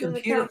having pictures in the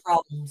computer comments?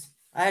 problems.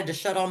 I had to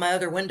shut all my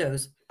other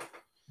windows.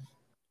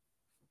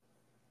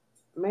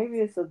 Maybe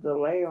it's a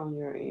delay on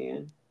your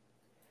end.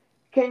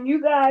 Can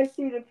you guys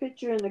see the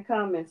picture in the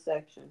comment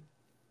section?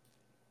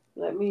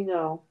 Let me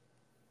know.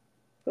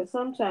 Because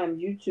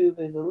sometimes YouTube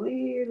is a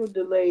little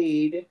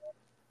delayed.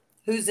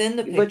 Who's in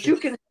the But you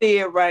pictures? can see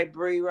it right,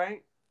 Bree,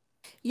 right?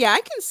 Yeah,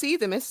 I can see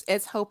them.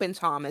 It's Hope and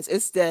Thomas.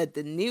 It's it's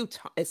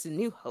the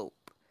new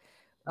Hope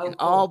in Oh,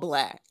 all cool.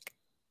 black.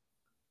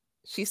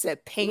 She said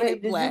Wait,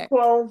 painted did you black.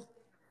 close?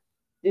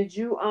 Did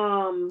you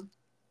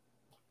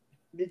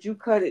did you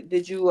cut it?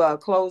 Did you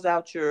close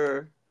out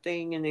your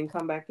thing and then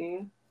come back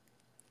in?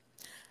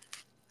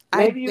 I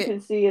Maybe you did.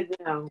 can see it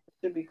now. It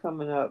should be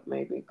coming up.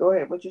 Maybe. Go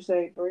ahead. What you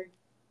say, Bree?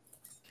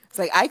 It's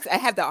like I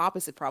have the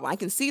opposite problem. I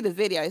can see the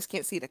video, I just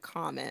can't see the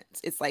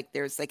comments. It's like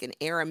there's like an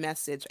error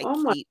message. I Oh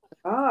my keep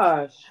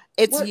gosh!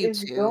 It's What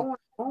is YouTube. going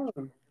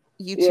on?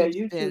 Yeah, YouTube's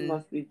YouTube been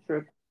must be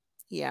tripping.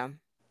 yeah.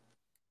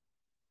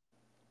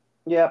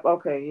 Yep.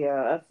 Okay.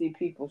 Yeah, I see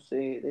people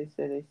see it. They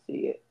say they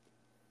see it.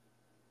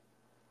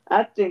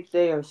 I think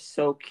they are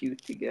so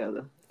cute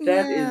together.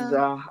 That is.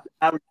 Yeah.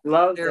 I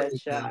love There that we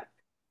go. shot.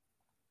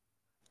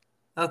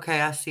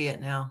 Okay, I see it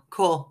now.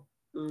 Cool.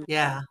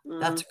 Yeah,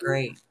 that's Mm-hmm.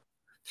 great.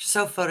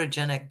 So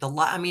photogenic.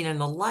 I mean, and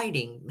the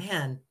lighting,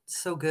 man,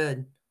 so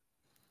good.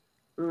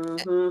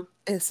 Mm-hmm.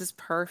 This is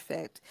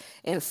perfect.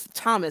 And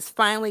Thomas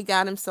finally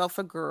got himself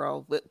a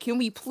girl. Can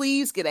we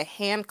please get a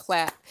hand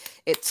clap?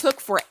 It took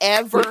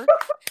forever.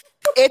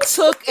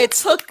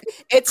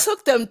 It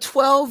took them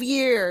 12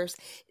 years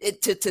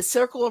to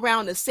circle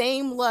around the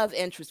same love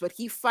interest, but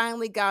he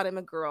finally got him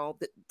a girl.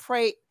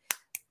 Pray,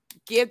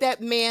 give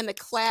that man a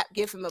clap,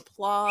 give him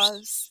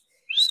applause,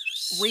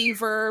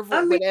 reverb,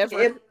 I mean,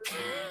 whatever.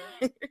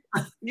 if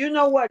you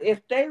know what,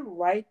 if they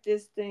write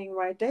this thing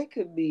right, they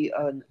could be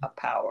a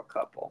power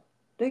couple.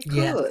 They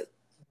Yes, could.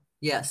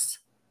 yes.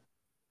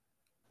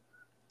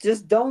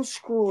 Just don't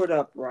screw it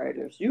up,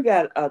 writers. You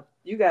got a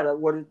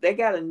they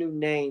got a new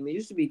name. It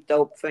used to be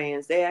Thope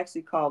fans. They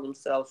actually call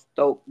themselves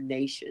Thope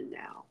Nation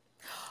now.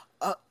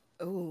 Uh,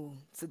 oh,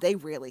 so they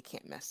really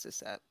can't mess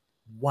this up.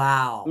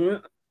 Wow.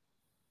 Mm,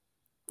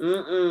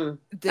 mm-mm.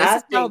 This I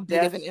is how think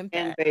big of that an fan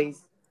impact.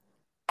 base,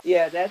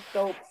 yeah, that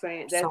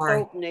Sorry.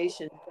 Thope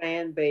Nation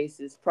fan base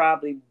is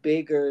probably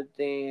bigger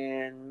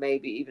than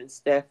maybe even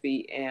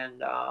Steffi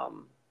and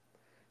Liam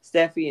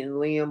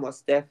or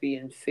Steffi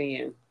and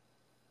Finn.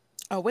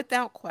 Oh,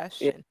 without Yeah.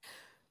 question.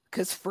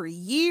 Because for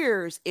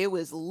years it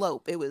was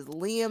Lope, it was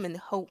Liam and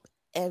Hope,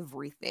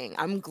 everything.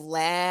 I'm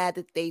glad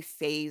that they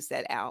phased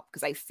that out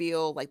because I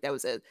feel like that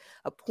was a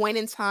point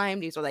in time.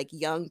 These are like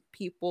young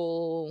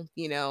people,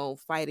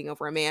 fighting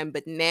over a man.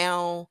 But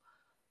now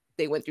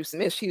they went through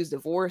some issues,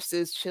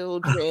 divorces,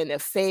 children,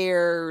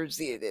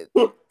 affairs.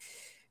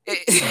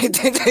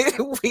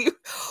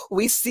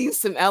 We see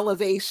some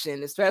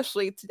elevation,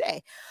 especially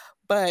today.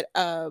 But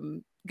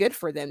good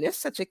for them.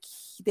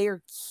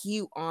 They're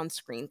cute on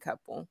screen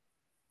couple.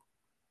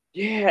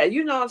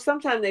 Yeah,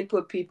 sometimes they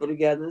put people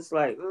together. It's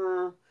like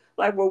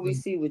what we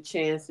see with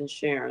Chance and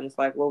Sharon. It's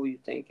like, what were you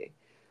thinking?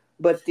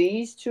 But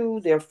these two,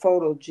 they're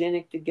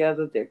photogenic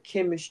together. Their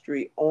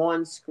chemistry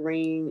on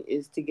screen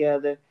is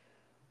together.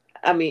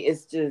 I mean,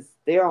 it's just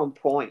they're on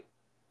point.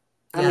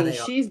 I Yeah, mean, they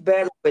are. she's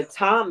better with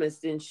Thomas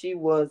than she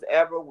was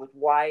ever with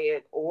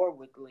Wyatt or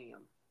with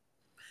Liam.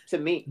 To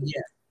me,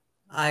 Yeah,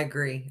 I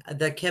agree.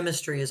 The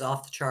chemistry is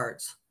off the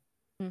charts.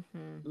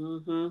 Mm-hmm.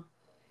 Hmm.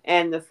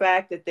 And the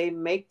fact that they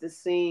make the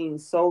scene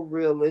so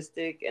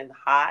realistic and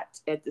hot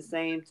at the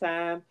same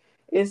time,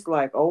 it's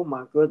like, oh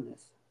my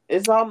goodness.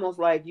 It's almost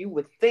like you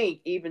would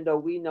think, even though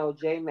we know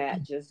J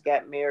Matt just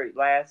got married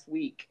last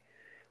week,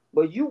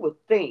 but you would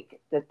think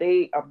that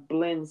they are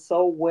blend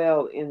so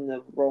well in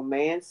the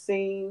romance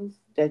scenes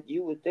that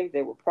you would think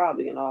they were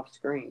probably an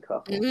off-screen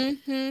couple.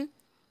 Mm-hmm.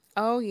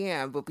 Oh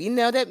yeah, but we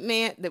know that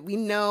we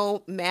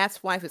know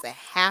Matt's wife is a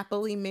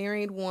happily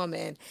married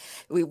woman.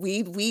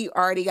 We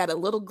already got a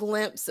little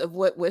glimpse of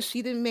what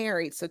she did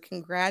married. So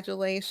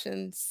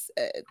congratulations,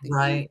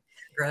 Right.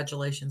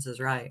 Congratulations is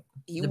right.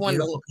 you The won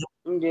the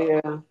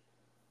beautiful Yeah.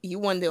 you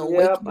won the Yep.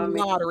 I awakening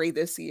mean, lottery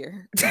this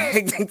year.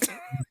 couple.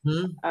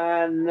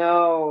 I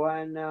know.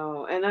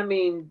 And I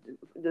mean,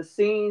 the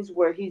scenes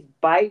where he's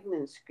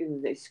biting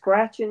and they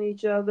scratching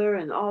each other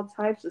and all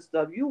types of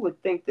stuff, you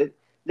would think that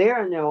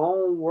they're in their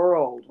own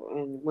world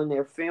and when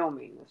they're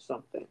filming or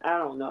something. I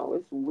don't know.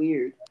 It's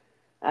weird.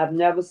 I've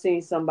never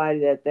seen somebody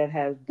that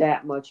has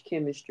that much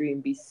chemistry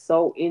and be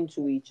so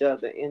into each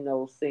other in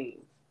those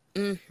scenes.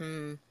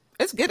 Hmm.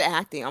 It's good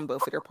acting on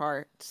both of their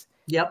parts.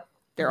 Yep.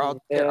 They're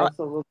Yeah, all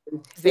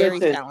absolutely. very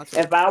Listen, talented.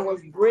 If I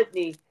was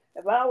Brittany,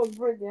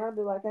 I'd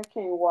be like, I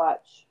can't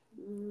watch.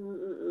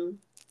 Mm-mm.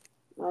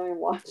 I ain't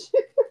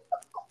watching.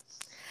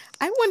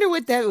 I wonder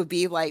what that would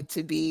be like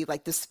to be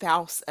like the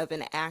spouse of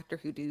an actor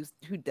who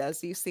does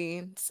these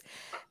scenes,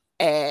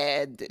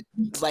 and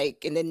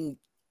and then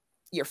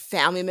your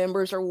family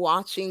members are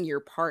watching your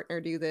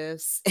partner do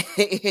this.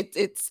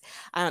 It's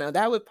I don't know.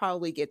 That would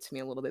probably get to me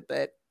a little bit,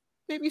 but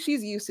maybe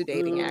she's used to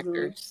dating Mm-hmm.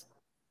 actors.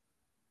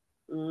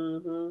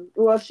 Mm-hmm.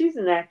 Well, she's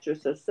an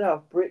actress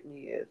herself.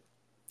 Brittany is.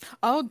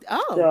 Oh,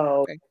 oh, So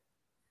okay.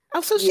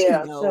 Oh, so she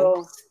yeah. knows.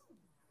 So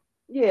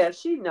yeah,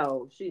 she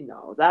knows. She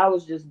knows. I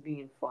was just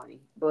being funny,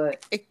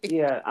 but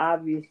yeah,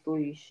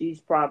 obviously she's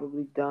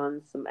probably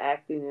done some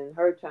acting in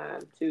her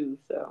time too.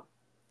 So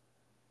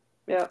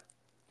yep.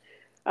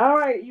 All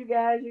right, you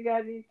guys. You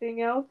got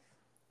anything else?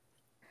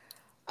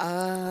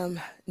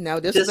 No,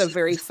 this was a This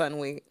very fun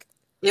week.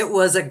 It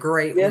was a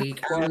great Yes.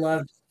 week. I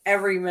loved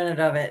every minute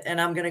of it, and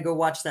I'm gonna go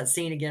watch that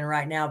scene again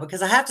right now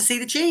because I have to see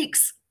the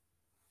cheeks.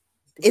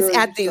 It's Girl,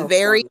 at you the so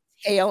very funny.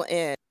 tail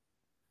end.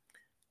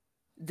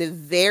 The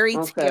very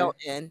Okay. tail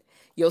end.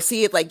 You'll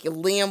see it like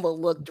Liam will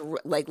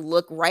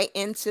look right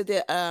into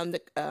the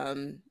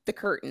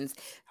curtains.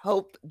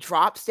 Hope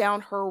drops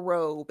down her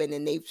robe, and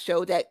then they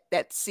show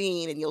that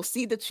scene, and you'll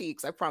see the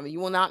cheeks. I promise you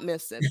will not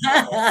miss it.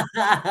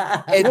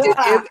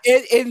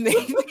 It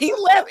made me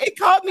laugh. It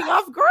caught me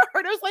off guard.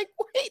 I was like,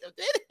 wait a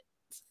minute.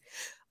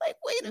 Like,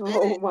 wait a minute.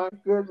 Oh my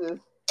goodness.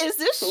 Is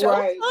this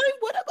Right. Showtime?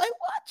 What am I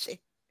watching?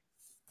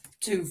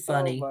 Too Oh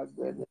funny. my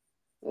goodness.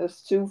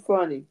 That's too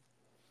funny.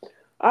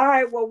 All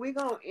right, well, we're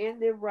gonna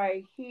end it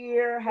right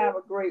here. Have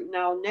a great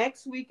now.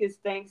 Next week is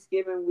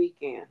Thanksgiving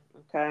weekend.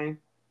 Okay.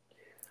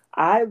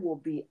 I will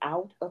be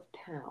out of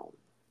town.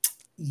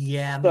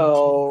 Yeah, me too.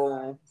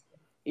 So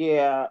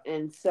yeah,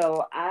 and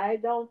so I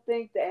don't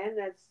think that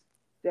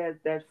and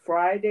that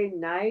Friday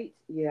night,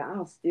 yeah,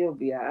 I'll still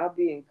be out. I'll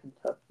be in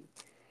Kentucky.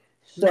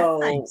 So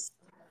Nice.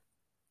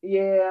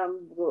 yeah,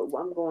 I'm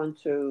going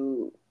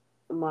to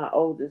my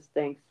oldest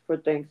thanks for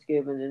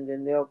Thanksgiving, and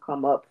then they'll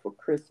come up for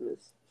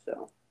Christmas.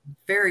 So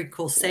Very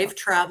cool. yeah, Safe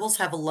travels.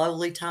 Have a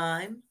lovely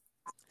time.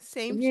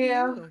 Same to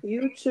yeah,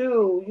 you. you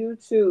too, you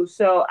too.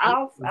 So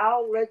Thank you.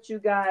 I'll let you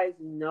guys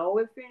know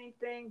if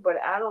anything, but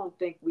I don't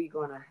think we're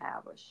gonna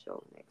have a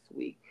show next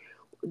week.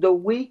 The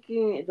week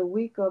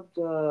of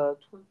the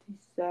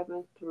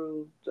 27th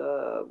through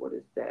the what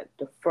is that?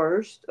 The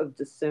 1st of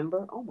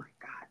December. Oh my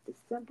God,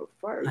 December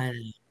 1st. I know.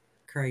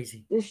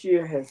 Crazy. This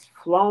year has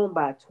flown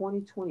by.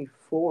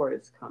 2024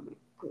 is coming.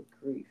 Good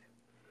grief.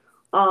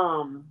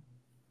 Um,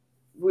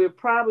 we'll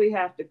probably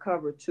have to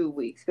cover 2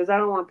 weeks because I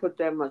don't want to put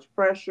that much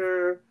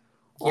pressure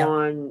Yep.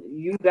 on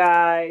you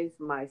guys,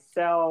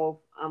 myself.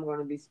 I'm going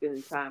to be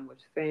spending time with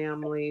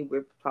family.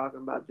 We're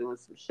talking about doing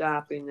some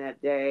shopping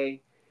that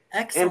day.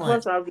 And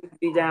plus, Excellent. I'll just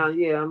be down.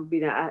 Yeah, I'm be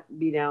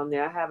down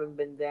there. I haven't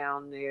been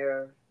down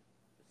there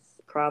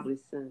probably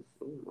since.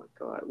 Oh my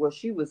God. Well,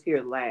 she was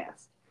here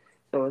last,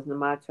 so it's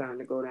my turn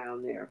to go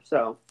down there.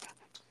 So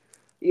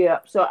yeah,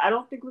 so I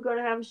don't think we're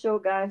gonna have a show,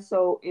 guys.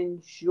 So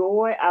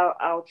enjoy.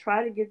 I'll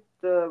try to get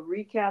the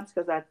recaps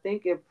because I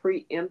think it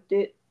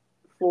preempted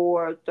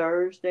for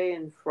Thursday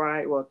and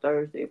Friday. Well,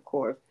 Thursday, of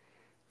course.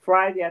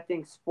 Friday, I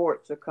think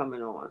sports are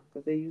coming on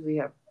because they usually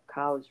have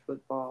college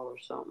football or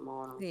something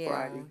on Yeah.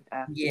 Friday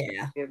after Yeah.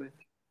 Thanksgiving.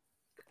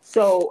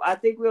 So I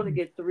think we're gonna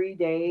get 3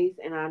 days,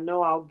 and I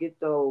know I'll get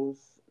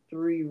those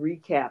three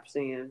recaps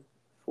in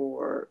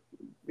for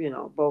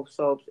both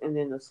soaps, and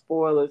then the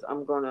spoilers.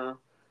 I'm gonna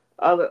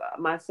other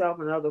myself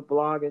and other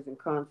bloggers and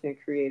content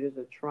creators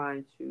are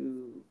trying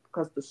to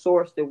because the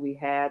source that we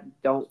had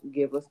don't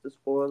give us the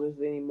spoilers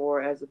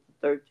anymore as of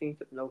the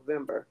 13th of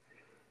November.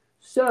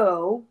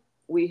 So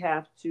we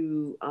have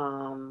to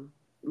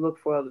look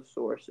for other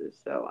sources.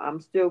 So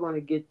I'm still going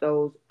to get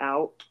those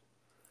out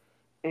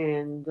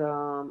and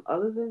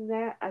other than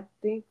that, I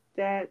think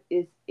that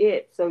is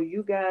it. So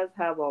you guys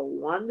have a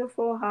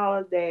wonderful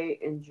holiday.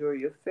 Enjoy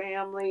your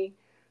family.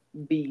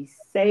 Be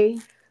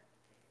safe.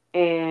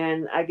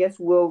 And I guess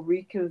we'll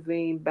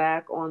reconvene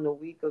back on the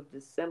week of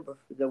December.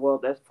 Well,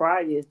 that's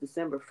Friday is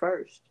December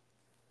 1st.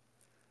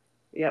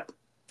 Yep.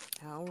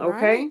 All right.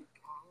 Okay.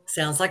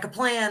 Sounds like a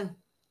plan.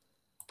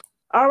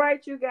 All right,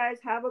 you guys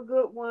have a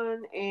good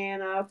one,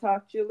 and I'll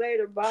talk to you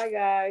later. Bye,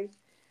 guys.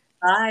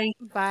 Bye.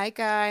 Bye,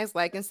 guys.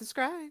 Like and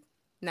subscribe.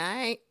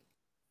 Night.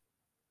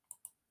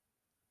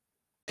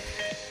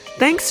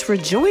 Thanks for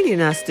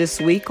joining us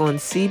this week on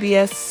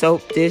CBS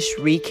Soap Dish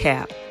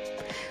Recap.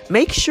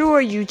 Make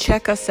sure you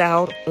check us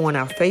out on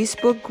our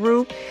Facebook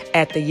group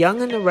at The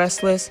Young and the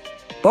Restless,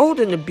 Bold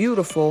and the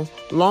Beautiful,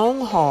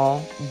 Long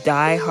Haul,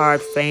 Die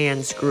Hard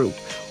Fans group.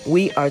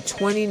 We are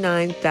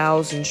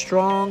 29,000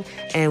 strong,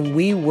 and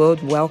we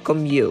would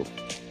welcome you.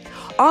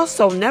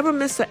 Also, never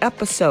miss an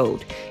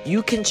episode.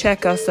 You can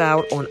check us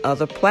out on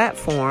other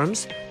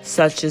platforms,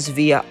 such as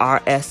via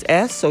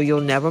RSS, so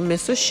you'll never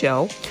miss a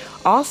show.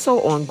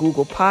 Also on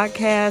Google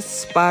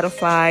Podcasts,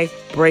 Spotify,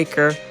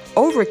 Breaker,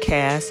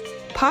 Overcast,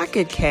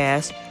 Pocket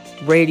Cast,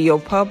 Radio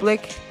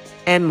Public,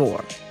 and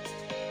more.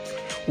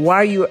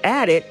 While you're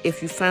at it,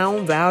 if you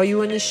found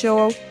value in the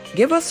show,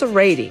 give us a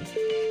rating.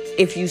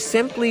 If you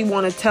simply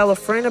want to tell a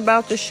friend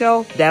about the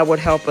show, that would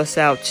help us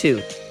out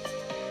too.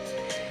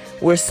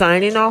 We're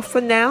signing off for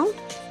now.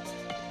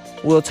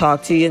 We'll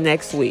talk to you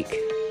next week.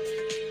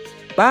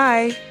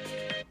 Bye.